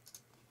worse.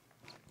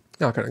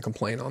 Not going to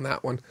complain on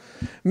that one.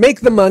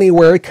 Make the money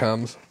where it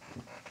comes.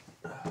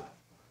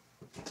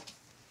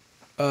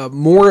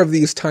 More of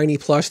these tiny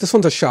plush. This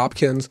one's a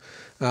Shopkins.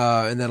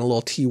 And then a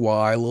little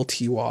TY.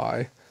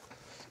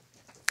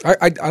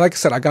 Like I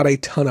said, I got a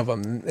ton of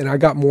them, and I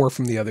got more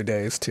from the other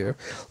days too.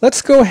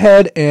 Let's go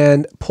ahead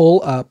and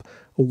pull up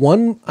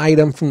one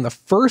item from the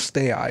first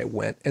day I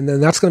went, and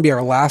then that's going to be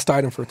our last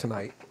item for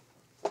tonight.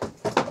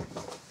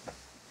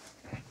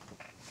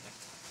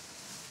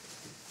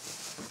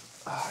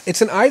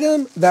 It's an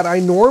item that I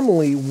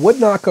normally would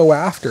not go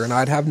after, and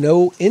I'd have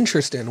no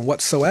interest in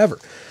whatsoever.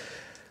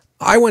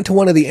 I went to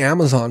one of the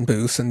Amazon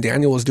booths, and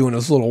Daniel was doing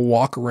his little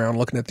walk around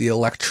looking at the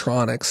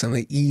electronics and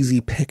the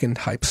easy picking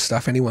type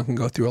stuff. Anyone can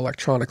go through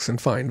electronics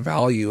and find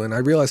value. And I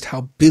realized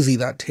how busy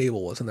that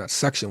table was and that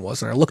section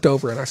was. And I looked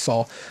over and I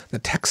saw the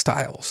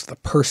textiles, the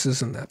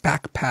purses and the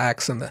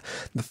backpacks and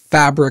the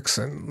fabrics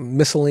and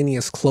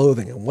miscellaneous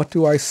clothing. And what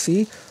do I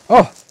see?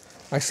 Oh,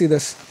 I see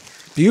this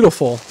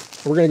beautiful.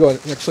 We're going to go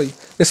ahead and actually,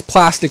 this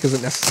plastic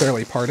isn't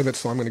necessarily part of it,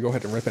 so I'm going to go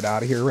ahead and rip it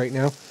out of here right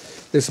now.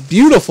 This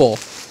beautiful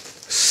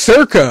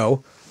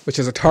Circo, which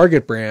is a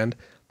Target brand,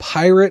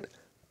 pirate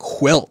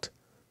quilt.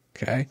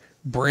 Okay.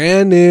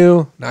 Brand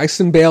new, nice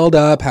and bailed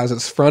up, has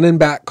its front and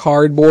back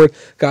cardboard.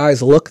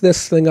 Guys, look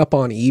this thing up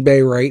on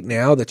eBay right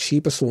now. The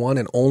cheapest one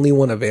and only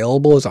one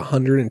available is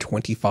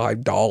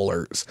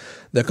 $125.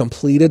 The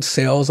completed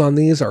sales on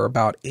these are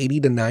about 80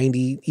 to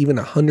 90, even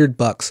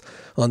 $100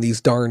 on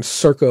these darn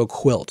Circo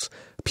quilts.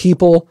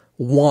 People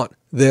want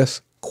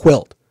this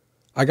quilt.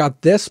 I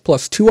got this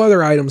plus 2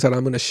 other items that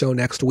I'm going to show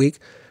next week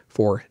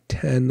for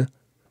 $10.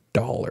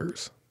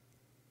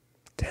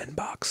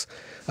 $10.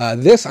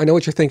 This, I know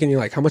what you're thinking. You're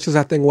like, how much does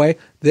that thing weigh?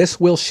 This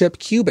will ship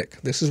cubic.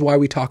 This is why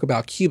we talk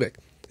about cubic.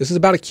 This is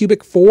about a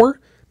cubic 4,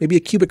 maybe a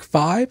cubic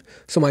 5.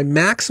 So my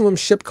maximum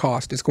ship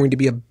cost is going to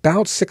be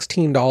about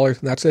 $16.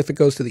 And that's if it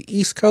goes to the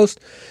East Coast.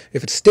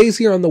 If it stays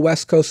here on the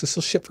West Coast, this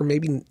will ship for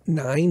maybe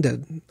 $9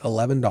 to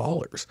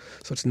 $11.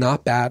 So it's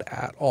not bad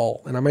at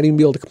all. And I might even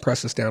be able to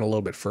compress this down a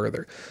little bit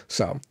further.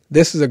 So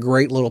this is a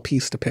great little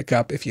piece to pick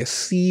up. If you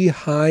see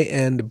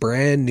high-end,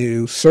 brand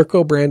new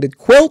Circo branded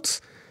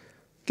quilts,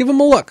 give them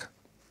a look.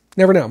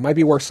 Never know. Might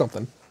be worth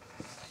something.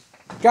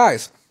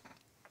 Guys,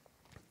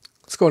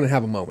 Let's go in and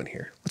have a moment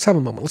here. Let's have a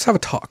moment. Let's have a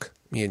talk,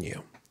 me and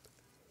you.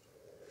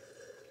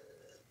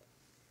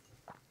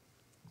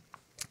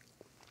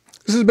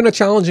 This has been a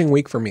challenging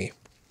week for me.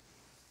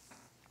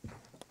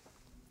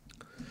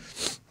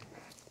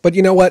 But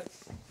you know what?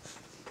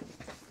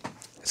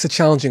 It's a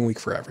challenging week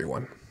for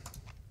everyone.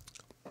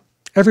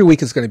 Every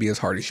week is going to be as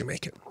hard as you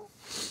make it.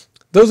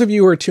 Those of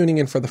you who are tuning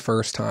in for the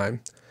first time,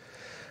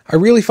 I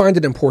really find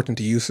it important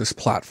to use this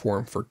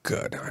platform for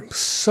good. I'm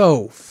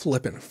so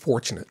flippin'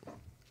 fortunate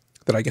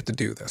that I get to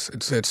do this.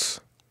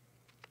 It's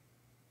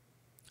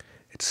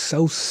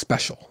so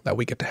special that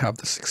we get to have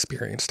this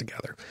experience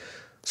together.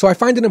 So I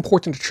find it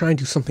important to try and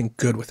do something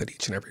good with it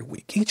each and every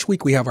week. Each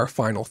week we have our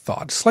final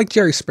thought. It's like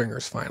Jerry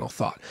Springer's final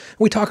thought. And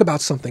we talk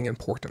about something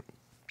important.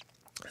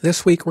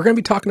 This week we're going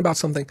to be talking about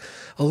something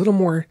a little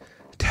more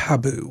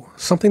taboo,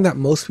 something that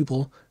most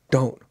people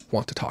don't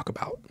want to talk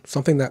about,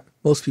 something that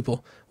most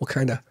people will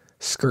kind of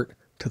skirt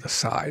to the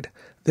side.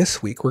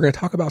 This week we're going to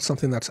talk about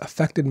something that's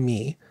affected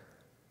me,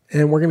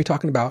 and we're going to be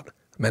talking about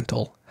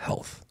mental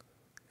health.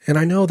 And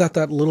I know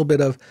that little bit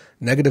of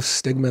negative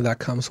stigma that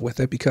comes with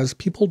it because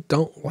people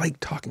don't like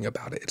talking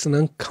about it. It's an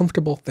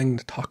uncomfortable thing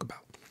to talk about.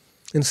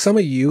 And some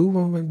of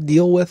you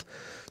deal with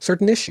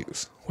certain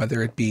issues,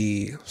 whether it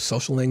be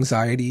social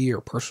anxiety or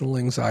personal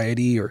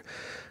anxiety or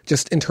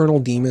just internal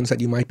demons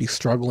that you might be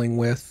struggling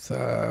with,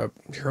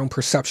 your own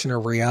perception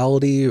of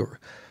reality or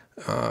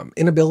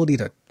inability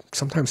to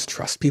sometimes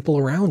trust people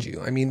around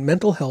you. I mean,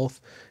 mental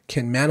health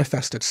can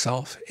manifest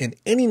itself in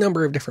any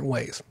number of different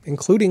ways,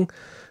 including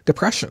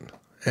depression.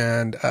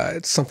 And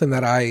it's something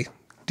that I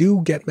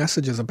do get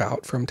messages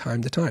about from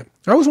time to time.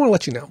 I always want to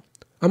let you know,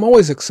 I'm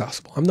always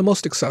accessible. I'm the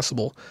most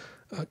accessible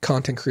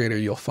content creator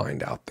you'll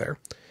find out there.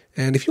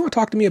 And if you want to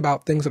talk to me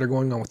about things that are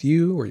going on with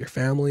you or your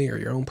family or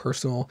your own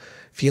personal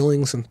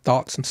feelings and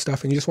thoughts and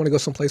stuff, and you just want to go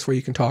someplace where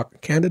you can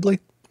talk candidly,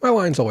 my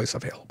line's always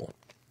available.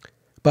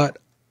 But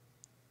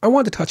I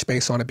wanted to touch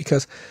base on it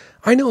because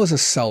I know as a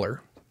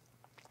seller,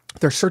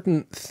 there are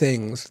certain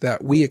things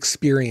that we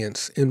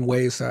experience in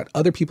ways that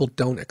other people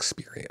don't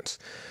experience.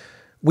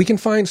 We can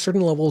find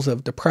certain levels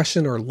of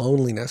depression or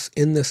loneliness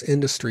in this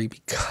industry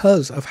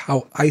because of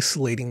how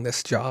isolating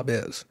this job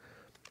is.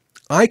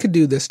 I could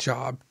do this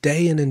job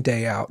day in and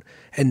day out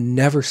and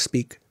never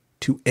speak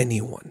to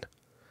anyone.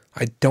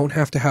 I don't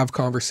have to have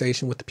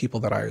conversation with the people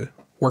that I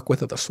work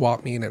with at the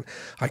swap meet, and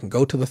I can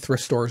go to the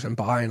thrift stores and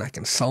buy, and I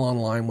can sell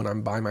online when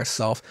I'm by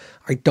myself.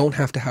 I don't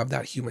have to have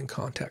that human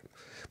contact.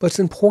 But it's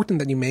important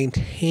that you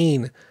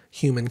maintain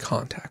human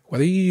contact,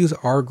 whether you use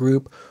our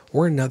group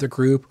or another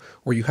group,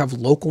 or you have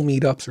local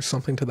meetups or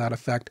something to that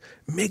effect.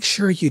 Make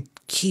sure you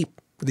keep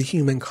the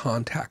human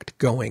contact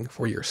going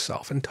for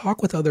yourself and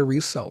talk with other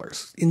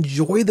resellers.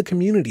 Enjoy the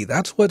community.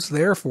 That's what it's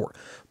there for.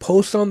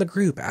 Post on the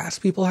group.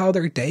 Ask people how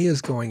their day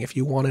is going if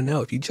you want to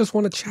know, if you just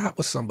want to chat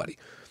with somebody.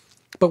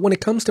 But when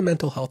it comes to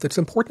mental health, it's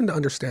important to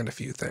understand a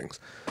few things.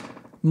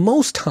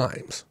 Most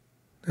times,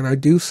 and I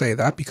do say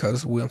that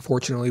because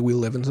unfortunately we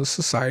live in a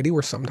society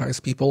where sometimes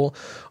people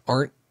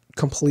aren't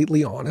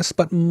completely honest,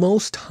 but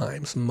most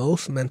times,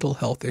 most mental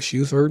health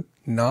issues are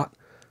not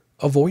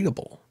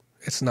avoidable.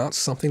 It's not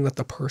something that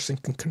the person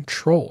can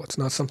control. It's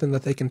not something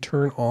that they can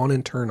turn on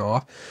and turn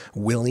off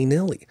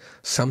willy-nilly.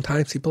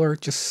 Sometimes people are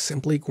just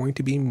simply going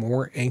to be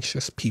more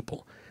anxious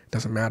people. It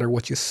doesn't matter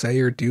what you say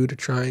or do to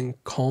try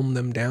and calm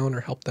them down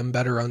or help them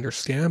better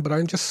understand, but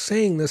I'm just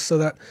saying this so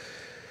that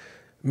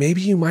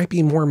maybe you might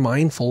be more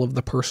mindful of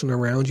the person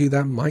around you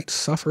that might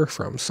suffer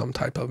from some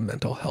type of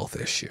mental health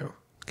issue,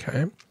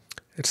 okay?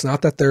 It's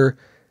not that their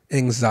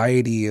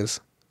anxiety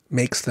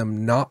makes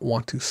them not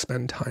want to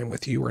spend time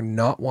with you or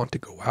not want to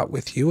go out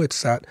with you.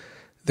 It's that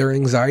their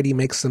anxiety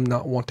makes them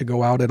not want to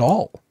go out at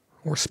all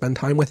or spend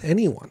time with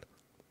anyone,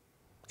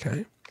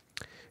 okay?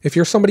 If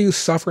you're somebody who's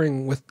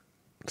suffering with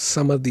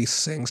some of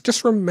these things,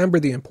 just remember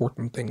the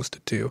important things to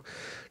do.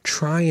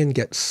 Try and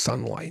get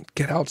sunlight.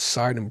 Get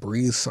outside and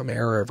breathe some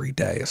air every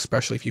day,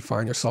 especially if you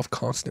find yourself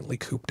constantly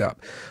cooped up.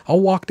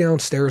 I'll walk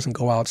downstairs and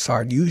go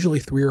outside usually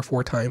 3 or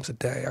 4 times a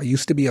day. I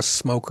used to be a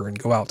smoker and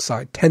go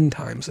outside 10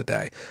 times a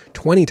day,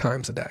 20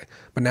 times a day.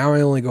 But now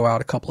I only go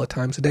out a couple of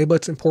times a day, but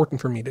it's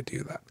important for me to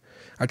do that.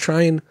 I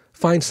try and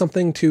find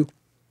something to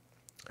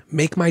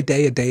make my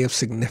day a day of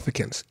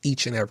significance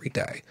each and every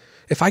day.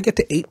 If I get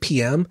to 8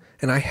 p.m.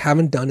 and I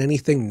haven't done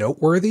anything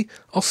noteworthy,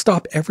 I'll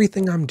stop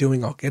everything I'm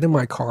doing. I'll get in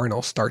my car and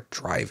I'll start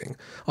driving.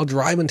 I'll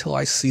drive until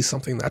I see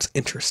something that's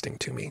interesting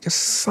to me. Just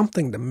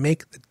something to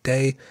make the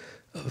day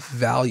of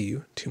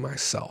value to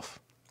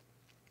myself.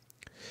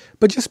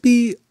 But just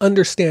be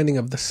understanding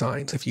of the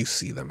signs if you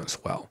see them as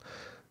well.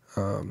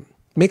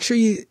 Make sure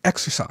you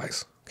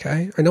exercise.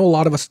 Okay, I know a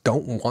lot of us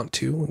don't want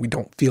to. We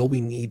don't feel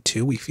we need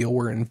to. We feel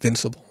we're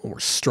invincible and we're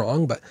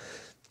strong, but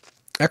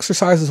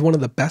exercise is one of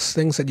the best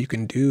things that you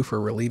can do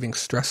for relieving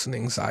stress and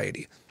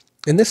anxiety.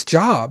 And this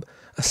job,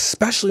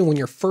 especially when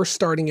you're first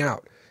starting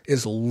out,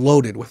 is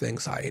loaded with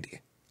anxiety.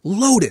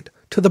 Loaded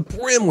to the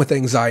brim with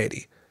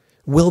anxiety.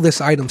 Will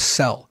this item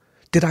sell?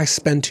 Did I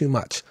spend too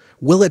much?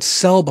 Will it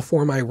sell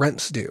before my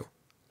rent's due?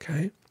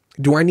 Okay?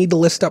 Do I need to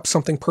list up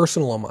something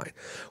personal of mine?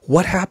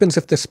 What happens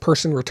if this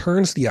person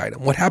returns the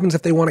item? What happens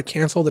if they want to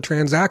cancel the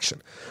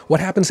transaction?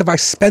 What happens if I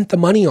spent the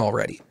money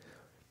already?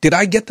 Did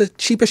I get the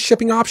cheapest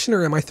shipping option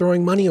or am I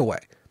throwing money away?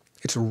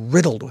 It's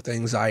riddled with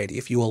anxiety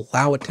if you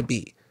allow it to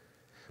be.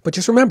 But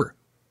just remember,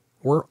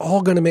 we're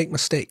all going to make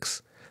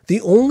mistakes.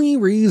 The only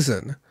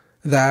reason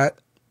that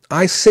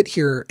I sit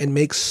here and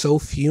make so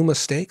few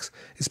mistakes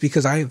is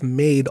because I have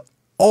made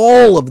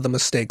all of the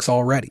mistakes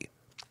already.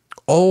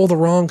 All the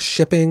wrong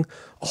shipping,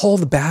 all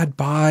the bad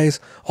buys,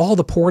 all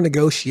the poor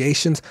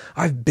negotiations.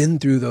 I've been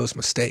through those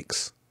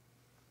mistakes.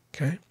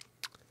 Okay?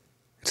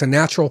 It's a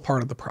natural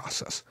part of the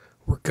process.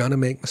 We're going to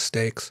make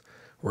mistakes.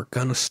 We're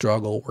going to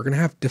struggle. We're going to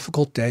have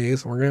difficult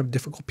days. We're going to have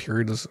difficult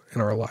periods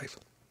in our life.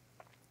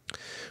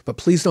 But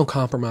please don't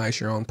compromise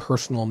your own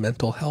personal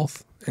mental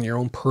health and your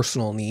own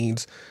personal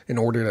needs in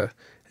order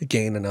to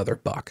gain another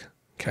buck.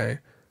 Okay?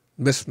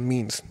 This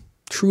means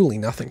truly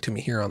nothing to me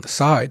here on the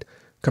side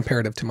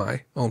comparative to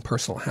my own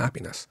personal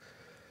happiness.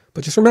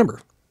 But just remember,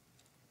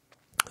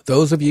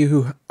 those of you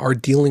who are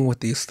dealing with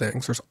these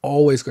things, there's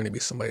always going to be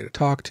somebody to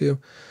talk to.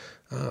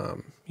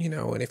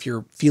 And if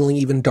you're feeling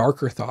even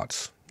darker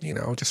thoughts,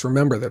 just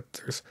remember that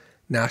there's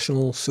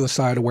National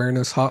Suicide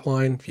Awareness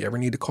Hotline if you ever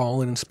need to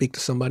call in and speak to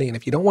somebody. And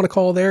if you don't want to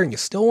call there and you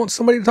still want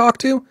somebody to talk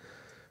to,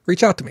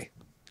 reach out to me.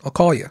 I'll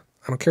call you.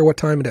 I don't care what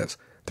time it is.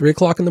 3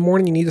 o'clock in the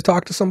morning, you need to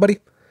talk to somebody?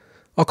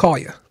 I'll call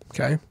you,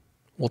 okay?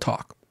 We'll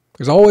talk.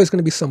 There's always going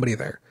to be somebody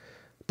there.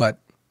 But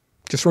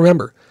just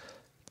remember,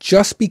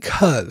 just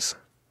because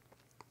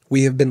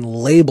we have been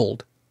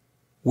labeled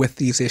with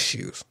these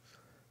issues,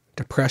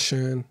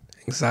 depression,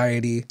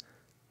 anxiety,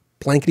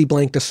 blankety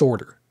blank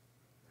disorder,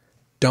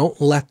 don't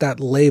let that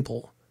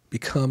label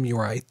become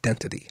your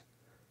identity.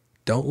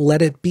 Don't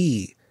let it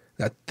be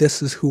that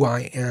this is who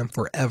I am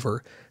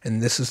forever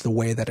and this is the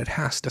way that it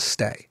has to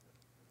stay.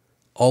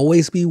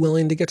 Always be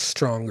willing to get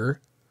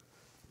stronger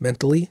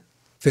mentally,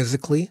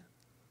 physically,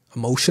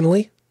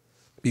 emotionally.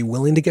 Be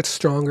willing to get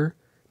stronger.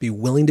 Be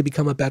willing to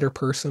become a better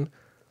person.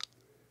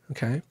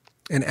 Okay?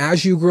 And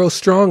as you grow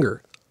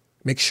stronger,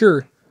 make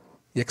sure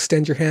you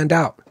extend your hand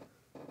out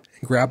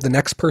and grab the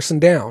next person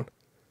down.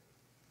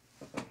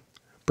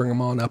 Bring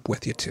them on up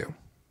with you too.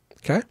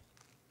 Okay?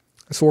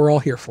 That's what we're all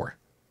here for.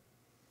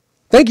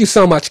 Thank you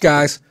so much,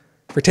 guys,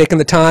 for taking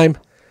the time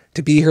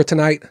to be here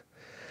tonight.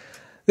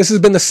 This has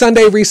been the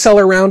Sunday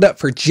Reseller Roundup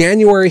for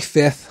January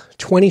 5th,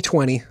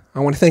 2020. I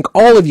want to thank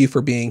all of you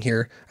for being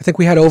here. I think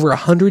we had over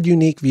 100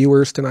 unique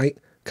viewers tonight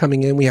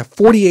coming in. We have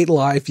 48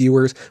 live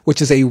viewers,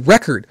 which is a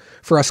record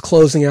for us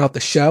closing out the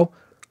show.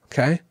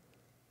 Okay?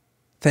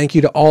 Thank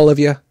you to all of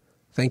you.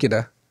 Thank you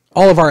to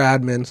all of our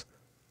admins,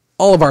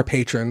 all of our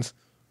patrons,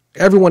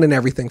 everyone and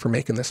everything for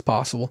making this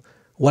possible.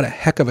 What a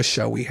heck of a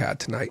show we had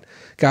tonight.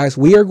 Guys,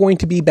 we are going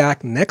to be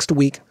back next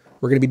week.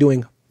 We're going to be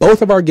doing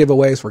both of our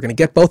giveaways. We're going to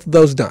get both of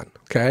those done,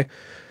 okay?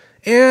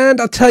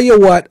 And I'll tell you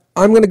what,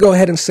 I'm going to go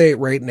ahead and say it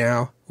right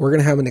now. We're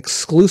going to have an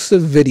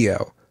exclusive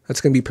video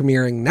that's going to be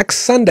premiering next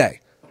Sunday.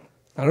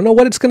 I don't know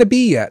what it's going to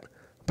be yet,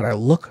 but I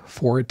look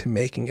forward to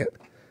making it.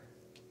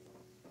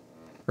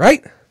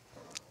 Right?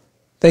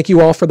 Thank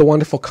you all for the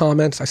wonderful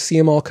comments. I see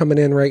them all coming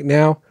in right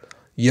now.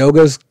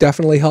 Yoga's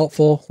definitely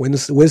helpful.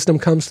 Wisdom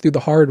comes through the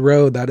hard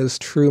road. That is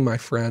true, my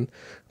friend.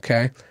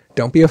 Okay?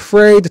 Don't be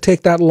afraid to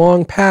take that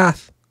long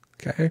path.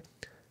 Okay?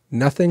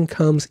 Nothing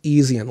comes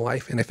easy in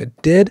life. And if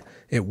it did,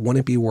 it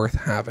wouldn't be worth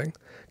having.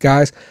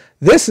 Guys,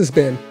 this has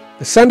been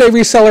the Sunday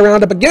Reseller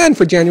Roundup again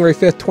for January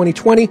 5th,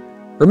 2020.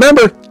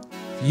 Remember,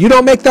 if you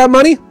don't make that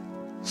money,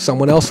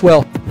 someone else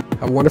will.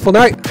 Have a wonderful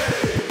night.